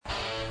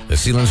The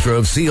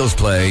Selinsgrove Seals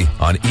play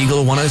on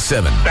Eagle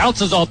 107.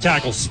 Bounces off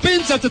tackle,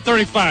 spins up to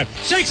 35,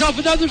 shakes off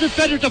another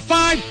defender to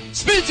 5,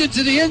 spins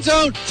into the end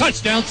zone.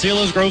 Touchdown,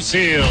 Selinsgrove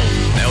Seals.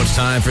 Now it's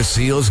time for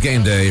Seals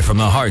Game Day from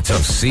the heart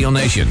of Seal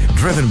Nation,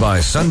 driven by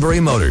Sunbury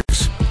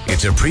Motors.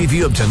 It's a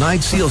preview of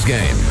tonight's Seals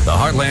game, the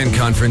Heartland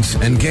Conference,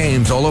 and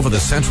games all over the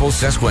central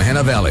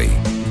Susquehanna Valley.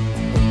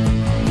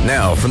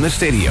 Now from the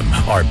stadium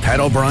are Pat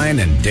O'Brien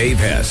and Dave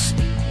Hess.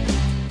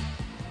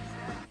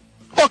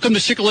 Welcome to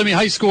Shikellamy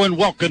High School and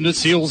welcome to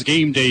Seals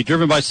Game Day,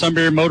 driven by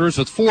Sunbury Motors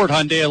with Ford,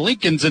 Hyundai, and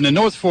Lincolns in the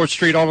North 4th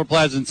Street Auto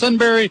Plaza in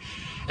Sunbury,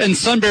 and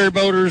Sunbury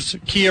Motors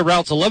Kia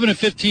routes 11 and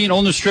 15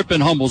 on the Strip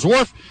in Humboldt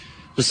Wharf.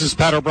 This is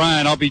Pat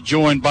O'Brien. I'll be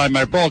joined by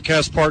my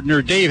broadcast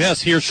partner Dave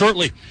Hess here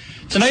shortly.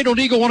 Tonight on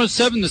Eagle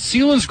 107, the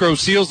Selinsgrove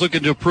Seals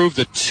looking to improve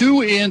the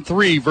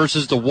 2-3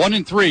 versus the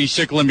 1-3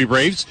 Shikellamy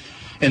Braves.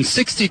 In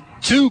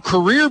 62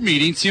 career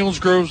meetings,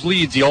 Selinsgrove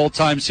leads the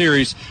all-time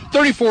series,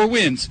 34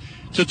 wins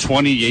to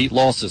 28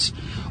 losses.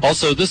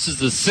 Also, this is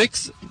the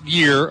 6th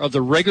year of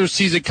the regular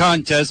season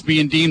contest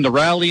being deemed the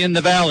Rally in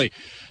the Valley.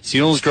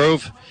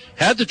 Selinsgrove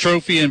had the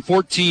trophy in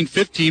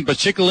 14-15, but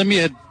Shikellamy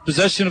had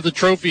possession of the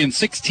trophy in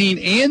 16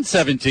 and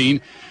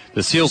 17.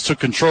 The Seals took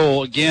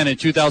control again in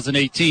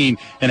 2018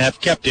 and have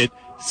kept it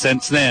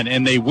since then,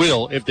 and they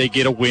will if they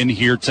get a win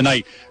here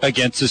tonight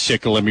against the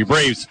Shikellamy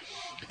Braves.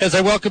 As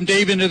I welcome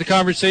Dave into the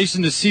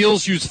conversation, the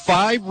Seals used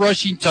 5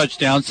 rushing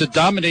touchdowns to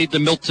dominate the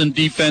Milton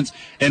defense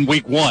in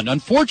Week 1.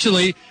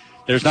 Unfortunately,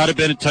 there's not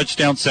been a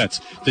touchdown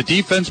since. The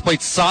defense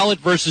played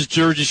solid versus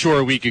Jersey Shore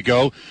a week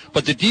ago,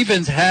 but the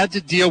defense had to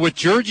deal with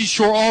Jersey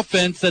Shore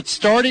offense that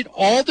started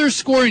all their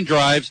scoring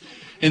drives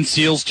in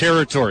Seals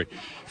territory.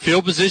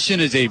 Field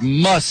position is a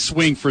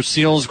must-swing for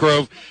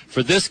Selinsgrove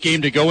for this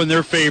game to go in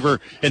their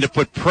favor and to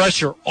put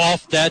pressure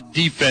off that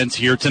defense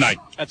here tonight.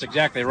 That's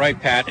exactly right,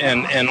 Pat.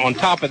 And on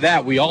top of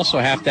that, we also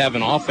have to have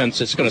an offense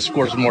that's going to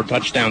score some more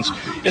touchdowns.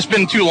 It's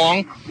been too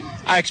long.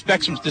 I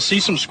expect to see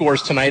some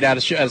scores tonight out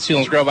of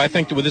Selinsgrove. I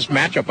think with this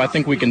matchup, I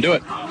think we can do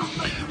it.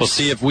 We'll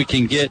see if we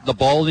can get the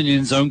ball in the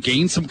end zone,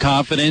 gain some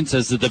confidence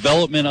as the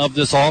development of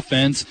this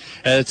offense,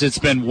 as it's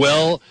been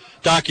well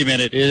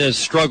documented. It has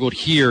struggled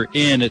here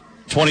in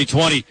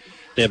 2020.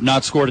 They have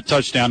not scored a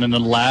touchdown in the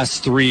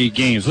last 3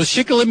 games. With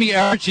Shikellamy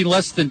averaging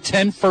less than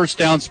 10 first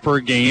downs per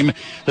game,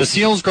 the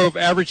Selinsgrove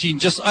averaging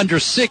just under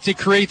 6, it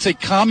creates a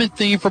common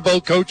theme for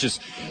both coaches.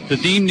 The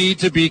team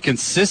needs to be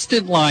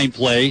consistent line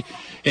play,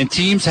 and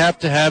teams have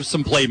to have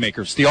some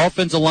playmakers. The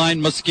offensive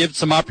line must give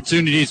some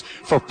opportunities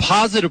for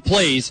positive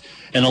plays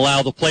and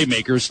allow the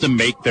playmakers to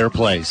make their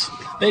plays.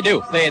 They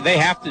do. They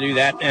have to do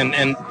that.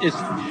 And it's,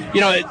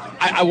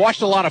 I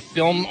watched a lot of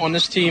film on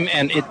this team,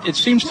 and it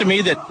seems to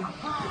me that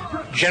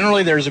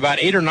generally there's about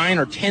 8 or 9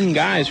 or 10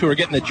 guys who are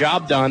getting the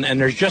job done, and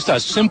there's just a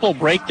simple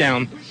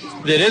breakdown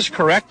that is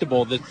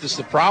correctable. That's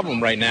the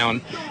problem right now.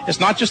 And it's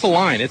not just the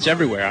line. It's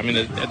everywhere. I mean,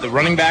 the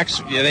running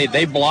backs,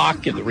 they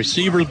block, the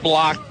receivers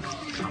block.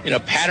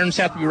 Patterns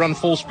have to be run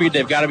full speed.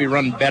 They've got to be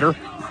run better.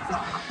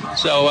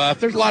 So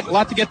there's a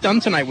lot to get done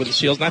tonight with the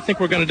Seals, and I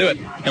think we're going to do it.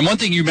 And one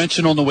thing you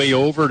mentioned on the way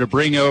over, to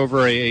bring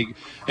over an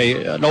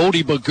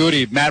oldie but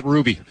goodie, Matt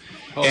Ruby.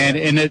 Oh,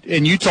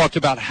 and you talked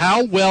about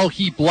how well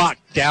he blocked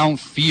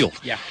downfield.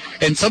 Yeah.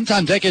 And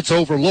sometimes that gets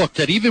overlooked,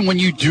 that even when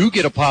you do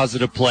get a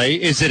positive play,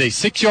 is it a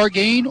 6-yard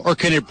gain or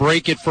can it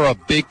break it for a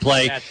big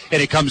play and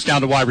it comes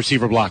down to wide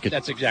receiver blocking?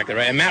 That's exactly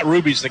right. And Matt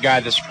Ruby's the guy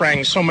that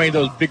sprang so many of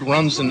those big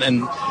runs and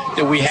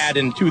that we had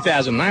in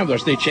 2009 with our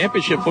state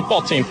championship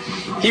football team.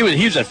 He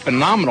was a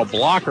phenomenal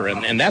blocker,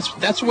 and that's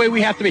the way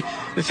we have to be.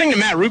 The thing that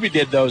Matt Ruby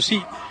did, though, is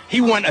he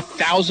went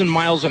 1,000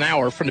 miles an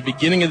hour from the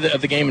beginning of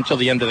the game until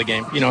the end of the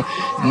game.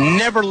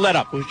 Never let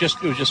up. It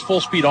was just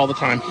full speed all the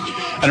time.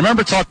 I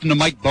remember talking to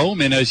Mike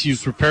Bowman as he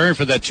was preparing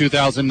for that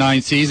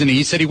 2009 season.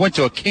 He said he went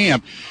to a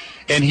camp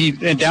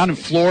and down in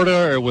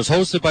Florida, or it was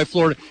hosted by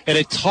Florida, and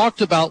it talked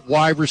about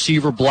wide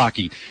receiver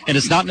blocking. And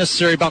it's not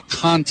necessarily about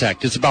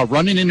contact. It's about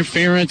running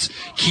interference,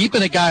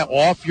 keeping a guy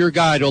off your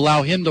guy to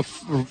allow him to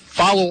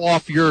follow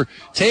off your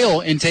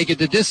tail and take it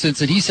the distance.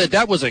 And he said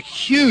that was a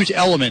huge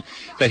element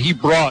that he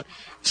brought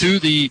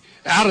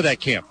out of that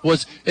camp.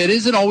 It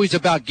isn't always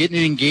about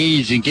getting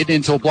engaged and getting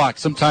into a block.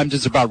 Sometimes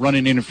it's about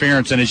running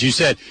interference, and as you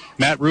said,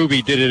 Matt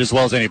Ruby did it as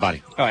well as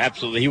anybody. Oh,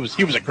 absolutely. He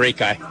was a great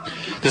guy.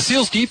 The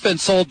Seals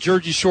defense saw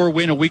Jersey Shore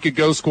win a week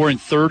ago, scoring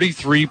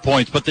 33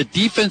 points, but the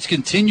defense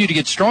continued to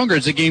get stronger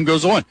as the game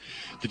goes on.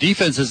 The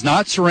defense has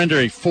not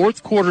surrendered a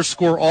fourth quarter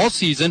score all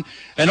season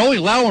and only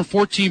allowing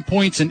 14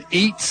 points in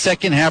 8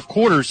 second-half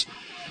quarters.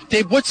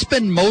 Dave, what's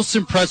been most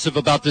impressive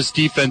about this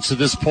defense to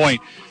this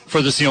point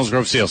for the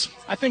Selinsgrove Seals?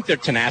 I think their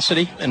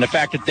tenacity and the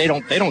fact that they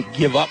don't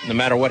give up no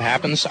matter what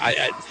happens.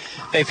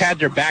 They've had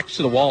their backs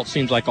to the wall, it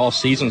seems like, all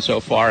season so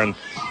far, and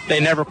they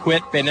never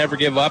quit. They never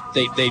give up.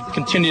 They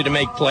continue to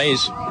make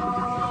plays.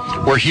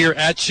 We're here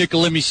at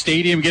Shikellamy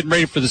Stadium getting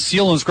ready for the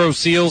Selinsgrove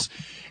Seals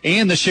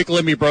and the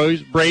Shikellamy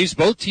Braves,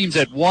 both teams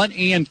at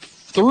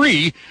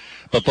 1-3.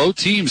 but both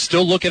teams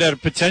still looking at a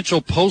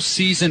potential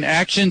postseason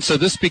action, so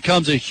this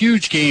becomes a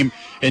huge game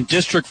in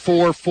District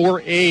 4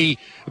 4A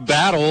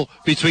battle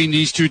between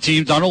these two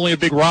teams. Not only a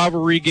big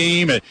rivalry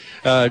game,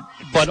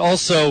 but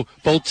also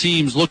both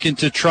teams looking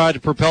to try to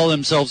propel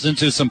themselves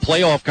into some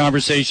playoff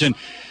conversation.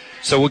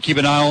 So we'll keep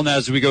an eye on that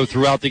as we go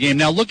throughout the game.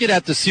 Now, looking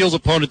at the Seals'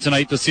 opponent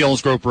tonight, the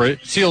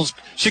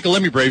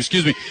Shikellamy Braves,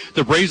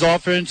 the Braves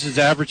offense is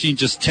averaging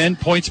just 10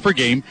 points per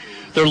game.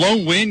 Their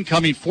lone win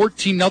coming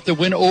 14-0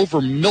 win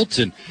over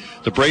Milton.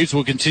 The Braves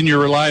will continue to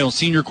rely on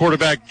senior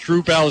quarterback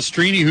Drew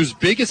Balestrini, whose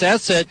biggest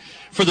asset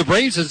for the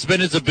Braves has been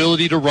his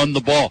ability to run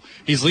the ball.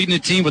 He's leading the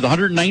team with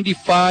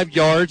 195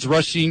 yards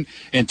rushing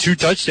and 2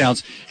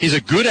 touchdowns. He's a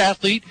good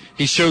athlete.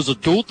 He shows a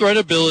dual threat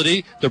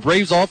ability. The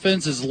Braves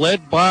offense is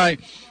led by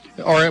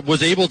he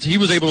was able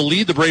to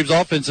lead the Braves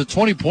offense at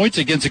 20 points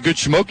against a good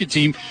Shamokin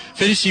team,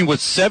 finishing with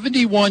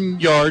 71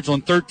 yards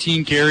on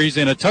 13 carries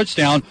and a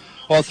touchdown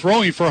while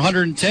throwing for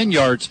 110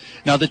 yards.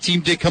 Now, the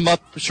team did come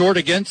up short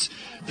against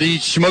the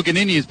Shamokin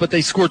Indians, but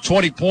they scored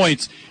 20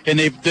 points, and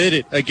they did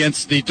it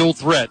against the dual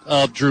threat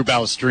of Drew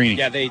Balestrini.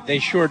 Yeah, they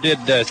sure did.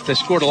 They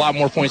scored a lot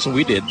more points than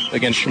we did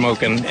against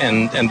Shamokin,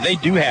 and they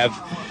do have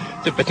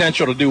the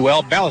potential to do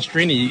well.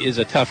 Balestrini is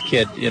a tough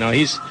kid.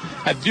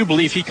 I do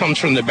believe he comes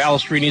from the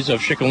Balestrinis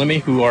of Shikellamy,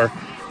 who are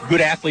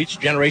good athletes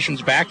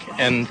generations back,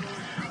 and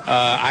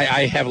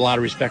I have a lot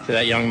of respect for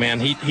that young man.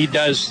 He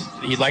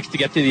likes to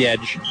get to the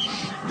edge.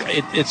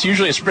 It's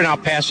usually a sprint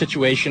out pass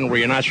situation where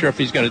you're not sure if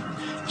he's going to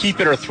keep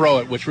it or throw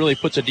it, which really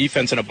puts a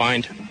defense in a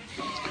bind.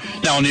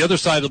 Now, on the other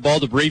side of the ball,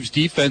 the Braves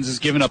defense has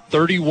given up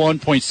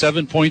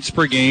 31.7 points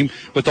per game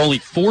with only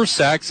 4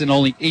 sacks and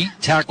only 8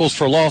 tackles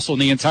for loss on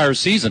the entire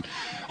season,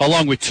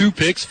 along with 2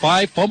 picks,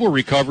 5 fumble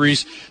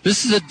recoveries.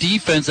 This is a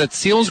defense that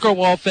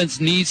Selinsgrove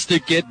offense needs to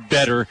get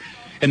better,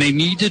 and they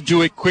need to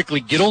do it quickly,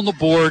 get on the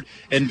board,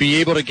 and be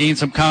able to gain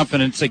some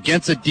confidence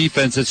against a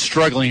defense that's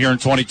struggling here in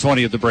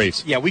 2020 of the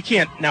Braves. Yeah, we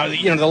can't. Now,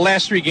 the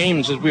last 3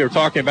 games, as we were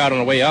talking about on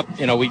the way up,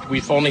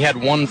 we've only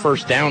had 1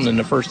 first down in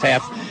the first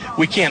half.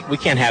 We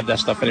can't have that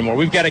stuff anymore.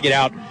 We've got to get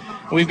out.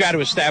 We've got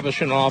to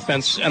establish an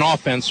offense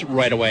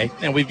right away,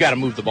 and we've got to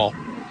move the ball.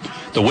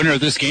 The winner of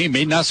this game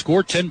may not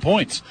score 10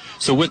 points.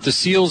 So what the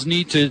Seals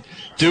need to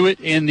do it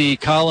in the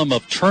column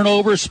of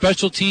turnover,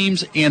 special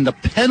teams, and the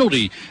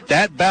penalty,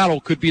 that battle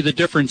could be the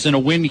difference in a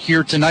win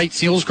here tonight.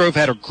 Selinsgrove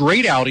had a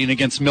great outing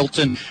against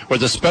Milton, where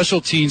the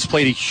special teams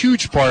played a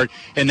huge part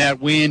in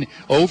that win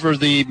over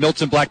the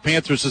Milton Black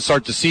Panthers to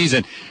start the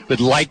season. Would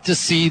like to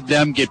see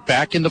them get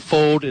back in the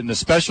fold in the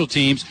special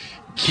teams,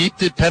 keep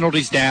the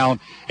penalties down,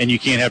 and you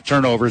can't have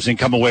turnovers and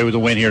come away with a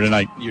win here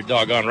tonight. You're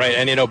doggone right.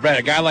 And, Brett,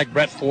 a guy like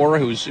Brett Forer,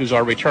 who's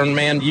our return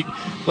man,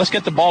 let's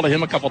get the ball to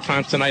him a couple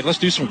times tonight. Let's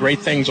do some great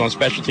things on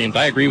special teams.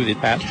 I agree with you,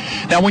 Pat.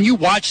 Now, when you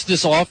watch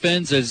this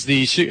offense as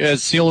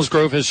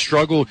Selinsgrove has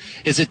struggled,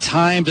 is it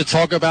time to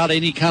talk about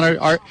any kind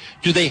of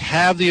do they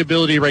have the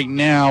ability right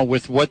now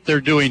with what they're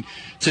doing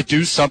to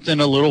do something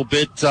a little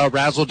bit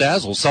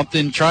razzle-dazzle,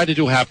 try to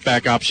do a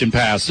halfback option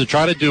pass, to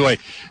try to do a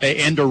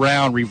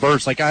end-around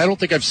reverse? I don't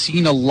think I've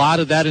seen a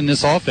lot of that in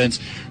this offense.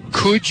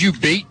 Could you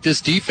bait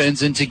this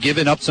defense into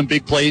giving up some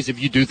big plays if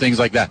you do things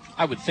like that?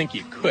 I would think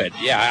you could.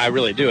 Yeah, I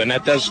really do. And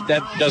that does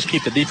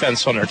keep the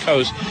defense on their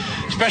toes,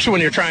 especially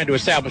when you're trying to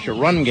establish a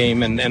run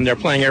game and they're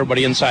playing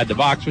everybody inside the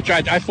box, which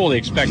I fully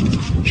expect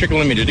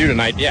Shikellamy to do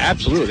tonight. Yeah,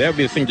 absolutely. That would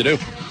be the thing to do.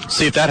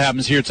 See if that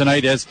happens here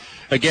tonight as,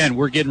 again,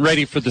 we're getting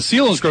ready for the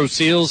Selinsgrove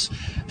Seals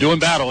doing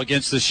battle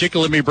against the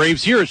Shikellamy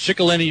Braves here at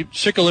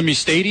Shikellamy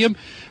Stadium.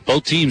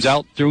 Both teams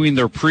out doing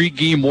their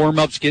pre-game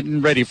warm-ups,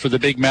 getting ready for the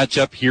big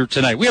matchup here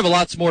tonight. We have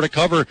lots more to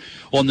cover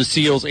on the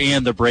Seals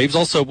and the Braves.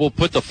 Also, we'll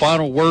put the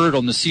final word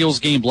on the Seals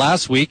game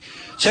last week.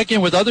 Check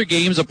in with other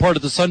games, a part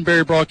of the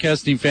Sunbury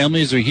Broadcasting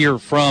family, as we hear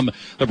from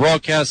the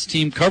broadcast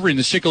team covering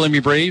the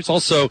Shikellamy Braves,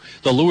 also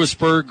the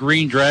Lewisburg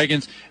Green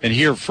Dragons, and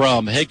hear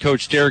from head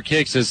coach Derek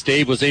Hicks as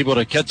Dave was able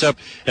to catch up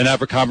and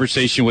have a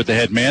conversation with the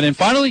head man. And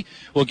finally,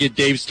 we'll get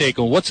Dave's take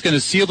on what's going to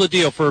seal the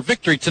deal for a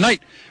victory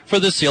tonight for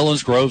the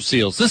Selinsgrove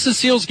Seals. This is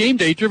Seals Game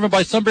Day, driven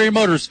by Sunbury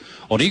Motors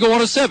on Eagle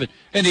 107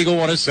 and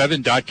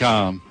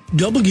Eagle107.com.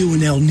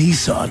 W&L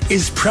Nissan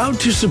is proud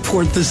to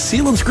support the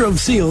Selinsgrove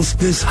Seals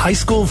this high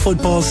school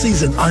football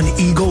season on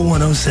Eagle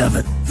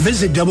 107.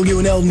 Visit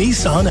W&L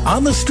Nissan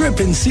on the Strip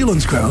in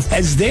Selinsgrove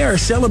as they are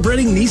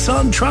celebrating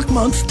Nissan Truck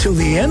Month till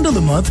the end of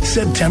the month,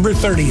 September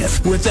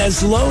 30th, with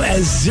as low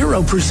as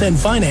 0%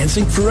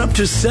 financing for up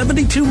to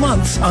 72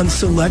 months on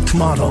select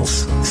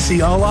models.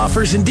 See all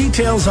offers and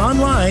details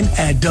online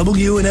at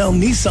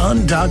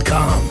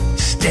WNLNissan.com.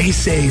 Stay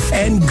safe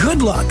and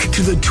good luck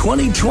to the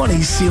 2020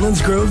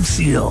 Selinsgrove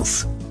Seals.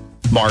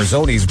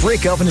 Marzoni's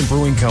Brick Oven and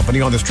Brewing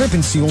Company on the Strip in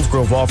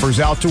Selinsgrove offers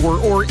outdoor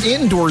or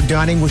indoor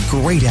dining with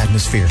great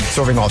atmosphere,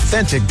 serving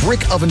authentic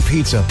brick oven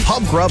pizza,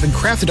 pub grub, and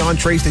crafted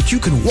entrees that you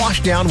can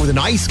wash down with an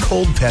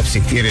ice-cold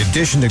Pepsi. In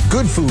addition to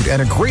good food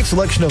and a great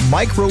selection of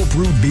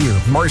micro-brewed beer,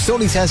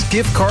 Marzoni's has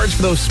gift cards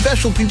for those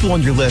special people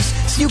on your list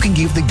so you can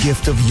give the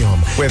gift of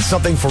yum. With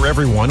something for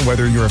everyone,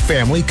 whether you're a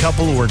family,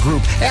 couple, or a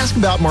group, ask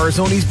about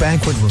Marzoni's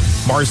Banquet Room.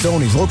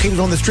 Marzoni's,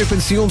 located on the Strip in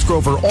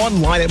Selinsgrove or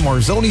online at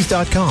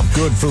marzonis.com.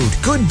 Good food,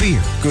 good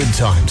beer, good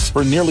times.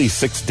 For nearly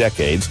 6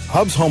 decades,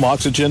 Hub's Home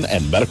Oxygen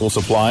and Medical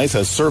Supplies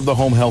has served the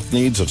home health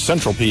needs of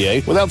Central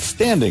PA with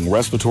outstanding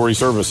respiratory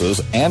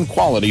services and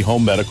quality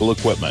home medical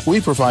equipment. We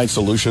provide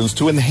solutions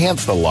to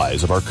enhance the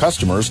lives of our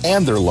customers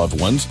and their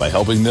loved ones by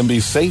helping them be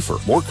safer,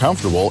 more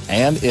comfortable,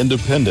 and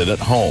independent at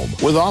home.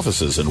 With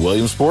offices in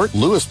Williamsport,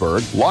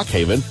 Lewisburg, Lock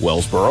Haven,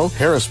 Wellsboro,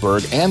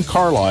 Harrisburg, and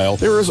Carlisle,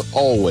 there is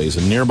always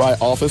a nearby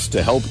office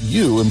to help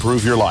you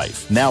improve your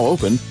life. Now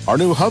open, our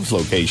new Hubs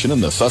location in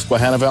the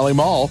Susquehanna Valley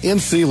Mall in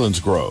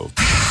Selinsgrove.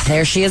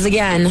 There she is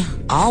again,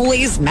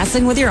 always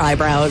messing with your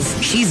eyebrows.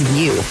 She's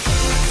you.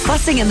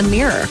 Fussing in the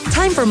mirror.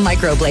 Time for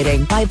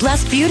microblading by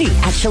Blessed Beauty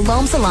at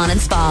Shalom Salon and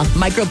Spa.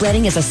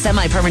 Microblading is a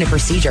semi-permanent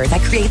procedure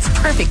that creates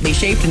perfectly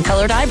shaped and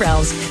colored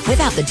eyebrows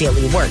without the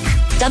daily work.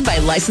 Done by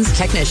licensed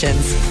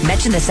technicians.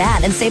 Mention this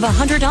ad and save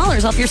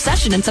 $100 off your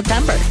session in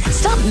September.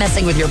 Stop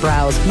messing with your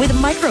brows with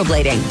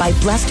microblading by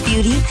Blessed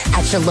Beauty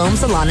at Shalom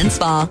Salon and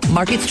Spa,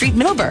 Market Street,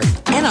 Middleburg.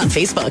 And on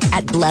Facebook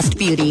at Blessed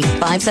Beauty,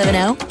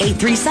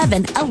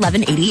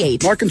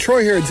 570-837-1188. Mark and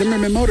Troy here at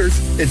Zimmerman Motors.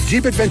 It's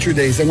Jeep Adventure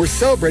Days, and we're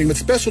celebrating with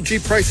special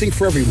Jeep pricing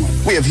for everyone.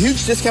 We have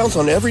huge discounts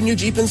on every new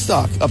Jeep in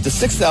stock, up to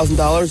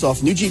 $6,000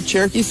 off new Jeep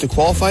Cherokees to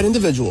qualified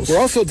individuals. We're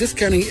also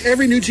discounting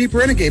every new Jeep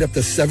Renegade up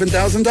to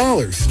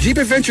 $7,000. Jeep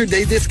Adventure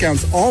Day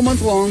discounts all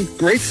month long,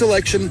 great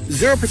selection,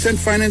 0%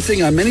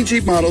 financing on many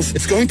Jeep models.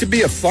 It's going to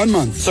be a fun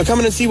month. So come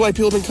in and see why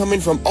people have been coming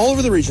from all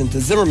over the region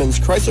to Zimmerman's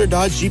Chrysler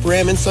Dodge Jeep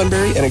Ram in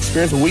Sunbury and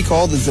experience what we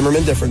call the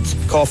Zimmerman difference.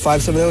 Call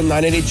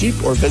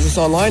 570-988-JEEP or visit us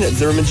online at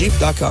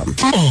ZimmermanJeep.com.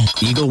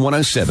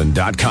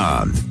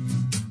 Eagle107.com.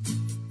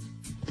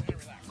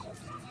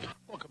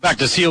 Back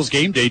to Seals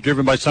Game Day,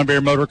 driven by Sunbury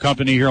Motor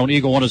Company here on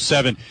Eagle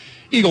 107,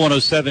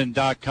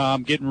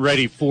 Eagle107.com, getting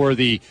ready for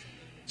the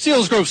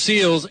Selinsgrove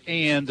Seals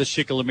and the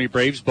Shikellamy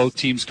Braves. Both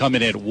teams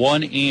coming at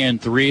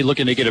 1-3,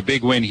 looking to get a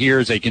big win here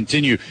as they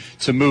continue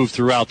to move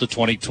throughout the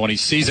 2020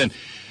 season.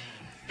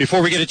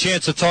 Before we get a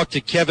chance to talk to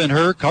Kevin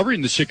Herr,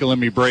 covering the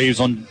Shikellamy Braves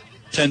on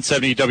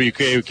 1070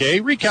 WKOK,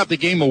 recap the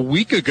game a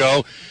week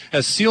ago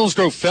as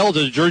Selinsgrove fell to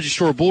the Jersey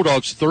Shore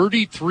Bulldogs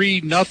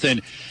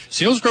 33-0.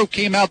 Selinsgrove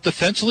came out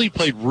defensively,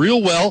 played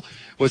real well,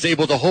 was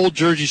able to hold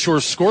Jersey Shore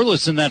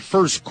scoreless in that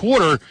first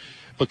quarter,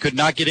 but could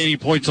not get any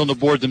points on the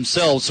board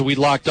themselves, so we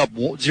locked up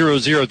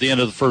 0-0 at the end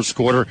of the first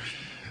quarter.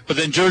 But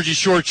then Jersey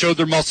Shore showed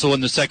their muscle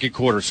in the second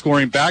quarter,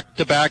 scoring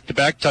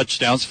back-to-back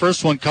touchdowns.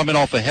 First one coming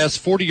off a Hess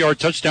 40-yard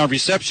touchdown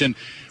reception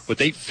with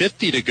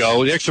 8:50 to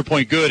go. The extra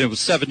point good. It was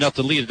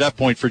 7-0 lead at that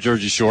point for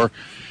Jersey Shore.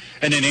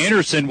 And then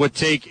Anderson would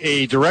take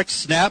a direct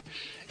snap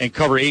and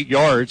cover 8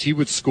 yards. He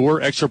would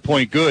score extra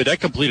point good. That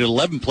completed an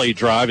 11-play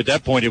drive. At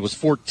that point, it was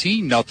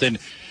 14-0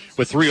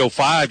 with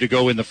 3:05 to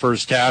go in the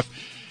first half.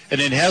 And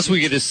then Hess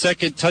would get his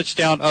second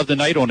touchdown of the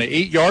night on an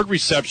 8-yard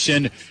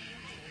reception.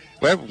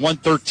 We have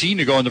 1:13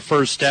 to go in the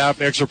first half.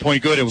 Extra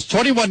point good. It was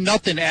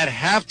 21-0 at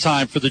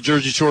halftime for the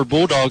Jersey Shore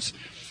Bulldogs.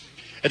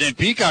 And then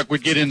Peacock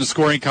would get in the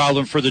scoring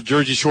column for the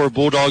Jersey Shore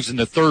Bulldogs in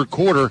the third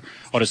quarter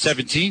on a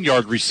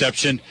 17-yard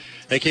reception.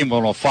 They came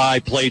on a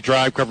 5-play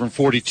drive covering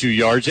 42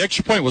 yards. The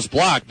extra point was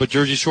blocked, but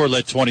Jersey Shore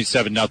led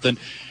 27-0.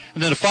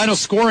 And then the final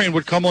scoring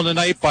would come on the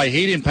night by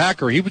Hayden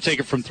Packer. He would take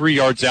it from 3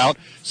 yards out.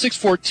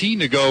 6:14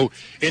 to go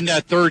in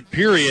that third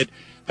period.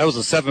 That was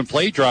a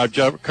 7-play drive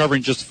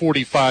covering just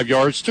 45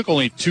 yards. Took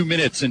only 2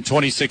 minutes and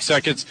 26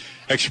 seconds.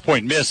 Extra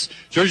point miss.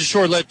 Jersey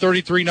Shore led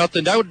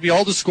 33-0. That would be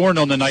all the scoring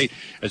on the night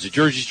as the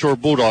Jersey Shore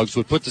Bulldogs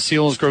would put the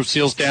Selinsgrove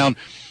Seals down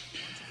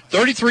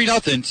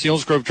 33-0.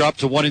 Selinsgrove dropped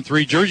to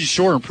 1-3. Jersey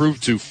Shore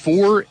improved to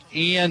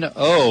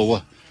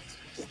 4-0.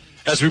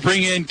 As we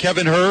bring in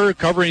Kevin Herr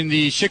covering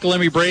the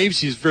Shikellamy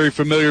Braves, he's very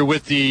familiar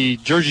with the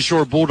Jersey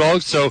Shore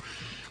Bulldogs, so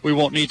we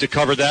won't need to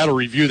cover that or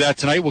review that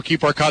tonight. We'll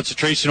keep our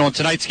concentration on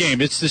tonight's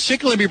game. It's the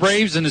Shikellamy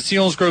Braves and the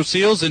Selinsgrove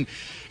Seals. And,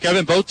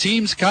 Kevin, both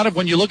teams kind of,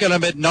 when you look at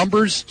them at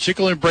numbers,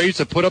 Shikellamy Braves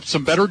have put up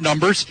some better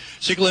numbers.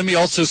 Shikellamy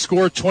also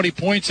scored 20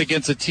 points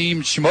against a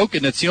team,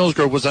 Shamokin, that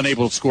Selinsgrove was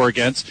unable to score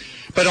against.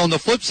 But on the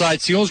flip side,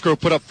 Selinsgrove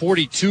put up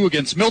 42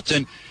 against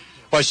Milton,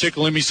 while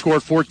Shikellamy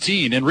scored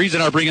 14. And the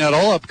reason I bring that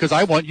all up, because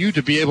I want you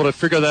to be able to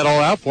figure that all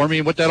out for me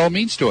and what that all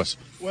means to us.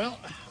 Well,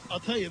 I'll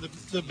tell you,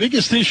 the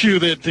biggest issue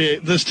that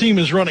this team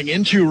is running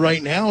into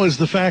right now is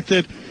the fact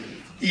that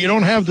you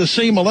don't have the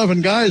same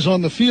 11 guys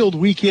on the field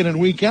week in and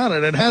week out,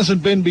 and it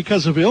hasn't been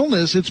because of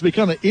illness. It's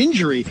because of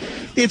injury.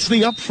 It's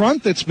the up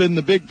front that's been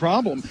the big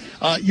problem.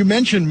 You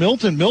mentioned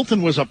Milton.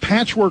 Milton was a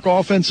patchwork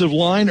offensive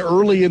line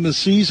early in the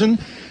season,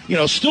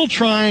 still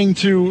trying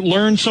to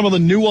learn some of the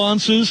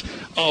nuances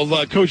of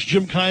Coach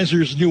Jim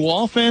Kaiser's new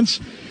offense.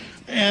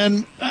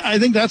 And I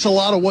think that's a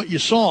lot of what you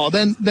saw.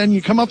 Then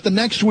you come up the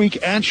next week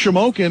at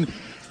Shamokin,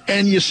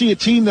 and you see a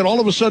team that all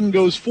of a sudden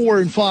goes 4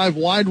 and 5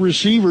 wide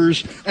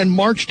receivers and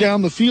march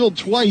down the field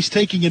twice,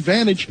 taking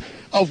advantage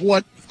of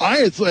what I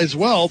as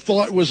well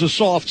thought was a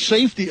soft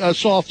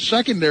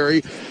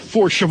secondary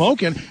for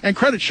Shamokin, and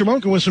credit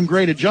Shamokin with some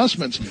great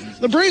adjustments.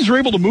 The Braves are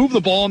able to move the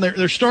ball, and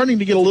they're starting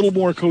to get a little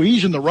more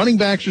cohesion. The running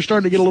backs are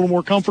starting to get a little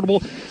more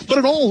comfortable, but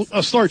it all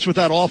starts with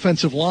that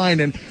offensive line.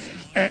 And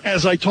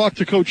as I talked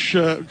to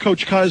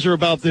Coach Kaiser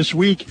about this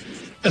week,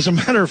 as a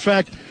matter of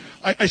fact,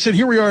 I said,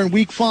 here we are in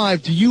week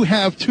 5. Do you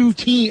have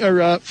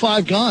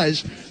 5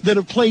 guys that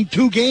have played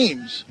 2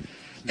 games?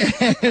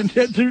 And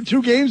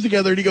 2 games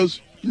together, and he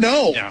goes,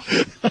 no. Yeah.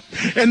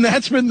 And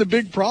that's been the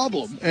big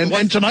problem.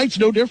 And tonight's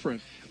no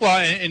different. Well,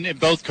 and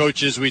both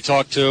coaches we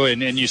talked to,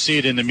 and you see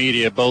it in the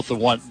media, both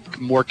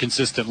want more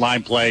consistent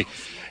line play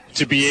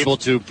to be able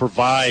to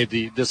provide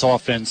this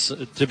offense,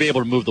 to be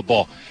able to move the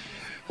ball.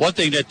 One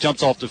thing that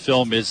jumps off the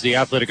film is the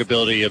athletic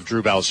ability of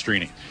Drew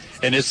Balestrini.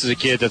 And this is a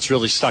kid that's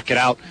really stuck it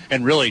out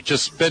and really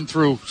just been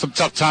through some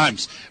tough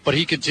times. But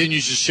he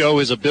continues to show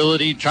his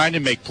ability, trying to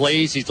make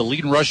plays. He's the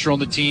leading rusher on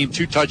the team,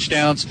 2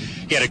 touchdowns.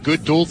 He had a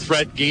good dual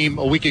threat game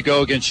a week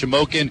ago against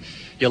Shamokin.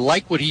 You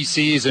like what he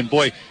sees, and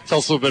boy, tell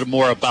us a little bit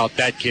more about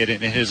that kid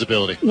and his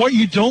ability. What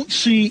you don't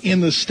see in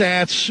the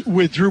stats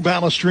with Drew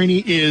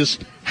Balestrini is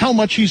how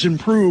much he's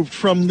improved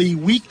from the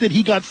week that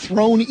he got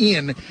thrown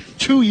in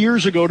 2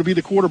 years ago to be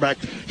the quarterback.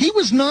 He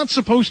was not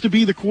supposed to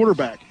be the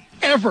quarterback,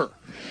 ever.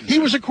 He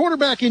was a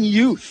quarterback in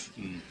youth,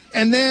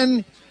 and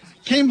then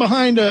came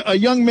behind a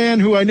young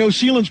man who I know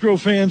Selinsgrove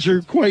fans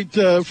are quite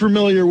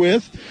familiar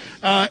with,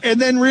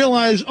 and then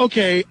realized,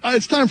 okay,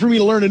 it's time for me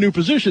to learn a new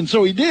position.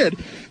 So he did.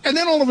 And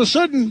then all of a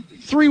sudden,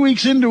 3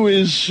 weeks into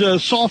his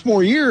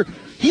sophomore year,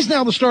 he's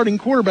now the starting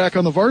quarterback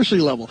on the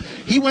varsity level.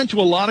 He went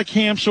to a lot of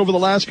camps over the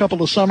last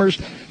couple of summers.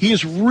 He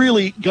has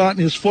really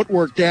gotten his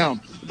footwork down.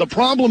 The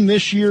problem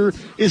this year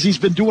is he's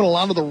been doing a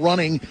lot of the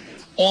running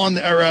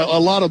a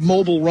lot of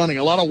mobile running,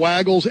 a lot of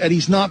waggles, and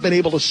he's not been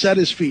able to set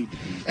his feet.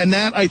 And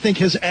that, I think,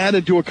 has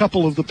added to a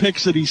couple of the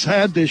picks that he's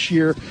had this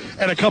year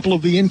and a couple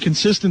of the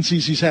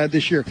inconsistencies he's had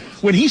this year.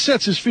 When he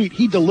sets his feet,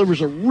 he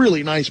delivers a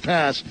really nice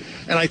pass.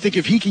 And I think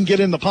if he can get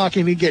in the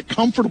pocket and get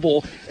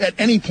comfortable at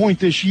any point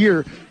this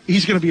year,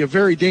 he's going to be a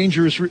very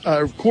dangerous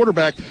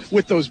quarterback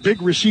with those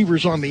big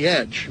receivers on the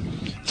edge.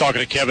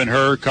 Talking to Kevin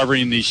Herr,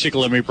 covering the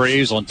Shikellamy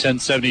Braves on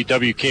 1070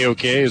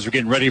 WKOK as we're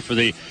getting ready for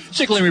the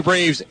Shikellamy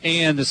Braves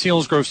and the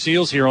Selinsgrove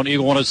Seals here on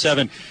Eagle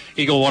 107,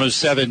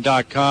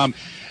 eagle107.com.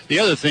 The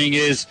other thing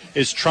is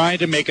trying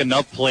to make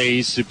enough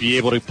plays to be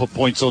able to put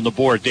points on the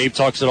board. Dave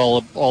talks it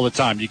all the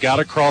time. You got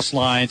to cross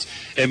lines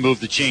and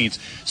move the chains.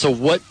 So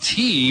what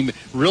team,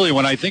 really,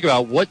 when I think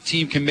about what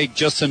team can make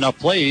just enough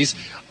plays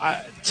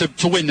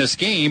to win this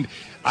game,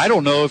 I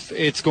don't know if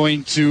it's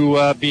going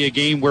to be a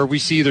game where we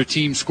see either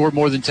team score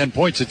more than 10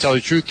 points, to tell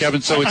you the truth, Kevin.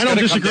 So it's going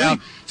to come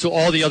down to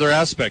all the other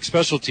aspects,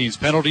 special teams,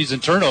 penalties,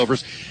 and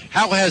turnovers.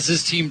 How has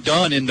this team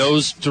done in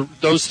those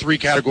 3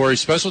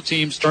 categories, special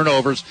teams,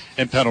 turnovers,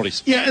 and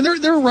penalties? Yeah, and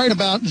they're right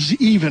about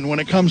even when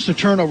it comes to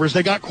turnovers.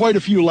 They got quite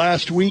a few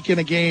last week in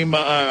a game,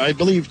 I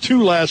believe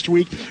 2 last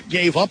week,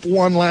 gave up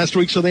 1 last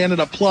week, so they ended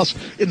up plus.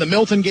 In the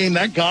Milton game,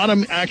 that got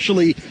them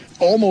actually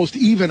almost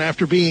even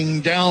after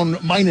being down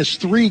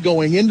 -3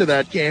 going into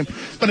that game.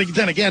 But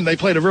then again, they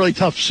played a really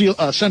tough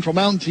Central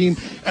Mountain team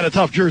and a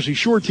tough Jersey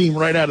Shore team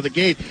right out of the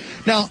gate.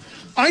 Now,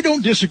 I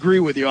don't disagree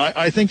with you.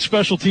 I think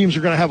special teams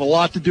are going to have a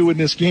lot to do in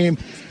this game.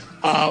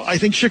 I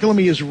think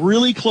Shikellamy is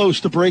really close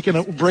to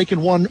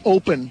breaking one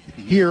open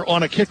here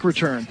on a kick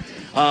return.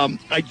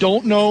 I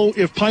don't know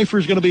if Pfeiffer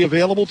is going to be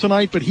available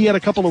tonight, but he had a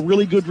couple of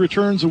really good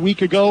returns a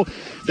week ago.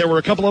 There were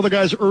a couple other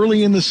guys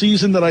early in the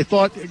season that I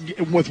thought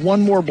with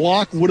one more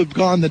block would have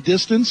gone the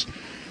distance.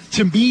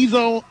 To me,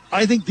 though,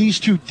 I think these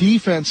 2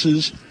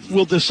 defenses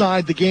will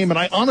decide the game, and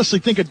I honestly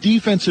think a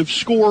defensive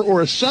score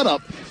or a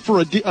setup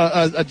for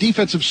a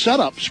defensive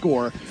setup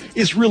score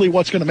is really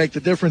what's going to make the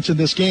difference in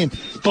this game.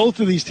 Both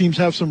of these teams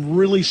have some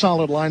really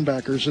solid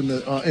linebackers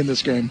in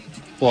this game.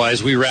 Well,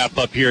 as we wrap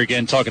up here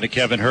again, talking to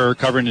Kevin Herr,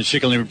 covering the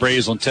Shikellamy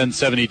Braves on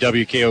 1070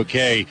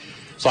 WKOK.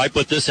 So I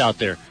put this out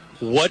there.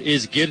 What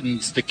is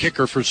Giddens, the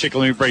kicker for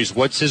Shikellamy Braves?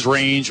 What's his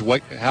range?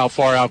 How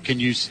far out can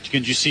you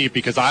see it?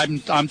 Because I'm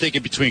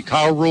thinking between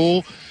Kyle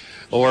Rule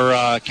or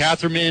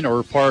Catherman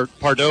or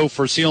Pardo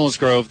for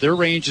Selinsgrove, their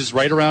range is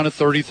right around a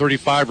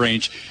 30-35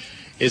 range.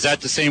 Is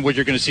that the same what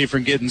you're going to see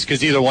from Giddens?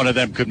 Because either one of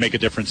them could make a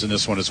difference in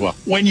this one as well.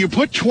 When you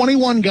put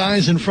 21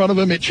 guys in front of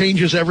him, it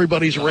changes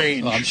everybody's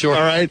range. I'm sure.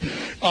 All right.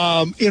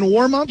 In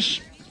warm-ups,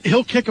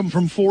 he'll kick them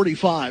from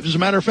 45. As a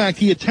matter of fact,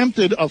 he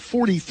attempted a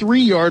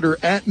 43-yarder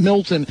at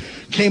Milton,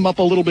 came up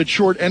a little bit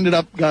short, ended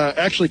up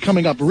actually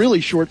coming up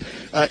really short,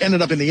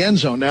 ended up in the end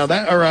zone. Now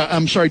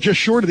just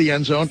short of the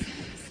end zone.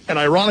 And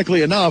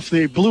ironically enough,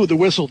 they blew the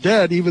whistle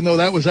dead, even though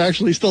that was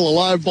actually still a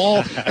live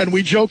ball. And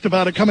we joked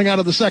about it coming out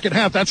of the second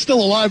half. That's still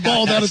a live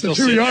ball down at the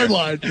 2-yard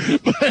line.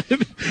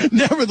 But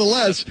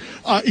nevertheless,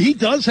 he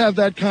does have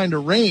that kind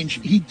of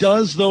range. He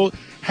does, though,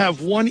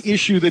 have one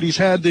issue that he's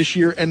had this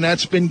year, and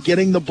that's been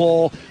getting the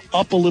ball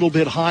up a little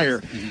bit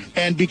higher.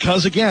 And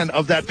because, again,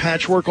 of that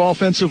patchwork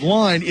offensive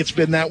line, it's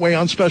been that way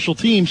on special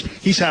teams.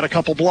 He's had a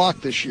couple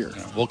blocked this year.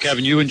 Well,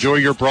 Kevin, you enjoy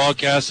your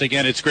broadcast.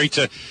 Again, it's great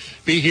to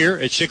be here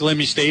at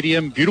Shikellamy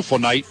Stadium. Beautiful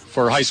night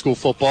for high school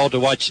football to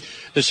watch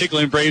the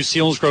Shikellamy Braves,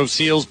 Selinsgrove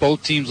Seals,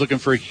 both teams looking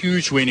for a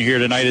huge win here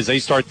tonight as they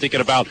start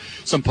thinking about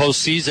some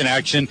postseason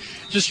action.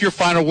 Just your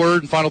final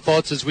word and final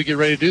thoughts as we get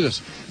ready to do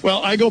this.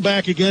 Well, I go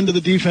back again to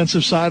the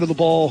defensive side of the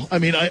ball. I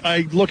mean,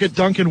 I look at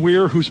Duncan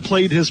Weir, who's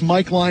played his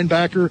Mike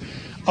linebacker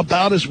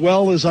about as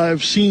well as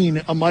I've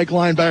seen a Mike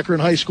linebacker in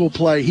high school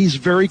play. He's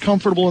very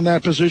comfortable in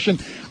that position.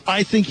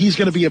 I think he's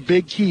going to be a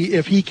big key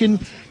if he can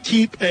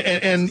keep,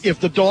 and if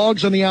the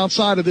dogs on the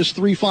outside of this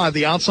 3-5,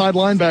 the outside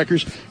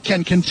linebackers,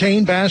 can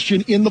contain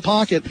Bastion in the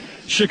pocket,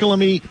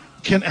 Shikellamy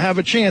can have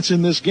a chance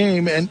in this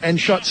game and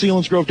shut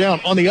Selinsgrove down.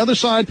 On the other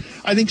side,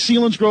 I think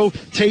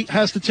Selinsgrove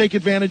has to take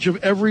advantage of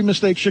every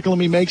mistake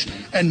Shikellamy makes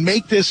and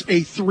make this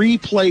a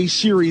 3-play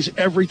series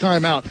every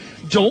time out.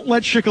 Don't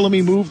let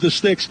Shikellamy move the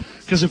sticks,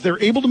 because if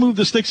they're able to move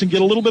the sticks and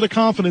get a little bit of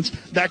confidence,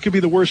 that could be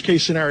the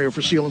worst-case scenario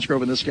for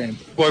Selinsgrove in this game.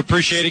 Well,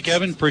 appreciate it,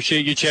 Kevin.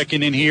 Appreciate you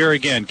checking in here.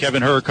 Again,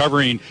 Kevin Herr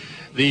covering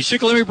the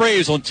Shikellamy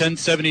Braves on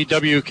 1070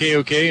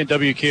 WKOK and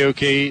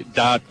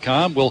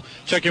WKOK.com. We'll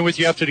check in with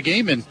you after the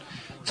game and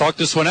talk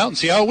this one out and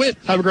see how it went.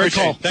 Have a great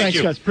call.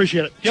 Thanks, guys.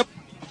 Appreciate it. Yep.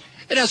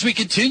 And as we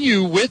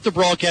continue with the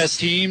broadcast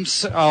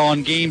teams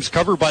on games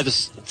covered by the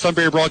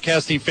Sunbury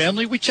Broadcasting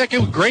family, we check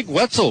in with Greg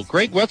Wetzel.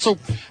 Greg Wetzel,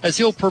 as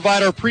he'll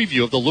provide our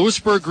preview of the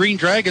Lewisburg Green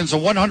Dragons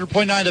on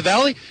 100.9 The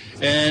Valley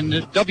and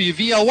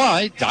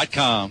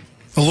WVLY.com.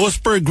 The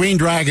Lewisburg Green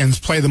Dragons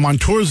play the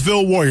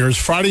Montoursville Warriors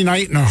Friday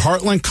night in a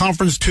Heartland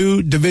Conference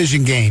 2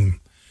 division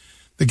game.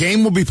 The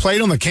game will be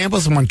played on the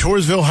campus of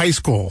Montoursville High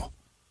School.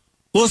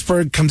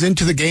 Lewisburg comes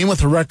into the game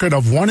with a record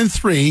of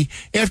 1-3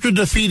 after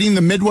defeating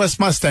the Midwest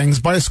Mustangs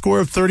by a score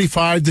of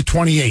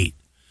 35-28.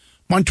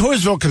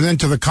 Montoursville comes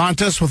into the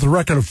contest with a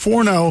record of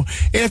 4-0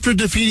 after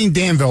defeating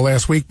Danville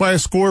last week by a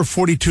score of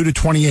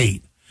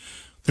 42-28.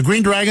 The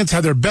Green Dragons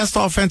had their best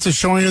offensive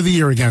showing of the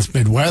year against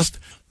Midwest.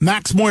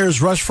 Max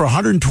Moyers rushed for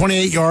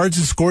 128 yards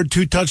and scored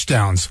 2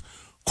 touchdowns.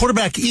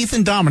 Quarterback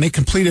Ethan Dominic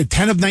completed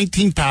 10 of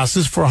 19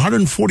 passes for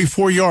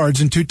 144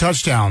 yards and 2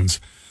 touchdowns.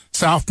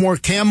 Sophomore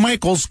Cam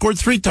Michaels scored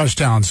 3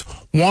 touchdowns,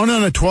 1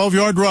 on a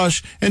 12-yard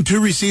rush and 2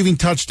 receiving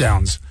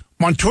touchdowns.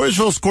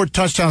 Montoursville scored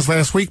touchdowns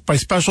last week by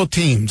special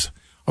teams.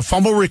 A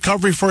fumble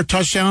recovery for a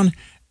touchdown,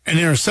 an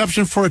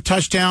interception for a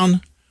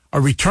touchdown,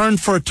 a return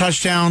for a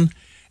touchdown,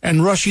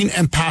 and rushing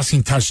and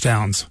passing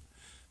touchdowns.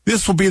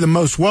 This will be the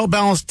most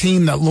well-balanced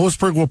team that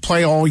Lewisburg will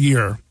play all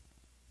year.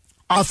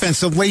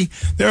 Offensively,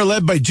 they are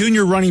led by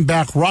junior running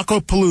back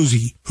Rocco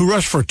Paluzzi, who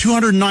rushed for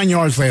 209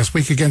 yards last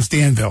week against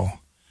Danville.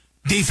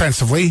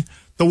 Defensively,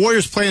 the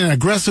Warriors play an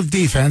aggressive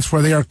defense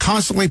where they are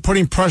constantly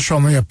putting pressure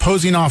on the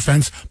opposing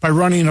offense by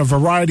running a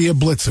variety of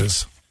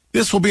blitzes.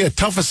 This will be a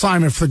tough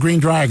assignment for the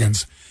Green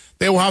Dragons.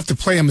 They will have to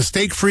play a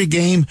mistake-free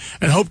game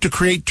and hope to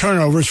create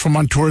turnovers from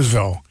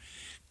Montoursville.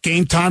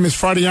 Game time is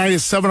Friday night at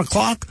 7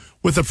 o'clock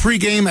with a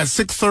pregame at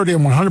 6:30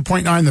 on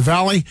 100.9 The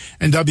Valley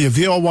and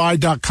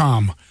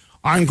WVLY.com.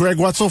 I'm Greg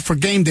Wetzel for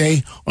Game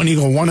Day on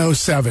Eagle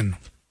 107.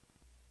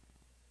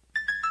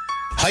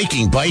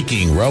 Hiking,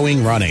 biking,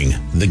 rowing, running.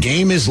 The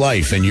game is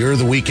life, and you're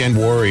the weekend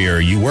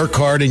warrior. You work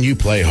hard and you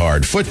play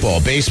hard.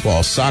 Football,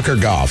 baseball, soccer,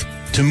 golf.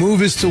 To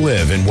move is to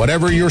live, and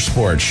whatever your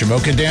sport,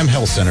 Shamokin Dam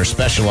Health Center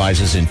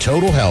specializes in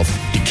total health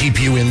to keep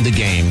you in the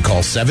game.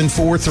 Call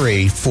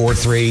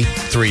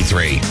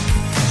 743-4333.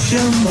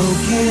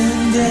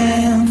 Shamokin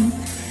Dam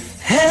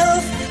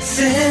Health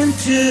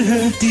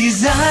Center,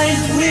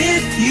 designed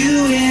with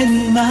you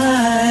in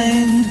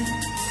mind.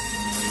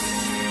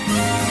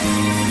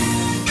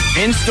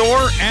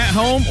 In-store, at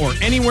home, or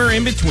anywhere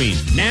in between.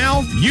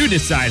 Now, you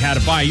decide how to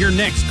buy your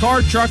next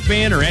car, truck,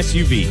 van, or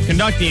SUV.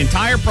 Conduct the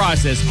entire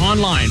process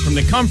online from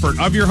the comfort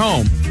of your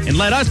home and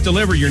let us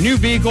deliver your new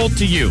vehicle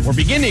to you. Or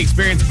begin the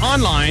experience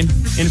online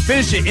and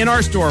finish it in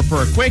our store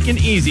for a quick and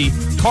easy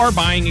car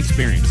buying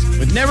experience.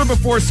 With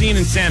never-before-seen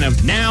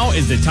incentives, now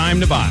is the time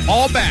to buy.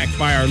 All backed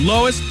by our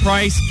lowest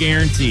price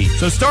guarantee.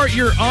 So start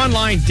your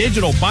online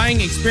digital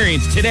buying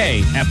experience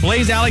today at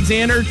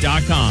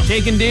blazealexander.com.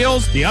 Taking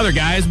deals the other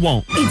guys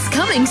won't. It's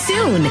coming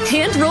soon.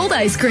 Hand-rolled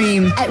ice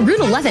cream at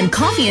Route 11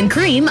 Coffee and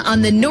Cream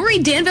on the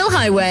Norrie-Danville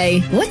Highway.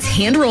 What's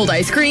hand-rolled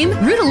ice cream?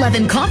 Route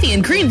 11 Coffee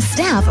and Cream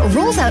staff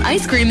rolls out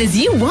ice cream as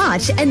you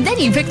watch, and then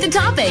you pick the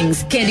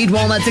toppings. Candied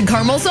walnuts and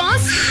caramel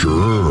sauce?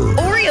 Sure.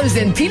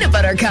 Oreos and peanut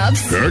butter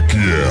cups? Heck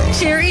yeah.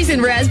 Cherries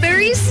and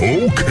raspberries?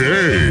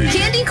 Okay.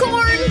 Candy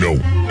corn? No,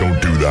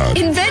 don't do that.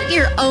 Invent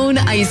your own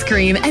ice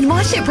cream and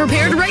watch it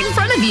prepared right in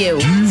front of you.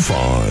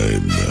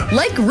 Divine.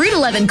 Like Route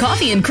 11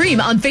 Coffee and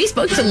Cream on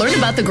Facebook to learn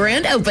about the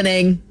grand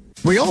opening.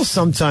 We all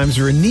sometimes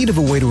are in need of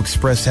a way to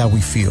express how we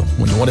feel.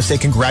 When you want to say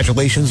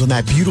congratulations on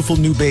that beautiful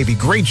new baby,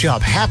 great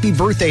job, happy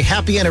birthday,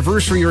 happy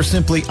anniversary, or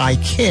simply I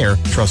care,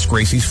 trust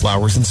Gracie's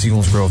Flowers in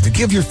Selinsgrove to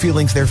give your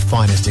feelings their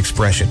finest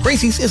expression.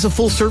 Gracie's is a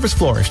full-service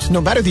florist. No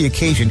matter the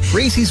occasion,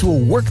 Gracie's will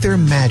work their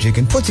magic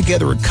and put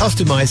together a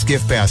customized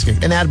gift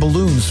basket and add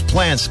balloons,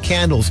 plants,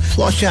 candles,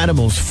 plush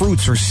animals,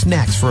 fruits, or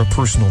snacks for a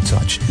personal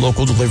touch.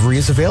 Local delivery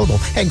is available,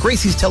 and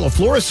Gracie's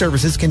Teleflora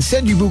services can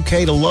send you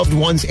bouquet to loved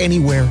ones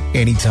anywhere,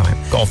 anytime.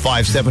 Call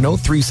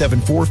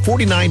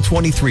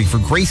 570-374-4923 for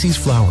Gracie's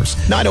Flowers,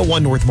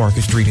 901 North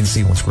Market Street in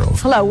Selinsgrove.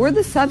 Hello, we're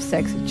the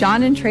Sub-Six,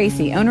 John and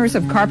Tracy, owners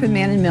of Carpet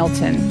Man in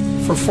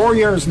Milton. For 4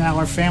 years now,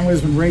 our family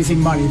has been raising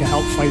money to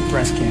help fight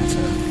breast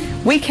cancer.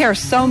 We care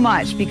so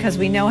much because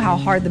we know how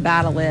hard the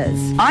battle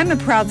is. I'm a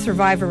proud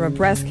survivor of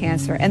breast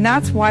cancer, and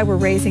that's why we're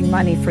raising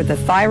money for the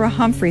Thyra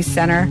Humphreys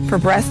Center for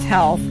Breast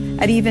Health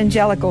at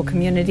Evangelical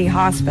Community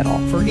Hospital.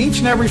 For each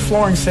and every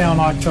flooring sale in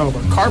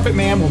October, Carpet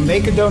Man will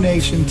make a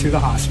donation to the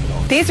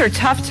hospital. These are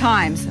tough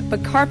times,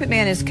 but Carpet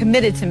Man is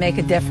committed to make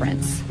a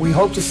difference. We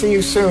hope to see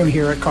you soon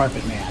here at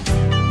Carpet Man.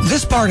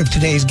 This part of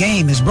today's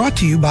game is brought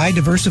to you by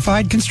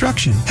Diversified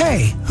Construction.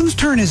 Hey, whose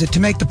turn is it to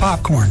make the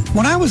popcorn?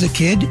 When I was a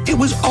kid, it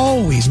was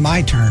always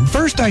my turn.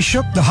 First, I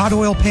shook the hot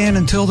oil pan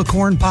until the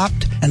corn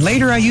popped, and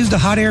later I used a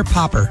hot air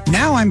popper.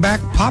 Now I'm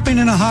back popping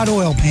in a hot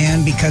oil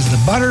pan because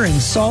the butter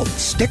and salt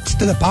sticks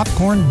to the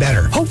popcorn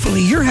better.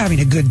 Hopefully you're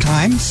having a good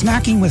time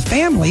snacking with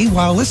family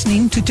while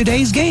listening to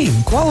today's game.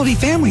 Quality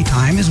family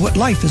time is what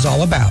life is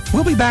all about.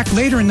 We'll be back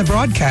later in the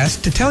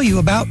broadcast to tell you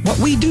about what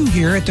we do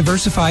here at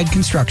Diversified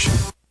Construction.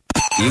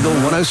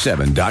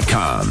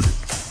 Eagle107.com.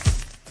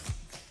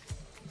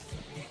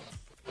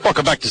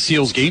 Welcome back to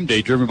Seals Game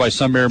Day, driven by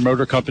Sunbury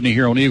Motor Company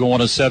here on Eagle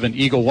 107,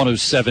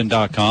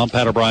 Eagle107.com.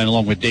 Pat O'Brien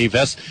along with Dave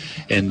Hess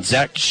and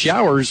Zach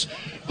Showers.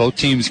 Both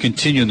teams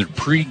continuing their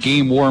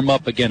pre-game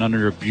warm-up again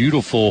under a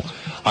beautiful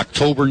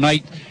October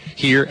night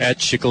here at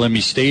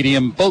Shikellamy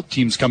Stadium. Both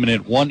teams coming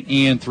in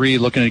 1-3,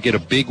 looking to get a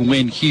big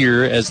win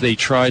here as they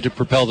try to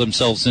propel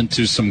themselves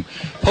into some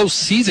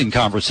postseason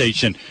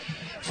conversation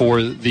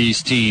for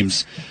these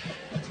teams.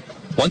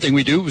 One thing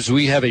we do is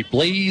we have a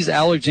Blaze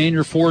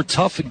Alexander Ford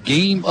Tough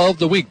Game of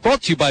the Week,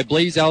 brought to you by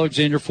Blaze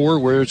Alexander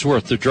Ford, where it's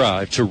worth the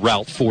drive to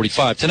Route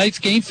 45. Tonight's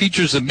game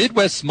features the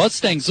Midwest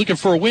Mustangs looking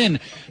for a win.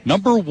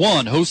 Number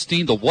 1,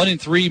 hosting the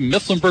 1-3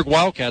 Mifflinburg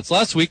Wildcats.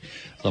 Last week,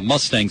 the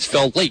Mustangs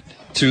fell late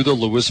to the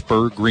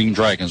Lewisburg Green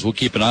Dragons. We'll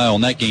keep an eye on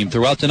that game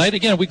throughout tonight.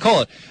 Again, we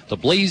call it the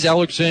Blaze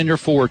Alexander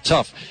Ford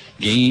Tough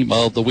Game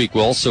of the Week.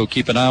 We'll also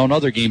keep an eye on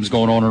other games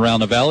going on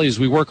around the valley as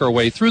we work our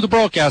way through the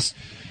broadcast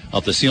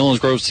of the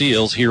Selinsgrove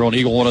Seals here on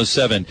Eagle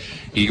 107,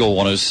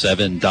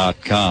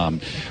 Eagle107.com.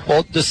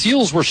 Well, the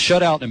Seals were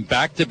shut out in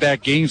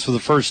back-to-back games for the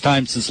first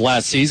time since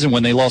last season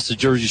when they lost to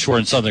Jersey Shore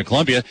and Southern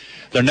Columbia.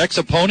 Their next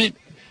opponent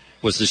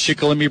was the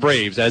Shikellamy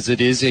Braves, as it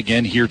is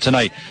again here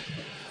tonight.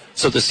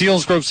 So the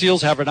Selinsgrove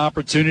Seals have an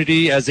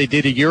opportunity, as they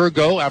did a year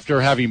ago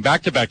after having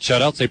back-to-back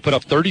shutouts. They put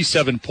up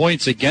 37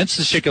 points against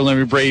the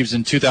Shikellamy Braves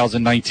in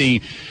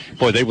 2019.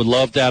 Boy, they would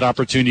love that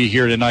opportunity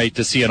here tonight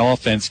to see an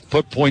offense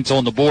put points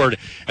on the board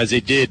as they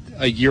did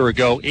a year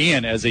ago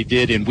and as they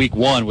did in Week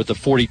 1 with the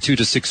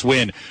 42-6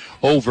 win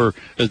over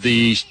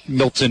the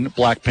Milton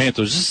Black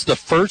Panthers. This is the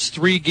first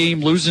 3-game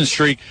losing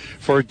streak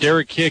for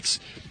Derek Hicks.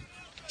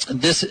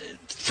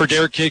 For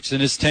Derek Hicks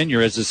in his tenure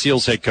as the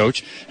Seals head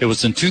coach. It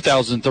was in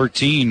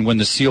 2013 when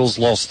the Seals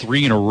lost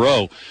 3 in a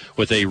row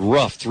with a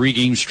rough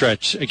 3-game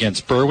stretch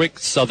against Berwick,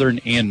 Southern,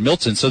 and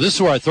Milton. So this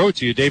is where I throw it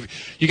to you, Dave.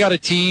 You got a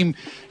team,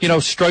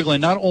 struggling,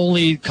 not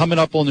only coming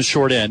up on the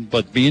short end,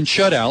 but being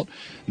shut out,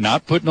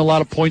 not putting a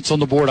lot of points on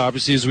the board,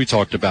 obviously, as we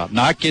talked about,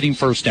 not getting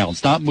first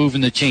downs, not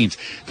moving the chains.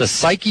 The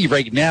psyche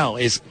right now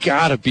has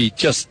got to be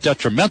just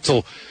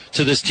detrimental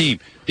to this team.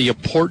 The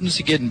importance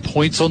of getting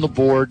points on the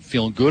board,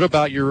 feeling good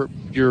about your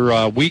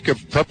week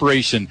of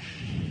preparation,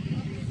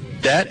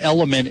 that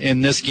element in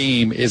this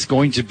game is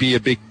going to be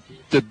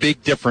the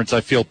big difference,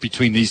 I feel,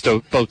 between these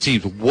both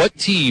teams. What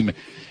team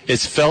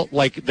has felt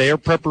like their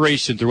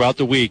preparation throughout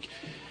the week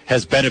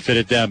has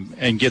benefited them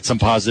and get some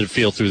positive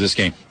feel through this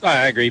game?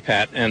 I agree,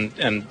 Pat, and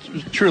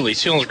truly,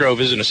 Selinsgrove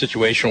is in a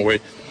situation where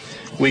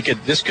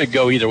this could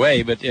go either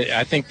way, but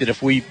I think that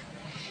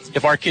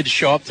if our kids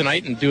show up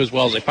tonight and do as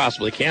well as they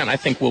possibly can, I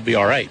think we'll be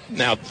all right.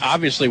 Now,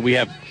 obviously, we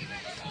have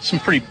some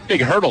pretty big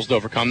hurdles to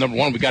overcome. Number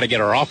one, we've got to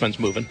get our offense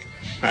moving,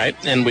 right?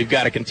 And we've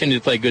got to continue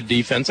to play good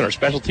defense, and our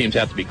special teams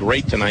have to be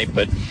great tonight.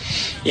 But,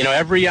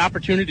 every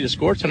opportunity to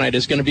score tonight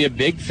is going to be a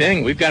big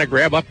thing. We've got to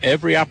grab up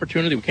every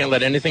opportunity. We can't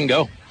let anything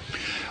go.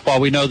 Well,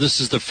 we know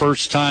this is the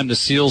first time the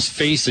Seals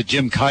face a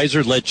Jim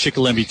Kaiser-led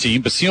Shikellamy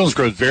team, but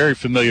Selinsgrove is very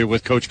familiar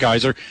with Coach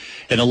Kaiser.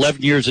 In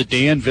 11 years at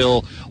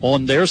Danville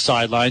on their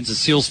sidelines, the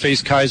Seals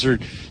faced Kaiser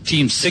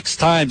team 6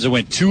 times and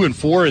went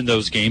 2-4 in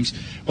those games.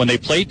 When they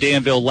played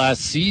Danville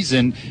last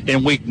season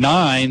in Week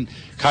 9,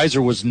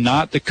 Kaiser was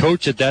not the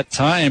coach at that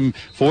time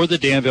for the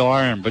Danville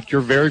Iron, but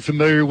you're very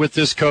familiar with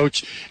this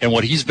coach and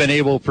what he's been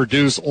able to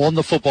produce on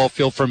the football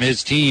field from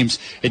his teams,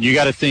 and you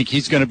got to think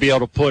he's going to be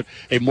able to put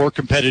a more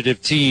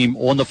competitive team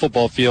on the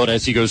football field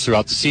as he goes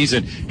throughout the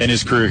season and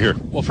his career here.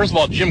 Well, first of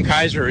all, Jim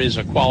Kaiser is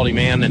a quality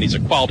man, and he's a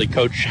quality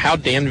coach. How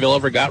Danville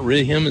ever got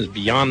rid of him is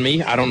beyond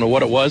me. I don't know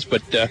what it was,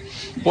 but,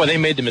 boy, they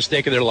made the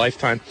mistake of their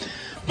lifetime.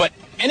 But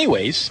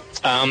anyways,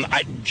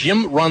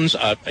 Jim runs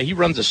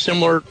a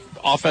similar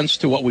offense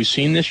to what we've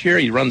seen this year.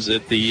 He runs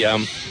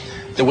the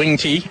wing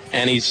tee,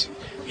 and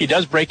he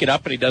does break it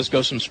up, and he does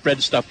go some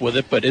spread stuff with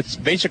it, but it's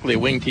basically a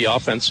wing tee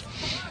offense.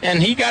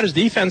 And he got his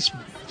defense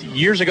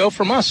years ago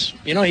from us.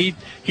 You know, he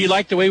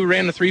liked the way we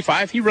ran the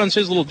 3-5. He runs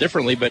his a little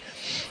differently, but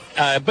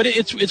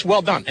it's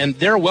well done. And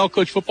they're a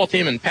well-coached football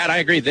team, and Pat, I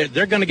agree,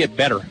 they're going to get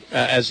better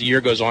as the year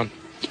goes on.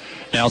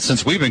 Now,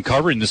 since we've been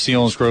covering the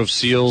Selinsgrove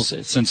Seals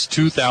since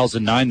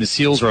 2009, the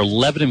Seals are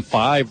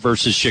 11-5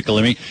 versus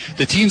Shikellamy.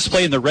 The teams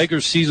play in the regular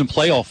season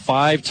playoff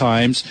 5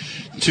 times,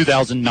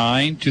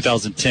 2009,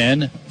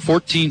 2010,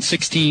 14,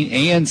 16,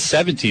 and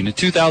 17. In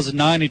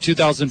 2009 and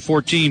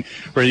 2014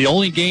 were the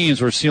only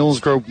games where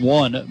Selinsgrove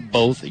won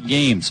both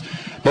games.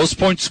 Most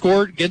points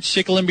scored against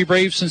Shikellamy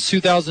Braves since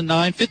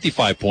 2009,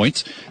 55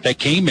 points. That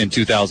came in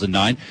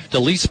 2009. The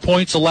least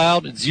points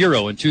allowed,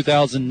 0 in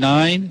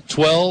 2009,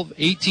 12,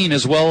 18,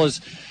 as well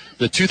as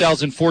the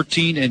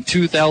 2014 and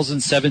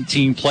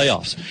 2017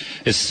 playoffs.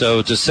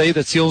 So to say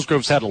that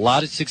Selinsgrove's had a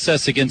lot of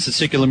success against the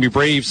Shikellamy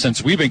Braves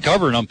since we've been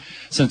covering them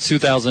since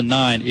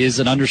 2009 is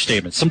an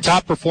understatement. Some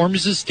top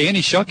performances,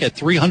 Danny Shuck had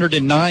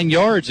 309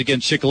 yards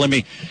against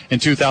Shikellamy in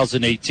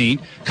 2018.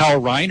 Kyle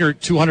Reiner,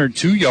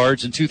 202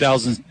 yards in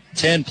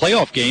 2010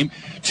 playoff game,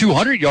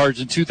 200 yards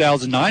in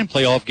 2009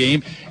 playoff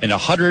game, and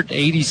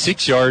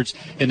 186 yards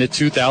in the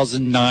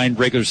 2009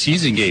 regular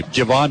season game.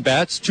 Javon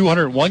Batts,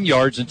 201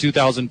 yards in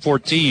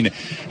 2014,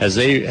 as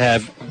they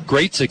have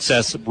great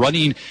success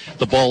running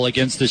the ball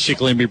against the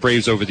Shikellamy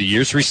Braves over the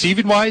years.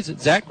 Receiving-wise,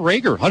 Zach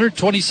Rager,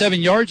 127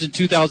 yards in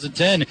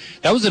 2010.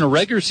 That was in a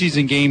regular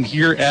season game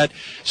here at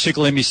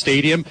Shikellamy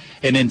Stadium.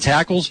 And in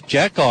tackles,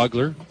 Jack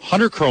Ogler,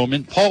 Hunter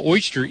Croman, Paul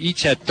Oyster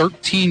each had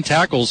 13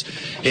 tackles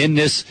in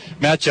this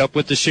matchup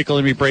with the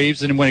Shikellamy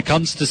Braves. And when it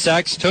comes to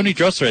sacks, Tony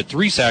Dressler had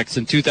 3 sacks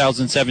in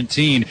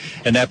 2017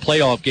 in that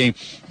playoff game.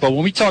 But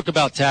when we talk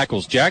about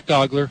tackles, Jack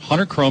Ogler,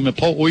 Hunter Croman,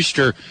 Paul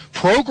Oyster,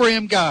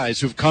 program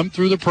guys who've come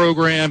through the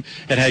program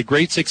and had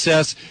great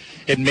success,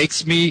 it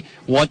makes me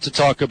want to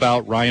talk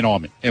about Ryan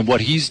Allman and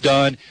what he's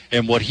done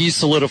and what he's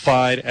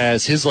solidified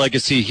as his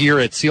legacy here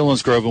at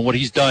Selinsgrove and what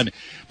he's done.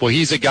 Well,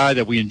 he's a guy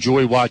that we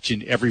enjoy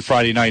watching every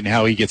Friday night and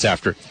how he gets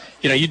after it.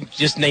 You know, you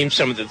just named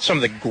some of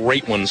the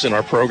great ones in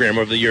our program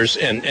over the years,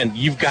 and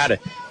you've got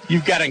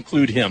to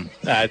include him.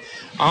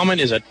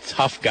 Allman is a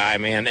tough guy,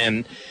 man,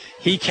 and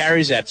he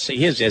carries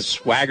he has his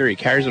swagger. He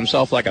carries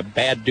himself like a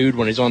bad dude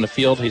when he's on the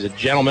field. He's a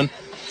gentleman.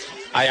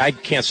 I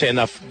can't say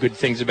enough good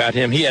things about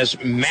him. He has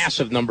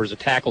massive numbers of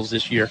tackles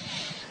this year.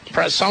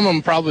 Some of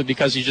them probably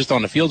because he's just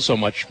on the field so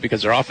much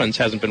because their offense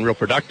hasn't been real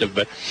productive.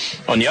 But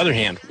on the other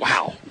hand,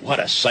 wow, what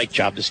a psych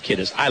job this kid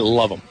is. I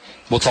love him.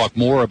 We'll talk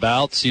more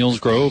about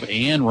Selinsgrove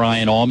and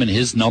Ryan Allman,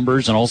 his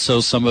numbers, and also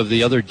some of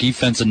the other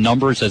defensive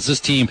numbers as this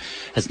team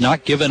has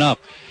not given up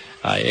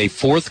a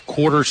fourth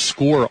quarter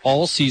score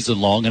all season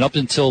long. And up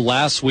until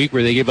last week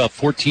where they gave up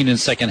 14 in the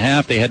second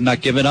half, they had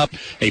not given up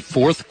a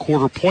fourth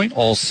quarter point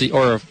or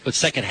a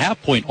second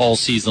half point all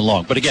season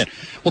long. But again,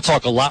 we'll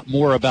talk a lot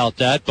more about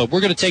that. But we're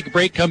going to take a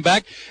break, come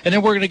back, and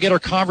then we're going to get our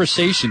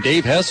conversation.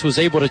 Dave Hess was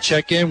able to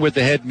check in with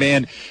the head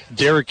man,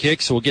 Derek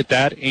Hicks, so we'll get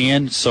that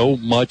and so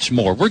much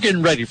more. We're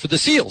getting ready for the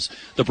Seals,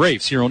 the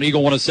Braves, here on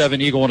Eagle 107,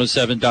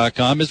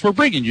 Eagle107.com, as we're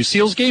bringing you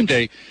Seals Game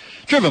Day,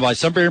 driven by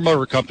Sunbury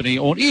Motor Company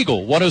on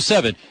Eagle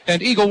 107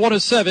 and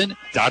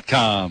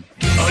Eagle107.com.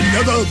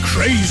 Another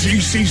crazy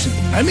season.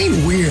 I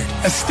mean weird.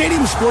 A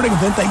stadium sporting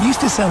event that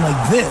used to sound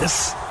like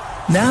this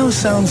now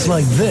sounds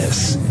like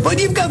this. But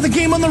you've got the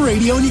game on the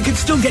radio and you can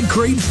still get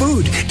great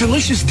food.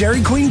 Delicious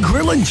Dairy Queen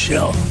Grill and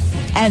Chill.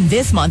 And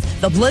this month,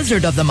 the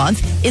blizzard of the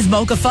month is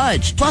Mocha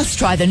Fudge. Plus,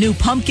 try the new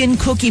Pumpkin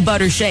Cookie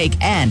Butter Shake.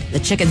 And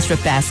the Chicken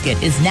Strip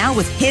Basket is now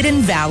with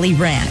Hidden Valley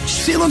Ranch.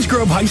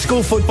 Selinsgrove High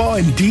School football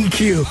and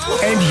DQ.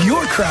 And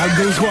your crowd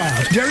goes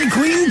wild. Dairy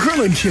Queen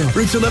Grill and Chill.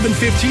 Routes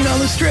 1115 on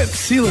the Strip,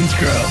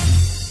 Selinsgrove.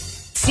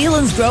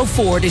 Selinsgrove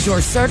Ford is your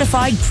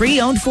certified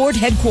pre-owned Ford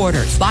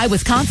headquarters. Buy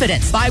with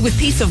confidence. Buy with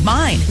peace of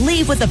mind.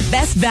 Leave with the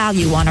best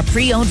value on a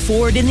pre-owned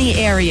Ford in the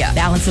area.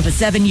 Balance of a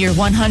 7-year,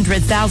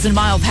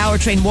 100,000-mile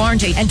powertrain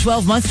warranty and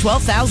 12 months,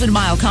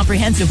 12,000-mile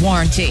comprehensive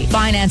warranty.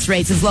 Finance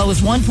rates as low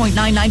as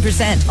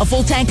 1.99%. A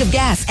full tank of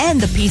gas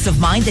and the peace of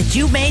mind that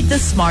you made the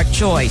smart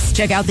choice.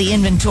 Check out the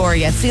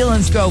inventory at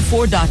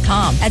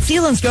SelinsgroveFord.com. At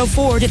Selinsgrove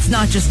Ford, it's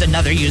not just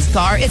another used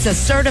car. It's a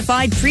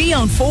certified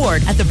pre-owned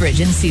Ford at the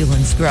Bridge in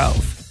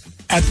Selinsgrove.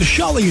 At the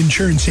Shawley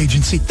Insurance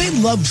Agency, they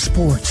love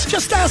sports.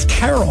 Just ask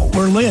Carol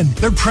or Lynn.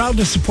 They're proud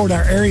to support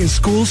our area's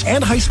schools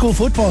and high school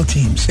football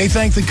teams. They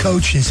thank the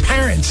coaches,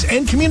 parents,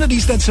 and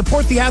communities that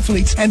support the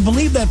athletes and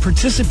believe that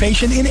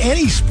participation in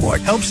any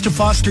sport helps to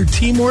foster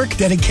teamwork,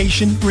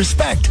 dedication,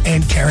 respect,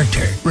 and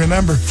character.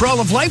 Remember, for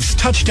all of life's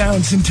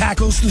touchdowns and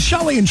tackles, the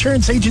Shawley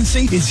Insurance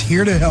Agency is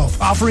here to help,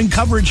 offering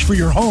coverage for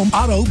your home,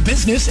 auto,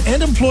 business,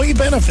 and employee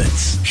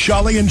benefits.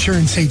 Shawley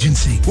Insurance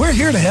Agency. We're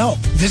here to help.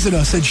 Visit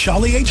us at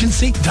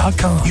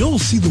ShawleyAgency.com. You'll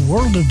see the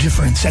world of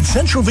difference at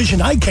Central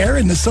Vision Eye Care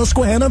in the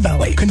Susquehanna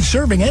Valley.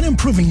 Conserving and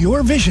improving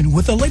your vision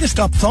with the latest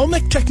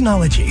ophthalmic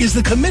technology is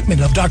the commitment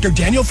of Dr.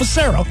 Daniel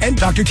Facero and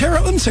Dr. Tara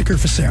Unsicker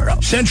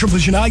Facero. Central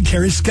Vision Eye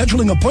Care is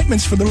scheduling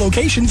appointments for their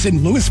locations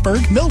in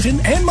Lewisburg,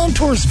 Milton, and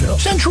Montoursville.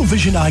 Central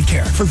Vision Eye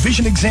Care for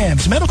vision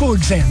exams, medical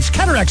exams,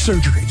 cataract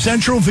surgery.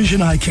 Central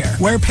Vision Eye Care,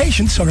 where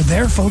patients are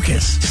their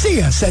focus.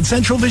 See us at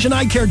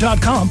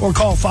centralvisioneyecare.com or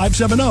call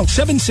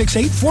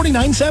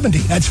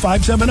 570-768-4970. That's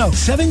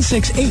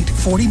 570-768-4970.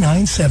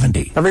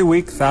 Every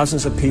week,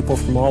 thousands of people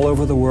from all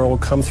over the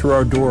world come through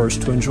our doors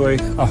to enjoy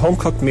a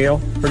home-cooked meal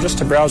or just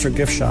to browse our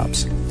gift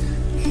shops.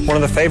 One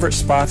of the favorite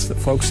spots that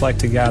folks like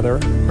to gather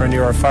are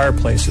near our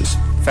fireplaces,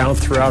 found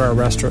throughout our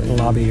restaurant and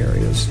lobby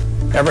areas.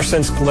 Ever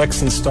since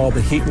Glick's installed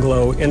the Heat and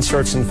Glow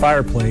inserts in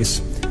fireplace,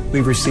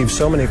 we've received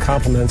so many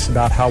compliments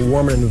about how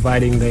warm and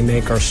inviting they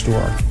make our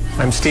store.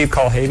 I'm Steve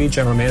Colhavy,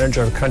 General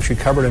Manager of Country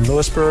Cupboard in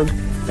Lewisburg,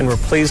 and we're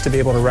pleased to be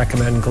able to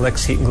recommend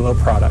Glick's Heat and Glow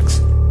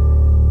products.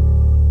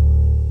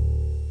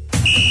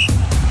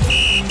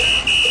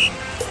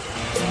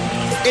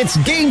 It's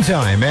game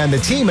time, and the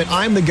team at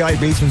I'm the Guy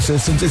Basement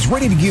Systems is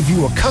ready to give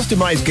you a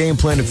customized game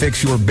plan to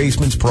fix your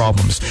basement's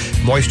problems.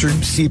 Moisture,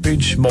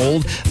 seepage,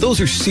 mold,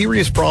 those are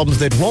serious problems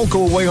that won't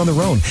go away on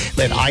their own.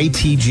 Let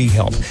ITG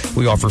help.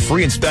 We offer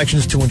free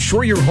inspections to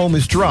ensure your home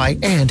is dry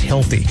and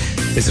healthy.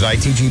 Visit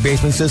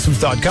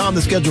ITGBasementSystems.com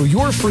to schedule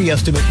your free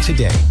estimate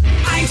today.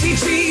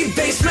 ITG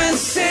Basement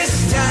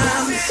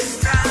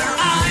Systems.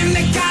 I'm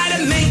the guy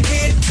to make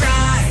it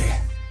dry.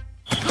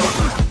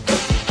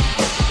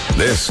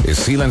 This is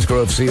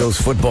Selinsgrove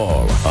Seals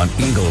football on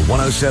Eagle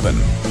 107.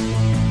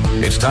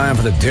 It's time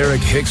for the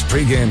Derek Hicks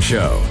pregame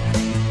show.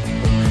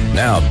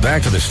 Now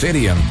back to the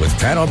stadium with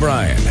Pat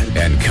O'Brien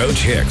and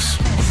Coach Hicks.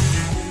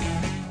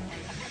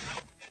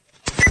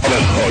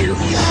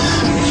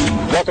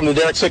 Welcome to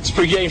Derek Hicks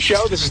pregame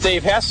show. This is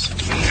Dave Hess.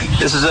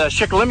 This is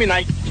Shikellamy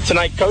night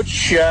tonight,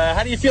 Coach.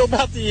 How do you feel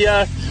about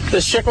the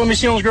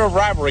Shikellamy-Selinsgrove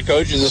rivalry,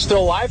 Coach? Is it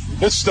still alive?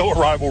 It's still a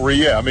rivalry,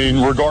 yeah. I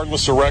mean,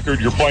 regardless of record,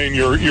 you're playing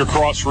your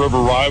cross-river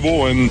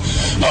rival, and,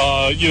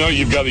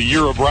 you've got a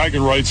year of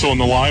bragging rights on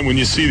the line when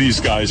you see these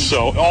guys.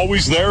 So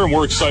always there, and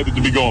we're excited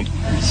to be going.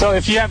 So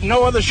if you have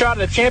no other shot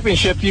at a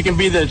championship, you can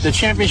be the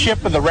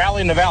championship of the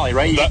rally in the valley,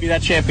 right? You can be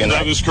that champion, right?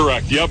 That is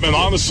correct, yep. And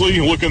honestly,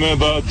 looking at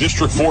the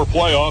District 4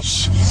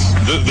 playoffs,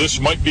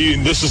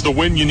 this is the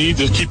win you need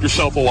to keep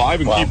yourself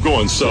alive and keep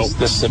going. So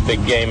this is a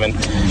big game, and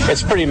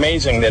it's pretty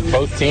amazing that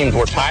both teams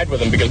were tied with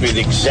them because we had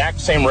the exact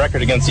same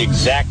record against the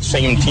exact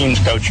same teams,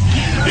 Coach.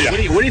 Yeah.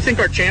 What do you think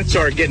our chances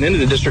are getting into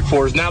the District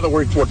 4s now that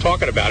we're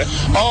talking about it?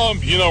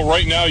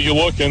 Right now you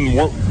look, and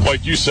we're,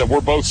 like you said,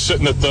 we're both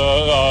sitting at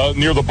the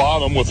near the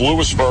bottom with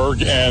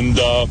Lewisburg, and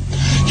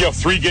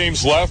 3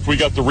 games left. We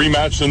got the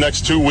rematch the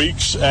next 2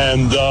 weeks,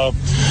 and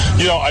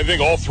I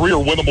think all 3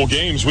 are winnable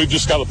games. We've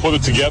just got to put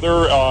it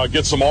together,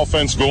 get some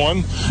offense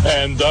going,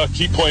 and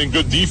keep playing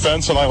good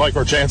defense, and I like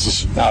our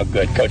chances. Oh,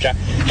 good, Coach.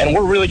 And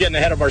we're really getting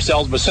ahead of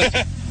ourselves, but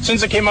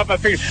since it came up, I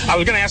figured I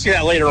was going to ask you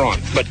that later on.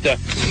 But,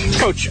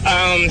 Coach,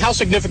 how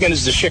significant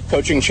is the Schick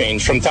coaching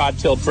change from Todd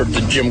Tilford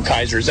to Jim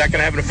Kaiser? Is that going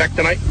to have an effect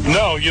tonight?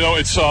 No,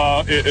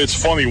 it's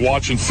funny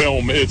watching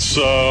film. It's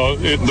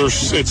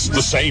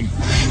the same.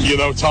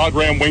 Todd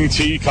ran wing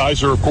T.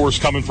 Kaiser, of course,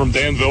 coming from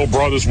Danville,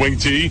 brought his wing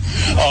T.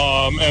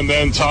 And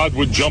then Todd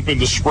would jump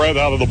into spread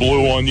out of the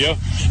blue on you.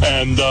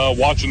 And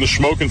watching the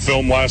Schmoken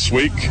film last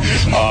week,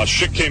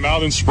 Schick came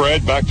out in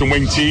spread, back to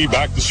wing T,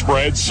 back to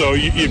spread. So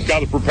you've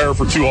got to prepare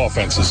for 2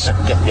 offenses.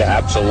 Yeah,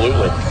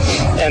 absolutely.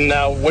 And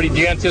do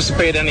you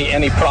anticipate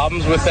any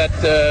problems with that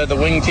the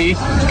wing T,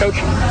 Coach?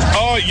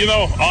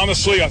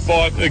 Honestly, I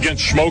thought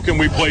against Schmoken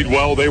we played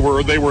well. They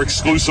were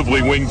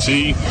exclusively wing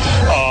T,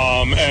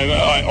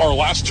 and our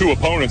last 2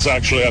 opponents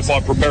actually I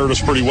thought prepared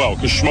us pretty well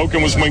because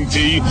Schmoken was wing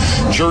T,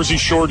 Jersey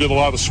Shore did a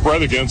lot of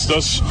spread against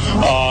us,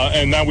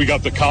 and now we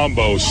got the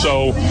combo.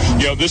 So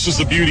this is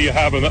the beauty of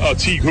having a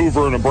Teague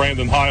Hoover and a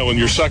Brandon Heil in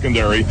your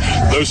secondary.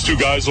 Those 2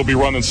 guys will be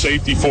running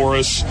safety for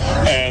us,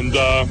 and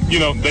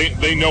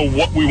they know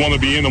what we want to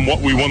be in and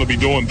what we want to be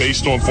doing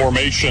based on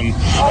formation.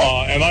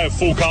 And I have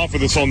full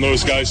confidence on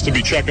those guys to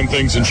be checking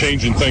things and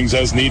changing things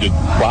as needed.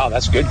 Wow,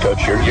 that's good,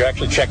 Coach. You're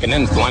actually checking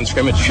in the line of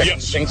scrimmage, checking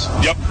things.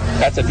 Yep.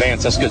 That's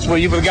advanced. That's good. Well,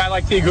 you have a guy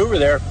like Teague Hoover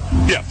there.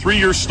 Yeah,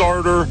 3-year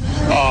starter.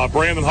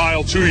 Brandon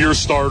Heil, 2-year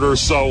starter.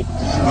 So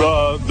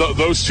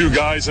those two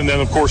guys, and then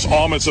of course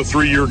Amit's a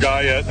 3-year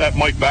guy at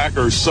Mike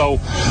Backers. So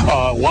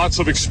lots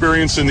of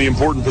experience in the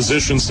important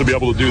positions to be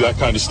able to do that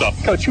kind of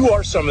stuff. Coach, who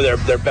are some of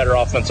their better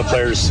offensive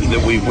players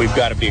that we've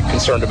got to be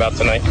concerned about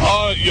tonight?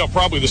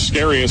 Probably the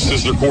scariest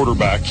is their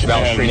quarterback.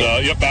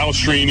 Balestrini.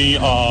 Balestrini.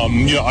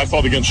 I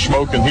thought against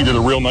Schmoken, he did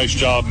a real nice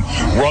job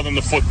running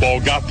the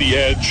football, got the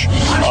edge.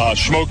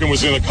 Schmoken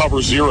was in a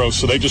cover 0,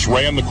 so they just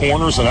ran the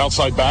corners and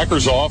outside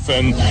backers off,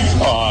 and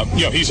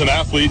he's an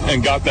athlete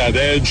and got that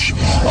edge.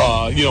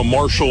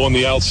 Marshall on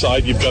the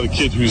outside, you've got a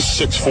kid who's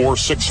 6'4",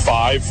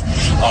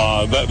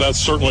 6'5". That's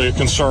certainly a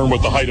concern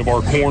with the height of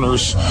our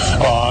corners.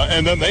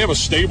 And then they have a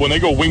stable. When they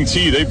go wing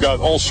T, they've got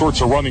all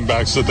sorts of running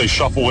backs that they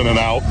shuffle in and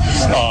out.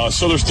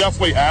 So there's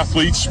definitely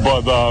athletes,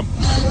 but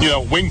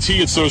wing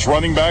T, it's those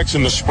running backs,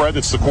 and the spread,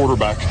 it's the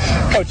quarterback.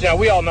 Coach, now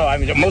we all know,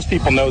 most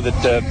people know that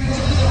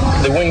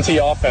the wing T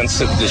offense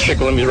that the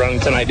Shikellamy is running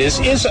tonight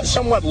is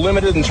somewhat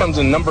limited in terms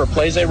of the number of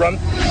plays they run.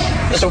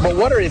 So, but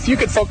if you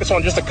could focus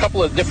on just a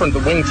couple of different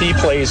wing T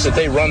plays that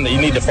they run that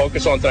you need to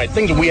focus on tonight,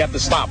 things that we have to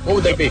stop, what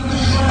would they be?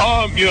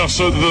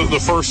 So the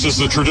first is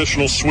the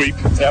traditional sweep.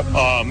 Yep.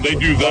 They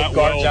do that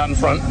well. Both guards out in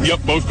front. Yep,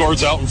 both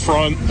guards out in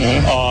front.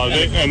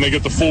 Mm-hmm. They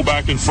get the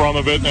fullback in front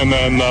of it, and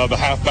then the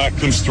halfback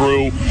comes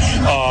through.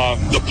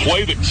 The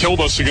play that killed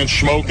us against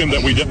Schmoken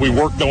that we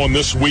worked on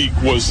this week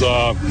was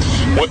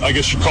what I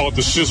guess you call it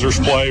the scissors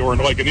play, or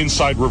like an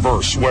inside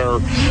reverse, where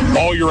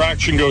all your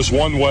action goes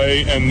one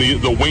way and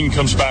the wing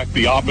comes back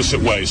the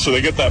opposite way. So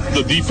they get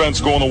the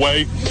defense going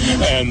away,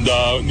 and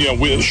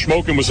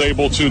Schmoken was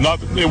able to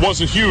it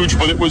wasn't huge,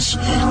 but it was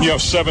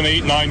 7,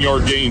 8, 9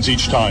 yard gains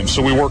each time.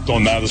 So we worked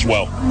on that as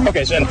well.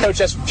 Okay, so and Coach,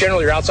 that's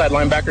generally your outside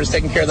linebackers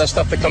taking care of that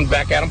stuff that comes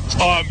back at him.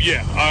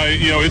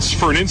 It's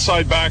for an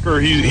inside backer.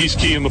 He's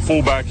key in the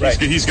fullback.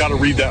 He's got to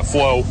read that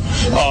flow,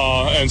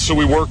 and so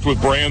we worked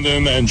with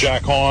Brandon and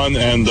Jack Hahn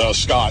and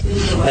Scott.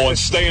 Well, and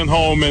staying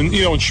home, and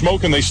in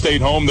Schmoken they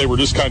stayed home. They were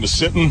just kind of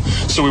sitting,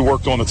 so we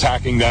worked on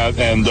attacking that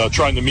and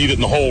trying to meet it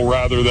in the hole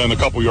rather than a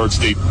couple yards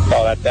deep.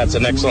 Oh, that's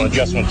an excellent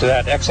adjustment to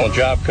that. Excellent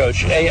job,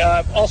 Coach. Hey,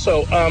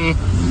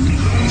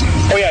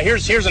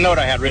 here's a note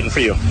I had written for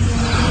you.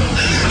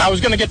 I was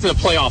going to get to the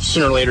playoffs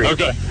sooner or later.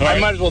 Okay. I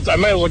might as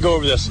well go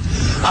over this.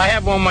 I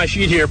have on my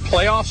sheet here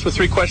playoffs with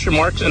 3 question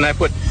marks, and I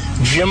put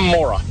Jim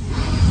Mora.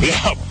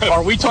 Yeah.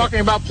 Are we talking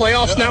about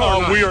playoffs now?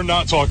 Or not? We are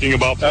not talking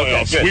about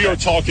playoffs. Okay, we are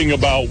talking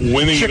about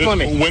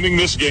winning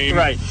this game.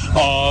 Right.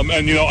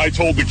 I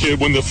told the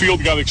kid when the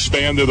field got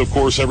expanded, of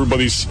course,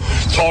 everybody's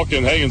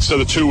talking, hey, instead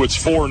of 2, it's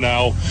 4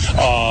 now.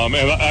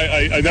 And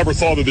I never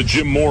thought of the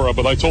Jim Mora,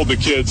 but I told the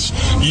kids,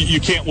 you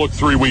can't look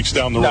 3 weeks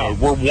down the road.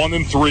 We're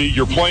 1-3.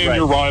 You're playing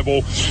your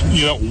rival.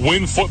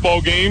 Win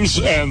football games,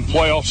 and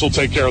playoffs will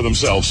take care of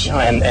themselves.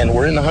 And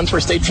we're in the hunt for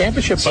a state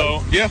championship.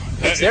 So, yeah.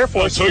 It's there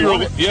for us.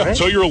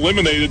 Until you're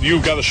eliminated,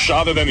 you've got a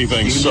shot at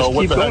anything. You so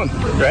keep going,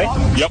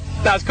 right? Yep.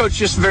 Now, Coach,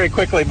 just very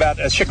quickly about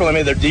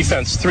Shikellamy, their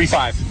defense,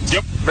 3-5.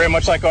 Yep. Very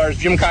much like ours.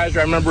 Jim Kaiser,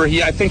 I remember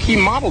I think he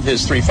modeled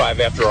his 3-5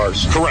 after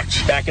ours.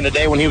 Correct. Back in the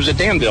day when he was at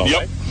Danville. Yep.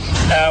 Right?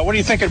 What are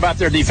you thinking about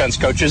their defense,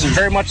 Coach? Is it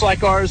very much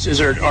like ours?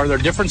 Are there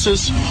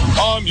differences?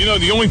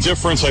 The only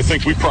difference, I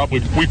think we probably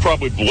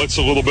blitz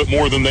a little bit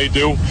more than they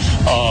do.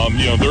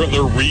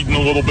 They're reading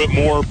a little bit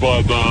more,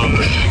 but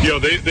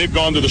they've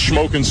gone to the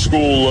Schmoken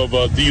school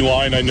of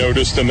D-line, I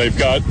noticed, and they've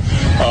got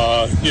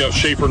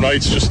Schaefer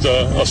Knight's just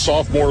a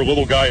sophomore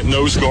little guy at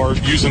nose guard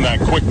using that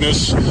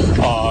quickness,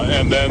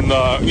 and then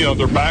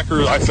their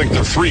backer, I think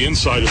their 3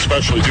 inside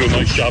especially do a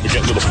nice job of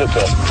getting to the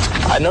football.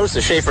 I noticed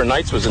that Schaefer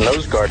Knight's was a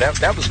nose guard.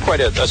 That was quite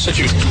a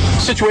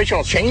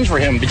situational change for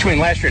him between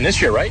last year and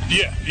this year, right?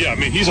 Yeah. I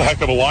mean, he's a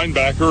heck of a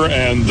linebacker,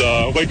 and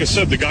like I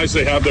said, the guys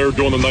they have there are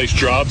doing a nice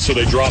job, so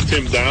they dropped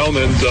him down,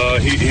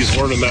 and he's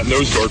learning that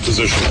nose guard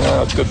position.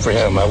 Good for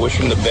him. I wish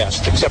him the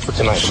best, except for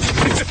tonight.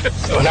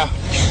 Now,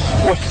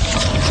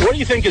 what do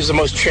you think is the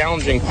most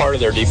challenging part of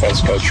their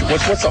defense, Coach?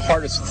 What's the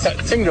hardest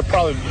thing to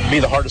probably be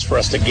the hardest for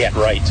us to get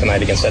right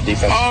tonight against that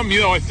defense?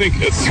 I think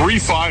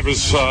 3-5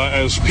 is,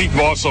 as Pete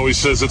Voss always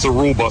says, it's a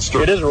rule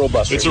buster. It is a rule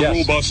buster. It's a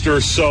rule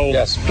buster. So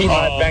yes, Pete and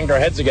I banged our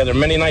heads together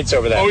many nights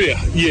over that. Oh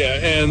yeah,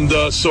 and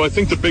so I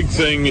think the big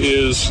thing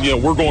is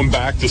we're going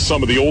back to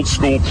some of the old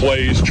school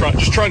plays,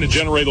 just trying to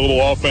generate a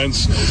little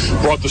offense.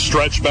 Brought the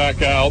stretch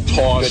back out,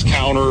 toss,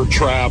 counter,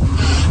 trap,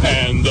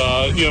 and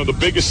the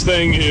biggest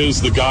thing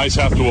is the guys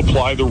have to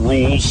apply the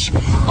rules.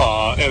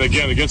 And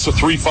again, against a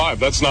 3-5,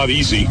 that's not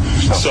easy.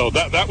 So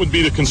that would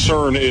be the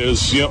concern.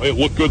 Is it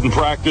looked good in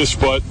practice,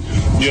 but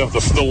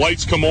the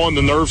lights come on,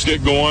 the nerves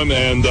get going,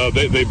 and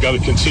they've got to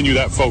continue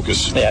that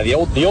focus. Yeah, the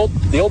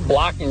old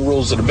blocking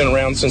rules that have been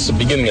around since the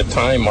beginning of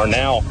time are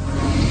now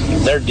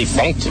they're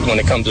defunct when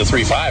it comes to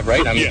 3-5,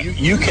 right? I mean,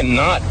 you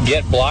cannot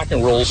get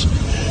blocking rules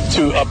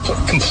to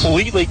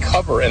completely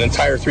cover an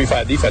entire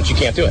 3-5 defense. You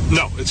can't do it.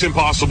 No, it's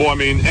impossible. I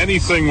mean,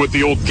 anything with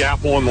the old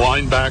gap on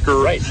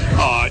linebacker,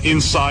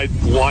 inside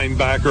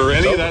linebacker,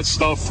 any of that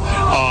stuff,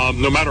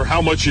 no matter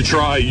how much you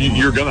try,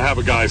 you're going to have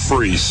a guy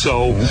free.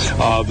 So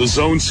the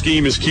zone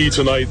scheme is key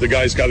tonight. The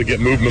guy's got to get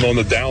movement on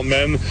the down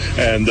men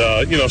and,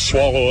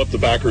 swallow up the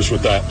backers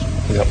with that.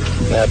 Yep,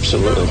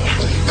 absolutely.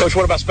 Coach,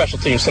 what about special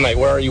teams tonight?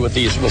 Where are you with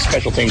with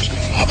special teams?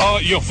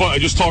 I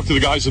just talked to the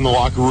guys in the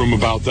locker room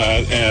about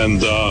that,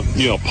 and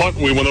punt.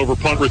 We went over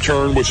punt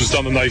return, which has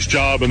done a nice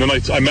job, and then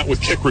I met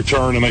with kick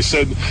return, and I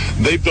said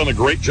they've done a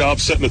great job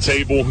setting the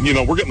table.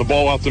 We're getting the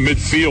ball out to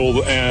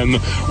midfield, and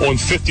on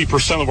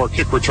 50% of our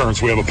kick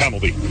returns, we have a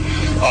penalty.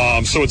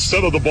 So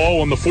instead of the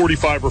ball on the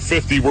 45 or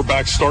 50, we're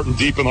back starting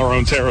deep in our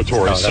own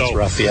territory. Oh, that's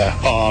rough, yeah.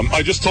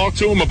 I just talked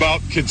to them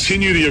about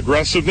continue the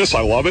aggressiveness.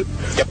 I love it.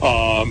 Yep.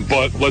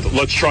 But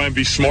let's try and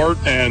be smart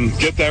and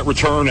get that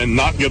return and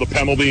not get a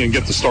penalty and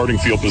get the starting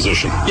field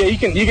position. Yeah, you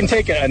can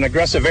take an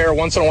aggressive error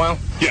once in a while.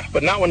 Yeah.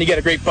 But not when you get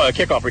a great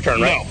kickoff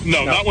return, right?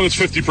 No, not when it's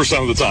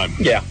 50% of the time.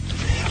 Yeah.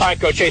 All right,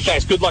 Coach. Hey,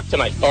 thanks. Good luck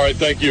tonight. All right,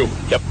 thank you.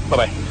 Yep.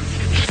 Bye-bye.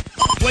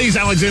 Blaze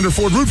Alexander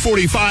Ford, Route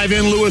 45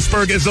 in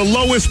Lewisburg is the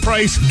lowest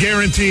price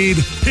guaranteed,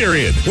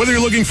 period. Whether you're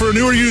looking for a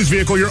new or used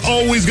vehicle, you're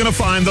always going to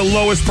find the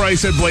lowest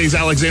price at Blaze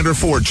Alexander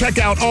Ford. Check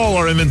out all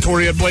our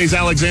inventory at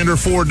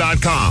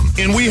blazealexanderford.com.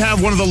 And we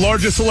have one of the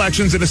largest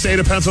selections in the state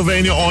of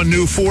Pennsylvania on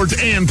new Fords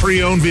and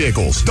pre-owned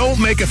vehicles. Don't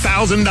make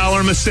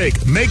 $1,000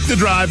 mistake. Make the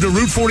drive to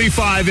Route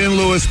 45 in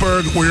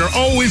Lewisburg, where you're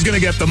always going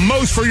to get the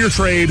most for your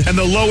trade and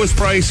the lowest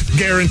price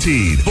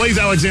guaranteed. Blaze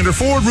Alexander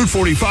Ford, Route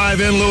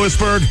 45 in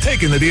Lewisburg,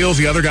 taking the deals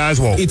the other guys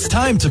won't. It's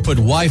time to put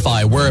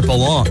Wi-Fi where it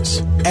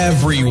belongs,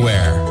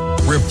 everywhere.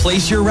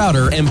 Replace your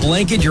router and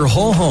blanket your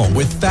whole home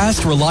with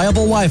fast,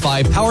 reliable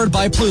Wi-Fi powered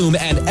by Plume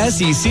and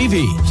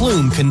SECV.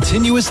 Plume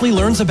continuously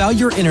learns about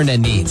your internet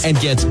needs and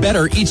gets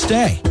better each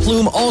day.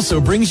 Plume also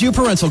brings you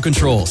parental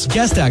controls,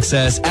 guest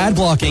access, ad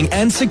blocking,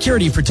 and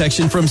security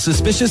protection from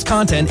suspicious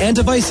content and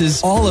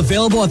devices, all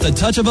available at the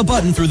touch of a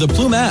button through the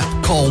Plume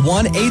app. Call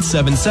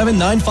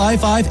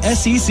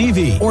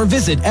 1-877-955-SECV or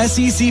visit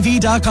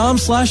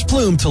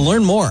secv.com/Plume to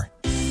learn more.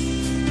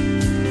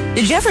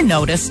 Did you ever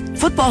notice?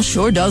 Football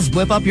sure does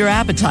whip up your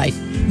appetite.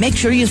 Make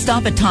sure you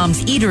stop at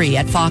Tom's Eatery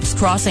at Fox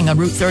Crossing on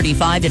Route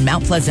 35 in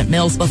Mount Pleasant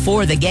Mills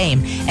before the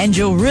game, and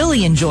you'll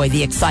really enjoy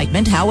the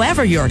excitement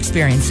however you're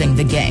experiencing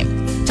the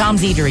game.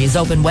 Tom's Eatery is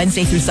open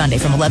Wednesday through Sunday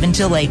from 11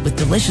 till 8 with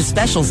delicious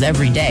specials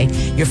every day.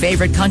 Your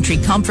favorite country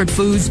comfort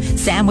foods,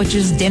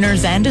 sandwiches,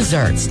 dinners, and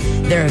desserts.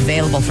 They're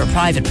available for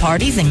private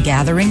parties and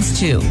gatherings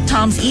too.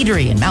 Tom's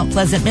Eatery in Mount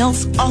Pleasant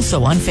Mills,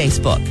 also on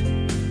Facebook.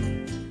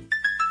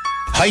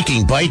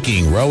 Hiking,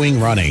 biking, rowing,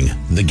 running.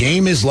 The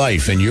game is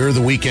life, and you're the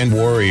weekend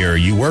warrior.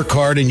 You work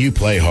hard and you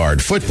play hard.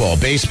 Football,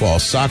 baseball,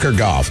 soccer,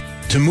 golf.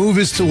 To move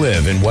is to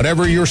live, and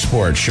whatever your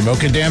sport,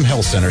 Shamokin Dam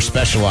Health Center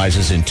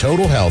specializes in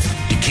total health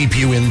to keep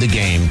you in the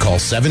game. Call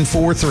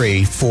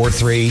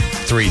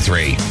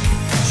 743-4333.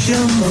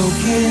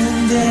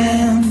 Shamokin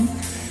Dam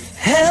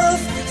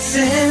Health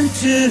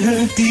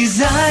Center,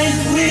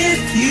 designed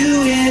with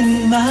you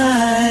in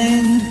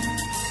mind.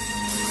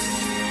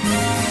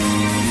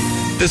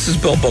 This is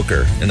Bill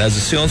Booker, and as a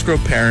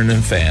Selinsgrove parent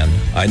and fan,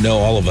 I know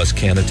all of us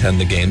can't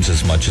attend the games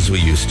as much as we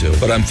used to,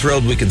 but I'm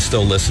thrilled we can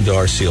still listen to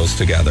our Seals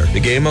together.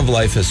 The game of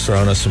life has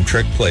thrown us some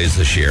trick plays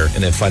this year,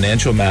 and if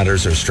financial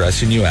matters are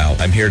stressing you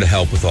out, I'm here to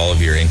help with all of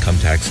your income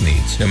tax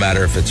needs. No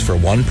matter if it's for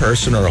one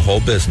person or a whole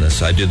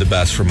business, I do the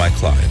best for my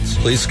clients.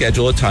 Please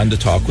schedule a time to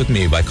talk with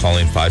me by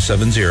calling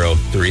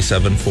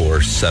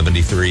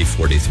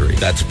 570-374-7343.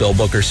 That's Bill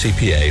Booker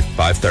CPA,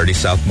 530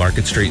 South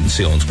Market Street in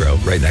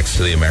Selinsgrove, right next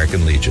to the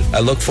American Legion. I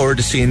look forward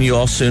to seeing you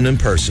all soon in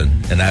person,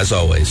 and as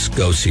always,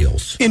 go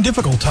Seals. In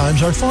difficult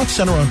times, our thoughts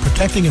center on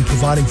protecting and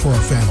providing for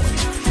our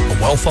families. A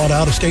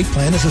well-thought-out estate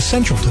plan is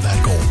essential to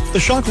that goal. The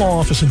Shock Law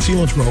Office in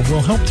Selinsgrove will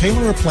help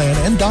tailor a plan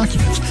and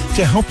documents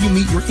to help you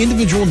meet your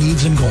individual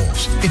needs and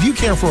goals. If you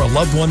care for a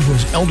loved one who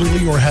is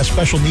elderly or has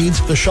special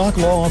needs, the Shock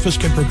Law Office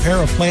can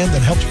prepare a plan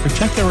that helps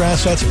protect their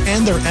assets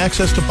and their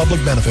access to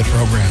public benefit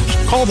programs.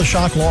 Call the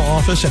Shock Law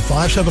Office at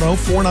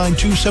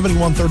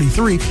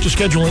 570-492-7133 to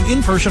schedule an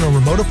in-person or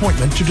remote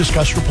appointment to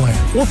discuss your plan.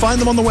 Or find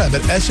them on the web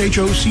at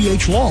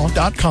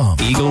shochlaw.com.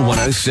 Eagle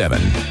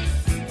 107.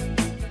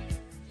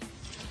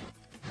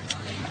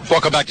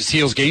 Welcome back to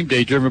Seals Game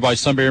Day, driven by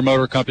Sunbury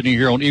Motor Company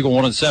here on Eagle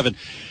 107,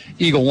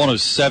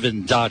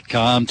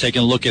 eagle107.com.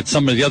 Taking a look at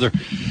some of the other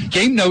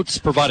game notes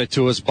provided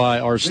to us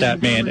by our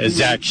stat man,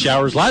 Zach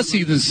Showers. Last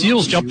season,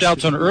 Seals jumped out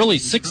to an early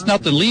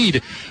 6-0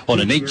 lead on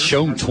a Nate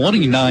Schoen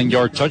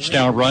 29-yard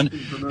touchdown run,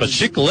 but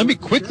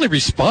Shikellamy quickly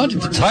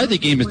responded to tie the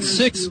game at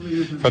 6.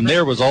 From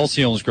there was all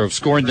Selinsgrove,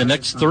 scoring the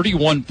next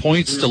 31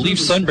 points to leave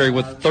Sunbury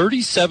with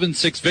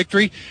 37-6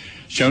 victory.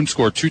 Schoen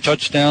scored 2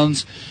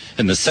 touchdowns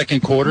in the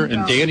second quarter,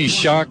 and Danny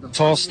Schock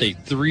tossed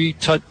 3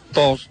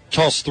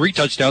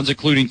 touchdowns,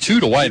 including 2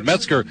 to Wyatt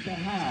Metzger,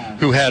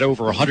 who had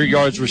over 100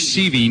 yards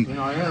receiving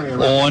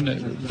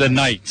on the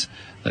night.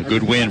 A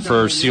good win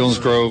for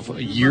Selinsgrove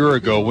a year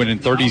ago, winning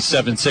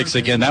 37-6.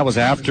 Again, that was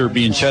after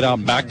being shut out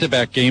in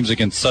back-to-back games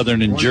against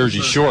Southern and Jersey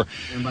Shore.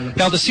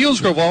 Now, the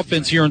Selinsgrove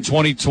offense here in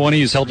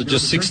 2020 has held to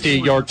just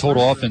 68-yard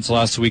total offense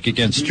last week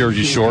against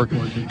Jersey Shore.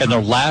 And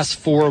their last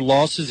 4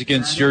 losses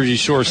against Jersey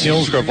Shore,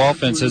 Selinsgrove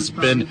offense has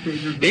been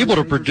able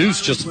to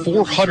produce just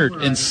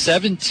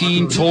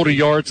 417 total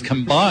yards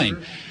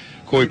combined.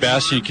 Coy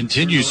Bastian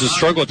continues to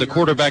struggle at the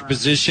quarterback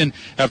position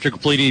after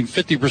completing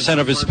 50%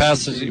 of his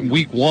passes in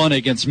week 1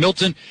 against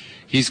Milton.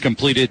 He's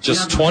completed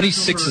just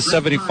 26 of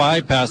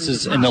 75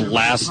 passes in the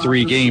last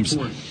 3 games.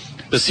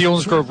 The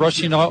Selinsgrove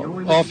rushing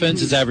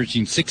offense is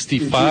averaging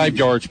 65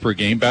 yards per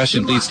game.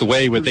 Bastian leads the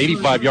way with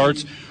 85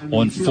 yards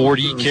on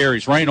 40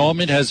 carries. Ryan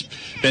Allman has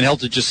been held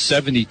to just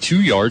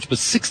 72 yards, but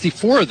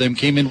 64 of them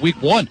came in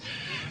week 1.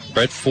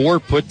 Brett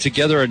Ford put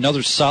together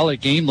another solid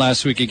game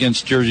last week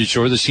against Jersey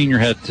Shore. The senior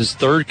had his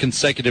 3rd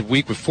consecutive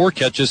week with 4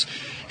 catches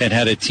and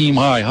had a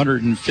team-high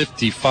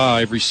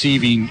 155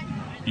 receiving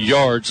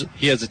yards.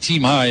 He has a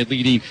team-high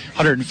leading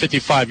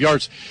 155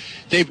 yards.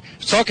 Dave,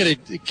 talking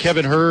to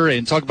Kevin Herr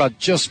and talk about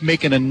just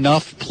making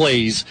enough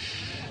plays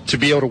to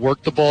be able to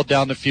work the ball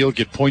down the field,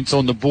 get points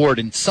on the board.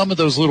 And some of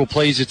those little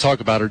plays you talk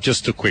about are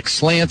just the quick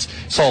slants.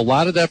 Saw a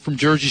lot of that from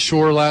Jersey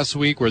Shore last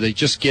week where they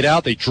just get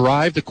out, they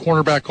drive the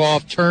cornerback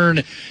off,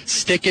 turn,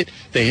 stick it.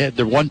 They had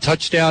their 1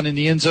 touchdown in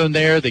the end zone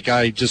there. The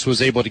guy just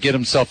was able to get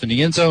himself in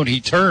the end zone. He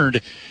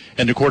turned,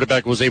 and the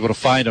quarterback was able to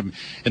find him.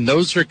 And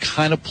those are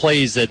kind of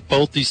plays that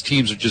both these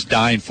teams are just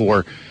dying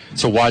for.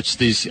 So watch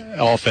these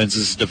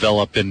offenses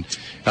develop, and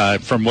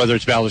from whether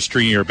it's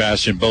Balestrini or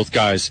Bastian, both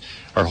guys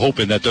are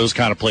hoping that those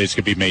kind of plays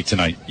could be made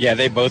tonight. Yeah,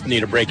 they both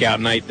need a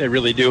breakout night. They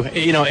really do.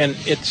 You know, and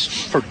it's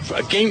for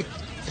a game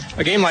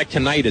like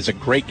tonight is a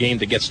great game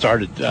to get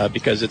started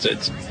because it's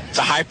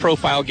a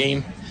high-profile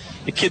game.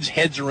 The kids'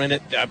 heads are in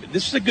it.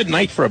 This is a good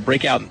night for a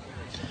breakout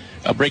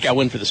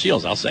win for the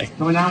Seals, I'll say.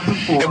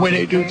 And when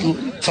they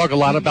do talk a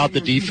lot about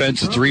the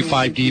defense, the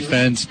 3-5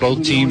 defense,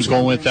 both teams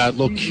going with that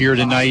look here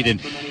tonight.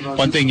 And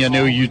one thing I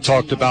know you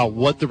talked about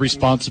what the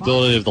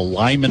responsibility of the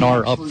linemen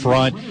are up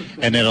front,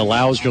 and it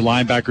allows your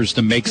linebackers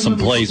to make some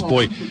plays.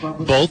 Boy,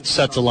 both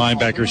sets of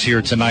linebackers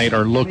here tonight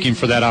are looking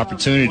for that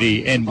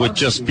opportunity and would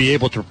just be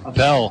able to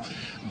propel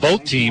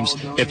both teams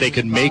if they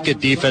could make a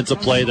defensive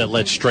play that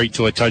led straight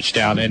to a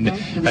touchdown. And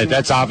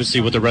that's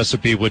obviously what the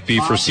recipe would be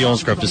for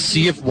Selinsgrove, to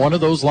see if one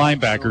of those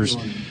linebackers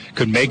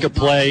could make a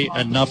play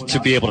enough to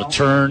be able to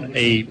turn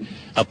a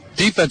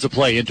defensive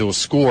play into a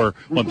score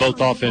when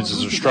both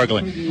offenses are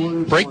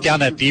struggling. Break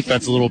down that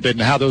defense a little bit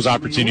and how those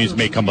opportunities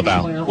may come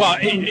about. Well,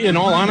 in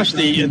all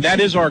honesty, that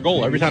is our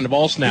goal. Every time the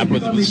ball snapped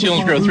with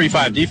Selinsgrove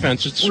 3-5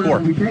 defense, it's to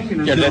score.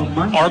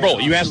 Yeah, our goal.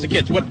 You ask the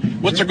kids,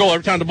 what's their goal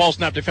every time the ball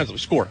snapped defensively?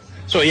 Score.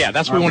 So, yeah,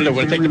 that's what we want to do. We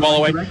want to take the ball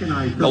away.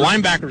 The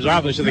linebackers are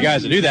obviously the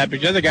guys that do that,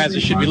 but the other guys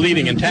that should be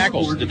leading in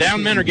tackles. The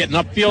down men are getting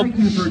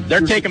upfield.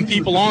 They're taking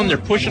people on. They're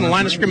pushing the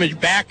line of scrimmage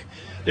back.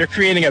 They're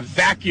creating a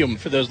vacuum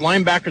for those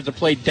linebackers to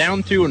play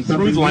down to and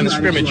through the line of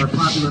scrimmage.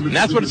 And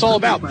that's what it's all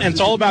about. And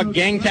it's all about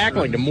gang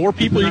tackling. The more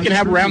people you can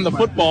have around the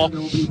football,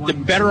 the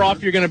better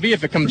off you're going to be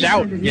if it comes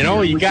out. You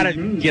know, you got to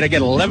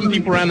get 11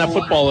 people around that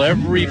football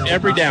every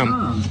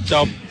down.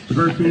 So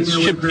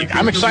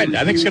I'm excited.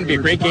 I think it's going to be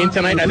a great game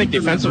tonight. I think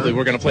defensively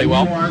we're going to play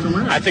well.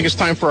 I think it's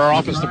time for our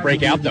offense to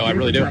break out, though. I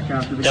really do.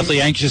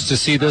 Definitely anxious to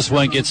see this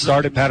one get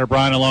started. Pat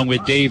O'Brien along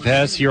with Dave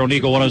Hess here on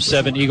Eagle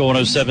 107,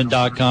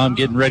 Eagle107.com,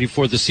 getting ready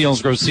for the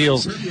Selinsgrove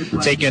Seals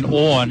taking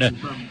on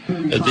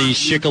the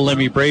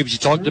Shikellamy Braves. You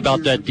talked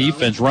about that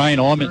defense. Ryan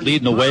Allman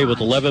leading the way with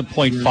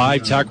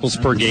 11.5 tackles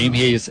per game.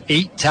 He has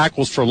 8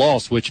 tackles for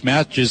loss, which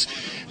matches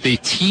the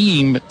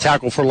team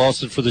tackle for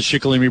losses for the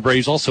Shikellamy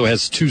Braves. Also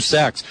has 2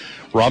 sacks.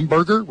 Ryan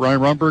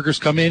Rumberger's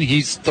come in.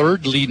 He's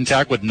 3rd leading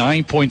tackle with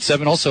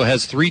 9.7. Also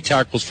has 3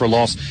 tackles for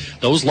loss.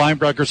 Those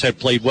linebackers have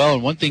played well.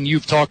 And one thing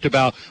you've talked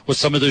about with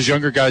some of those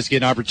younger guys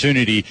getting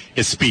opportunity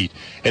is speed.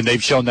 And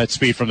they've shown that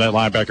speed from that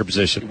linebacker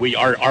position.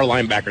 Our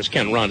linebackers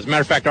can run. As a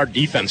matter of fact, our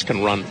defense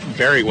can run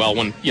very well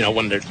when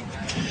they're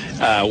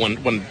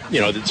when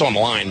it's on the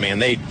line, man.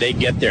 They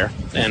get there.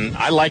 And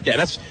I like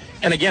that.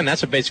 And again,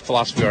 that's a basic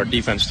philosophy of our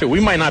defense, too. We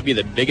might not be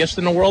the biggest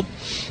in the world,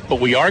 but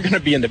we are going to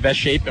be in the best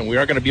shape, and we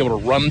are going to be able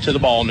to run to the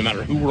ball no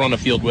matter who we're on the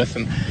field with.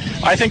 And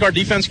I think our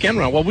defense can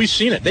run. Well, we've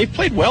seen it. They've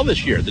played well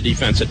this year, the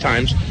defense at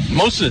times.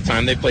 Most of the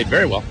time, they've played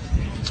very well.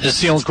 The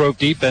Selinsgrove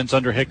defense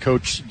under head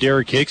coach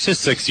Derek Hicks, his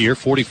 6th year,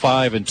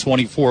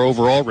 45-24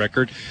 overall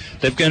record.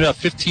 They've given up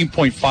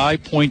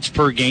 15.5 points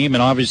per game,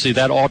 and obviously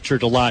that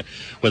altered a lot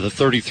with a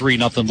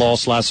 33-0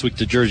 loss last week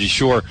to Jersey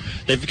Shore.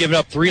 They've given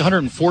up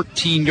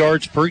 314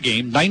 yards per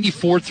game,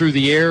 94 through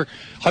the air,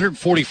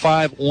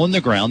 145 on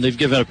the ground. They've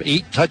given up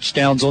 8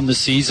 touchdowns on the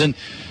season,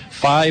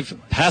 3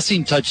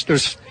 passing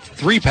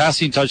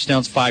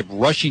touchdowns, 5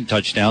 rushing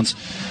touchdowns.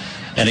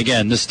 And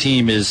again, this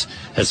team is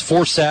has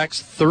 4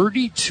 sacks,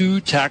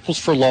 32 tackles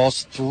for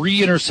loss, 3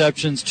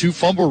 interceptions, 2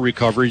 fumble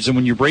recoveries. And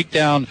when you break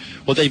down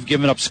what they've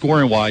given up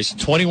scoring-wise,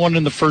 21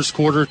 in the first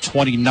quarter,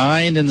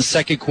 29 in the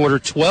second quarter,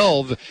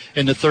 12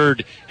 in the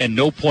third, and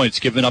no points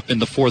given up in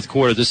the fourth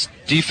quarter. This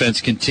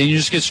defense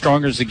continues to get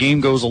stronger as the game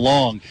goes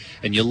along,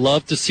 and you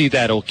love to see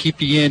that. It'll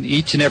keep you in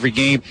each and every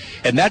game.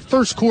 And that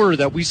first quarter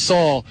that we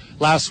saw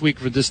last week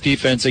for this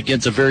defense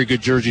against a very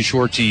good Jersey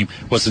Shore team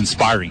was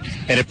inspiring,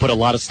 and it put a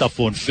lot of stuff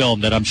on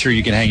film that I'm sure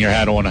you can hang your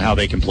hat on how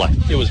they can play.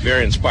 It was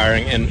very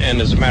inspiring,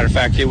 and as a matter of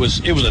fact, it was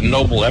a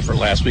noble effort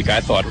last week, I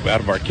thought, out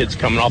of our kids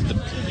coming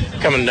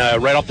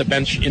right off the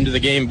bench into the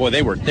game. Boy,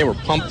 they were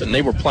pumped and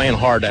they were playing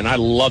hard, and I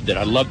loved it.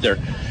 I loved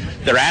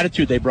their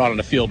attitude they brought on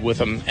the field with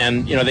them,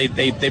 and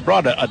they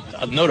brought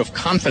a note of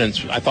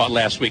confidence, I thought,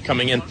 last week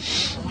coming in.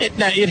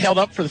 It held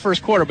up for the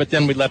first quarter, but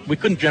then we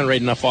couldn't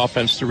generate enough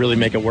offense to really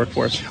make it work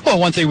for us. Well,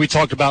 one thing we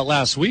talked about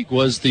last week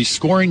was the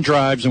scoring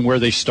drives and where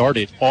they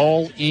started,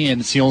 all in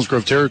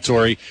Selinsgrove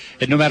territory,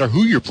 and no matter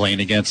who you're playing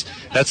against,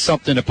 that's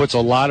something that puts a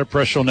lot of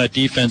pressure on that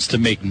defense to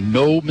make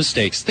no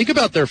mistakes. Think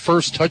about their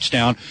first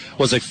touchdown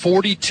was a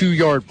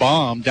 42-yard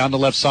bomb down the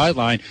left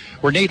sideline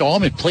where Nate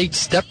Allman played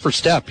step for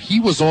step. He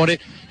was on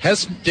it.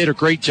 Hess did a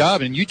great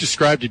job, and you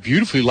described it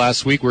beautifully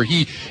last week where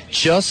he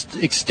just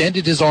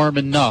extended his arm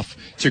enough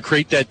to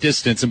create that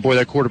distance, and boy,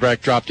 that quarterback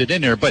dropped it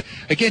in there. But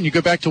again, you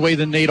go back to the way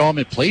that Nate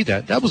Allman played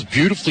that. That was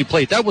beautifully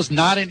played. That was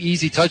not an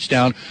easy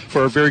touchdown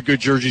for a very good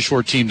Jersey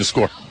Shore team to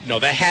score. No,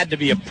 that had to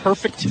be a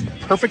perfect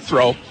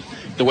throw,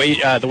 the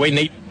way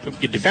Nate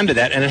defended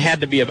that, and it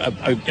had to be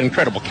an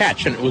incredible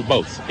catch, and it was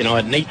both.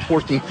 And Nate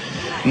forced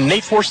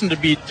him to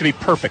be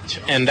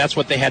perfect, and that's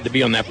what they had to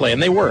be on that play,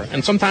 and they were.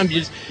 And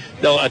sometimes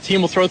a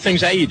team will throw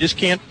things at you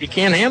you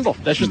can't handle.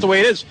 That's just the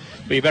way it is.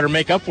 But you better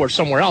make up for it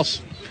somewhere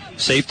else.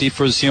 Safety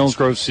for the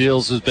Selinsgrove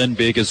Seals has been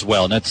big as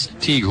well, and that's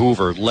Teague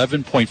Hoover,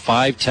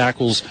 11.5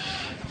 tackles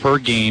per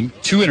game,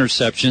 2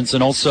 interceptions,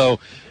 and also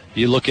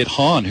you look at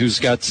Hahn, who's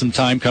got some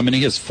time coming.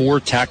 He has 4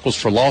 tackles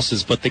for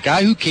losses. But the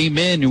guy who came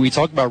in, and we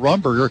talked about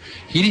Rumberger,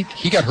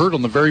 he got hurt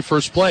on the very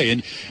first play.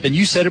 And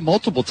you said it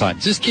multiple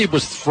times. This kid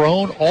was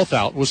thrown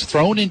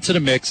into the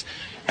mix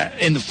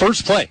in the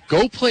first play.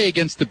 Go play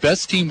against the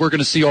best team we're going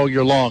to see all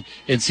year long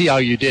and see how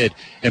you did.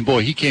 And,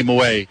 boy, he came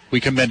away.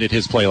 We commended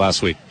his play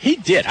last week. He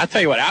did. I'll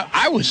tell you what,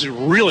 I was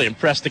really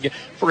impressed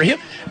for him.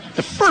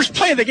 The first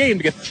play of the game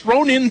to get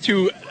thrown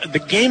into the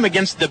game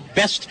against the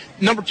best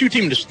number 2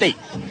 team in the state.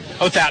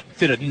 That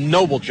did a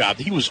noble job.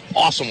 He was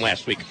awesome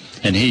last week.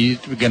 And he's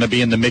going to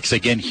be in the mix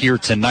again here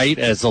tonight,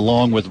 as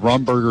along with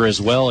Rumberger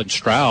as well, and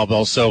Straub.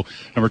 Also,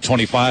 number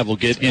 25 will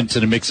get into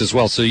the mix as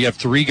well. So you have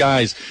 3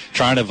 guys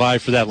trying to vie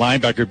for that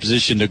linebacker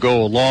position to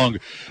go along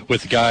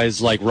with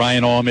guys like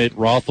Ryan Almit,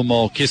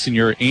 Rothelmal,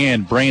 Kissinger,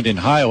 and Brandon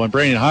Heil. And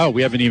Brandon Heil,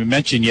 we haven't even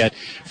mentioned yet,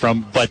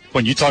 but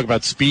when you talk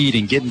about speed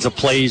and getting to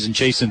plays and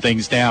chasing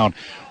things down,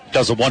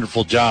 does a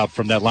wonderful job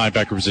from that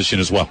linebacker position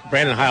as well.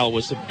 Brandon Heil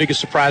was the biggest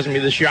surprise to me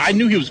this year. I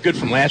knew he was good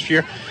from last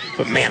year,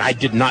 but, man, I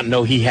did not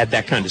know he had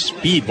that kind of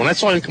speed. When I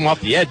saw him come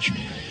off the edge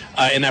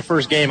in that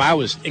first game, I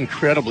was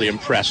incredibly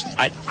impressed.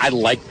 I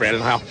like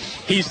Brandon Heil.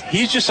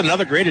 He's just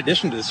another great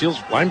addition to the Seals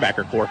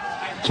linebacker corps.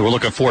 So we're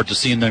looking forward to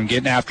seeing them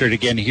getting after it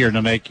again here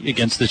tonight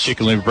against the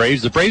Shikellamy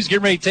Braves. The Braves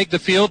getting ready to take the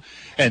field,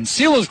 and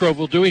Selinsgrove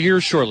will do it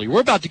here shortly. We're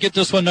about to get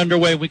this one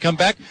underway. When we come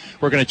back,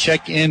 we're going to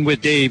check in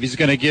with Dave. He's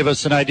going to give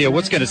us an idea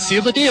what's going to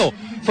seal the deal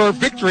for a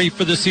victory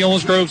for the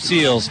Selinsgrove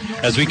Seals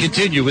as we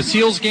continue with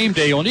Seals Game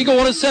Day on Eagle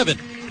 107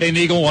 and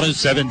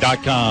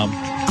Eagle107.com.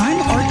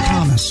 I'm Art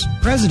Thomas,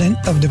 president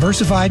of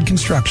Diversified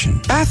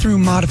Construction.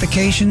 Bathroom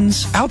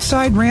modifications,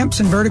 outside ramps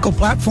and vertical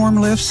platform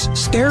lifts,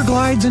 stair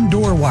glides, and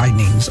door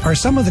widenings are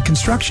some of the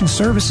construction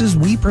services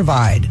we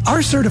provide.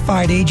 Our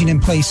certified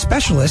agent-in-place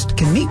specialist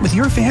can meet with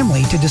your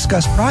family to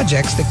discuss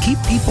projects that keep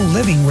people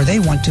living where they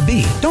want to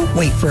be. Don't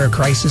wait for a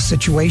crisis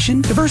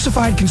situation.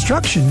 Diversified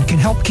Construction can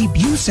help keep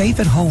you safe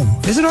at home.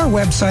 Visit our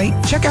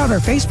website, check out our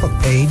Facebook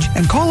page,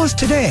 and call us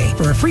today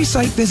for a free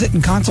site visit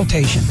and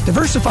consultation.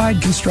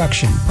 Diversified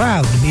Construction,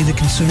 proud to be the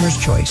consumer's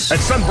choice. At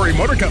Sunbury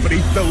Motor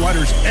Company, the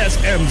letters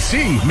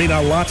SMC mean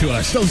a lot to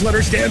us. Those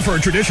letters stand for a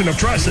tradition of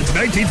trust since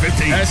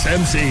 1915.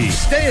 SMC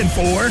stand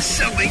for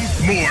selling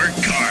more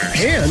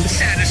cars and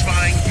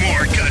satisfying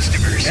more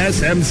customers.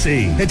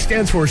 SMC. It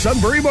stands for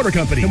Sunbury Motor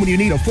Company. And when you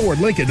need a Ford,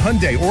 Lincoln,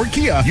 Hyundai, or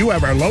Kia, you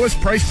have our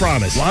lowest price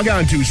promise. Log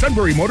on to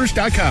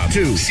sunburymotors.com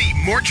to see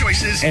more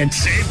choices and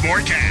save more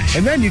cash.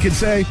 And then you can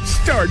say,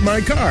 start my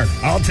car.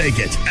 I'll take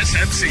it.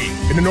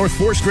 SMC. In the North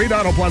 4th Street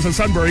Auto Plaza,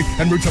 Sunbury,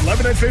 and routes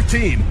 11 and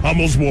 15,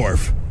 Hummel's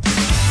Wharf.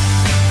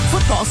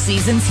 Football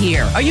season's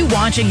here. Are you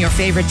watching your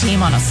favorite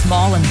team on a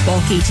small and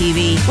bulky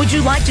TV? Would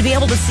you like to be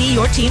able to see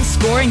your team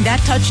scoring that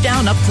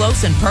touchdown up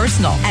close and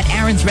personal? At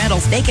Aaron's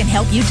Rentals, they can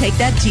help you take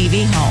that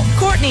TV home.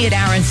 Courtney at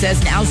Aaron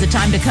says now's the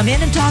time to come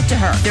in and talk to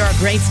her. There are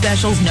great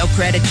specials, no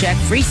credit check,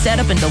 free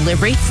setup and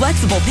delivery,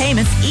 flexible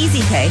payments,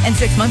 easy pay, and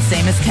 6 months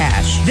same as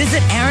cash.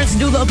 Visit Aaron's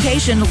new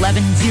location,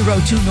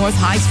 1102 North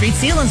High Street,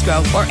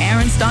 Selinsgrove, or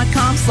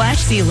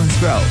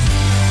aarons.com/Selinsgrove.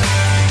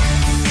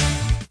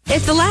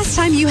 If the last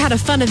time you had a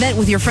fun event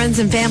with your friends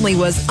and family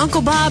was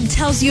Uncle Bob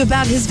tells you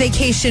about his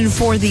vacation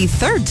for the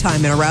third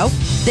time in a row,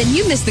 then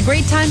you missed the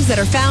great times that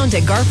are found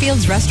at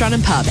Garfield's Restaurant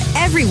and Pub.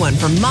 Everyone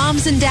from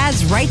moms and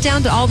dads right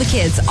down to all the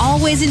kids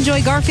always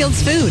enjoy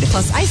Garfield's food,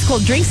 plus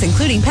ice-cold drinks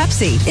including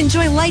Pepsi.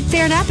 Enjoy light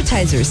fare and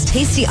appetizers,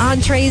 tasty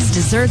entrees,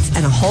 desserts,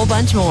 and a whole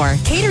bunch more.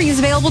 Catering is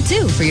available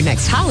too for your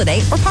next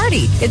holiday or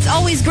party. It's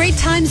always great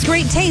times,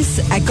 great tastes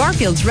at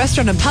Garfield's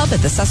Restaurant and Pub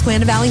at the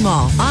Susquehanna Valley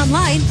Mall.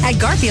 Online at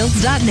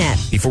garfields.net.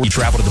 Before you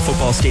travel to the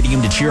football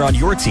stadium to cheer on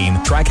your team,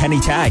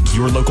 Tri-County Tag,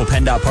 your local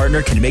PennDOT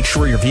partner, can make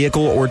sure your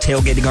vehicle or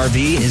tailgating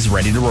RV is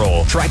ready to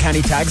roll.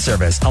 Tri-County Tag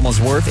Service,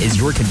 Hummels Wharf, is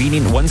your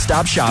convenient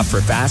one-stop shop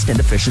for fast and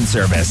efficient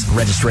service.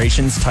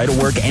 Registrations, title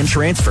work, and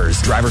transfers,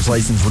 driver's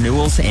license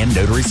renewals, and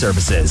notary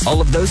services.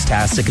 All of those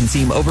tasks that can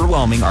seem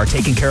overwhelming are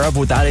taken care of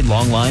without a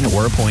long line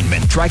or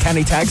appointment.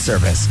 Tri-County Tag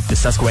Service, the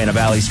Susquehanna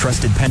Valley's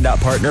trusted PennDOT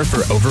partner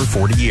for over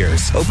 40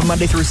 years. Open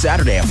Monday through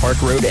Saturday at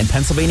Park Road and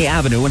Pennsylvania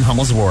Avenue in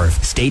Hummels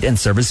Wharf. State and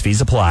service fees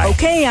apply.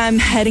 Okay, I'm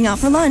heading out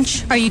for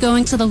lunch. Are you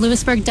going to the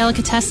Lewisburg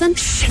Delicatessen?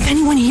 Shh, if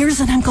anyone hears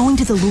that I'm going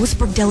to the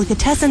Lewisburg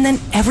Delicatessen, then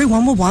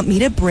everyone will want me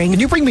to bring... Can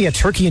you bring me a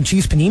turkey and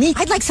cheese panini?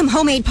 I'd like some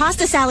homemade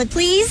pasta salad,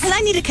 please. And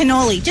I need a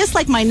cannoli, just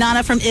like my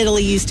Nana from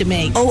Italy used to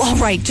make. Oh, all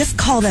right. Just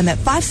call them at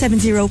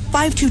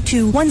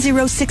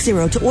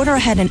 570-522-1060 to order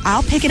ahead, and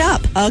I'll pick it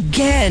up.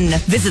 Again.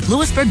 Visit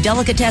Lewisburg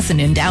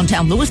Delicatessen in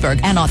downtown Lewisburg,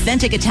 an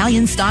authentic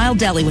Italian-style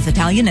deli with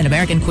Italian and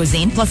American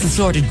cuisine, plus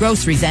assorted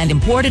groceries and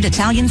imported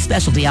Italian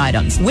specialty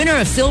items. Winner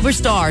of Silver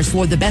Stars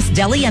for the best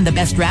deli and the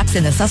best wraps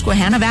in the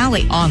Susquehanna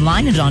Valley.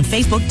 Online and on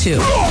Facebook, too.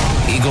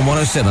 Eagle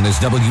 107 is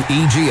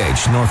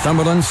WEGH,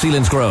 Northumberland,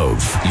 Selinsgrove.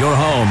 Your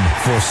home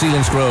for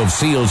Selinsgrove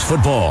Seals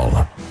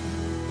football.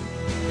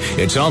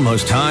 It's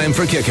almost time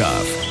for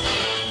kickoff.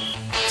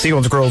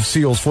 Selinsgrove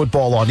Seals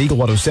football on Eagle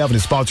 107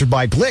 is sponsored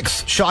by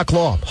Glicks, Shock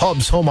Law,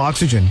 Hubs Home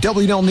Oxygen,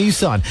 W&L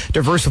Nissan,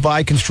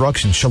 Diversified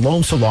Construction,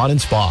 Shalom Salon and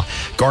Spa,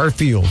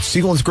 Garfield,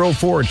 Selinsgrove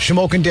Ford,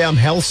 Shamokin Dam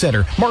Health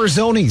Center,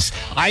 Marzoni's,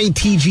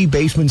 ITG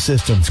Basement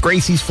Systems,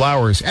 Gracie's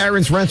Flowers,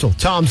 Aaron's Rental,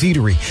 Tom's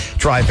Eatery,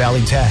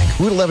 Tri-Valley Tag,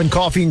 Route 11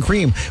 Coffee and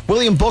Cream,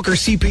 William Booker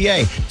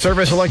CPA,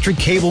 Service Electric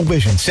Cable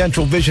Vision,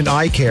 Central Vision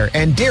Eye Care,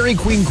 and Dairy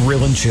Queen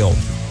Grill and Chill.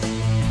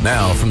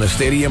 Now from the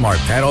stadium are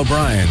Pat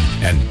O'Brien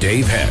and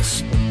Dave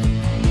Hess.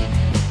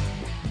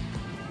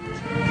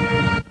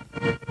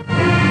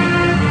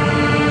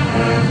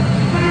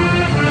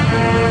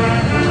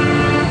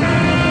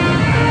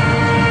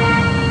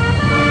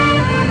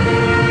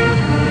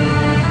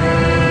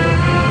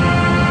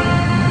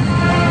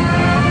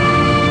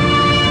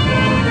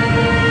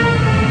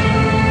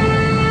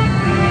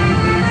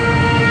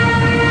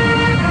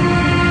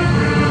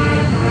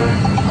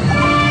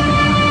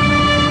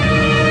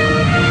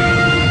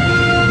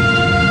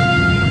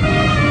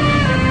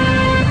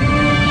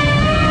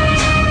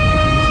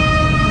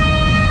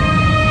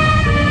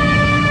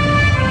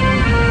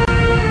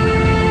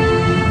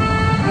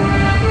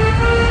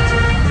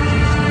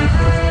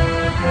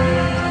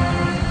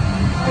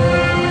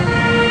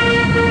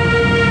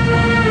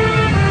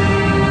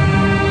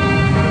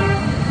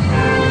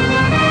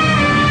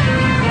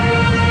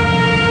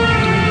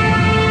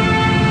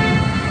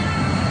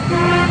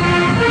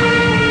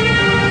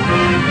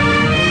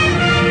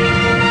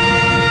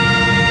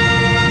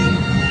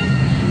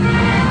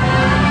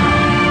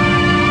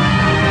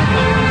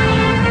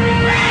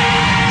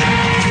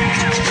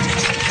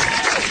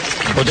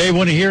 Well, Dave,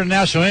 when you hear the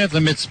national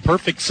anthem, it's a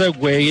perfect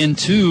segue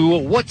into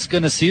what's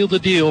going to seal the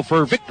deal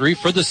for victory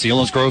for the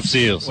Selinsgrove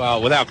Seals.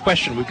 Well, without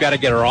question, we've got to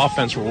get our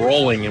offense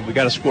rolling, and we've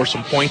got to score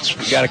some points.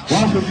 We've got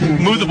to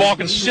move the ball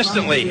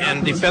consistently,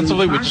 and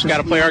defensively, we just got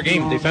to play our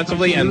game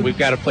defensively, and we've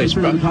got to play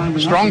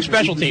strong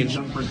special teams.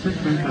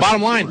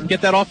 Bottom line,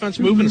 get that offense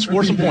moving and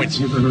score some points.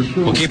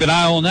 We'll keep an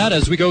eye on that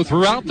as we go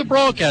throughout the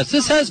broadcast.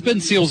 This has been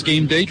Seals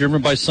Game Day,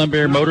 driven by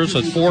Sunbury Motors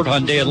with Ford,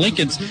 Hyundai, and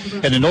Lincoln's,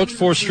 and the North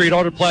 4th Street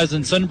Auto Plaza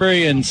in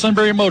Sunbury, and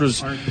Sunbury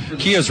Motors.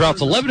 Kia's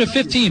routes 11 to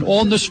 15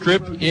 on the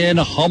strip in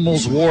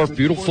Hummels Wharf.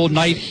 Beautiful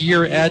night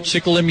here at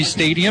Shikellamy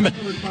Stadium.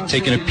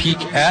 Taking a peek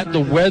at the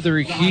weather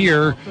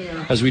here,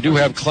 as we do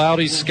have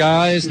cloudy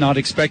skies, not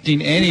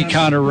expecting any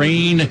kind of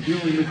rain,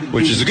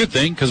 which is a good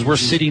thing because we're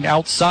sitting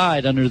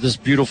outside under this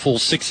beautiful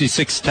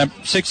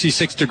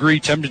 66 degree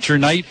temperature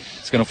night.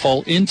 It's going to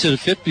fall into the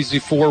 50s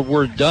before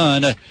we're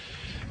done.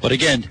 But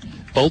again,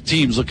 both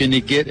teams looking to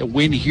get a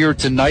win here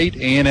tonight,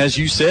 and as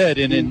you said,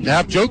 and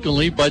half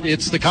jokingly, but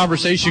it's the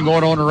conversation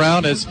going on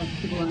around as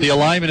the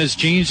alignment has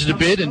changed a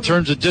bit in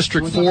terms of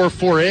District 4,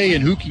 4A,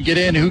 and who can get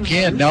in and who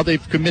can't. Now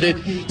they've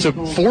committed to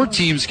 4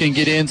 teams can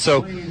get in,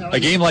 so a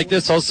game like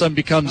this all of a sudden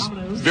becomes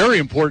very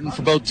important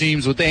for both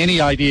teams with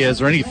any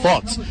ideas or any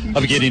thoughts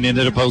of getting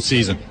into the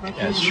postseason.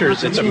 Yeah, sure,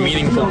 it's a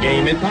meaningful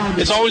game.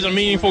 It's always a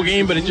meaningful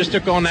game, but it just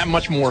took on that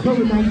much more.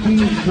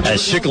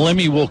 As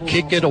Shikellamy will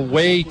kick it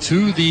away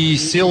to the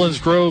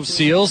Selinsgrove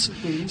Seals.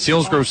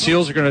 Selinsgrove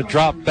Seals are going to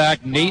drop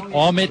back Nate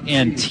Ahmet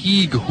and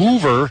Teague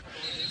Hoover,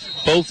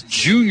 both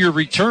junior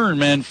return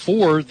men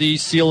for the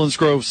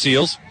Selinsgrove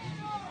Seals.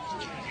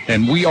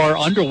 And we are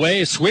underway.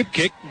 A sweep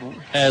kick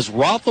as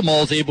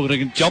Rothamall is able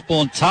to jump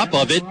on top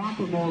of it.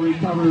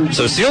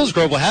 So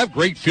Selinsgrove will have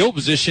great field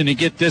position to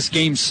get this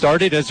game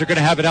started, as they're going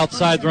to have it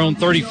outside their own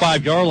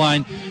 35-yard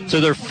line. So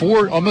they're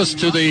almost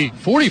to the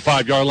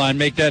 45-yard line,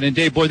 make that. And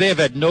Dave, boy, they have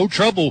had no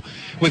trouble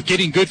with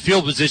getting good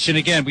field position.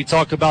 Again, we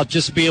talk about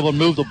just being able to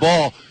move the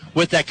ball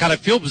with that kind of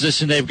field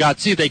position they've got.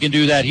 See if they can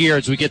do that here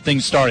as we get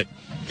things started.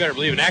 You better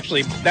believe it.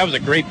 Actually, that was a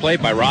great play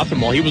by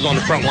Rothamall. He was on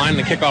the front line in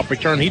the kickoff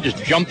return. He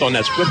just jumped on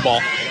that squid ball,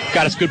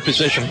 got us good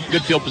position,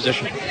 good field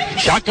position.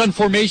 Shotgun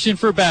formation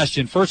for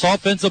Bastion. First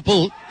offensive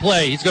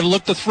play. He's going to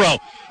look to throw.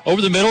 Over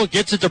the middle,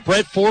 gets it to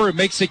Brett Ford, and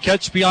makes a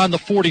catch beyond the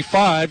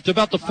 45 to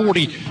about the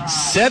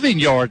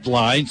 47-yard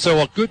line. So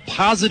a good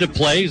positive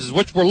play is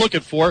what we're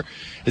looking for,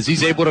 as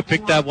he's able to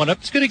pick that one up.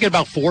 It's going to get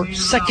about 4.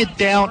 2nd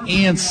down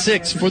and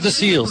 6 for the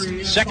Seals.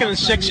 2nd and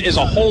 6 is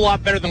a whole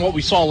lot better than what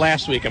we saw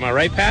last week. Am I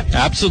right, Pat?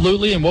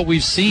 Absolutely, and what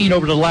we've seen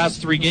over the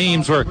last 3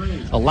 games were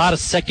a lot of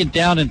 2nd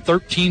down and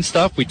 13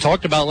 stuff. We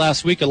talked about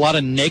last week a lot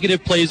of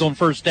negative plays on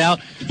 1st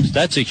down. So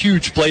that's a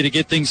huge play to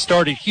get things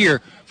started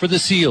here for the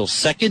Seals.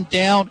 2nd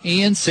down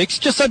and 6,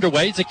 just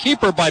underway. It's a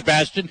keeper by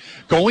Bastion,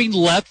 going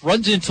left,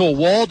 runs into a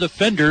wall of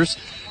defenders,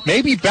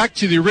 maybe back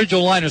to the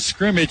original line of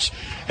scrimmage,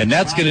 and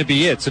that's going to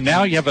be it. So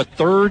now you have a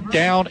 3rd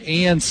down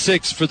and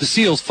 6 for the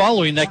Seals,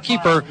 following that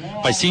keeper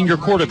by senior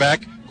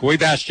quarterback Coy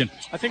Bastion.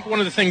 I think one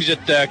of the things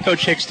that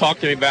Coach Hicks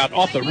talked to me about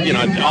off the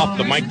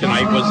mic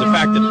tonight was the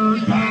fact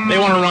that they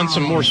want to run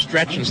some more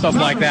stretch and stuff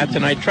like that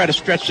tonight. Try to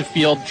stretch the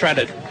field, try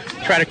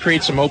to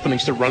create some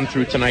openings to run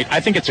through tonight. I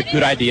think it's a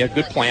good idea,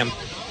 good plan.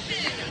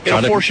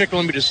 Force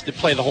Shikellamy just to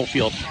play the whole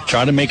field.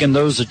 Try to making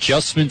those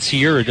adjustments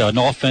here at an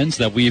offense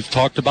that we've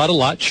talked about a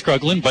lot,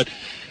 struggling, but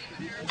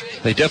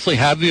they definitely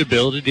have the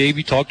ability. Dave,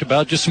 you talked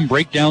about just some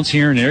breakdowns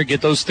here and there,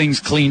 get those things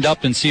cleaned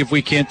up and see if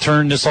we can't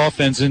turn this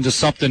offense into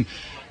something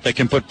that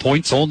can put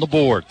points on the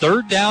board.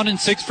 3rd down and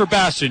 6 for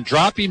Bastion,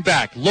 dropping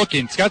back,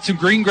 looking. It's got some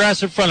green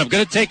grass in front of him,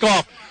 going to take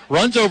off,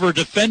 runs over a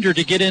defender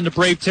to get into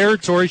Brave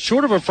territory,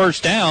 short of a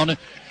 1st down,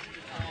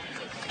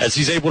 as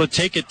he's able to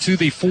take it to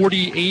the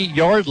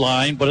 48-yard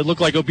line, but it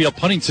looked like it'll be a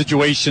punting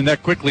situation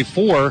that quickly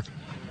for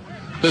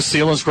the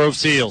Selinsgrove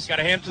Seals. Got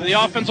a hand to the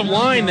offensive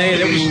line.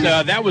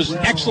 That was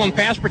excellent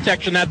pass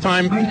protection that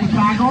time.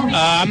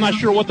 I'm not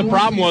sure what the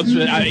problem was.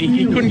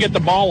 He couldn't get the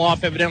ball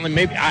off, evidently.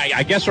 Maybe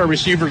I guess our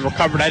receivers were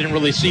covered. I didn't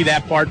really see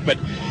that part, but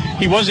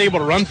he was able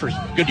to run for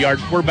good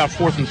yards. We're about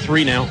 4th and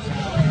 3 now.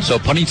 So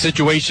punting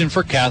situation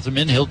for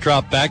Catherman. He'll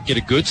drop back, get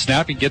a good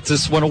snap, and gets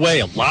this one away.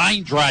 A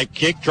line drive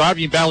kick,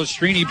 driving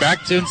Balestrini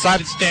back to inside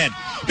his 10.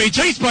 Being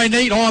chased by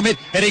Nate Ahmed,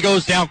 and he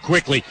goes down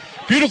quickly.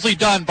 Beautifully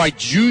done by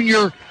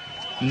junior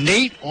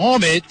Nate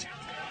Ahmed,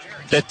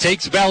 that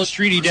takes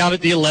Balestrini down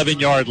at the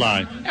 11-yard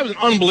line. That was an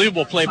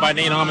unbelievable play by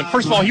Nate Ahmed.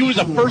 First of all, he was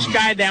the first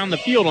guy down the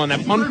field on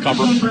that punt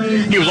cover.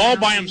 He was all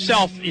by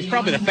himself. He's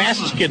probably the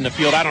fastest kid in the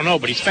field. I don't know,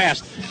 but he's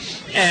fast.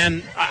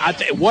 And I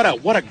tell you, what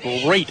a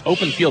great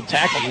open field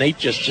tackle Nate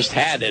just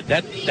had.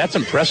 That's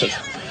impressive.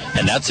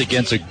 And that's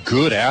against a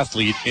good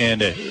athlete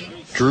and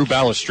Drew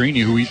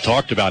Balestrini, who we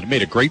talked about. He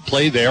made a great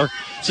play there.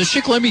 So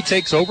Shikellamy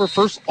takes over,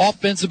 first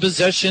offensive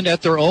possession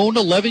at their own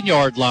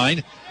 11-yard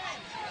line.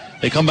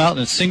 They come out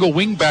in a single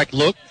wingback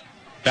look.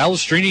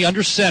 Balestrini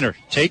under center,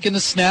 taking the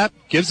snap,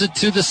 gives it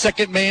to the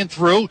second man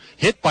through,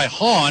 hit by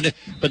Hahn,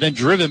 but then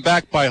driven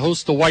back by a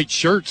host of white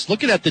shirts.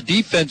 Looking at the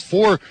defense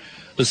for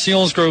the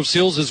Selinsgrove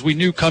Seals, as we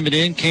knew coming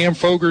in, Cam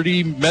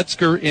Fogarty,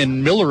 Metzger,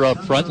 and Miller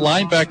up front.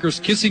 Linebackers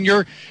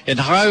Kissinger and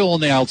Heil on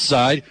the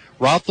outside.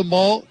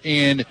 Rothamall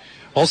and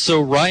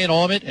also Ryan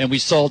Ahmed, and we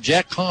saw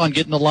Jack Hahn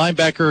getting the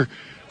linebacker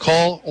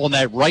call on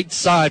that right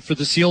side for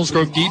the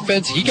Selinsgrove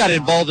defense. He got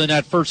involved in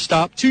that first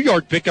stop.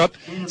 2-yard pickup,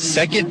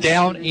 2nd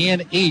down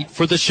and 8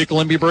 for the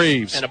Shikellamy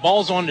Braves. And the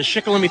ball's on the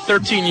Shikellamy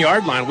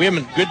 13-yard line. We have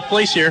a good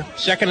place here,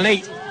 2nd and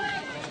 8.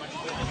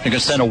 They're going to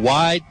send a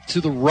wide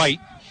to the right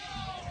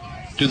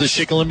to the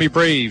Shikellamy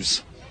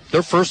Braves.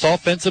 Their first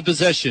offensive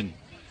possession.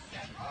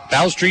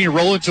 Balestrini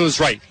rolling to his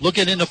right.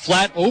 Looking in the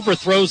flat,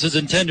 overthrows his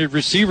intended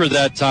receiver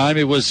that time.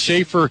 It was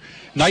Schaefer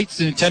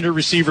Knight's intended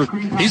receiver.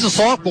 He's a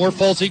sophomore,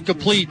 falls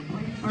incomplete.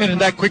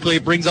 And that quickly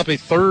brings up a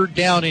 3rd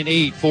down and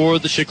 8 for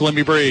the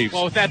Shikellamy Braves.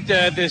 Well, with that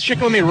the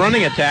Shikellamy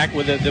running attack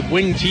with the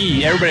wing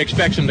tee, everybody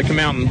expects them to come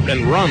out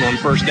and run on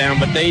 1st down,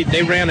 but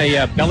they ran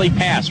a belly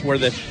pass where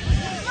the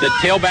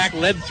tailback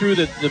led through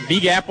the B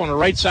gap on the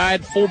right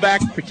side.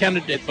 Fullback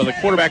pretended it, but the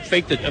quarterback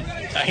faked a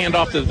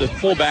handoff to the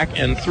fullback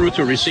and threw it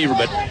to a receiver,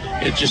 but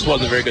it just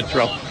wasn't a very good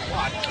throw.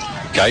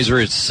 Geyser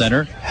is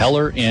center.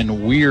 Heller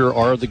and Weir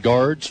are the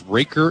guards.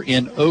 Raker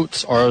and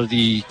Oates are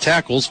the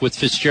tackles, with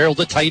Fitzgerald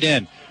the tight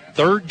end.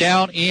 3rd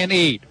down and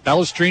 8.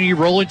 Balestrini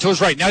rolling to his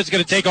right. Now he's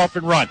going to take off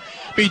and run.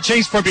 Being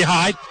chased from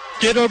behind.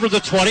 Get over the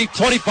 20,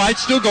 25,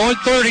 still going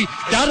 30.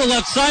 Down the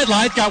left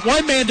sideline. Got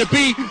one man to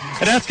beat,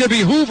 and that's going to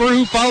be Hoover,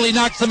 who finally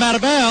knocks him out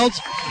of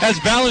bounds as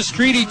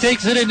Balestrini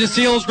takes it into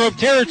Selinsgrove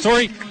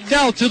territory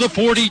down to the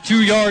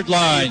 42-yard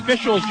line. The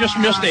officials just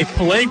missed a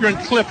flagrant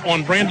clip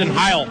on Brandon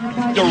Heil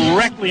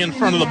directly in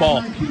front of the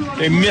ball.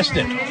 They missed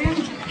it.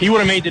 He would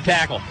have made the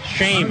tackle.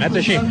 Shame. That's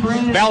a shame.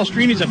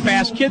 Balestrini's a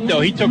fast kid,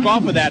 though. He took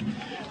off with that.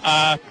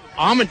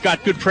 Ahmed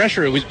got good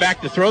pressure. He was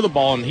back to throw the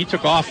ball, and he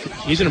took off.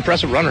 He's an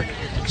impressive runner.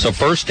 So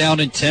first down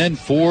and 10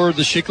 for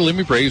the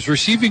Shikellamy Braves.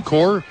 Receiving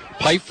core,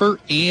 Pfeiffer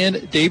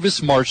and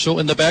Davis Marshall.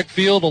 In the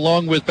backfield,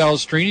 along with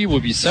Balestrini, will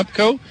be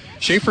Semko,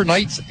 Schaefer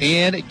Knights,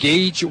 and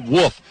Gage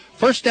Wolf.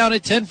 First down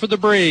and 10 for the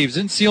Braves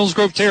in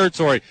Selinsgrove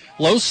territory.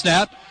 Low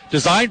snap,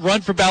 designed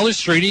run for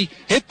Balestrini,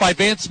 hit by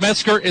Vance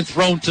Metzger and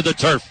thrown to the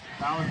turf.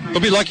 He'll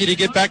be lucky to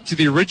get back to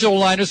the original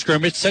line of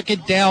scrimmage.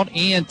 Second down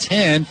and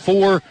 10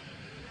 for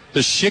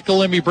the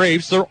Shikellamy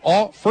Braves. Their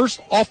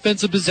first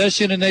offensive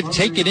possession, and they've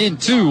taken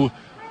into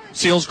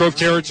Selinsgrove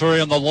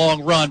territory on the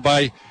long run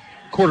by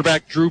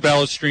quarterback Drew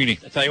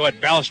Balestrini. I tell you what,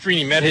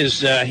 Balestrini met his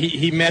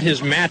he met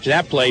his match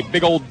that play.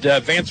 Big old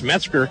Vance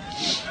Metzger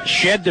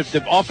shed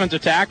the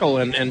offensive tackle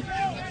and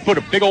put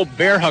a big old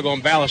bear hug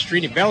on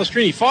Balestrini.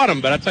 Balestrini fought him,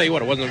 but I tell you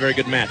what, it wasn't a very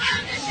good match.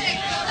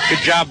 Good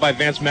job by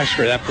Vance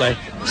Metzger that play.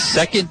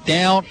 Second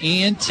down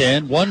and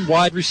 10. One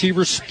wide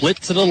receiver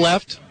split to the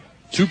left.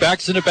 Two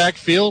backs in the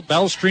backfield.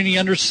 Balestrini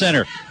under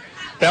center.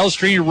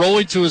 Balestrini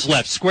rolling to his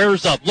left.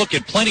 Squares up.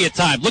 Looking. Plenty of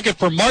time. Looking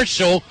for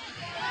Marshall.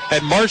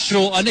 And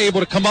Marshall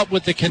unable to come up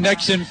with the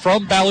connection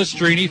from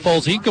Balestrini.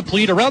 Falls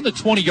incomplete around the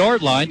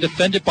 20-yard line.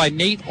 Defended by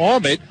Nate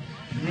Ahmed.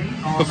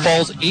 But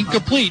falls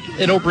incomplete.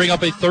 It'll bring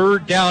up a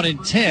third down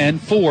and 10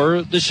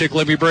 for the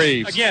Shikellamy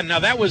Braves. Again, now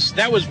that was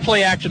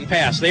play action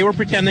pass. They were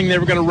pretending they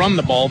were going to run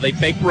the ball. They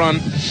fake run,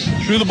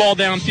 threw the ball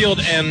downfield,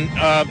 and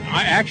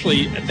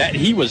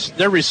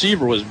their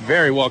receiver was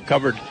very well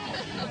covered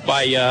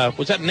by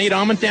was that Nate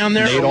Ahmed down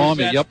there? Nate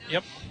Ahmed, yep.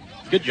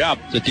 Good job.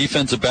 The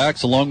defensive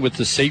backs, along with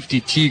the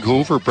safety Teague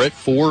Hoover, Brett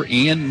Ford,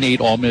 and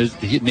Nate Ahmed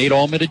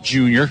a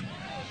junior.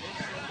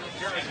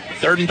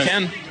 Third and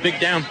 10, big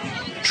down.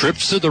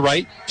 Trips to the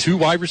right. Two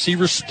wide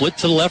receivers split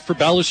to the left for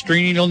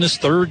Balestrini on this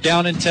third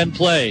down and 10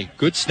 play.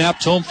 Good snap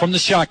to him from the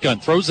shotgun.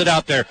 Throws it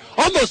out there.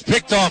 Almost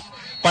picked off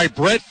by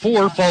Brett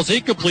Ford. Falls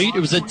incomplete. It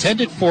was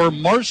intended for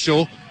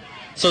Marshall.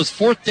 So it's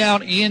fourth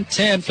down and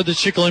 10 for the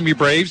Shikellamy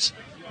Braves.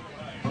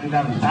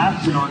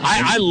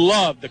 I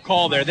love the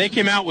call there. They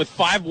came out with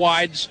 5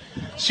 wides.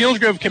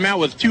 Selinsgrove came out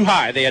with 2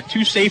 high. They had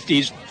 2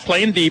 safeties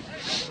playing deep,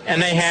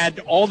 and they had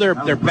all their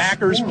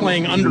backers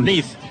playing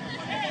underneath.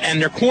 And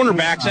their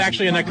cornerbacks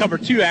actually in that cover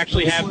 2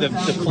 actually have the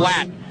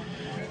flat.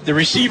 The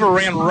receiver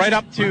ran right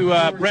up to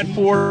Brett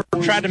Ford,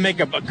 tried to make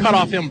a cut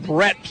off him.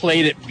 Brett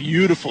played it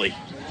beautifully.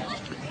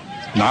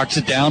 Knocks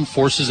it down,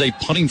 forces a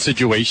punting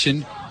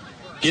situation.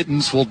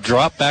 Gittens will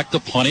drop back to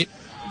punt it.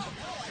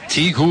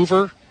 Teague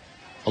Hoover,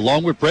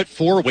 along with Brett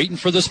Ford, waiting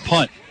for this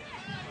punt.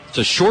 It's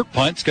a short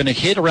punt. It's going to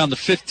hit around the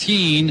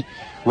 15,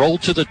 roll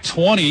to the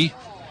 20.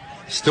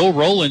 Still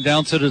rolling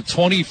down to the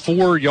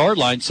 24-yard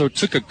line, so it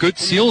took a good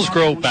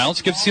Selinsgrove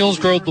bounce. Give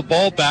Selinsgrove the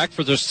ball back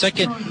for their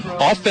second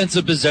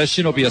offensive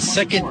possession. It'll be a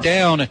second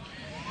down,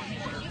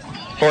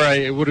 or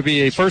it would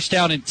be a first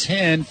down and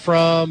 10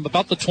 from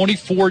about the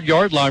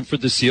 24-yard line for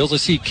the Seals. I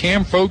see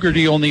Cam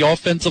Fogarty on the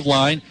offensive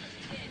line,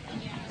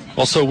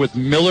 also with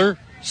Miller,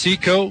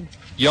 Seco,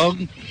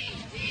 Young,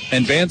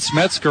 and Vance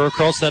Metzger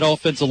across that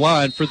offensive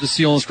line for the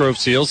Selinsgrove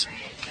Seals.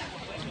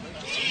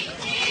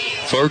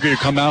 Fogarty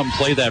to come out and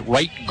play that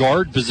right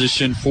guard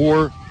position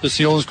for the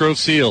Selinsgrove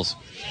Seals.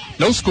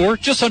 No score,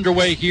 just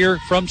underway here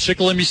from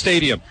Shikellamy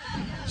Stadium.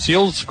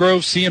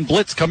 Selinsgrove seeing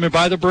blitz coming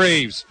by the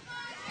Braves.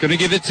 Going to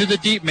give it to the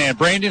deep man.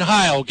 Brandon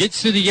Heil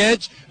gets to the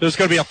edge. There's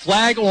going to be a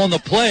flag on the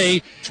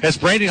play as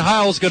Brandon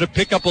Heil is going to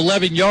pick up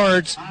 11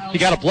 yards. He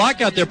got a block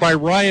out there by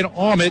Ryan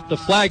Ahmed. The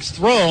flag's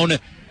thrown.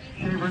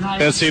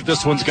 Let's see if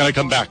this one's going to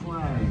come back.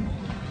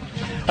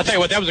 I'll tell you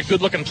what, that was a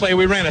good-looking play.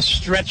 We ran a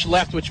stretch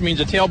left, which means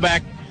a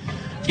tailback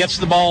gets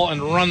the ball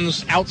and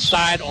runs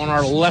outside on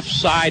our left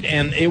side,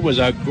 and it was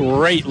a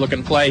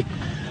great-looking play.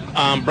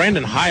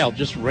 Brandon Heil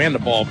just ran the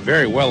ball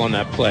very well on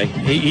that play.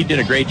 He did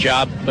a great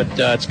job, but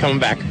it's coming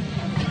back.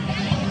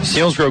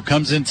 Selinsgrove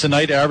comes in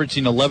tonight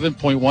averaging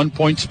 11.1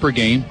 points per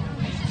game,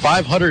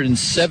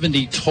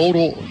 570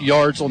 total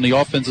yards on the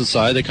offensive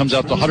side. That comes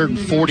out to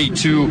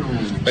 142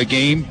 a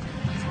game.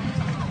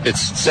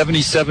 It's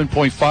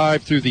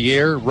 77.5 through the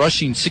air,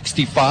 rushing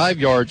 65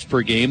 yards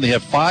per game. They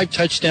have 5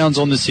 touchdowns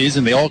on the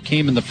season. They all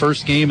came in the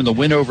first game in the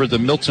win over the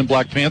Milton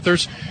Black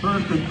Panthers. 3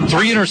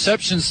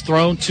 interceptions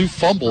thrown, 2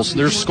 fumbles.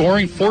 They're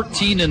scoring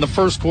 14 in the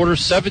first quarter,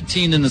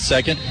 17 in the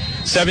second,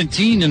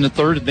 17 in the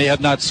third, and they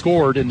have not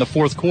scored in the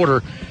fourth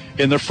quarter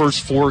in their first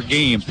 4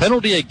 games.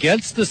 Penalty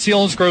against the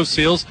Selinsgrove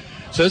Seals,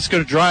 so it's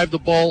going to drive the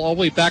ball all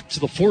the way back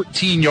to the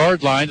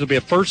 14-yard line. It'll be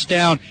a first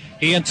down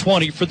and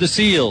 20 for the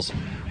Seals.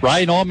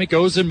 Ryan Allman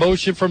goes in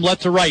motion from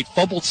left to right.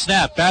 Fumbled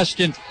snap.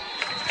 Bastion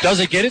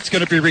doesn't get it. It's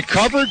going to be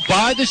recovered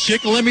by the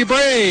Shikellamy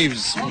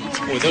Braves.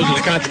 Boy, those are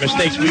the kinds of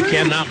mistakes we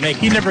cannot make.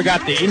 He never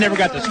got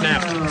the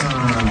snap.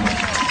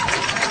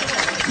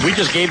 We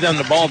just gave them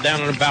the ball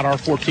down at about our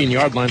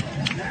 14-yard line.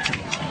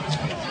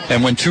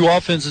 And when 2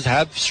 offenses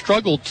have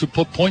struggled to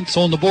put points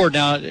on the board,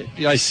 now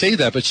I say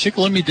that, but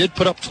Shikellamy did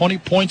put up 20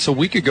 points a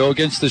week ago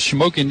against the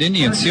Shamokin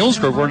Indians.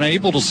 Selinsgrove were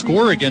unable to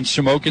score against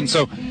Shamokin,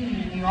 so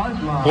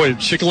boy,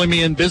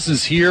 Shikellamy in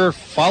business here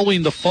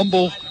following the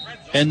fumble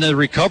and the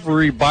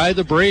recovery by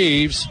the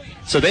Braves.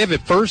 So they have a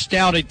first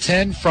down and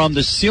 10 from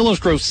the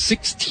Selinsgrove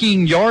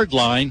 16-yard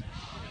line.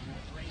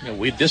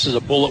 This is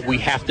a bullet we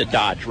have to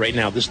dodge right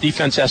now. This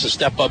defense has to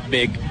step up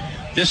big.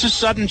 This is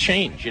sudden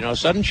change.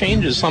 Sudden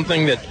change is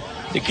something that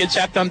the kids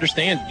have to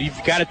understand.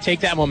 You've got to take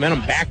that momentum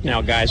back now,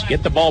 guys.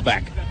 Get the ball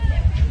back.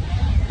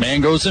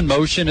 Man goes in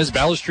motion as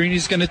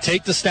Balestrini's going to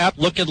take the snap,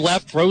 looking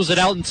left, throws it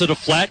out into the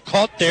flat,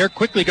 caught there,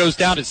 quickly goes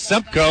down to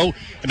Semko,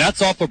 and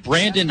that's off of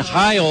Brandon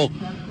Heil.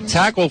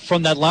 Tackle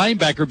from that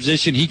linebacker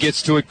position. He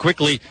gets to it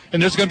quickly,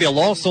 and there's going to be a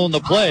loss on the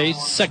play.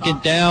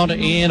 Second down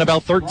and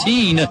about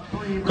 13,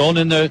 going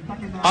in the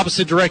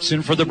opposite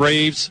direction for the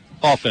Braves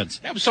offense.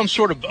 That was some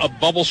sort of a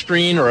bubble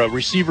screen or a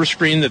receiver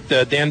screen that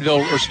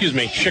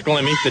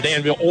Shikellamy,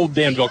 the old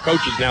Danville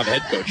coach, is now the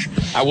head coach.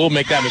 I will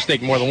make that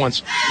mistake more than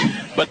once.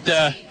 But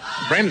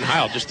Brandon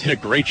Heil just did a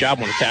great job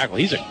on the tackle.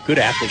 He's a good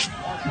athlete.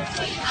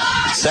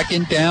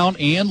 Second down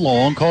and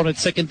long, called it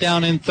second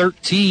down and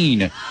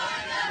 13.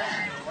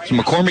 So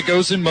McCormick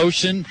goes in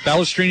motion.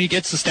 Balestrini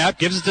gets the snap,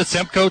 gives it to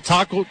Semko.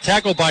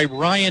 Tackle by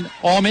Ryan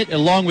Almit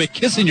along with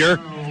Kissinger.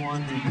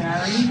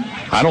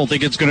 I don't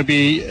think it's going to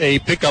be a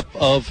pickup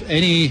of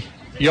any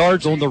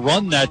yards on the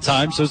run that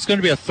time, so it's going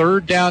to be a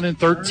third down and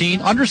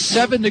 13. Under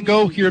 7 to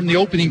go here in the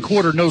opening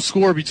quarter. No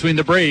score between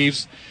the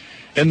Braves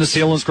and the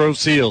Selinsgrove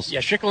Seals.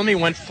 Yeah, Shikellamy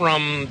went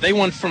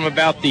from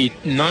about the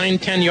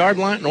 9-10 yard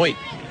line. No, wait.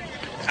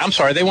 I'm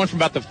sorry, they went from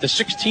about the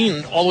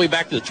 16 all the way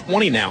back to the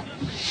 20 now.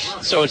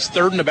 So it's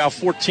third and about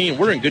 14.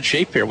 We're in good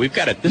shape here.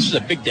 This is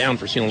a big down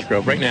for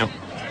Selinsgrove right now.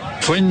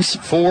 Twins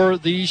for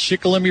the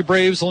Shikellamy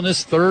Braves on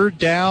this third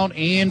down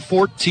and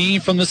 14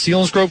 from the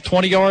Selinsgrove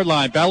 20-yard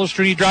line.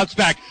 Balestrini drops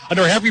back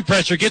under heavy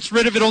pressure, gets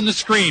rid of it on the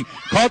screen.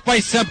 Caught by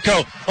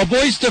Semko,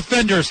 avoids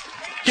defenders,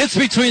 gets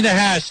between the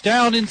hash,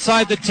 down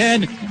inside the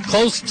 10,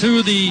 close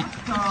to the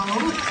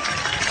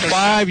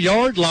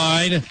 5-yard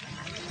line.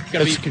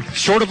 It's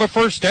short of a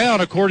first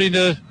down, according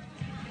to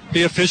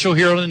the official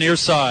here on the near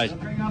side.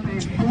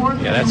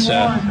 Yeah, that's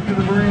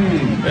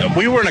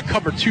we were in a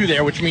cover 2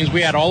 there, which means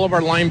we had all of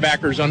our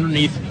linebackers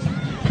underneath.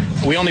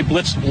 We only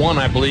blitzed one,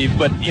 I believe,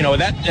 but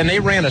and they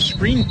ran a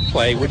screen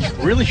play, which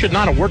really should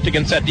not have worked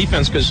against that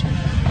defense because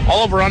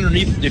all of our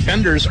underneath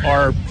defenders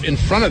are in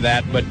front of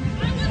that, but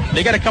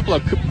they got a couple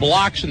of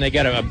blocks and they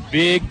got a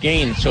big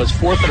gain, so it's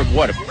fourth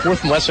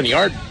and less than a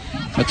yard.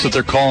 That's what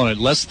they're calling it.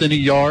 Less than a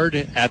yard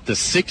at the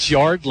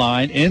 6-yard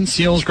line in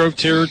Selinsgrove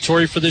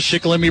territory for the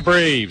Shikellamy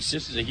Braves.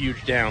 This is a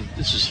huge down.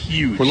 This is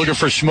huge. We're looking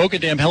for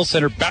Schmokendam Health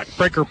Center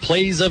backbreaker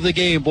plays of the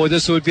game. Boy,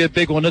 this would be a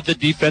big one if the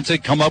defense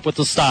had come up with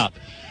the stop.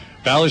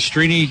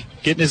 Balestrini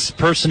getting his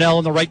personnel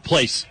in the right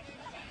place.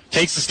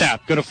 Takes the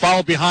snap. Going to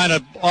follow behind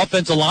an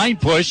offensive line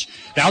push.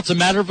 Now it's a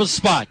matter of a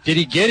spot. Did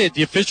he get it?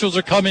 The officials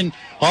are coming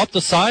off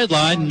the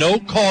sideline. No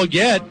call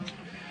yet.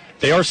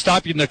 They are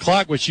stopping the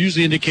clock, which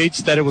usually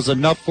indicates that it was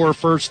enough for a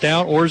first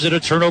down, or is it a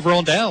turnover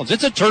on downs?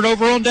 It's a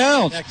turnover on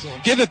downs.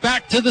 Excellent. Give it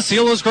back to the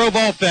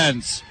Selinsgrove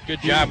offense.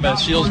 Good job by the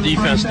Seals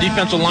defense.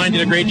 Defensive line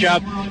did a great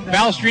job.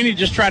 Balestrini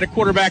just tried a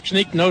quarterback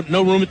sneak. No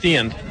room at the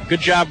end.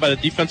 Good job by the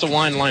defensive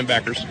line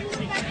linebackers.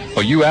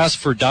 Well, you asked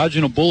for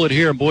dodging a bullet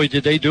here, and boy,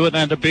 did they do it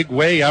in a big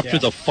way after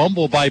the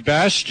fumble by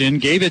Bastian.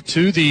 Gave it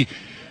to the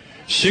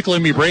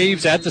Shikellamy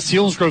Braves at the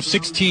Selinsgrove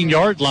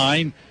 16-yard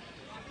line.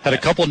 Had a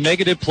couple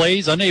negative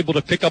plays, unable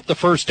to pick up the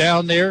first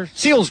down there.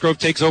 Selinsgrove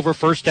takes over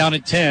first down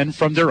and 10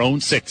 from their own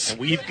 6. And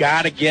we've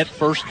got to get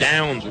first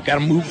downs. We've got to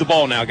move the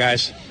ball now,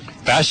 guys.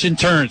 Bastian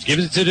turns,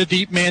 gives it to the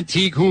deep man,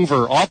 Teague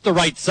Hoover, off the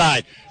right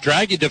side.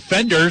 Dragging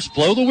defenders,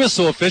 blow the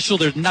whistle, official.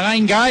 There's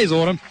 9 guys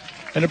on him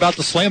and about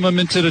to slam him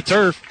into the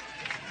turf.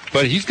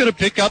 But he's going to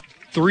pick up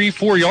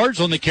 3-4 yards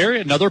on the carry.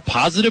 Another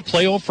positive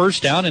play on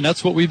first down, and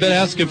that's what we've been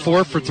asking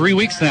for 3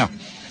 weeks now.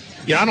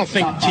 Yeah, I don't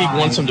think Teague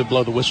wants him to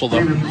blow the whistle, though.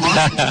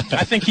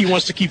 I think he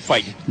wants to keep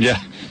fighting.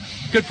 Yeah.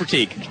 Good for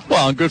Teague.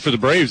 Well, and good for the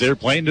Braves. They were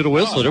playing to the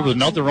whistle. There was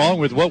nothing wrong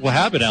with what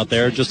happened out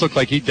there. It just looked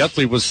like he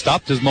definitely was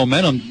stopped his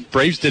momentum.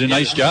 Braves did a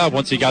nice job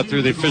once he got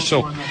through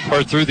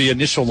the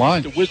initial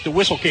line. The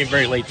whistle came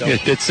very late, though.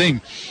 It did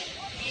seem.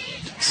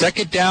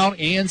 Second down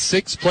and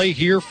 6 play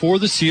here for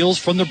the Seals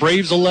from the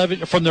Braves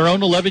 11, from their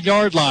own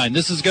 11-yard line.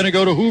 This is going to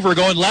go to Hoover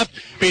going left,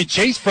 being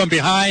chased from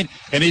behind,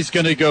 and he's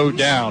going to go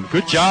down.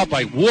 Good job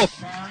by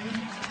Wolf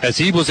as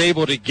he was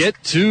able to get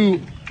to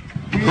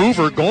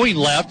Hoover going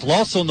left,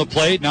 loss on the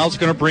play. Now it's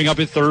going to bring up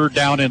a third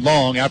down and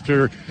long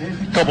after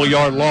a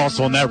couple-yard loss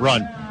on that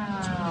run.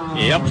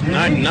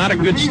 Yep, not a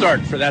good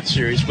start for that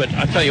series, but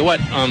I'll tell you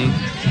what,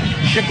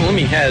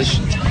 Shikellamy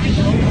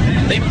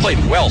they've played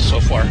well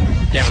so far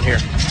down here.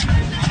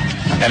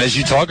 And as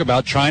you talk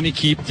about trying to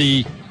keep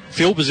the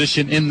field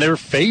position in their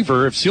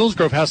favor, if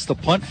Selinsgrove has to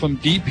punt from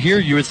deep here,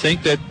 you would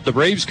think that the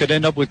Braves could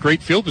end up with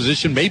great field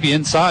position, maybe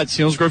inside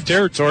Selinsgrove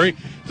territory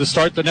to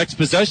start the next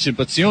possession.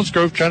 But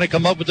Selinsgrove trying to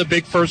come up with a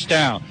big first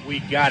down. We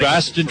got it.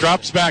 Bastion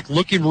drops back,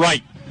 looking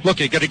right.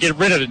 Looking, got to get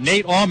rid of it.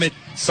 Nate Almond,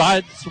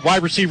 side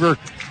wide receiver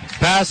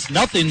pass,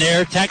 nothing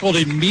there. Tackled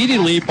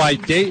immediately by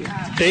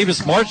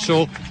Davis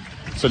Marshall.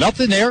 So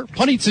nothing there.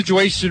 Punting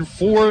situation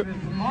for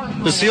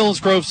the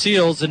Selinsgrove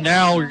Seals, and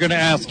now you're going to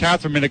ask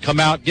Catherman to come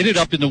out, get it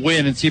up in the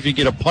wind, and see if he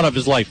can get a punt of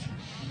his life.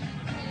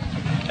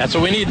 That's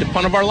what we need, the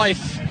punt of our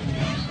life.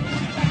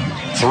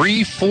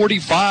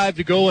 3:45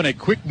 to go in a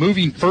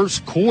quick-moving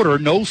first quarter.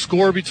 No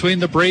score between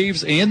the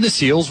Braves and the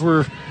Seals.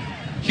 We're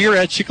here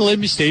at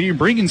Shikellamy Stadium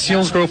bringing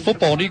Selinsgrove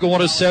football on Eagle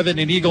 107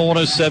 and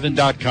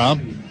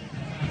Eagle107.com.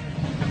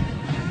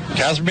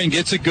 Kazerman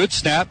gets a good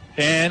snap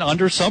and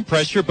under some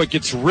pressure, but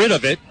gets rid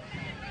of it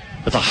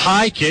with a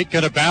high kick.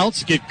 Going to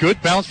bounce, get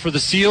good bounce for the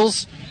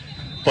Seals,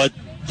 but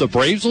the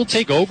Braves will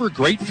take over.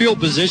 Great field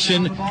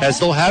position as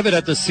they'll have it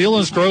at the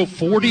Selinsgrove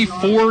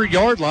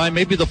 44-yard line,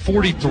 maybe the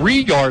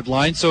 43-yard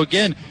line. So,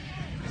 again,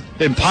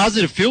 in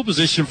positive field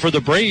position for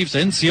the Braves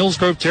in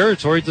Selinsgrove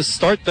territory to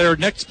start their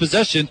next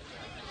possession.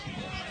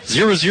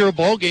 0-0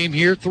 ball game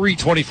here,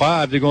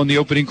 3:25 to go in the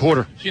opening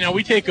quarter. So,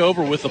 we take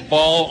over with the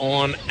ball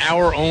on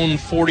our own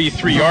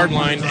 43-yard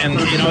line, and,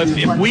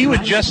 if we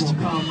would just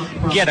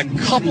get a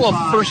couple of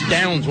first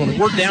downs when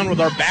we're down with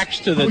our backs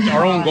to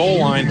our own goal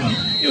line,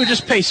 it would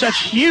just pay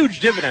such huge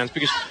dividends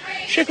because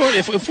Shikellamy,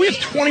 if we have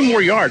 20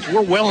 more yards,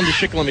 we're well into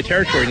Shikellamy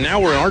territory. Now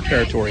we're in our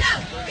territory.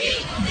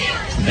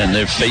 And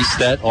they've faced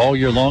that all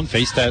year long,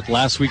 faced that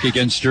last week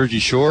against Jersey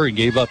Shore and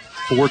gave up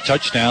 4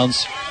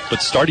 touchdowns,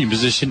 but starting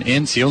position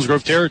in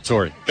Selinsgrove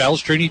territory.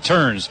 Balestrini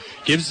turns,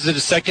 gives it a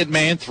second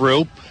man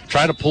through,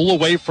 try to pull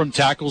away from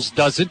tackles,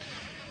 doesn't.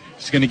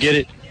 He's going to get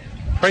it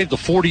right at the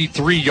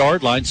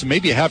 43-yard line, so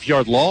maybe a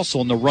half-yard loss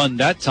on the run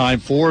that time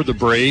for the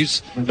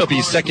Braves. It'll be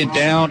a second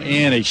down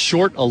and a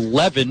short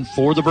 11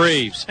 for the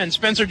Braves. And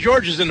Spencer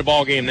George is in the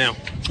ball game now.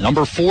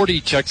 Number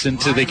 40 checks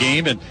into the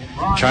game and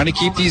trying to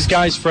keep these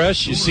guys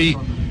fresh. You see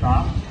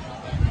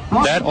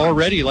that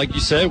already, like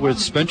you said, with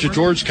Spencer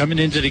George coming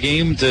into the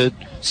game to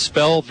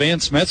spell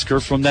Vance Metzger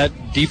from that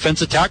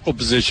defensive tackle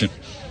position.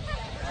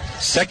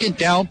 Second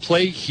down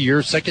play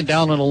here, second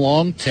down on a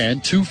long 10,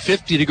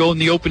 2:50 to go in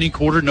the opening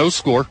quarter, no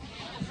score.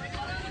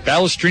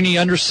 Balestrini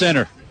under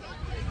center.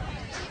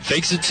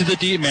 Fakes it to the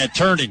deep man,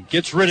 turning,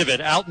 gets rid of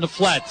it, out in the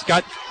flats.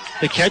 Got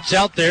the catch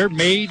out there,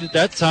 made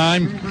that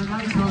time.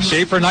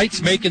 Schaefer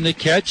Knight's making the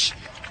catch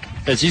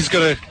as he's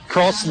going to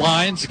cross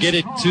lines, get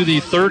it to the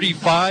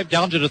 35,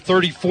 down to the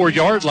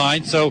 34-yard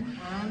line. So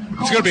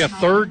it's going to be a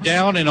third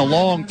down and a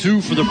long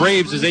 2 for the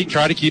Braves as they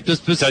try to keep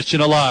this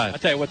possession alive. I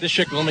tell you what, this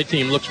Shikellamy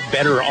team looks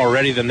better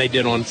already than they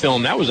did on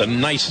film. That was a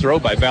nice throw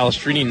by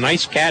Balestrini.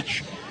 Nice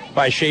catch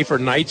by Schaefer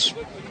Knights.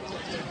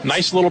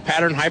 Nice little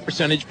pattern, high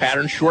percentage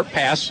pattern, short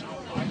pass.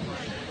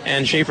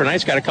 And Schaefer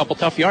Knight's got a couple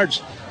tough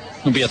yards.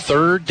 It'll be a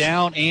third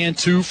down and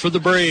 2 for the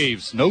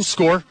Braves. No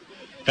score.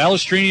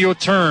 Balestrini will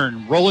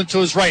turn, rolling to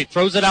his right,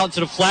 throws it out into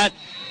the flat,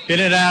 in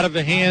and out of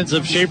the hands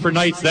of Schaefer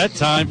Knights that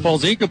time,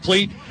 falls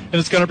incomplete, and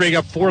it's going to bring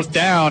up fourth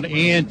down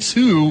and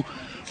 2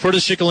 for the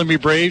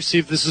Shikellamy Braves. See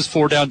if this is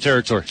 4-down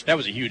territory. That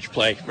was a huge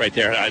play right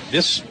there. I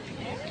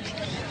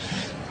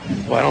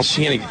don't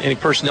see any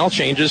personnel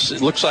changes.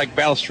 It looks like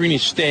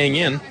Balestrini's staying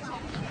in.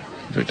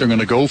 They're going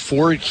to go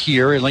for it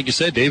here, and like you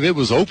said, Dave, it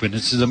was open.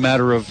 This is a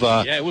matter of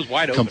it was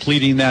wide open.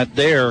 Completing that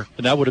there,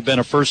 and that would have been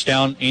a first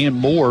down and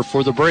more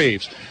for the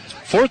Braves.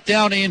 Fourth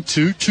down and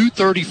 2,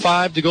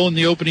 2:35 to go in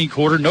the opening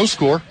quarter, no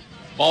score.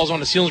 Ball's on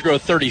the Selinsgrove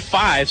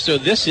 35, so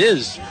this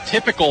is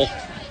typical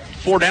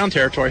 4-down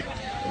territory.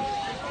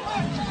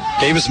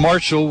 Davis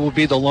Marshall will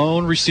be the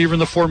lone receiver in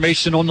the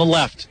formation on the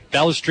left.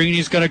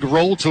 Balestrini's going to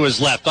roll to his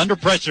left, under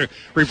pressure,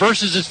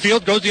 reverses his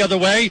field, goes the other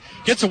way,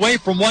 gets away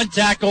from one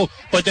tackle,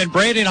 but then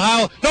Brandon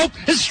Heil,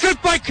 is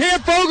stripped by Cam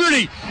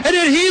Fogarty, and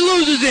then he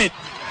loses it.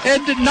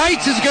 And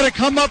Knights is going to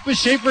come up with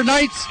Schaefer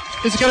Knights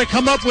is going to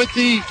come up with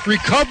the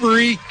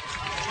recovery.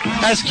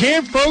 As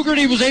Cam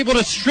Fogarty was able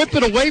to strip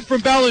it away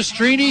from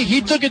Balestrini,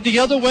 he took it the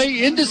other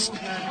way into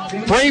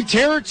Brave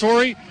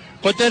territory,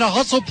 but then a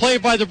hustle play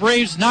by the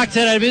Braves knocked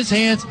it out of his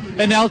hands,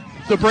 and now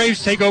the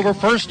Braves take over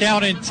first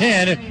down and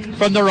 10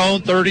 from their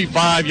own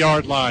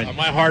 35-yard line.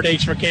 My heart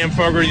aches for Cam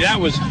Fogarty.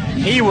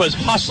 He was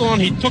hustling.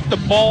 He took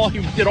the ball. He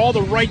did all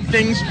the right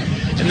things,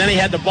 and then he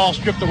had the ball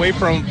stripped away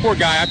from him. Poor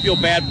guy. I feel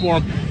bad for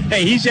him.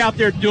 Hey, he's out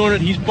there doing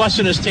it. He's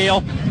busting his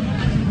tail.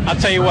 I'll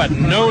tell you what,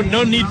 no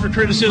need for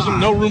criticism,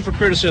 no room for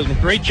criticism.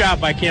 Great job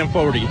by Cam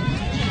Fogarty.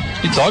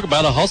 You talk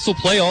about a hustle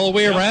play all the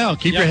way around.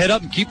 Keep your head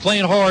up and keep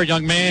playing hard,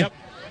 young man.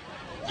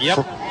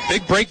 Yep.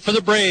 Big break for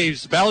the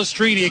Braves.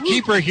 Balestrini, a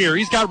keeper here.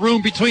 He's got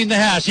room between the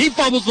hash. He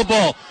fumbles the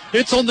ball.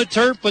 It's on the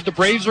turf, but the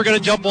Braves are going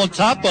to jump on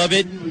top of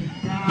it.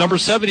 Number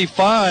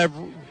 75,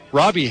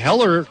 Robbie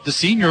Heller, the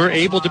senior,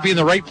 able to be in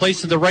the right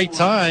place at the right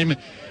time.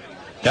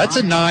 That's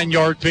a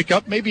 9-yard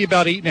pickup, maybe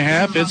about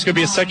 8.5. It's going to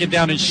be a second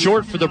down and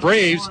short for the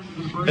Braves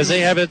as they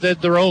have it at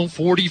their own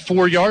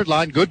 44-yard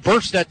line. Good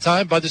burst that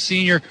time by the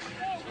senior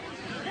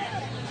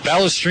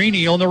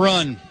Balestrini on the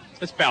run.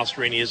 This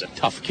Balestrini is a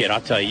tough kid, I'll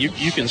tell you.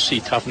 You can see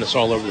toughness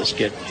all over this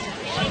kid.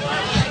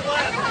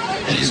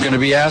 And he's going to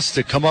be asked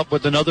to come up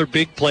with another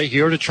big play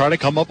here to try to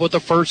come up with a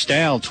first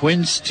down.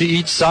 Twins to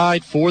each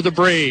side for the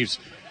Braves.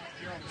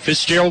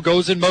 Fitzgerald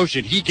goes in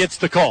motion. He gets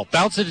the call.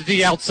 Bounces it to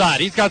the outside.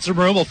 He's got some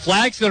room. A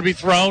flag's going to be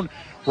thrown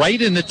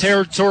right in the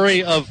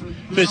territory of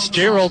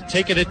Fitzgerald,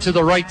 taking it to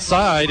the right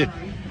side.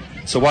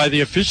 So while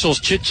the officials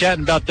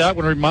chit-chatting about that, I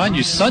want to remind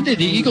you, Sunday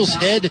the Eagles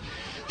head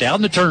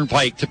down the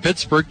turnpike to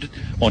Pittsburgh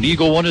on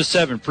Eagle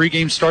 107.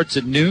 Pregame starts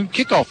at noon.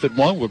 Kickoff at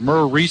 1 with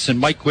Merle Reese and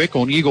Mike Quick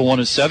on Eagle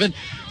 107.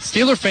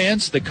 Steeler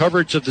fans, the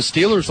coverage of the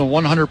Steelers on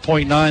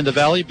 100.9 The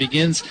Valley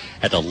begins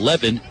at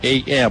 11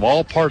 a.m.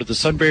 All part of the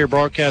Sunbury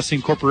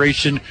Broadcasting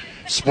Corporation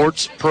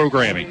sports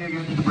programming.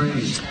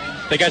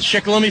 They got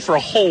Shikellamy for a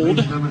hold,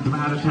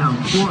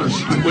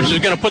 which is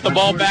going to put the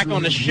ball back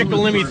on the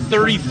Shikellamy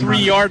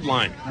 33-yard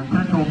line.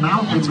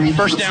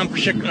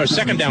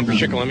 Second down for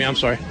Shikellamy, I'm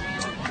sorry.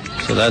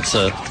 So that's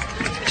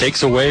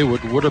takes away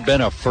what would have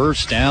been a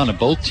first down, and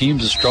both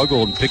teams have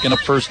struggled in picking up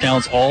first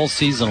downs all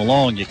season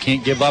long. You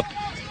can't give up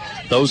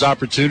those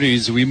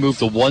opportunities. We move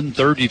to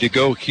 1:30 to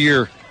go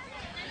here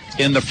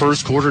in the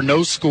first quarter.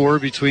 No score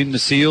between the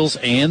Seals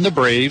and the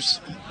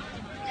Braves.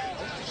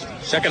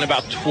 Second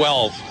about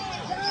 12.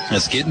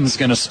 As Gittens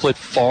going to split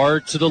far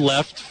to the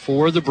left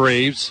for the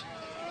Braves.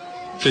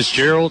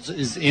 Fitzgerald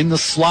is in the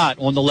slot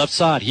on the left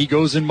side. He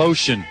goes in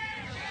motion.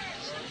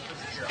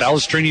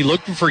 Balestrini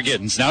looking for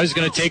Gittens. Now he's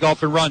going to take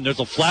off and run.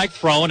 There's a flag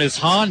thrown as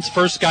Hahn's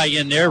first guy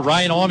in there.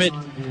 Ryan Ahmet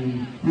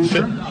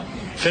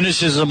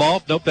finishes him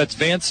off. Nope, that's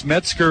Vance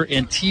Metzger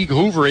and Teague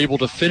Hoover able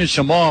to finish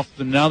him off.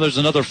 And now there's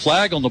another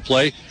flag on the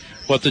play.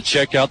 We'll have to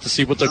check out to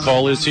see what the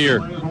call is here.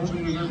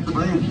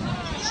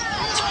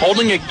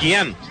 Holding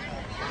again.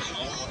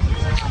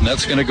 And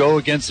that's going to go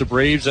against the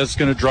Braves. That's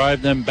going to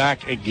drive them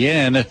back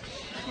again.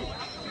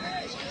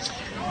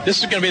 This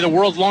is going to be the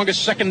world's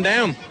longest second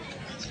down.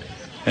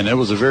 And that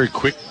was a very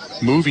quick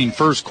moving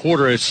first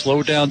quarter. It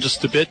slowed down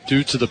just a bit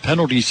due to the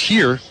penalties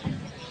here.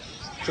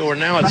 So we're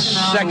now at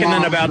second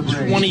and about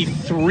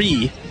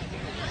 23.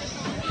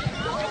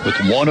 With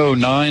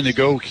 1:09 to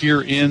go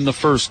here in the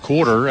first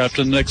quarter.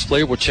 After the next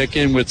play, we'll check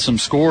in with some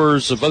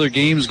scores of other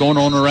games going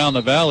on around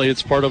the valley.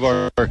 It's part of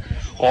our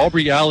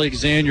Aubrey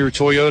Alexander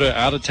Toyota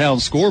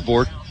out-of-town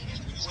scoreboard.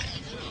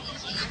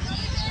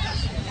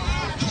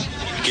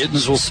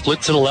 Gittens will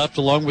split to the left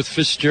along with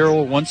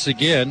Fitzgerald once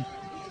again.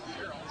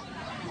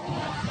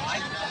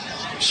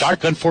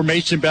 Shotgun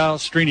formation,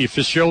 Balestrini.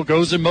 Fitzgerald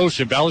goes in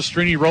motion.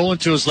 Balestrini rolling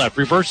to his left.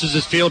 Reverses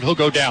his field. He'll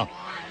go down.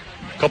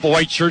 A couple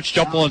white shirts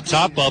jump on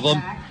top of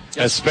him.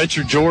 As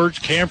Spencer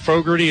George, Cam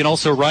Fogarty, and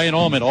also Ryan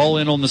Allman all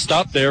in on the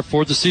stop there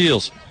for the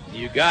Seals.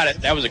 You got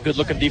it. That was a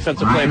good-looking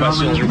defensive play by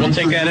Seals. We'll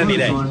take that any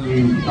day.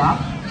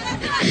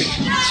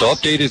 So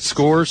updated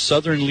scores,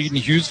 Southern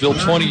leading Hughesville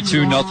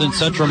 22-0.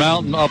 Central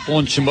Mountain up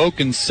on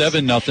Shamokin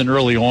 7-0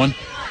 early on.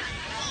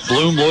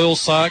 Bloom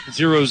Loyalsock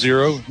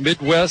 0-0.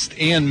 Midwest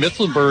and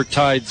Mifflinburg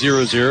tied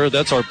 0-0.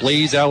 That's our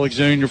Blaze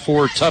Alexander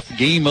Ford tough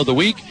game of the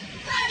week.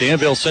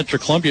 Danville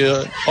Central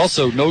Columbia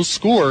also no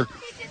score.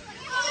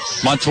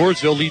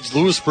 Montoursville leads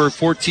Lewisburg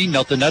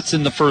 14-0. That's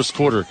in the first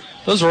quarter.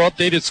 Those are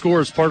updated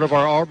scores, part of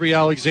our Aubrey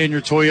Alexander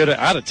Toyota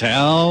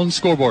out-of-town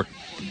scoreboard.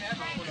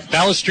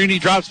 Balestrini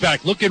drops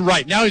back, looking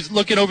right. Now he's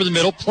looking over the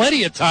middle.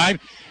 Plenty of time.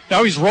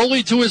 Now he's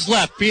rolling to his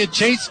left, being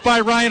chased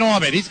by Ryan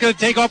Ahmed. He's going to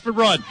take off and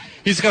run.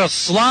 He's going to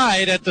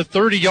slide at the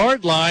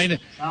 30-yard line.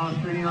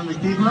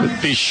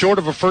 Be short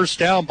of a first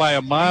down by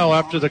a mile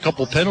after the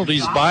couple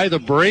penalties by the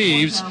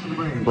Braves.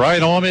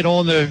 Ryan Ahmed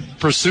on the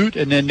pursuit,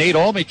 and then Nate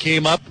Ahmed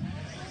came up.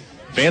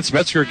 Vance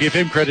Metzger, give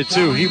him credit,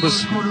 too. He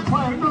was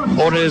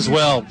on it as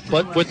well.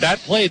 But with that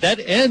play, that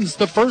ends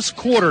the first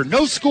quarter.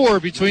 No score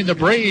between the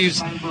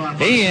Braves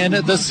and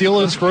the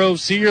Selinsgrove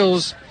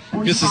Seals.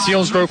 This is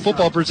Selinsgrove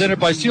football presented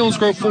by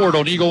Selinsgrove Ford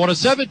on Eagle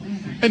 107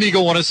 and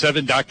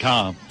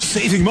Eagle107.com.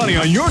 Saving money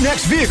on your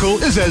next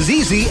vehicle is as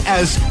easy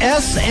as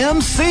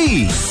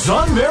SMC,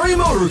 Sunbury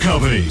Motor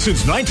Company.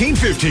 Since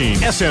 1915,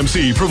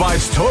 SMC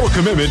provides total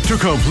commitment to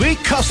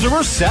complete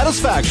customer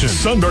satisfaction.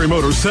 Sunbury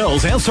Motors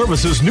sells and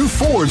services new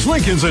Fords,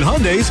 Lincolns, and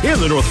Hyundais in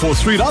the North 4th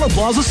Street Auto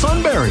Plaza,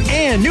 Sunbury,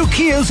 and new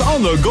Kias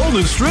on the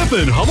Golden Strip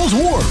and Hummel's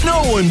Wharf.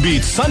 No one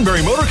beats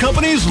Sunbury Motor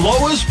Company's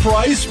lowest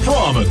price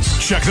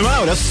promise. Check them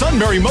out at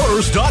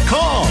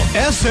sunburymotors.com.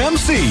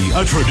 SMC,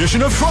 a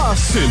tradition of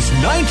trust since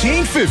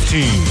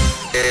 1915.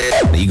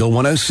 Eagle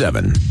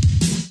 107.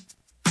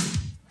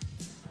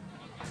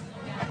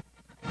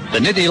 The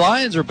Nittany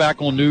Lions are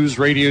back on News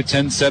Radio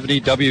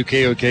 1070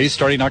 WKOK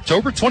starting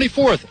October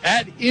 24th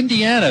at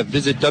Indiana.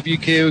 Visit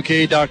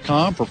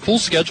WKOK.com for full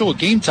schedule of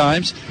game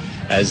times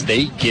as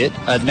they get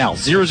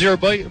announced.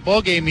 0-0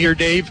 ball game here,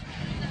 Dave.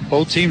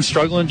 Both teams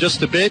struggling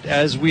just a bit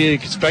as we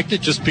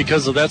expected just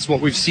because of that's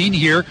what we've seen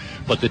here.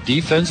 But the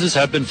defenses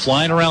have been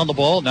flying around the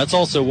ball, and that's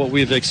also what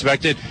we've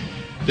expected.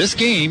 This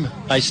game,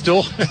 I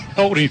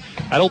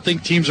don't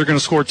think teams are going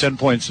to score 10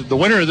 points. The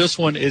winner of this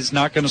one is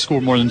not going to score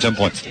more than 10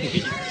 points.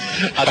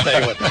 I'll tell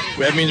you what,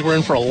 that means we're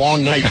in for a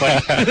long night,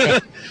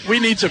 buddy. We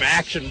need some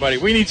action, buddy.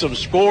 We need some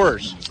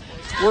scores.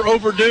 We're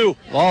overdue.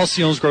 All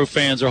Selinsgrove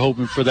fans are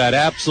hoping for that,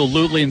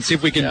 absolutely, and see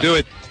if we can do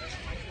it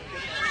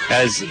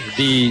as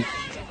the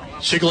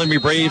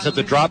Shikellamy Braves have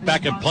to drop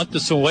back and punt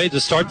this away to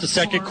start the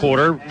second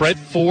quarter. Brett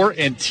Ford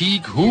and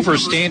Teague Hoover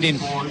standing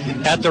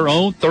at their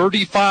own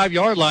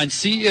 35-yard line.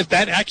 See if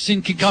that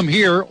action can come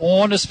here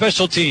on the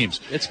special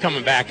teams. It's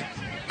coming back.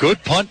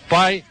 Good punt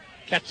by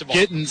catch the ball.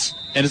 Gittins,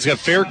 and it's a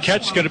fair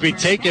catch going to be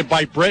taken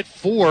by Brett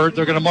Ford.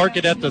 They're going to mark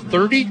it at the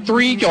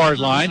 33-yard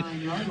line.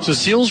 So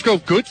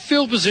Selinsgrove, good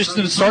field position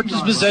to start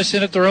this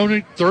possession at their own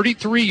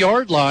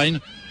 33-yard line.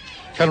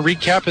 Kind of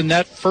recapping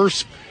that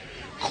first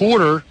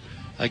quarter.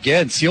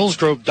 Again,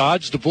 Selinsgrove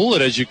dodged a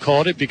bullet, as you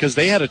called it, because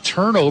they had a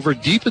turnover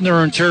deep in their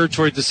own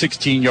territory at the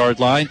 16-yard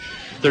line.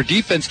 Their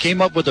defense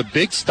came up with a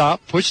big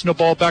stop, pushing the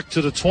ball back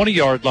to the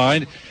 20-yard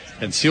line,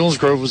 and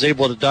Selinsgrove was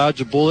able to dodge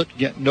a bullet,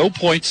 get no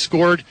points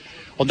scored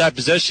on that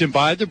possession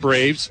by the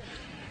Braves.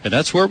 And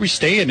that's where we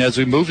stand as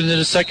we move into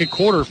the second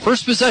quarter.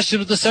 First possession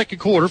of the second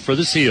quarter for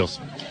the Seals.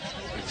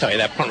 I tell you,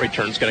 that punt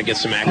return is going to get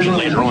some action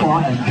later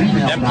on.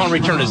 That punt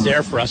return is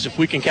there for us if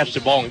we can catch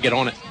the ball and get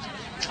on it.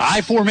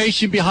 I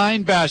formation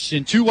behind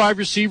Bastion. 2 wide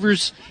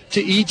receivers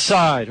to each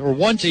side, or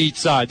 1 to each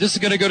side. This is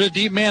going to go to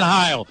deep man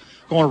Heil.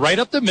 Going right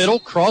up the middle,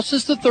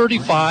 crosses the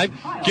 35,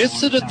 gets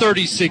to the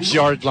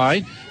 36-yard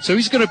line. So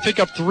he's going to pick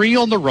up 3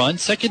 on the run.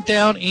 2nd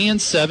down and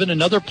 7.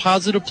 Another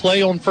positive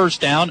play on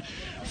first down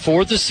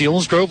for the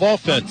Selinsgrove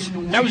offense.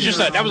 That was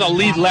a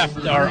lead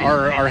left.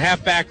 Our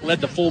halfback led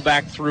the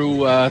fullback through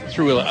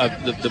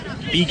the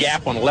B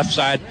gap on the left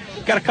side.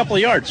 Got a couple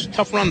of yards.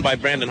 Tough run by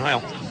Brandon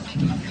Heil.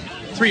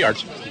 3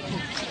 yards.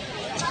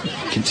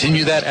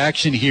 Continue that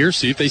action here.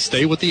 See if they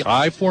stay with the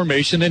I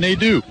formation, and they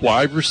do.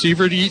 Wide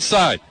receiver to each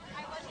side.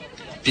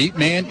 Deep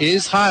man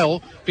is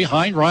Heil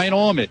behind Ryan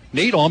Almond.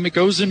 Nate Almond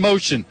goes in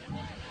motion.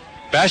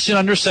 Bastion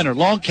under center.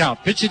 Long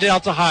count. Pitch it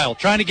out to Heil.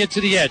 Trying to get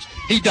to the edge.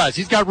 He does.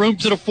 He's got room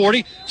to the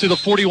 40. To the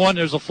 41.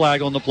 There's a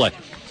flag on the play.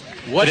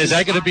 Is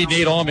that going to be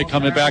Nate Almond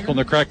coming back on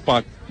the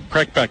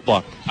crackback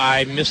block?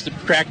 I missed the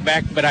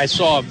crackback, but I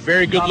saw a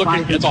very good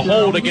looking. It's a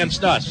hold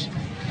against us.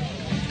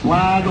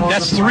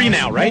 That's 3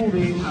 now, right?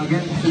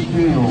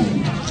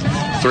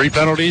 3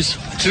 penalties.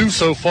 2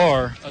 so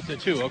far. That's a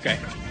 2, okay.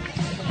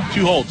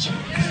 2 holds.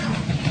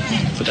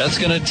 But that's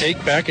going to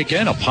take back,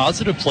 again, a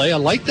positive play. I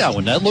like that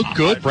one. That looked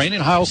good.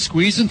 Brandon Heil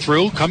squeezing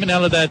through, coming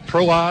out of that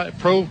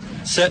pro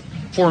set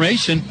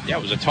formation. Yeah,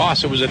 it was a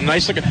toss. It was a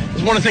nice look.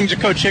 It's one of the things that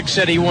Coach Hicks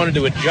said he wanted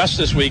to adjust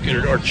this week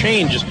or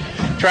change, is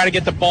try to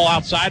get the ball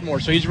outside more.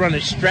 So he's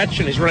running stretch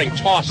and he's running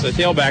toss to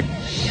the tailback.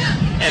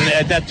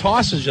 And that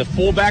toss is a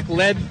fullback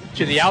led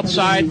to the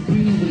outside.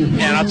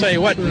 And I'll tell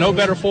you what, no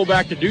better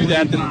fullback to do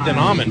that than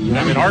Almond.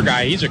 I mean, our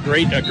guy, he's a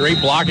great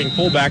blocking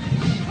fullback.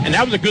 And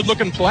that was a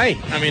good-looking play.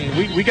 I mean,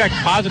 we got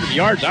positive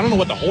yards. I don't know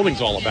what the holding's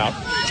all about.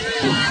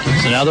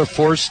 So now they're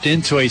forced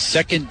into a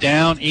 2nd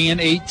down and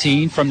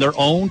 18 from their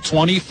own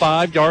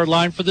 25-yard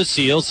line for the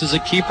Seals. This is a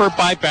keeper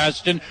by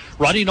Bastion,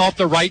 running off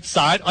the right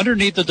side,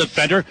 underneath the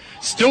defender.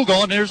 Still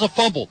going. There's a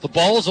fumble. The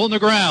ball is on the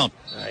ground.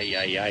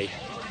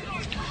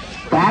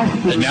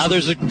 And now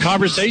there's a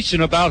conversation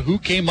about who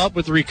came up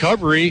with the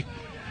recovery.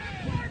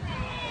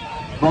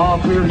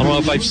 I don't know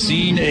if I've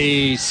seen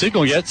a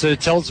signal yet, so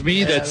it tells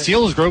me that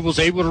Selinsgrove was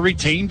able to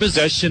retain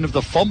possession of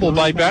the fumble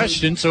by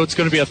Bastion, so it's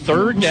going to be a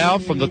 3rd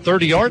down from the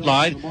 30-yard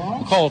line.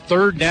 We'll call it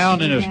 3rd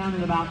down and a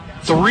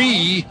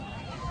 13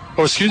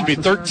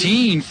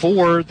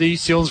 for the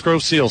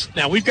Selinsgrove Seals.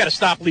 Now, we've got to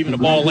stop leaving the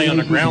ball lay on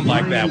the ground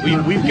like that.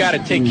 We've got to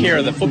take care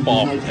of the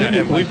football.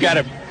 We've got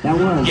to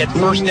get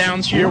first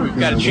downs here. We've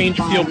got to change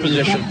field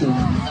position.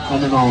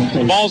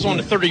 The ball's on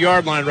the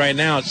 30-yard line right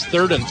now. It's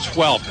 3rd and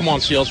 12. Come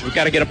on, Seals. We've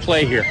got to get a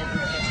play here.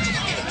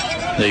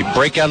 They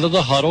break out of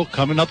the huddle,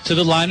 coming up to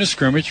the line of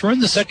scrimmage. We're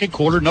in the second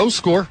quarter, no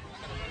score,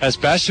 as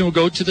Bastion will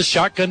go to the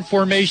shotgun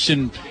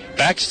formation.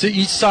 Backs to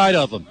each side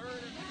of him.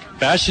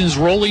 Bastion's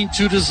rolling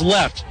to his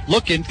left,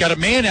 looking, got a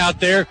man out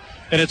there,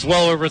 and it's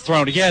well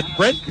overthrown. Again,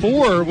 Brett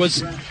Ford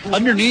was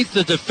underneath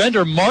the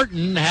defender.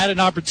 Martin had an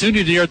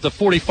opportunity here at the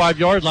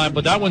 45-yard line,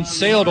 but that one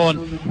sailed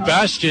on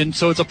Bastion,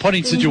 so it's a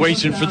punting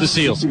situation for the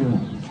Seals.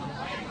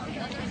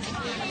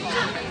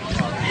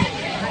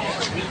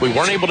 We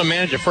weren't able to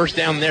manage a first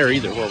down there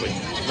either, were we?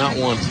 Not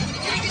one.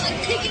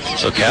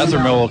 So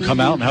Catherine will come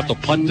out and have to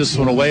punt this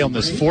one away on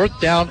this 4th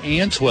down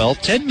and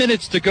 12. 10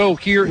 minutes to go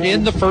here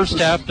in the first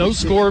half. No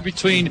score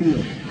between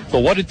the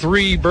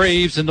 1-3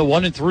 Braves and the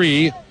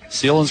 1-3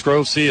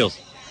 Selinsgrove Seals.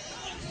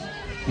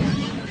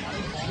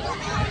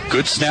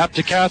 Good snap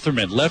to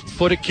Catherman.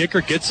 Left-footed kicker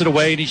gets it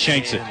away, and he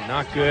shanks it.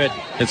 Not good.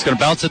 It's going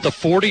to bounce at the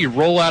 40,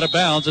 roll out of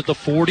bounds at the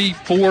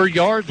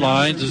 44-yard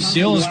line. The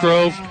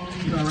Selinsgrove's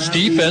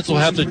defense will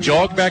have to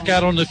jog back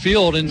out on the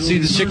field and see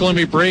the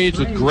Shikellamy Braves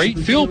with great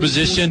field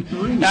position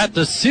at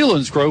the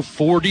Selinsgrove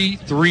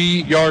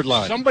 43-yard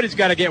line. Somebody's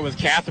got to get with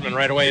Catherman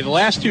right away. The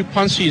last 2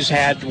 punts he's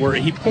had where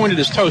he pointed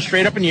his toe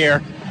straight up in the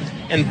air,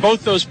 and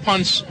both those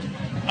punts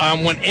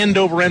went end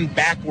over end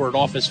backward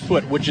off his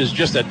foot, which is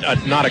just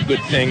not a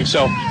good thing.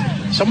 So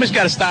somebody's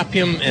got to stop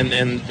him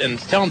and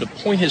tell him to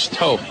point his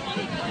toe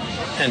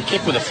and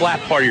kick with a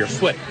flat part of your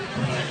foot.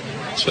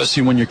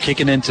 Especially when you're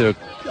kicking into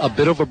a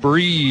bit of a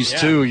breeze,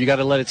 too. You got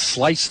to let it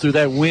slice through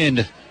that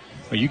wind.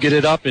 When you get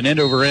it up and end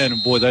over end,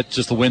 and boy, that's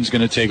just the wind's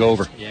going to take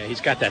over. Yeah, he's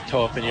got that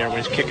toe up in the air when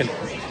he's kicking.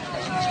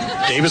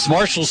 Davis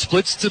Marshall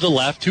splits to the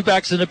left. 2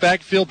 backs in the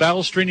backfield.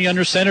 Balestrini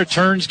under center.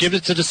 Turns, gives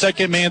it to the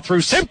second man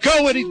through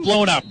Simcoe, and he's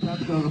blown up.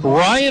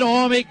 Ryan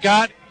Almond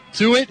got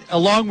to it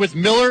along with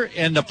Miller,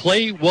 and the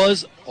play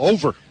was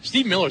over.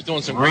 Steve Miller's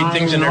doing some great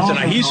things in there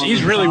tonight.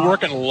 He's really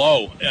working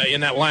low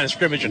in that line of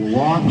scrimmage,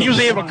 and he was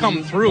able to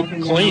come through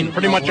clean,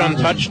 pretty much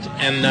untouched,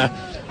 and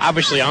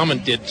obviously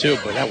Amon did too,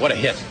 but what a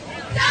hit.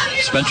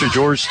 Spencer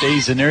George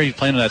stays in there. He's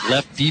playing on that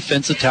left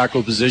defensive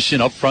tackle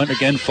position. Up front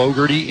again,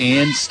 Fogarty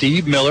and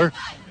Steve Miller.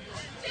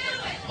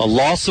 A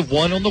loss of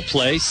 1 on the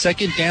play.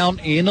 2nd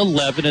down and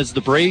 11 as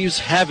the Braves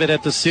have it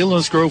at the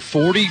Selinsgrove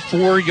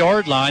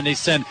 44-yard line. They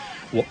send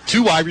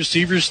 2 wide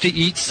receivers to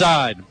each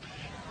side.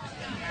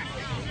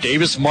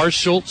 Davis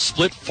Marshall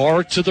split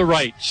far to the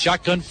right.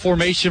 Shotgun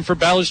formation for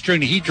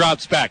Balestrini. He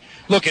drops back.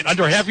 Looking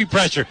under heavy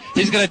pressure.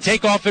 He's going to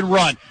take off and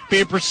run.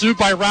 Being pursued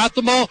by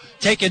Rathamo.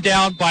 Taken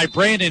down by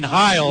Brandon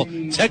Heil.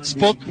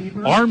 Textbook,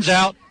 arms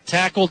out,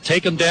 tackle,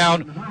 take him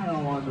down.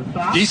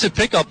 Decent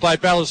pickup by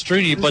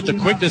Balestrini, but the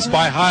quickness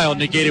by Heil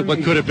negated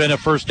what could have been a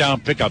first down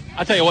pickup.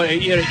 I tell you what,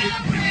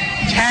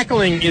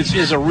 tackling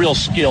is a real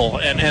skill,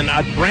 and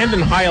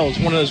Brandon Heil is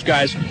one of those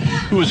guys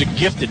who is a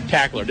gifted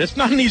tackler. It's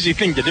not an easy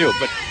thing to do,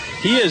 but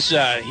he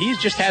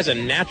just has a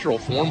natural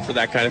form for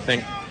that kind of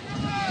thing.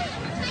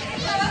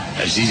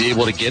 As he's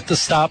able to get the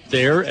stop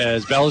there,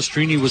 as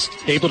Balestrini was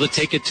able to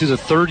take it to the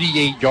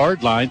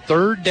 38-yard line.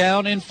 3rd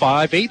down and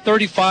 5.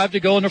 8:35 to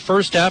go in the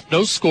first half.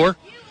 No score.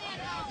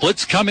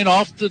 Blitz coming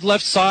off the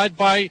left side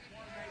by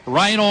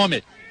Ryan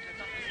Ahmed.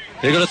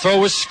 They're going to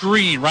throw a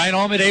screen. Ryan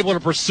Ahmed able to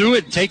pursue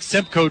it and take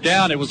Simcoe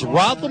down. It was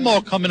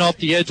Rathamo coming off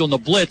the edge on the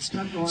blitz.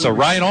 So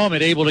Ryan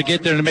Ahmed able to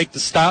get there to make the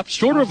stop.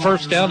 Short of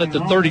first down at the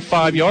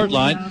 35-yard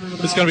line.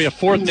 It's going to be a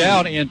 4th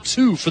down and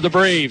 2 for the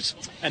Braves.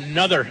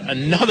 Another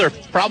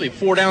probably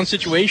 4-down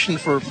situation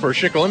for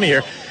Shikellamy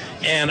here.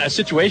 And a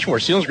situation where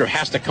Selinsgrove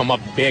has to come up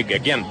big.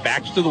 Again,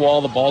 backs to the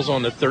wall. The ball's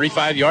on the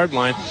 35-yard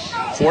line.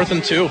 4th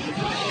and 2.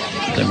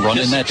 Then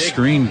running that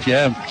screen,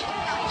 yeah.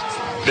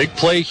 Big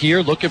play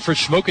here, looking for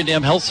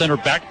Schmokendam Health Center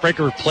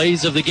backbreaker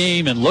plays of the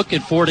game, and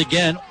looking for it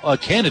again, a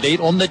candidate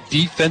on the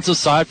defensive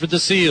side for the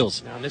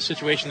Seals. Now in this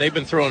situation, they've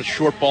been throwing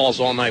short balls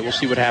all night. We'll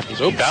see what happens.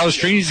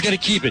 Balestrini's going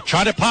to keep it.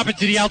 Try to pop it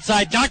to the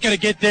outside. Not going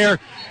to get there.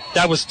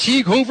 That was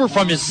Teague Hoover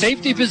from his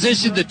safety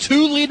position, the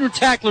 2 leader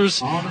tacklers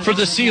for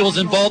the Seals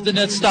involved in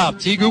that stop.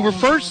 Teague Hoover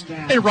first,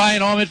 and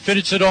Ryan Ahmed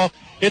finished it off.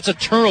 It's a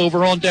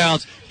turnover on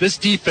downs. This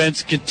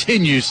defense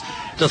continues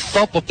to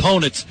thump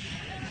opponents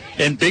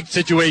in big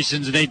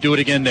situations, and they do it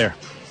again there.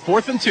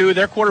 4th and 2.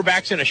 Their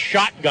quarterback's in a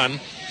shotgun,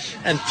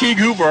 and Teague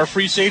Hoover, our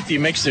free safety,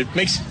 makes the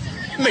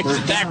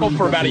tackle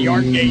for about a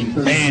yard gain.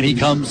 Man, he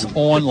comes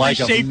on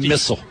like a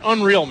missile.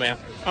 Unreal, man.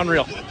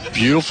 Unreal.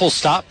 Beautiful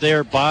stop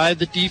there by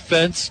the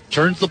defense.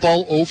 Turns the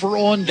ball over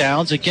on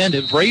downs. Again,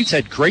 the Braves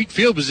had great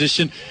field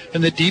position,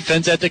 and the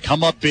defense had to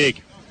come up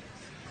big.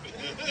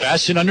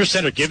 Bastion under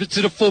center. Give it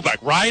to the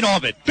fullback. Ryan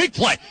Ahmed. Big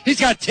play. He's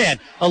got 10,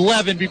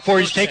 11 before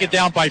he's taken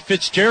down by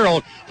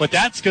Fitzgerald. But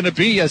that's going to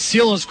be a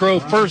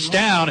Selinsgrove first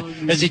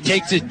down as he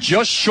takes it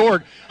just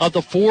short of the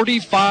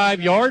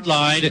 45-yard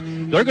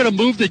line. They're going to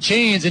move the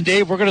chains, and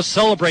Dave, we're going to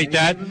celebrate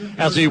that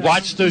as we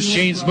watch those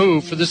chains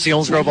move for the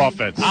Selinsgrove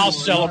offense. I'll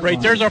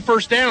celebrate. There's our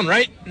first down,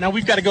 right? Now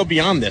we've got to go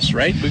beyond this,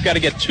 right? We've got to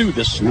get to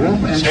this.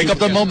 Pick up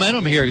the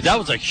momentum here. That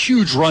was a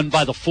huge run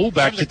by the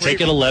fullback to take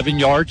it 11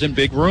 yards in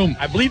big room.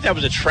 I believe that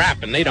was a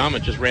trap, and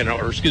Ahmed just ran out,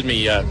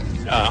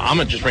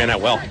 Ahmed just ran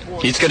out well.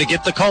 He's going to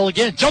get the call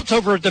again. Jumps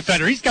over a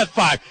defender. He's got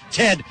 5,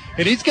 10,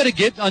 and he's going to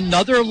get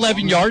another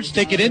 11 yards,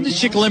 take it into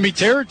Shikellamy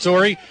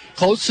territory,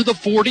 close to the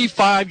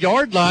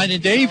 45-yard line.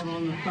 And Dave,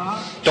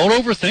 don't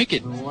overthink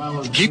it.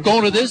 Keep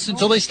going to this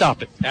until they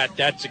stop it.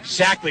 That's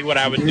exactly what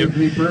I would do.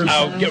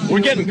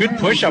 We're getting good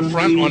push up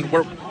front.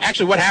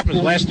 Actually, what happened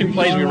is the last 2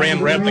 plays we ran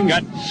right up the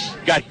gut,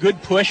 got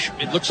good push.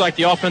 It looks like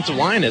the offensive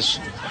line is,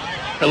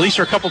 at least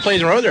for a couple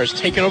plays in a row there, is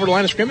taking over the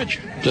line of scrimmage.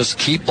 Just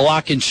keep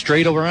blocking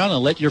straight around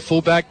and let your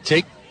fullback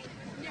take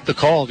the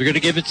call. They're going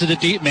to give it to the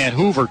deep man,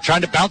 Hoover,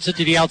 trying to bounce it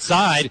to the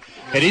outside,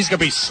 and he's going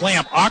to be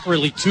slammed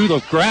awkwardly to the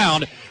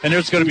ground, and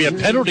there's going to be a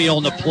penalty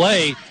on the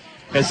play,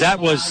 as that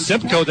was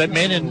Simcoe that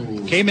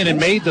came in and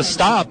made the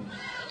stop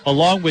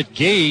along with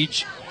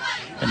Gage.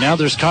 And now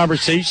there's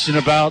conversation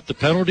about the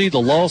penalty,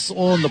 the loss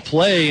on the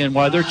play, and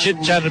while they're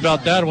chit-chatting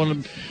about that, I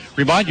want to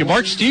remind you,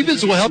 Mark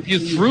Stevens will help you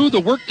through the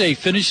workday,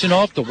 finishing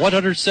off the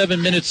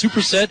 107-minute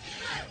superset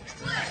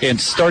and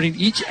starting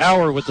each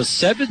hour with a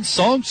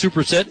 7-song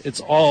superset.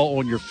 It's all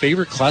on your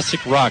favorite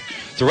classic rock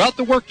throughout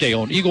the workday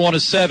on Eagle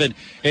 107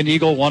 and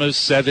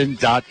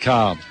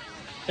Eagle107.com.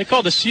 They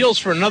called the Seals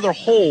for another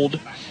hold,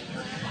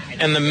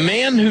 and the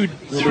man who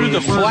threw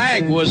the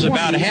flag was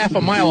about half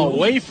a mile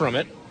away from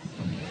it.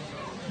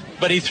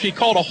 But he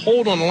called a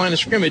hold on the line of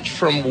scrimmage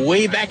from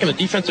way back in the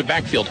defensive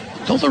backfield.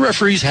 Don't the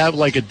referees have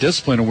like a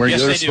discipline where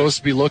they're supposed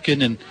to be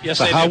looking? And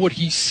so how would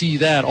he see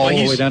that all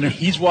the way down there?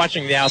 He's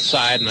watching the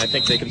outside, and I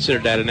think they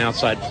considered that an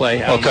outside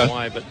play. I don't know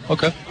why, but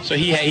so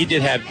he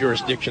did have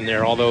jurisdiction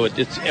there, although it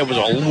was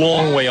a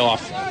long way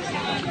off.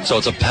 So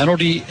it's a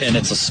penalty, and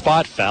it's a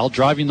spot foul,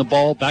 driving the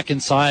ball back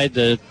inside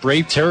the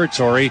Brave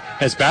territory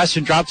as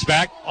Bastion drops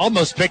back,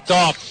 almost picked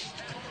off.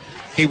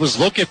 He was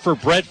looking for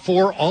Brett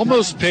Ford,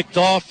 almost picked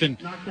off and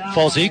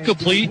falls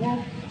incomplete.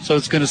 So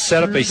it's going to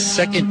set up a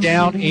 2nd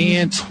down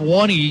and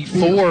 20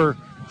 for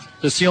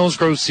the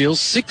Selinsgrove Seals.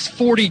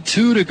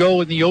 6:42 to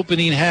go in the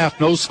opening half.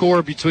 No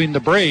score between the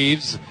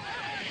Braves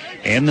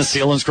and the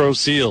Selinsgrove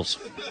Seals.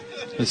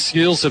 The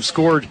Seals have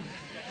scored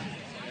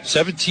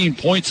 17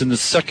 points in the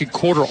second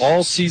quarter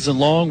all season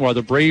long, while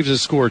the Braves have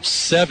scored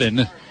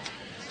 7.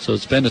 So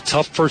it's been a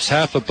tough first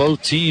half of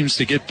both teams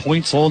to get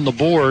points on the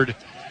board.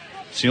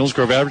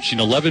 Selinsgrove averaging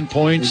 11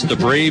 points, the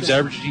Braves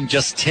averaging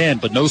just 10,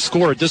 but no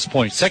score at this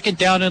point. 2nd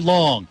down and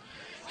long.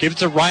 Give it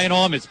to Ryan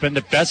Alm. It's been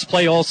the best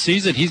play all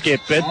season. He's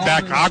getting bent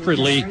back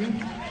awkwardly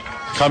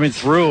coming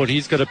through, and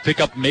he's going to pick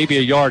up maybe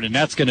a yard, and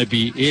that's going to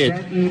be it.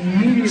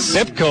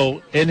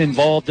 Sipko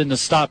involved in the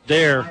stop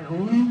there.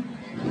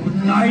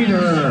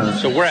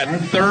 So we're at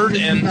 3rd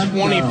and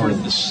 20 for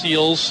the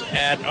Seals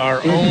at our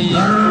own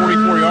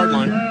 44-yard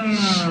line.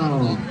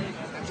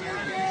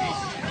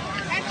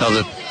 Now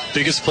the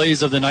biggest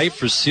plays of the night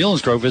for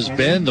Selinsgrove has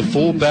been the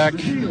fullback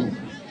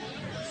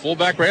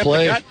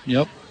play.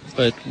 Yep.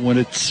 But when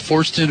it's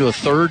forced into a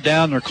 3rd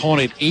down, they're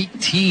calling it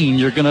 18.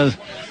 You're going to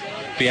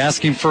be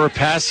asking for a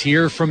pass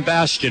here from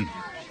Bastian.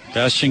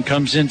 Bastian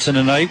comes into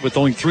the night with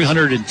only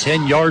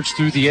 310 yards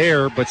through the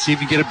air, but see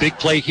if you get a big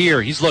play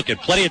here. He's looking,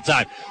 plenty of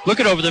time.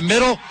 Looking over the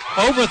middle,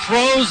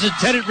 overthrows,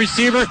 intended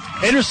receiver,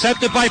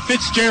 intercepted by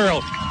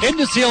Fitzgerald.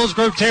 Into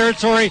Selinsgrove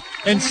territory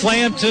and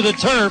slammed to the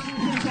turf.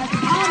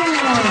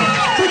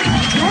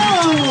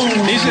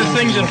 These are the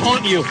things that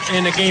haunt you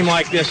in a game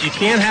like this. You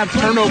can't have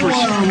turnovers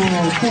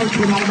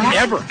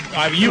ever.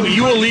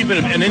 You will leave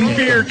an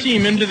inferior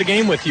team into the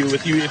game with you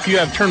if you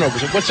have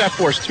turnovers. What's that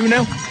for us? 2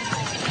 now?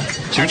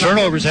 2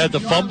 turnovers, had the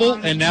fumble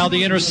and now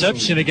the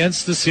interception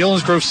against the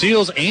Selinsgrove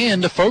Seals,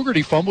 and the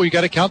Fogarty fumble. You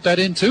got to count that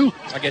in too.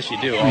 I guess you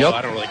do. Yep.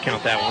 I don't really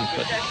count that one.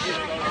 But.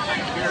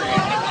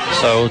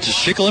 So to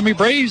Shikellamy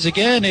Braves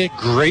again, a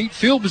great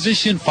field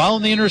position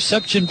following the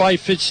interception by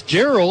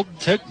Fitzgerald.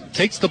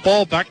 Takes the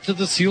ball back to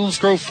the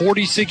Selinsgrove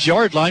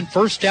 46-yard line.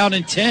 1st down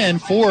and 10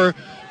 for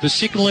the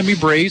Shikellamy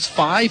Braves.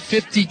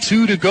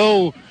 5:52 to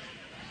go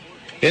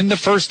in the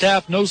first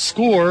half. No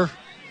score.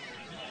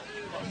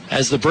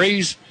 As the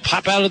Braves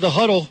pop out of the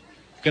huddle,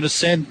 going to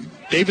send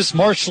Davis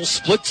Marshall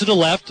split to the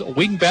left, a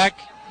wingback,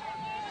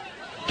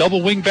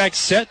 double wingback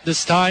set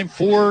this time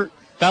for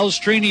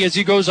Balestrini as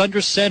he goes under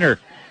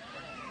center.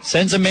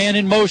 Sends a man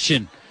in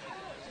motion.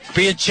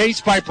 Being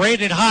chased by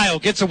Brandon Heil.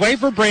 Gets away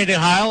from Brandon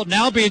Heil.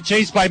 Now being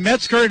chased by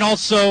Metzger and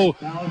also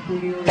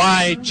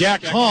by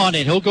Jack Hahn,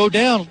 and he'll go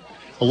down.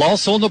 A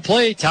loss on the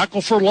play.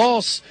 Tackle for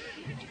loss.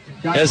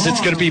 As it's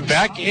going to be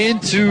back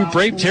into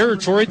Brave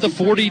territory at the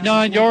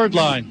 49-yard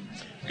line.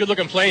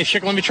 Good-looking play.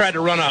 Shikellamy tried to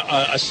run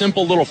a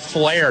simple little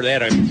flare. They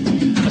had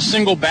a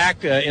single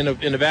back in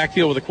the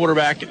backfield with a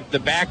quarterback. The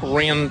back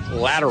ran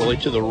laterally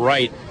to the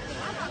right.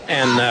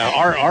 And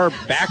our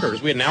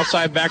backers, we had an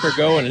outside backer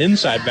go and an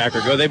inside backer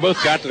go. They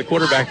both got to the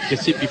quarterback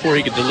before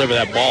he could deliver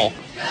that ball.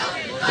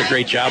 A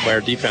great job by our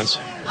defense.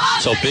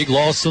 So big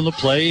loss on the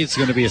play. It's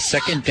going to be a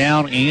 2nd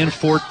down and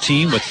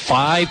 14 with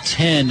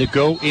 5:10 to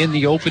go in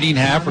the opening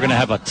half. We're going to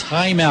have a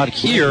timeout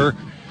here.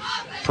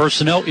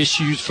 Personnel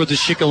issues for the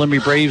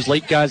Shikellamy Braves.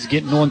 Late guys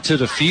getting onto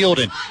the field,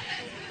 and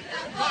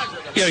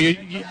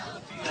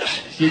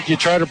you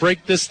try to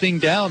break this thing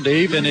down,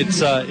 Dave, and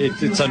it's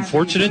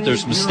unfortunate.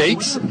 There's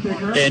mistakes,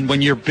 and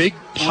when your big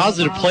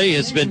positive play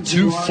has been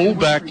 2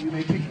 fullback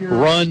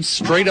runs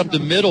straight up the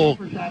middle,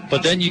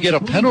 but then you get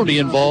a penalty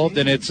involved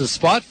and it's a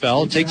spot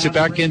foul, it takes you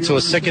back into a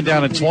 2nd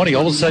down and 20.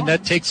 All of a sudden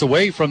that takes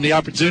away from the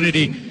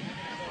opportunity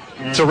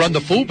to run the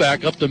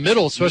fullback up the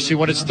middle, especially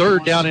when it's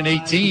 3rd down and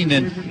 18,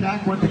 and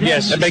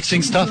yes, that makes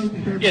things tough.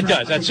 It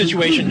does. That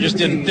situation just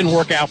didn't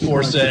work out for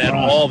us at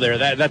all there.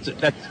 That's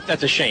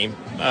a shame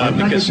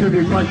because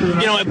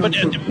but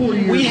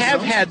we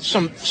have had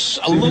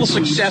a little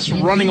success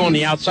running on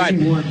the outside.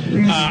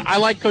 I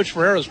like Coach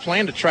Ferrero's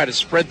plan to try to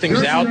spread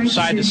things out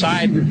side to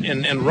side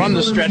and run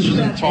the stretches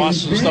and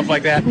tosses and stuff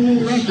like that.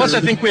 Plus,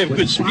 I think we have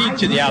good speed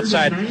to the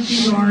outside.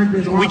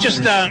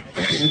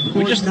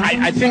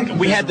 I think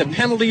we had the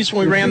penalties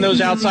when we ran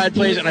those outside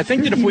plays, and I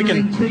think that if we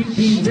can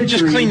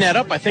just clean that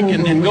up, I think,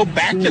 and go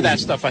back to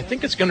that stuff, I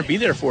think it's going to be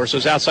there for us,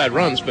 those outside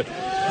runs. But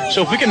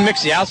so if we can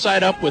mix the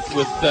outside up with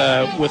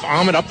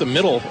Ahmed up the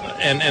middle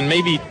and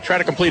maybe try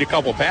to complete a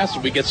couple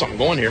passes, we get something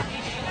going here.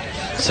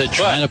 So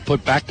trying to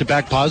put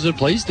back-to-back positive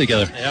plays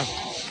together. Yeah.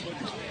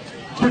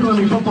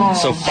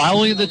 So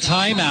following the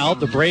timeout,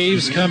 the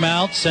Braves come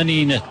out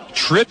sending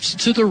trips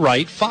to the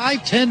right.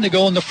 5:10 to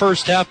go in the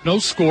first half. No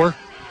score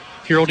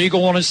here on Eagle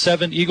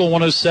 107,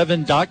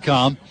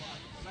 eagle107.com.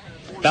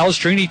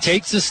 Balestrini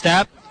takes the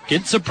snap,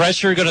 gets some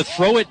pressure, going to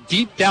throw it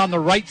deep down the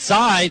right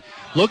side.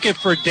 Looking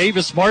for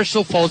Davis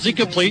Marshall, falls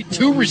incomplete.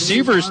 2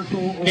 receivers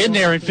in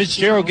there, and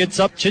Fitzgerald gets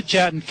up,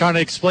 chit-chat, and kind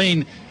of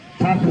explain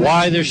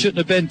why there shouldn't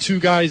have been 2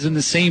 guys in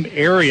the same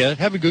area.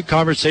 Have a good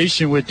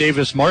conversation with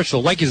Davis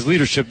Marshall, like his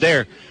leadership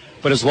there,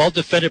 but is well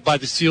defended by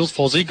the Seals,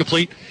 falls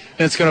incomplete,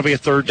 and it's going to be a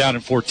 3rd down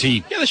and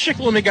 14. Yeah, the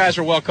Shikellamy guys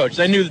are well coached.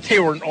 They knew that they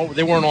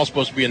weren't all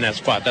supposed to be in that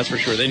spot. That's for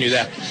sure. They knew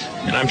that,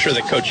 and I'm sure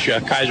that Coach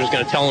Kaiser is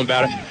going to tell them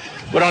about it.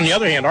 But on the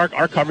other hand,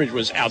 our coverage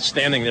was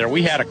outstanding there.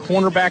 We had a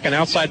cornerback, an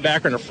outside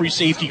backer, and a free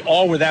safety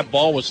all where that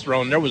ball was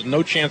thrown. There was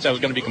no chance that was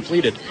going to be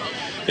completed.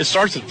 It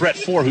starts with Brett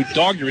Ford, who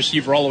dogged the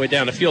receiver all the way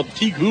down the field.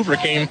 Teague Hoover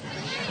came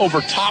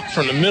over top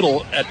from the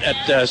middle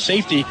at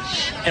safety,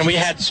 and we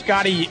had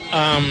Scotty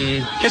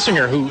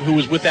Kissinger, who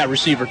was with that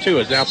receiver, too,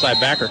 as an outside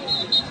backer.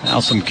 Now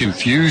some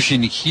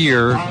confusion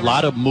here, a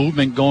lot of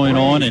movement going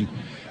on, and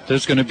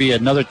there's going to be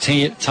another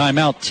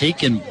timeout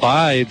taken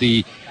by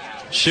the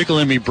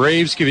Shikellamy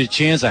Braves. Give you a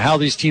chance of how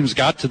these teams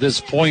got to this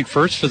point.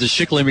 First, for the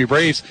Shikellamy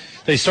Braves,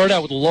 they started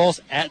out with a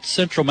loss at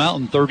Central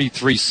Mountain,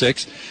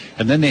 33-6,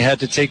 and then they had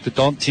to take the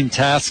daunting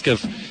task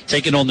of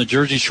taking on the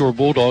Jersey Shore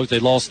Bulldogs. They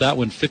lost that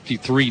one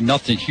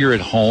 53-0 here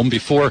at home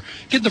before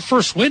getting the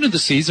first win of the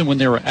season when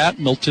they were at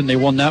Milton. They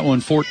won that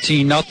one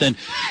 14-0,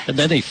 and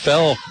then they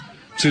fell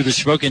to the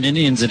Shamokin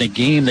Indians in a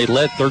game they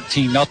led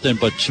 13-0,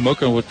 but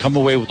Shamokin would come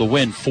away with a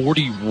win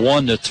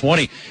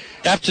 41-20.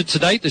 After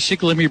tonight, the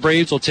Shikellamy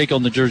Braves will take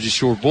on the Jersey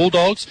Shore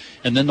Bulldogs,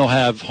 and then they'll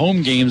have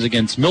home games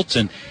against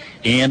Milton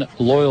and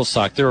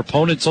Loyalsock. Their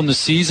opponents on the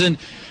season,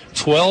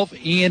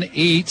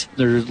 12-8.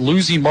 Their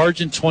losing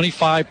margin,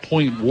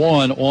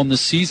 25.1 on the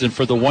season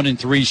for the 1-3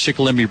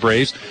 Shikellamy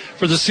Braves.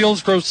 For the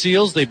Selinsgrove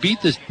Seals, they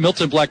beat the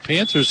Milton Black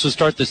Panthers to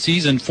start the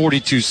season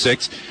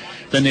 42-6.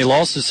 Then they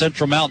lost to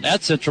Central Mountain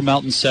at Central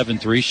Mountain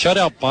 7-3. Shut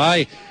out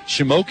by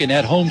Shamokin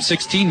at home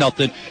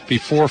 16-0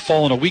 before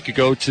falling a week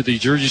ago to the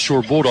Jersey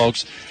Shore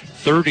Bulldogs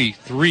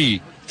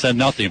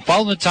 33-0.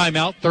 Following the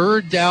timeout,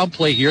 third down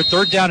play here.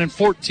 Third down and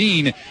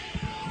 14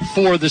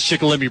 for the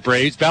Shikellamy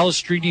Braves.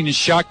 Balestrini in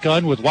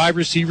shotgun with wide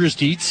receivers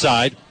to each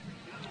side.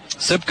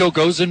 Simcoe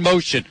goes in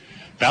motion.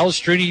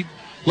 Balestrini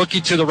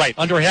looking to the right,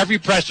 under heavy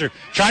pressure,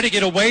 trying to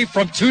get away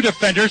from two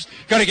defenders,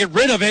 got to get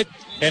rid of it,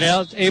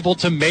 and able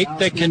to make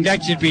the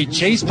connection, being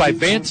chased by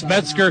Vance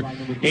Metzger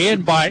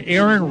and by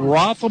Aaron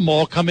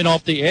Rothamall coming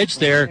off the edge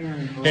there,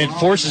 and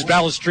forces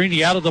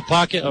Balestrini out of the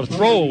pocket of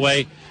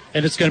throwaway,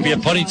 and it's going to be a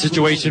punting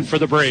situation for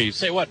the Braves.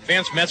 Say what,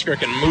 Vance Metzger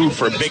can move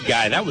for a big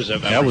guy. That was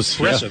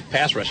impressive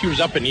pass rush. He was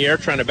up in the air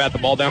trying to bat the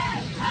ball down.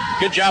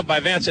 Good job by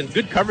Vance, and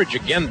good coverage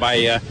again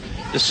by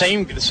the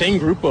same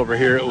group over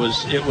here. It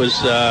was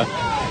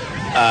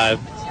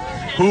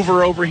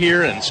Hoover over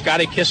here and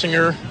Scotty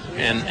Kissinger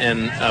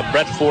and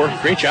Brett Ford.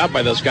 Great job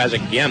by those guys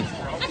again.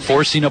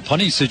 Forcing a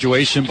punting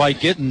situation by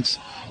Gittins.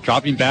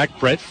 Dropping back,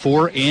 Brett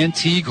Ford and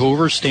Teague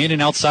Hoover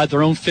standing outside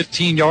their own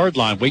 15-yard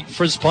line, waiting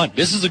for his punt.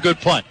 This is a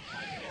good punt.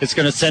 It's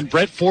going to send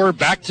Brett Ford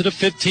back to the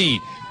 15.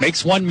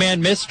 Makes one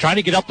man miss, trying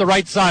to get up the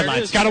right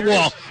sideline. It's got a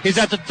wall. He's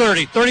at the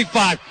 30,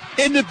 35,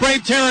 into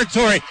Brave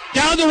territory.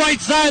 Down the right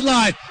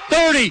sideline.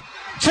 30,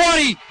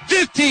 20,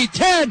 15,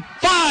 10,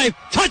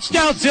 5.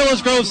 Touchdown,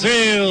 Selinsgrove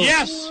Seals.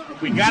 Yes,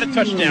 we got a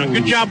touchdown.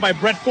 Good job by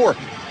Brett Ford.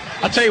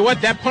 I'll tell you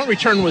what, that punt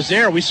return was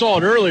there. We saw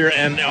it earlier,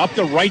 and up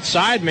the right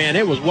side, man,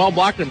 it was well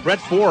blocked. And Brett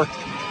Ford,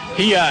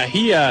 he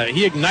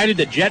ignited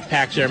the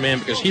jetpacks there, man,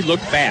 because he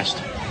looked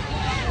fast.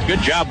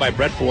 Good job by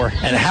Brett Ford.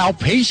 And how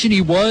patient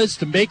he was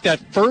to make that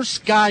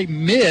first guy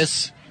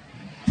miss,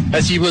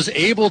 as he was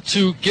able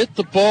to get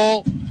the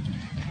ball,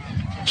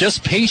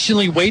 just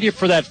patiently waited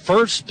for that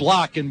first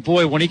block. And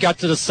boy, when he got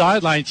to the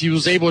sidelines, he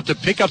was able to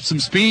pick up some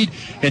speed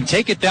and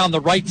take it down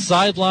the right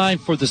sideline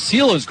for the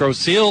Selinsgrove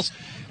Seals.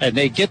 And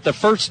they get the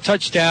first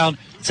touchdown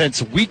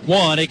since week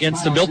 1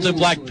 against the Milton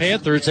Black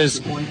Panthers,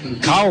 as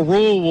Kyle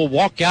Rule will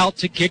walk out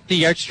to kick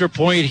the extra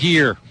point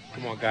here.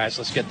 Come on, guys,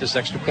 let's get this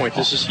extra point.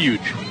 This is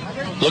huge.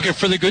 Looking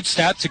for the good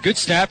snap. It's a good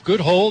snap, good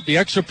hold. The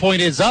extra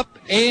point is up,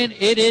 and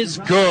it is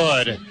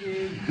good.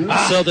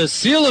 So the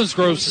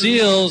Selinsgrove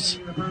Seals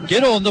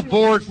get on the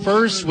board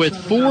first with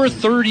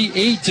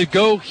 4:38 to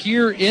go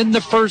here in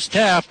the first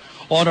half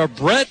on a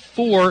Brett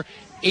Ford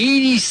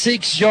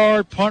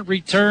 86-yard punt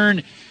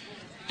return.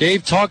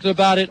 Dave talked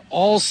about it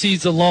all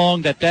season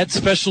long, that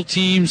special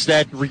teams,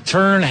 that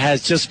return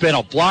has just been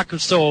a block or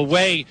so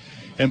away.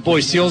 And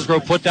boy,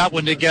 Selinsgrove put that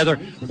one together.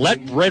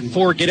 Let Brett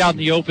Ford get out in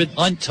the open,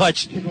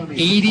 untouched.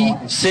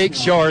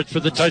 86 yards for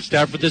the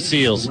touchdown for the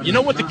Seals. You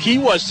know what the key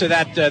was to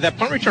that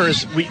punt return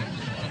is the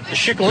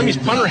Shikellamy's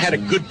punter had a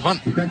good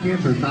punt.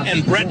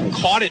 And Brett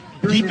caught it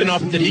deep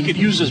enough that he could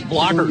use his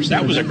blockers.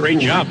 That was a great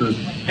job.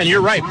 And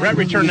you're right, Brett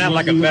returned that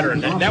like a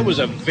veteran. That was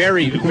a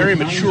very, very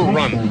mature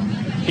run.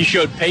 He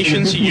showed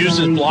patience. He used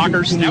his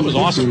blockers. That was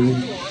awesome.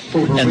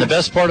 And the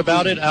best part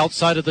about it,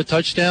 outside of the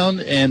touchdown,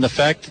 and the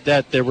fact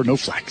that there were no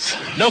flags.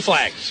 No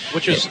flags,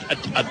 which is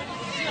an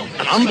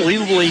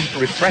unbelievably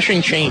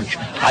refreshing change.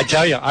 I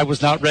tell you, I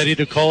was not ready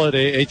to call it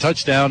a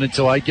touchdown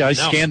until I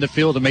scanned the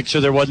field to make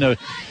sure there wasn't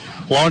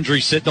a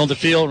laundry sitting on the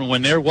field. And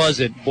when there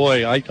wasn't,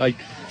 boy, I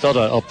felt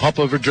a pump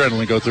of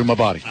adrenaline go through my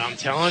body. I'm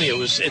telling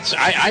you,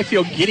 I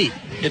feel giddy.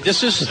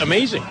 This is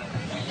amazing.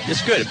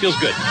 It's good. It feels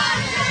good.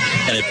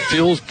 And it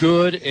feels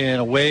good in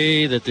a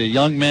way that the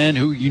young men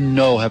who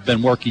have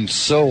been working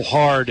so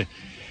hard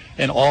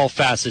in all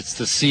facets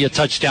to see a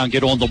touchdown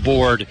get on the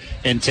board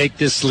and take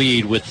this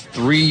lead with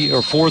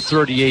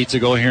 4:38 to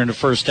go here in the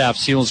first half.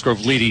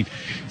 Selinsgrove leading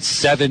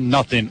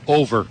 7-0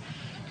 over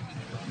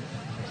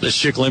The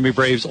Shikellamy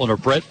Braves on a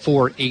Brett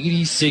Ford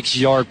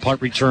 86-yard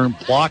punt return,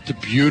 blocked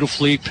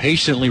beautifully,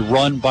 patiently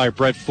run by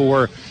Brett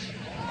Ford.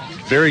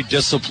 Very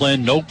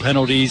disciplined, no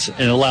penalties,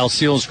 and allows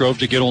Selinsgrove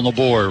to get on the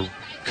board.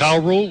 Kyle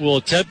Rule will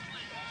attempt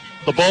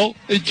the ball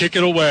and kick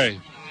it away.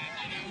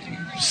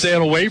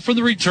 Staying away from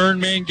the return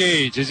man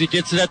Gage as he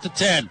gets it at the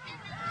 10.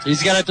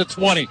 He's got it at the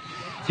 20.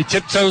 He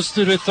tiptoes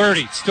to the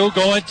 30. Still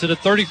going to the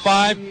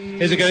 35.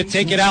 Is he going to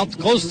take it out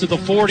close to the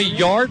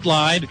 40-yard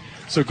line?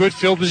 So good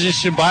field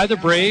position by the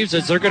Braves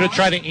as they're going to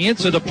try to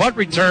answer the punt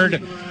return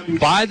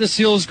by the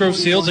Selinsgrove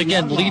Seals.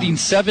 Again, leading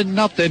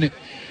 7-0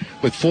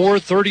 with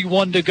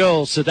 4:31 to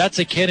go. So that's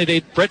a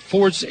candidate. Brett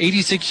Ford's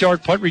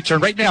 86-yard punt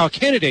return right now, a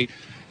candidate,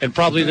 and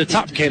probably the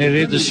top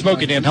candidate, the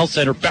Smoky Dam Health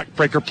Center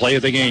backbreaker play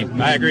of the game.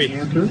 I agree.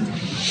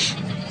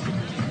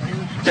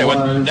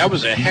 That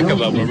was a heck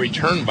of a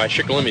return by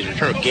Shikellamy.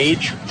 Return of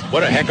Gage.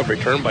 What a heck of a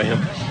return by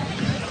him.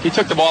 He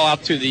took the ball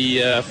out to the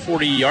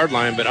 40-yard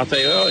line, but I'll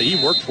tell you,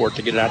 he worked for it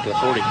to get it out to the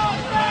 40.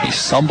 He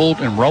stumbled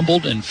and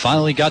rumbled and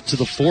finally got to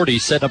the 40,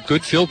 set up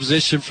good field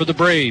position for the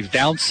Braves.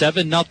 Down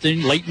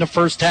 7-0 late in the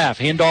first half.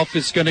 Handoff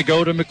is going to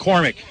go to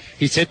McCormick.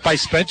 He's hit by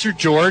Spencer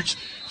George,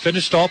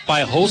 finished off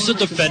by a host of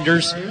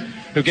defenders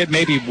who get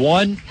maybe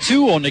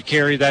 1-2 on the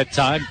carry that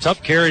time.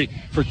 Tough carry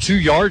for 2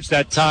 yards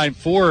that time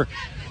for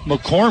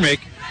McCormick.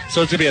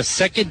 So it's going to be a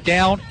 2nd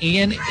down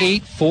and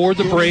 8 for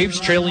the Braves,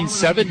 trailing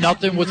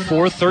 7-0 with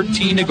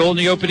 4:13 to go in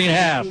the opening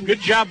half. Good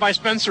job by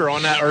Spencer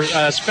on that, or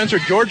Spencer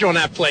George on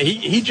that play.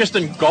 He just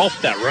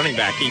engulfed that running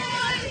back.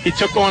 He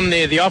took on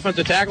the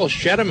offensive tackle,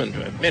 shed him,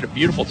 and made a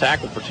beautiful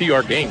tackle for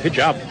 2-yard gain. Good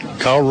job.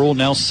 Kyle Rule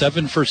now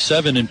 7 for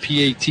 7 in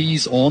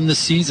PATs on the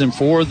season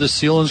for the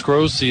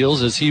Selinsgrove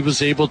Seals as he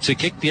was able to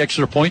kick the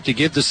extra point to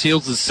give the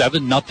Seals the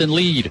 7-0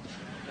 lead.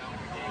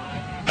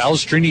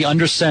 Balestrini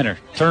under center.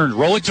 Turned,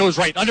 rolling to his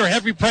right. Under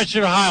heavy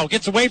pressure, Ohio.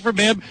 Gets away from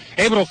him.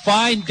 Able to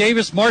find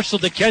Davis Marshall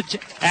to catch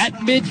at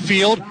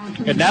midfield.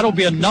 And that'll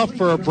be enough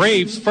for a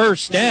Braves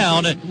first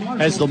down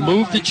as they'll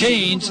move the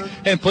chains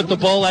and put the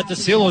ball at the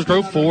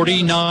Selinsgrove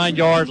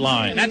 49-yard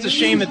line. That's a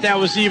shame that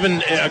was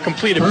even a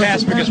completed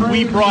pass because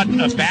we brought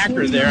a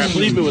backer there. I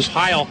believe it was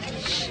Heil.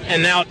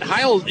 And now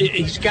Heil,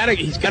 he's got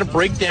to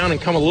break down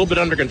and come a little bit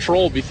under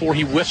control before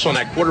he whiffs on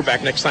that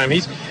quarterback next time.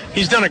 He's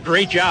done a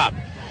great job.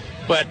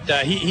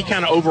 But he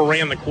kind of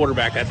overran the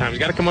quarterback that time. He's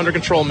got to come under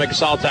control and make a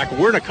solid tackle.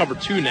 We're in a cover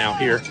 2 now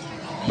here.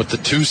 With the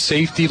 2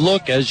 safety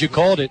look, as you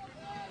called it.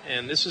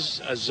 And this is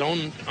a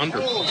zone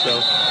under.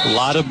 So a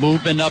lot of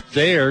movement up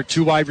there.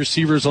 2 wide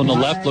receivers on the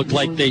left look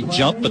like they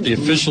jumped, but the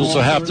officials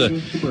will have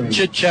to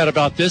chit-chat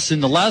about this.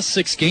 In the last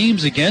 6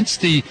 games against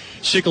the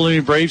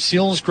Shikellamy Braves,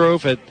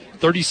 Selinsgrove had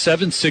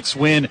 37-6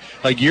 win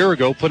a year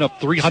ago, put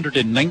up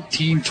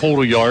 319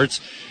 total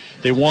yards.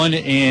 They won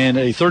in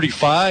a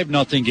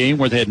 35-0 game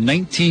where they had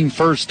 19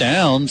 first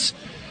downs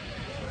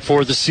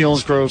for the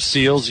Selinsgrove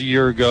Seals a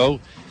year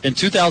ago. In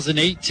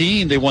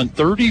 2018, they won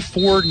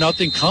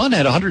 34-0. Con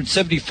had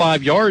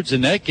 175 yards in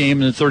that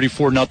game in the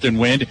 34-0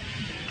 win.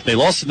 They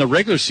lost in the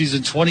regular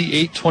season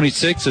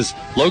 28-26 as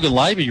Logan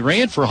Lively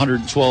ran for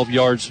 112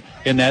 yards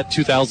in that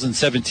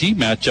 2017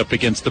 matchup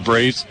against the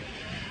Braves.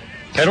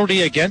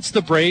 Penalty against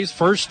the Braves,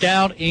 first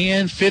down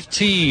and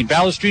 15.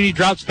 Balestrini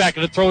drops back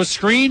and to throw a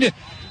screen,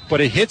 but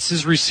it hits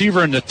his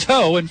receiver in the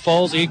toe and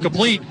falls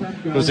incomplete.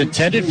 It was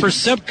intended for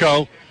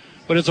Simcoe,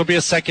 but it'll be a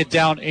 2nd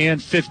down and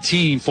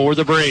 15 for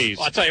the Braves.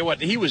 Well, I'll tell you what,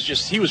 he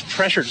was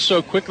pressured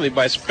so quickly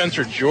by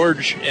Spencer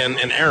George and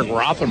Aaron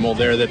Rothermel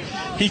there that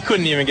he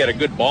couldn't even get a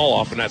good ball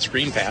off in that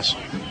screen pass.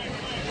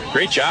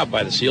 Great job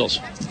by the Seals.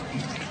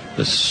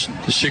 The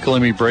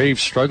Shikellamy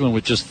Braves struggling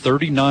with just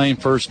 39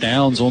 first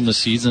downs on the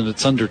season.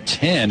 It's under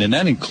 10, and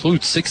that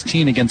includes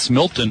 16 against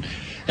Milton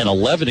and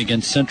 11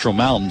 against Central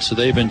Mountain. So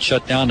they've been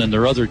shut down in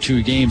their other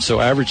 2 games, so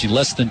averaging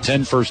less than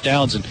 10 first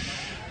downs. And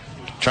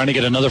trying to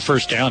get another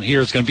first down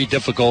here is going to be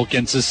difficult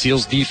against the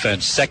Seals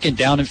defense. 2nd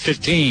down and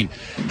 15.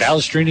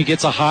 Balestrini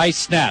gets a high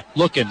snap.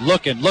 Looking.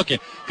 Going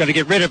to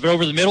get rid of it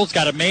over the middle. It's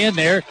got a man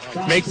there.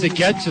 Makes the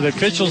catch. So the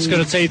official's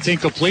going to say it's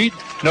incomplete.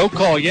 No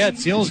call yet.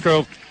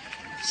 Selinsgrove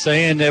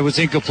saying it was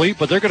incomplete,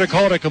 but they're going to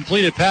call it a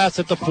completed pass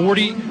at the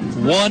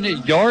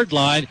 41-yard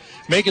line.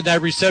 Making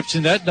that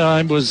reception that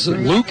time was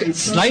Luke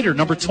Snyder,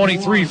 number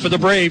 23 for the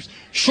Braves,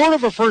 short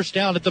of a first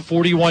down at the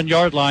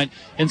 41-yard line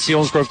in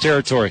Selinsgrove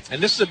territory.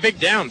 And this is a big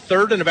down,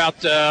 3rd and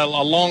about a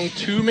long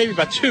 2, maybe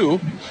about 2,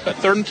 but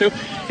 3rd and 2.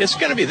 This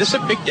is a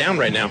big down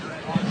right now.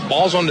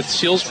 Ball's on the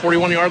Seals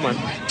 41-yard line.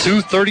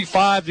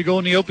 2:35 to go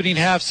in the opening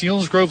half.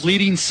 Selinsgrove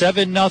leading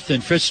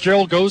 7-0.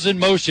 Fitzgerald goes in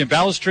motion.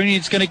 Balestrini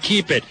is going to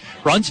keep it.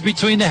 Runs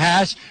between the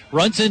hash.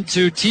 Runs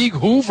into Teague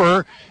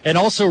Hoover and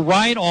also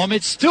Ryan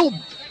Ahmed. Still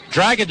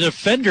dragging the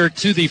defender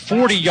to the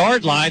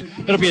 40-yard line.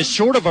 It'll be a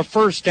short of a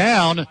first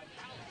down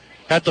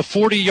at the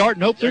 40-yard.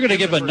 Nope, they're going to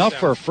give enough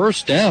for a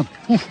first down.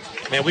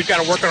 Man, we've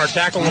got to work on our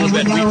tackle a little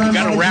bit. We've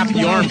got to wrap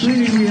the arms.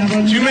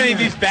 Too many of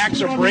these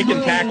backs are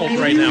breaking tackles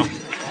right now.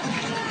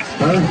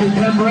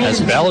 As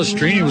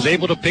Balestrini was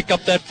able to pick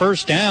up that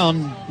first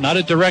down. Not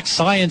a direct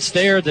science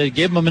there to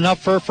give him enough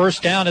for a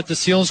first down at the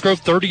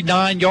Selinsgrove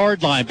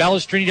 39-yard line.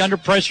 Balestrini under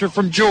pressure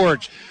from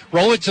George.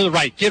 Roll it to the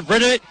right. Get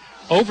rid of it.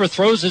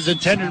 Overthrows his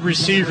intended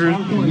receiver,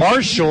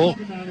 Marshall,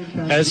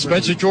 as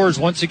Spencer George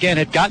once again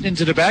had gotten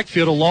into the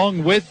backfield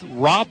along with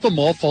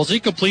Rothamall. Falls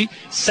incomplete.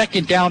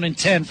 2nd down and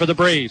 10 for the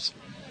Braves.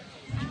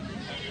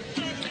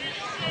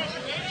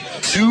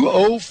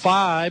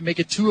 2:05, make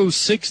it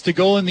 2:06 to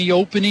go in the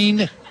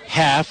opening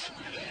half.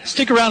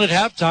 Stick around at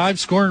halftime.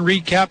 Scoring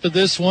recap of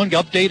this one.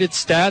 Updated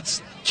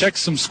stats. Check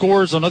some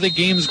scores on other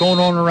games going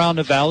on around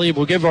the Valley.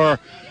 We'll give our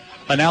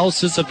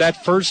analysis of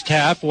that first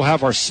half. We'll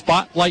have our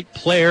spotlight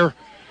player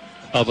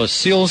of a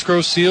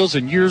Selinsgrove Seals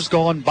in years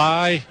gone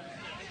by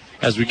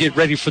as we get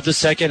ready for the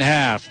second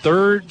half.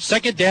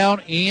 2nd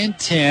down and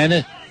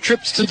 10.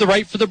 Trips to the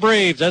right for the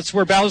Braves. That's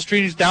where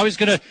Balestrini is now. He's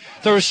going to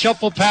throw a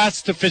shuffle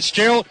pass to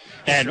Fitzgerald.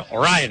 And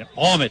Ryan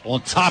Almond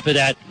on top of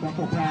that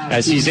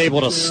as he's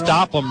able to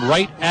stop him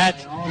right at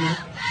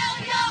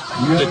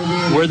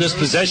where this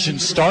possession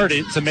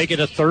started to make it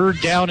a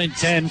 3rd down and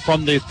 10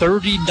 from the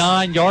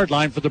 39-yard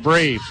line for the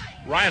Braves.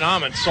 Ryan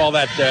Almond saw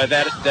that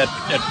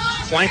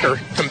flanker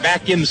come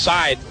back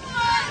inside.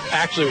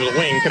 Actually, it was a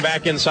wing. Come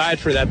back inside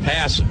for that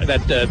pass,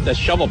 that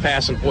shovel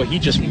pass, and boy, he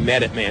just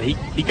met it, man.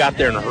 He got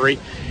there in a hurry,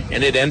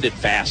 and it ended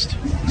fast.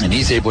 And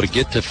he's able to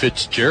get to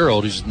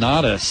Fitzgerald, who's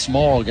not a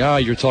small guy.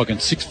 You're talking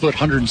 6 foot,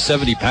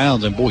 170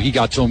 pounds, and boy, he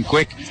got to him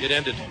quick. It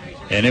ended.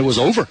 And it was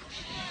over.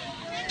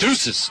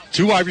 Deuces.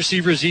 2 wide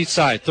receivers each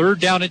side. 3rd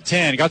down and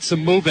 10. Got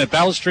some movement.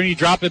 Balestrini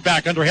drop it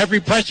back under heavy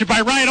pressure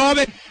by Ryan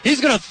Almond.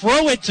 He's going to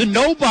throw it to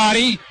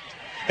nobody,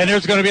 and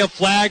there's going to be a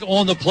flag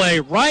on the play.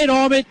 Ryan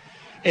Almond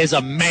is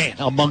a man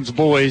amongst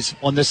boys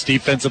on this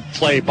defensive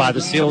play by the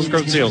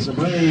Selinsgrove Seals.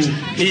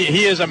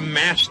 He is a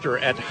master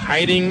at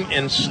hiding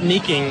and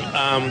sneaking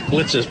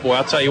blitzes. Boy,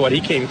 I'll tell you what, he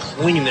came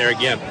clean there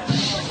again.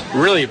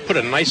 Really put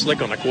a nice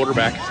lick on the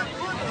quarterback.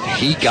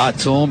 He got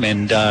to him,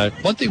 and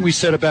one thing we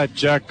said about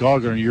Jack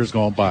Gogler in years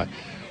gone by,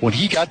 when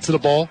he got to the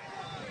ball,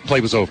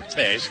 play was over.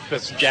 Yeah,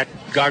 because Jack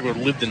Gogler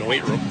lived in the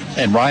weight room.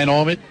 And Ryan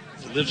Almond?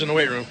 He lives in the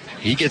weight room.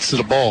 He gets to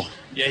the ball.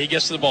 Yeah, he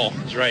gets to the ball.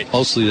 That's right.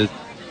 Mostly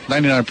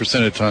 99%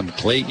 of the time, the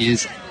play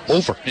is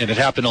over. And it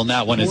happened on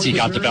that one as he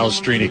got to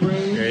Balestrini.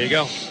 There you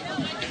go.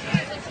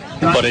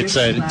 But it's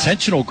an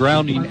intentional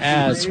grounding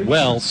as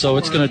well, so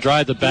it's going to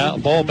drive the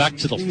ball back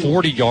to the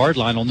 40-yard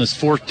line on this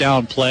 4th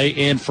down play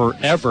and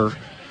forever.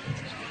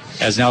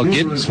 As now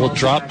Giddens will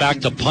drop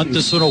back to punt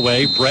this one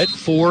away. Brett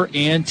Ford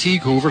and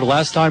Teague Hoover. The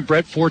last time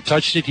Brett Ford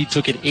touched it, he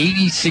took it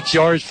 86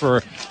 yards for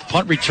a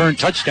punt return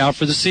touchdown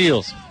for the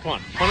Seals. Come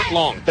on, punt it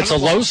long. It's a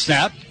low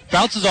snap,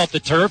 bounces off the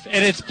turf,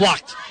 and it's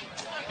blocked.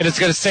 And it's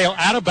going to sail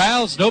out of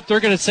bounds. Nope, they're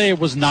going to say it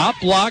was not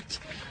blocked,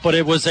 but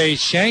it was a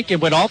shank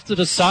and went off to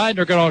the side.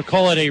 They're going to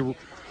call it a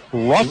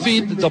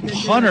roughing the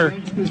punter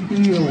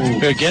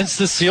against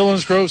the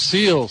Selinsgrove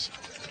Seals.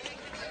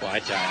 Well,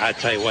 I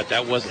tell you what,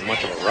 that wasn't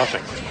much of a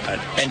roughing.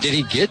 And did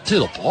he get to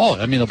the ball?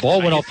 I mean, the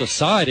ball went off the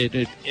side.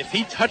 If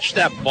he touched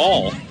that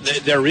ball,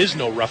 there is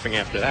no roughing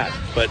after that.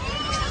 But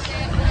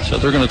so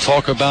they're going to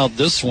talk about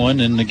this one.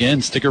 And,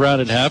 again, stick around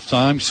at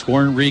halftime.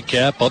 Scoring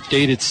recap,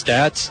 updated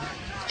stats,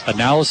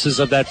 analysis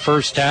of that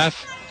first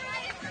half.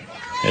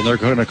 And they're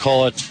going to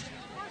call it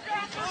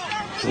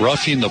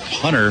roughing the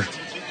punter.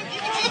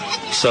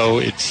 So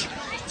it's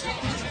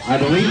I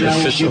believe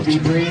that should be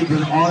graded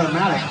an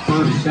automatic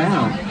first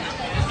down.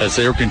 As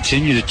they'll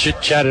continue to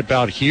chit-chat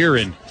about here,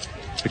 and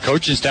the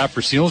coaching staff for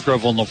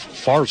Selinsgrove on the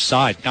far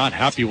side not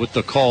happy with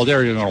the call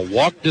there. They're going to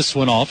walk this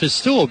one off. It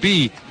still will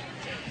be.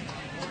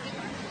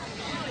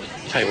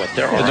 Tell you what,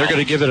 they're going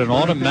to give it an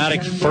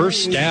automatic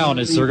first down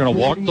as they're going to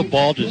walk the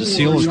ball to the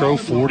Selinsgrove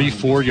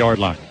 44-yard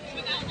line.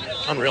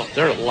 Unreal.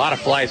 There are a lot of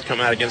flags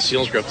coming out against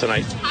Selinsgrove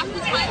tonight.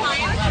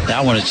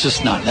 That one is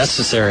just not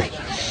necessary.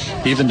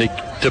 Even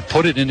to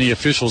put it in the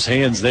officials'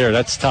 hands there,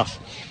 that's tough.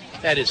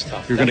 That is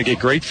tough. You're going to get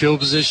great field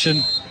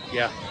position.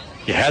 Yeah.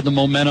 You had the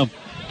momentum.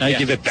 Now you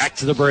give it back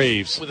to the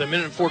Braves. With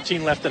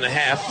 1:14 left and a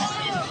half.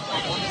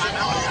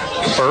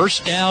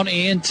 First down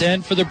and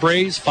 10 for the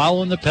Braves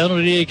following the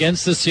penalty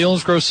against the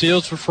Selinsgrove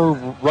Seals for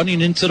running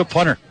into the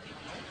punter.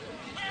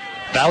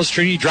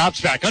 Balestrini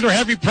drops back under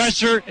heavy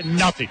pressure and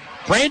nothing.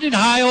 Brandon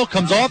Heil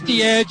comes off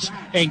the edge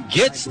and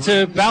gets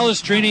to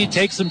Balestrini and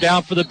takes him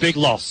down for the big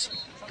loss.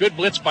 Good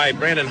blitz by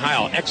Brandon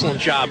Heil. Excellent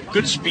job.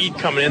 Good speed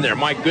coming in there.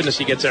 My goodness,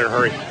 he gets there in a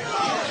hurry.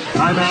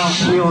 Timeout,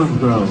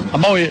 Selinsgrove.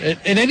 I'm always, at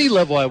any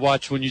level I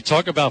watch, when you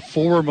talk about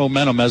forward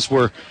momentum, as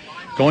we're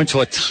going to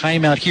a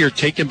timeout here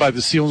taken by the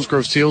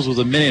Selinsgrove Seals with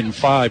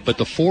 1:05, but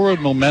the forward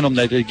momentum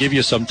that they give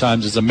you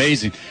sometimes is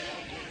amazing.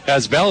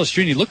 As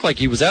Balestrini looked like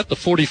he was at the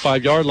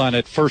 45-yard line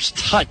at first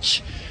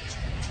touch,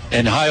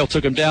 and Heil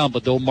took him down,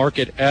 but they'll mark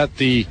it at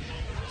the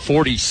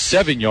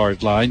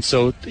 47-yard line.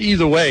 So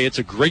either way, it's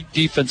a great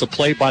defensive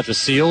play by the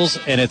Seals,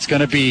 and it's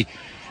going to be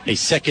a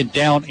second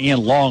down and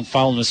long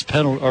following this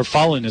penalty or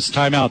following this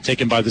timeout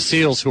taken by the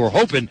Seals, who are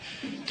hoping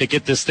to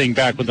get this thing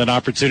back with an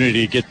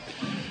opportunity to get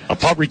a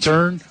punt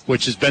return,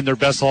 which has been their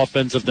best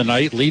offense of the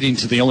night, leading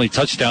to the only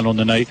touchdown on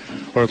the night,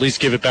 or at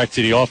least give it back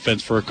to the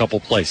offense for a couple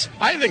plays.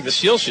 I think the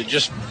Seals should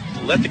just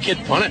let the kid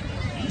punt it.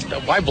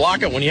 Why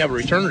block it when you have a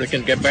returner that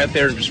can get back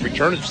there and just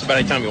return it just about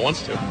any time he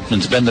wants to?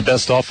 It's been the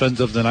best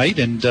offense of the night,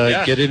 and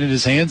get it in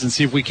his hands and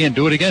see if we can't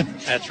do it again.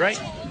 That's right.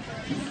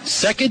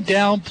 Second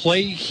down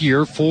play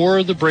here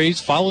for the Braves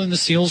following the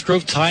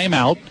Selinsgrove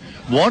timeout.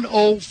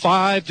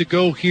 1:05 to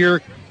go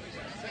here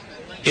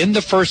in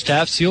the first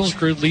half.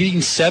 Selinsgrove leading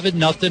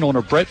 7-0 on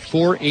a Brett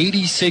Ford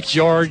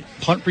 86-yard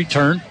punt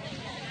return.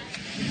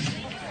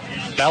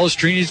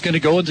 Balestrini is going to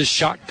go into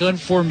shotgun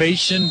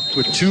formation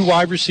with two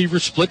wide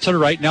receivers split to the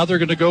right. Now they're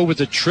going to go with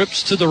the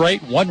trips to the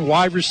right, one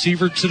wide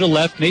receiver to the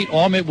left. Nate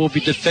Almond will be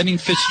defending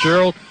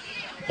Fitzgerald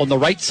on the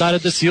right side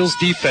of the Seals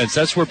defense.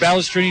 That's where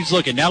Balestrini's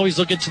looking. Now he's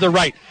looking to the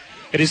right.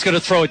 And he's going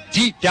to throw it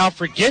deep down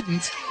for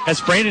Gittens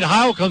as Brandon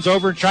Heil comes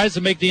over and tries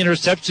to make the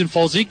interception.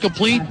 Falls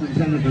incomplete.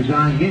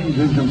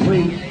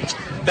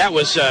 That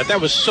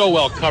was so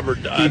well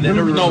covered.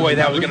 There was no way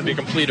that was going to be a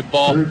completed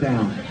ball.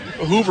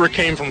 Hoover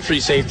came from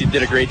free safety,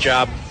 did a great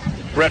job.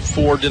 Brett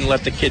Ford didn't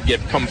let the kid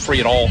come free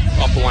at all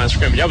off the line of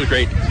scrimmage. That was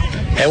great.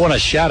 I want to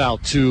shout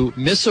out to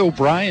Miss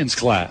O'Brien's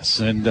class,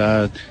 and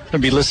going to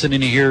be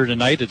listening here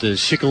tonight at the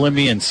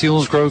Shikellamy and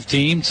Selinsgrove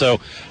team. So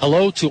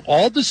hello to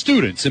all the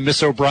students in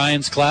Miss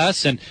O'Brien's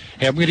class, and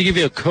I'm going to give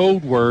you a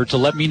code word to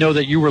let me know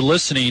that you were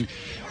listening.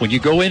 When you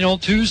go in on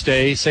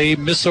Tuesday, say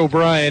Miss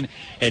O'Brien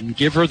and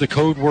give her the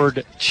code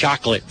word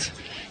chocolate.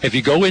 If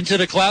you go into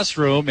the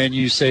classroom and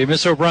you say,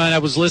 Miss O'Brien, I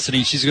was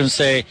listening, she's going to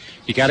say,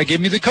 you got to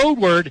give me the code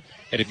word.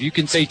 And if you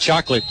can say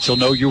chocolate, she'll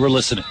know you were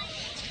listening.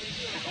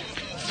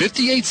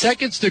 58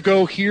 seconds to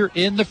go here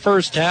in the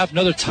first half.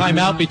 Another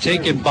timeout be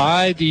taken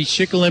by the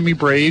Shikellamy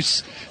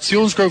Braves.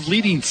 Selinsgrove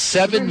leading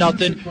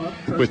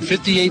 7-0 with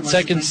 58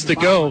 seconds to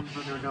go.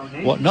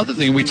 Well, another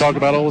thing we talk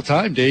about all the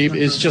time, Dave,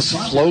 is just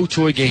flow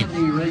to a game.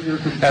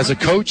 As a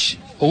coach,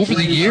 over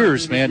the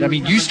years, man, I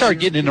mean, you start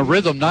getting in a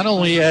rhythm not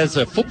only as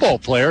a football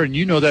player, and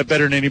you know that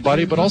better than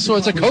anybody, but also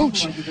as a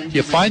coach.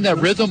 You find that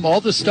rhythm,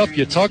 all the stuff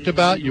you talked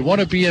about. You want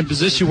to be in a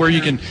position where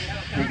you can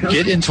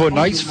get into a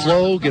nice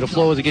flow, get a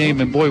flow of the game,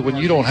 and boy, when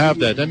you don't have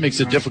that, that makes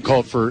it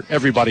difficult for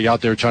everybody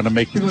out there trying to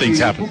make things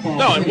happen.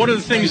 No, and what are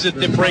the things that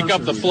break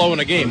up the flow in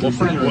a game?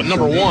 Well,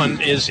 number one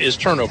is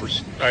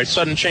turnovers, all right,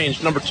 sudden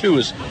change. Number two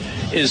is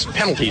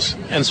penalties,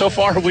 and so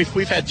far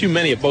we've had too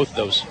many of both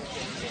those.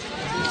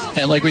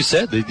 And like we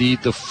said,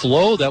 the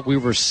flow that we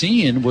were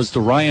seeing was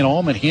the Ryan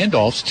Allman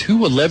handoffs, 2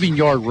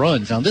 11-yard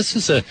runs. Now, this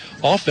is an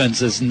offense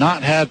that's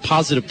not had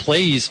positive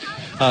plays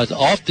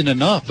often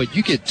enough, but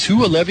you get 2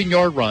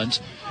 11-yard runs.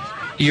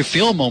 You're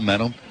feeling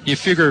momentum. You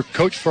figure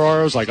Coach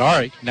Ferraro's like, all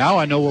right, now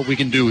I know what we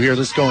can do here.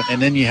 Let's go.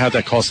 And then you have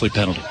that costly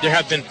penalty.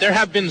 There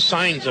have been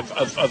signs of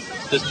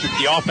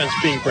the offense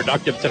being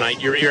productive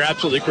tonight. You're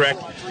absolutely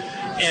correct.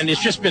 And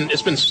it's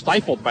been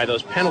stifled by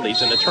those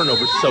penalties and the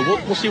turnovers. So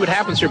we'll see what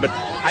happens here. But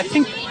I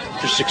think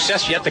there's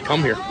success yet to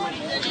come here.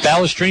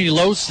 Balestrini,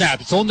 low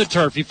snap. It's on the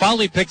turf. He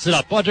finally picks it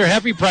up under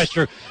heavy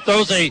pressure.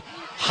 Throws a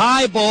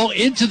high ball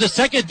into the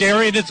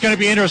secondary, and it's going to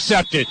be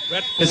intercepted.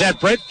 Is that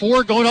Brett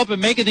Ford going up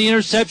and making the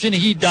interception?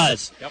 He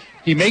does. Yep.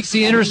 He makes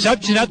the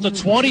interception at the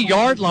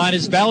 20-yard line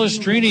as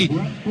Balestrini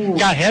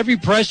got heavy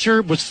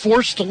pressure, was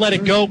forced to let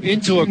it go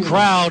into a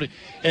crowd,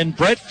 and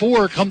Brett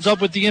Ford comes up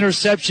with the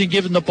interception,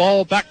 giving the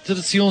ball back to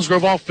the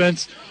Selinsgrove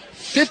offense.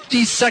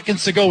 50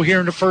 seconds to go here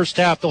in the first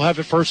half. They'll have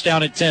it first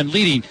down at 10,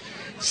 leading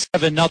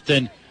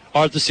 7-0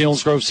 are the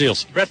Selinsgrove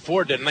Seals. Brett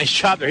Ford did a nice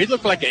job there. He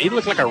looked like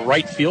a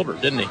right fielder,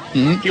 didn't he?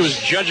 Mm-hmm. He was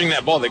judging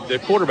that ball. The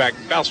quarterback,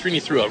 Balestrini,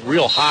 threw a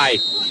real high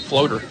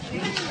floater.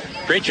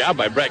 Great job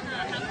by Brett.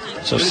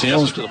 So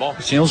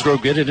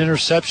Selinsgrove get an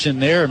interception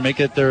there and make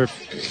it their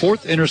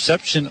 4th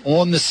interception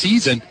on the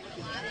season.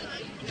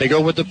 They go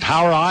with the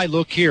power eye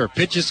look here.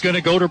 Pitch is going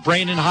to go to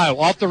Brandon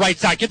Heil off the right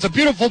side. Gets a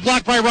beautiful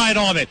block by Ryan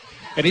Allman.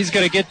 And he's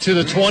going to get to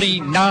the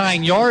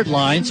 29-yard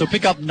line. So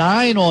pick up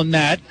 9 on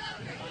that.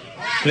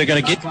 They're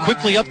going to get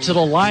quickly up to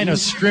the line of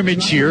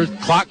scrimmage here.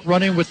 Clock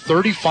running with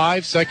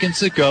 35 seconds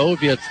to go. It'll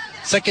be a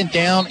second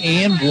down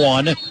and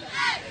 1.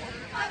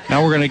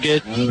 Now we're going to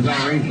get,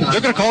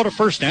 they're going to call it a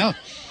first down.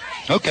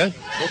 Okay.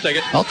 We'll take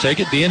it. I'll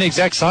take it. The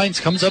inexact science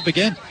comes up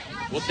again.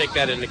 We'll take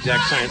that in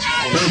exact science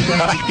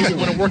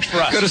when it works for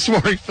us. Could have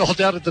sworn he fell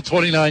down at the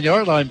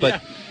 29-yard line, but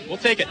yeah, we'll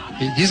take it.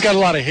 He's got a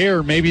lot of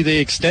hair. Maybe they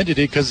extended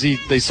it because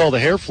they saw the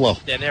hair flow.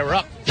 And they were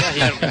up.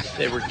 Yeah,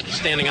 they were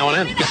standing on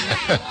end.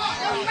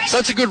 So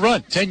that's a good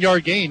run,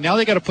 10-yard gain. Now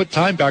they got to put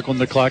time back on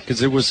the clock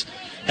because it was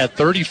at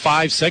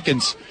 35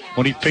 seconds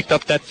when he picked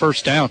up that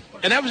first down.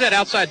 And that was that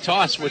outside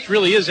toss, which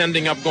really is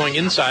ending up going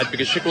inside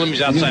because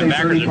Shikellami's outside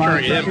backers are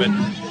turning it in,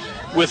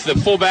 but with the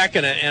fullback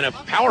and a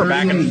power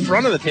back in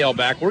front of the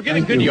tailback, we're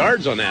getting good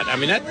yards on that. I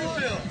mean,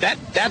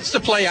 that's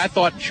the play I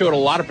thought showed a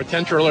lot of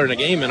potential earlier in the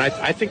game, and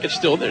I think it's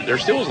still there. There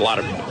still is a lot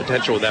of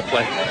potential with that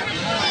play.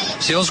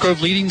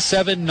 Selinsgrove leading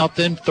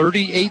 7-0,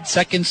 38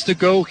 seconds to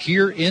go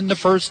here in the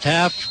first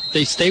half.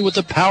 They stay with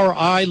the power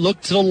eye,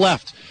 look to the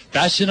left.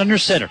 Bastion under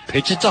center,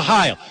 pitch it to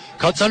Heil.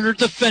 cuts under a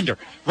defender,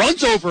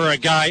 runs over a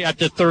guy at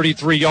the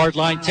 33-yard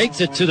line,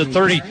 takes it to the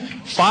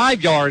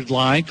 35-yard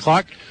line.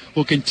 Clock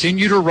will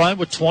continue to run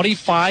with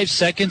 25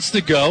 seconds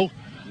to go.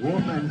 I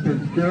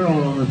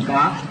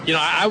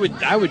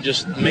would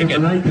just make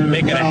it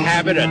a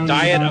habit, a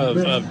diet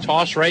of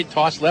toss right,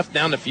 toss left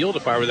down the field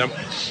if I were them.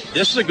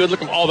 This is a good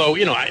look. Although,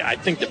 I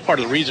think that part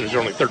of the reason is there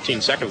are only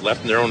 13 seconds left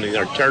and they're only in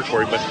their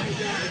territory. But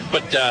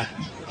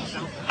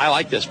I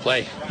like this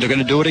play. They're going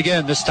to do it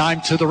again, this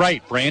time to the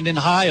right. Brandon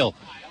Heil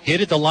hit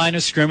at the line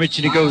of scrimmage,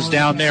 and he goes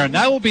down there. And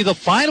that will be the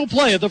final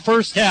play of the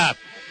first half,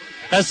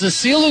 as the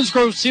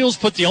Selinsgrove Seals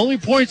put the only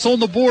points on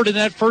the board in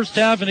that first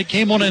half, and it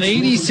came on an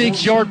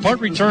 86-yard punt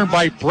return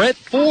by Brett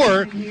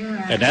Ford,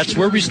 and that's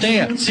where we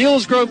stand.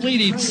 Selinsgrove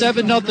leading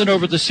 7-0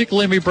 over the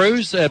Shikellamy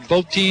Bros.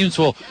 Both teams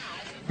will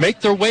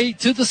make their way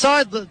to the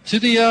side, to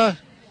the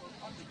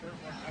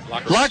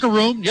locker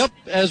room,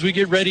 as we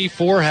get ready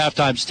for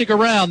halftime. Stick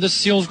around. This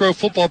is Selinsgrove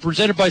football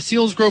presented by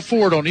Selinsgrove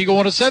Ford on Eagle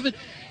 107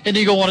 and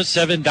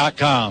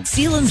Eagle107.com.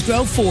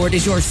 Selinsgrove Ford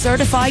is your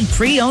certified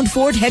pre-owned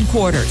Ford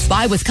headquarters.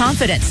 Buy with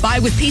confidence. Buy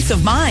with peace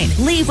of mind.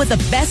 Leave with the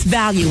best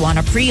value on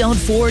a pre-owned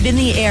Ford in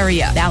the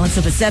area. Balance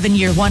of a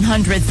 7-year,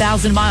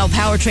 100,000-mile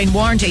powertrain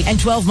warranty and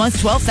 12 months,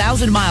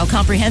 12,000-mile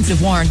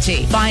comprehensive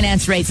warranty.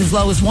 Finance rates as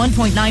low as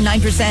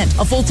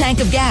 1.99%. A full tank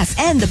of gas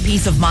and the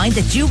peace of mind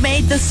that you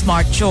made the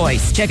smart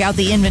choice. Check out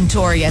the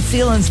inventory at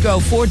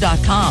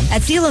SelinsgroveFord.com.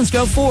 At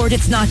Selinsgrove Ford,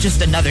 it's not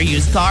just another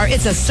used car.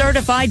 It's a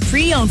certified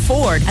pre-owned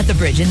Ford at the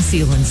bridge in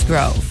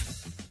Selinsgrove.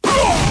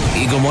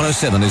 Eagle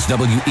 107 is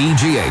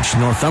WEGH,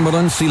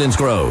 Northumberland,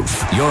 Selinsgrove.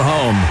 Your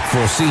home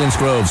for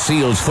Selinsgrove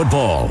Seals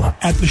football.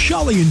 At the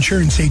Shawley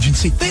Insurance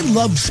Agency, they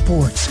love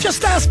sports.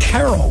 Just ask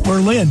Carol or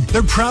Lynn.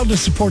 They're proud to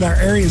support our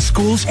area's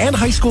schools and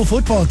high school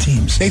football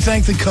teams. They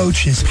thank the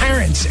coaches,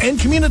 parents, and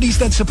communities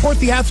that support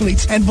the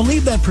athletes and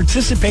believe that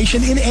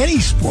participation in any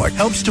sport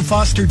helps to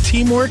foster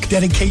teamwork,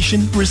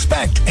 dedication,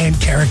 respect, and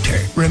character.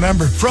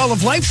 Remember, for all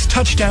of life's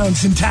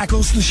touchdowns and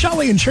tackles, the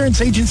Shawley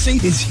Insurance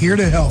Agency is here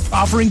to help,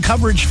 offering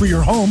coverage for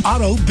your home,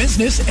 auto,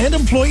 business, and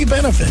employee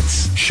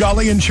benefits.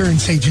 Shawley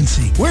Insurance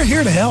Agency. We're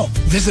here to help.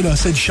 Visit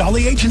us at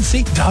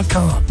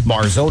ShawleyAgency.com.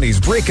 Marzoni's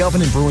Brick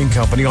Oven and Brewing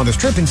Company on the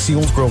Strip in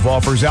Selinsgrove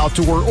offers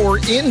outdoor or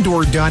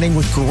indoor dining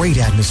with great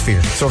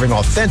atmosphere, serving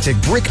authentic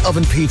brick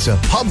oven pizza,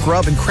 pub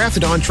grub, and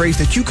crafted entrees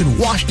that you can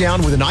wash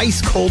down with an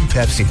ice-cold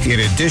Pepsi. In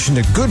addition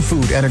to good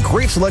food and a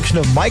great selection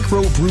of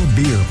micro-brewed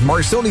beer,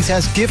 Marzoni's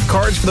has gift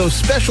cards for those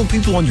special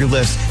people on your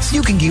list so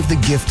you can give the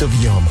gift of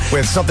yum.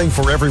 With something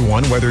for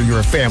everyone, whether you're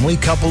a family,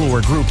 couple, or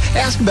a group,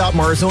 ask about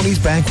Marzoni's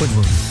Banquet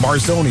Room.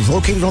 Marzoni's,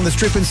 located on the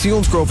Strip in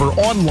Selinsgrove, or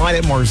online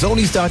at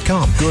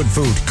marzonis.com. Good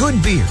food,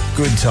 good beer,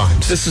 good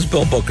times. This is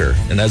Bill Booker,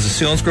 and as a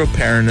Selinsgrove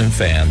parent and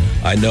fan,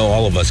 I know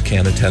all of us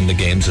can't attend the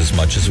games as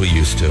much as we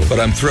used to, but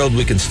I'm thrilled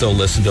we can still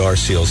listen to our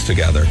Seals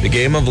together. The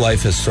game of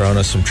life has thrown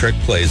us some trick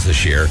plays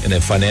this year, and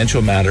if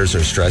financial matters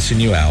are stressing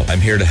you out,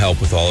 I'm here to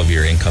help with all of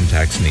your income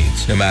tax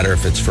needs. No matter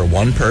if it's for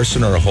one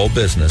person or a whole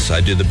business, I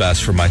do the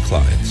best for my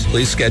clients.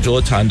 Please schedule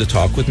a time to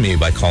talk with me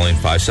by calling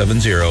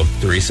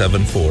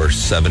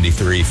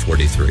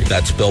 570-374-7343.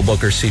 That's Bill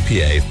Booker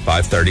CPA,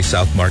 530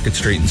 South Market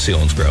Street in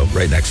Selinsgrove,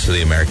 right next to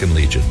the American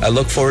Legion. I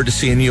look forward to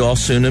seeing you all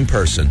soon in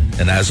person,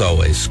 and as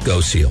always,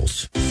 go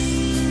Seals.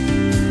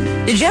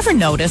 Did you ever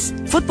notice?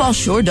 Football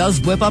sure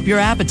does whip up your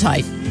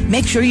appetite.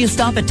 Make sure you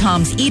stop at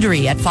Tom's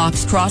Eatery at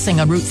Fox Crossing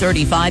on Route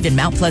 35 in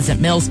Mount Pleasant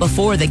Mills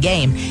before the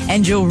game,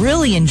 and you'll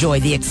really enjoy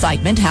the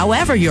excitement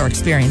however you're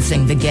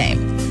experiencing the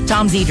game.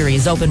 Tom's Eatery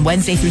is open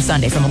Wednesday through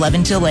Sunday from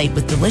 11 till 8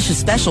 with delicious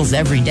specials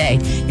every day.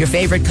 Your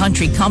favorite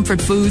country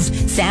comfort foods,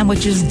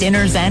 sandwiches,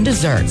 dinners, and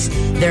desserts.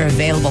 They're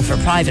available for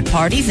private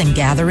parties and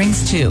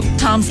gatherings too.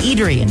 Tom's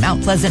Eatery in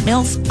Mount Pleasant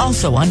Mills,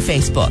 also on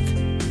Facebook.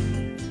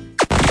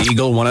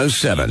 Eagle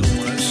 107.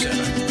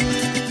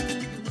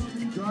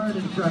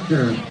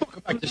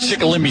 Welcome back to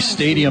Shikellamy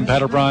Stadium.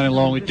 Pat O'Brien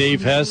along with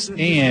Dave Hess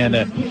and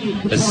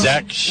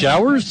Zach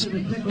Showers,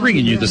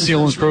 bringing you the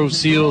Selinsgrove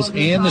Seals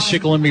and the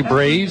Shikellamy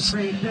Braves,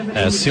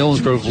 as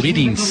Selinsgrove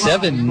leading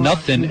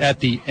 7-0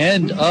 at the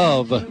end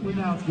of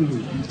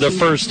the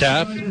first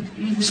half.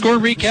 Score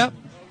recap.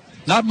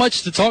 Not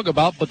much to talk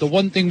about, but the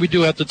one thing we do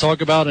have to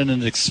talk about in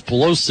an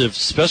explosive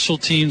special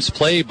teams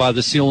play by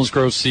the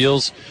Selinsgrove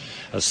Seals.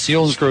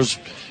 Selinsgrove's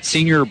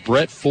senior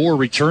Brett Ford,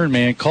 return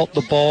man, caught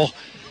the ball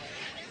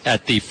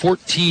at the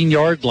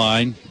 14-yard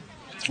line,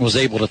 was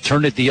able to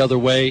turn it the other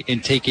way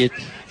and take it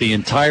the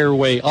entire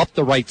way up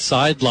the right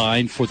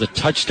sideline for the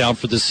touchdown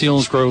for the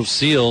Selinsgrove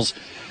Seals,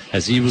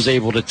 as he was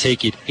able to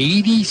take it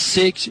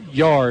 86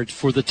 yards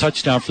for the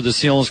touchdown for the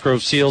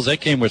Selinsgrove Seals.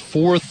 That came with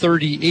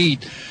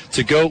 4:38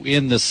 to go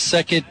in the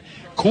second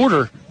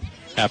quarter.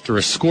 After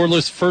a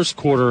scoreless first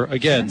quarter,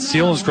 again,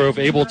 Selinsgrove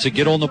able to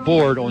get on the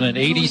board on an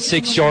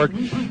 86-yard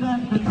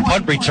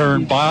punt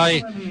return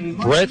by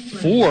Brett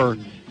Ford.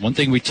 One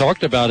thing we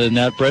talked about in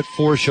that, Brett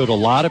Ford showed a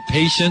lot of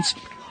patience.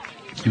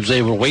 He was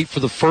able to wait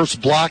for the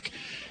first block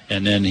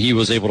and then he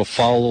was able to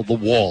follow the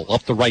wall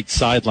up the right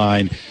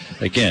sideline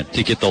again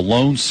to get the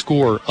lone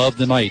score of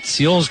the night.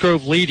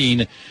 Selinsgrove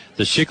leading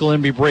the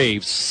Shikellamy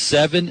Braves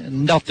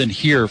 7-0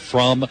 here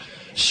from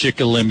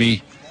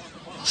Shikellamy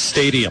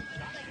Stadium.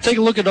 Take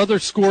a look at other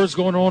scores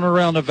going on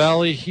around the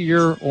valley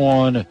here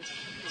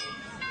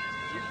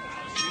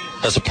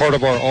as a part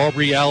of our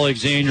Aubrey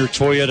Alexander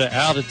Toyota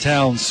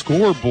out-of-town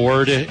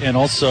scoreboard, and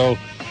also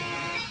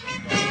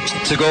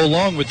to go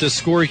along with this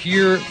score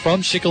here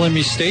from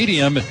Shikellamy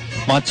Stadium,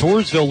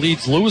 Montoursville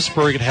leads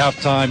Lewisburg at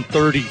halftime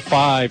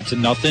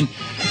 35-0.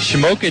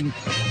 Shamokin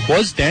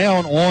was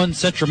down on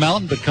Central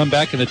Mountain, but come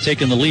back and have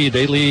taken the lead.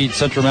 They lead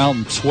Central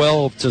Mountain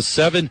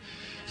 12-7.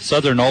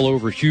 Southern all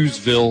over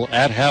Hughesville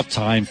at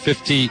halftime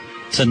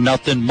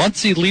 50-0.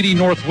 Muncie leading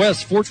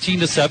Northwest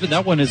 14-7.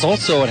 That one is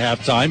also at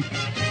halftime.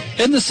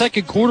 In the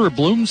second quarter,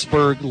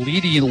 Bloomsburg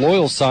leading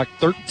Loyalsock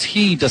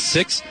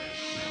 13-6.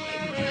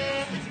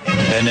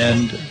 And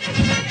then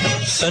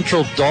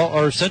Central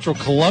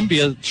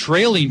Columbia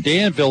trailing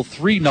Danville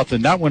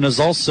 3-0. That one is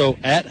also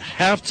at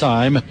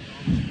halftime.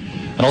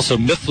 And also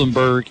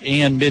Mifflinburg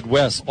and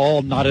Midwest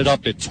all knotted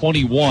up at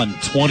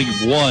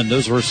 21-21.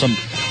 Those were some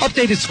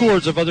updated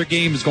scores of other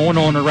games going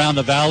on around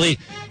the valley.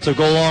 So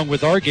go along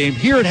with our game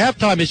here at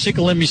halftime at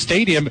Shikellamy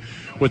Stadium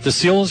with the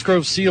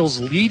Selinsgrove Seals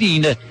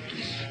leading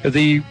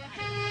the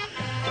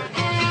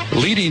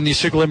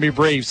Shikellamy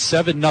Braves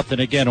 7-0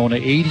 again on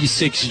an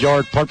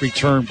 86-yard punt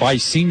return by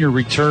senior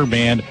return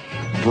man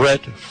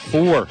Brett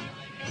Ford.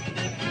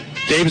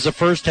 Davis, the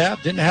first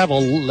half didn't have,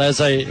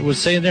 as I was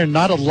saying there,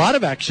 not a lot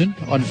of action,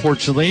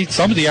 unfortunately.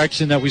 Some of the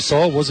action that we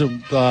saw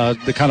wasn't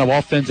the kind of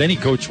offense any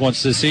coach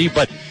wants to see,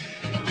 but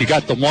you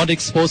got the one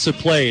explosive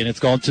play, and it's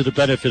gone to the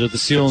benefit of the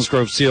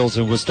Selinsgrove Seals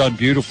and was done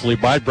beautifully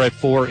by Brett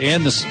Ford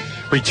and the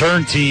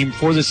return team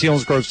for the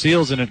Selinsgrove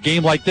Seals. In a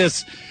game like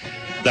this,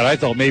 that I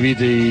thought maybe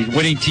the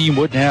winning team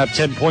wouldn't have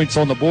 10 points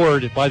on the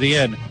board by the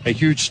end. A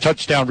huge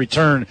touchdown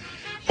return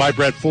by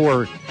Brett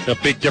Ford. A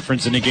big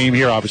difference in the game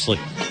here, obviously.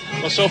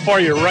 Well, so far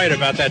you're right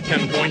about that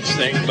 10 points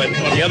thing, but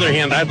on the other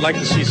hand, I'd like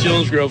to see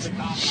Selinsgrove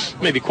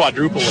maybe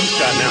quadruple what it's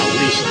got now at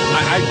least.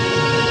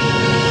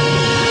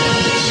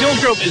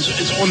 Selinsgrove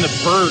is on the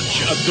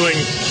verge of doing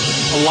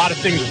a lot of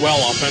things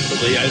well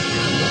offensively.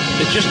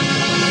 They're just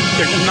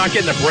not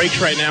getting the breaks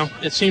right now.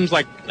 It seems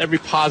like every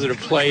positive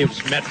play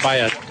is met by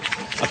a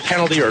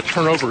penalty or a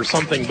turnover or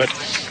something, but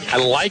I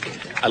like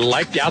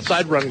the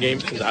outside run game.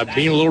 I'm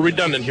being a little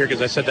redundant here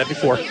because I said that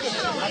before.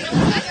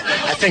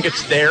 I think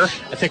it's there.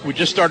 I think we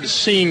just started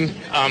seeing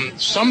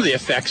some of the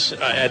effects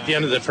at the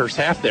end of the first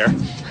half there.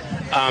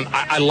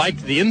 I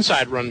like the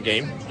inside run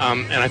game,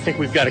 and I think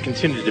we've got to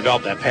continue to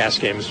develop that pass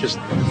game. It's just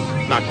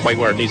not quite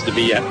where it needs to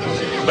be yet.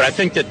 But I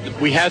think that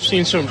we have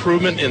seen some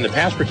improvement in the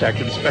pass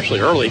protection, especially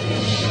early.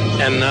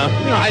 And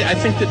I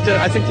think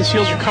the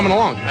Seals are coming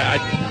along.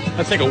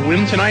 I think a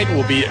win tonight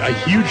will be a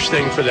huge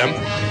thing for them.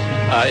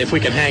 If we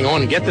can hang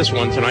on and get this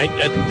one tonight,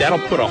 that'll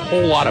put a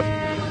whole lot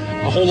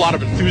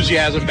of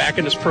enthusiasm back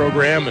in this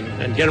program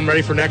and get them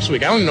ready for next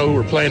week. I don't even know who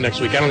we're playing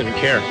next week. I don't even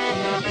care.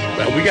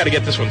 But we got to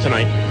get this one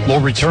tonight.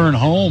 We'll return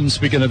home.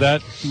 Speaking of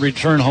that,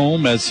 return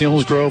home as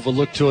Selinsgrove will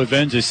look to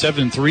avenge a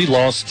 7-3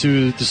 loss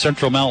to the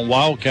Central Mountain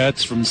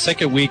Wildcats from the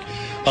second week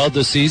of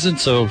the season.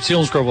 So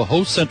Selinsgrove will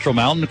host Central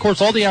Mountain. Of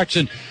course, all the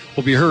action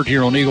will be heard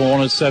here on Eagle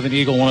 107,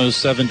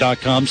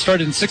 Eagle107.com.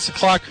 Starting at 6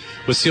 o'clock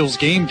with Seals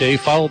Game Day,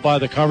 followed by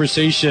the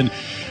conversation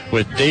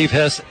with Dave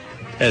Hess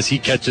as he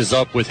catches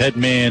up with head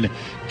man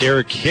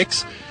Derek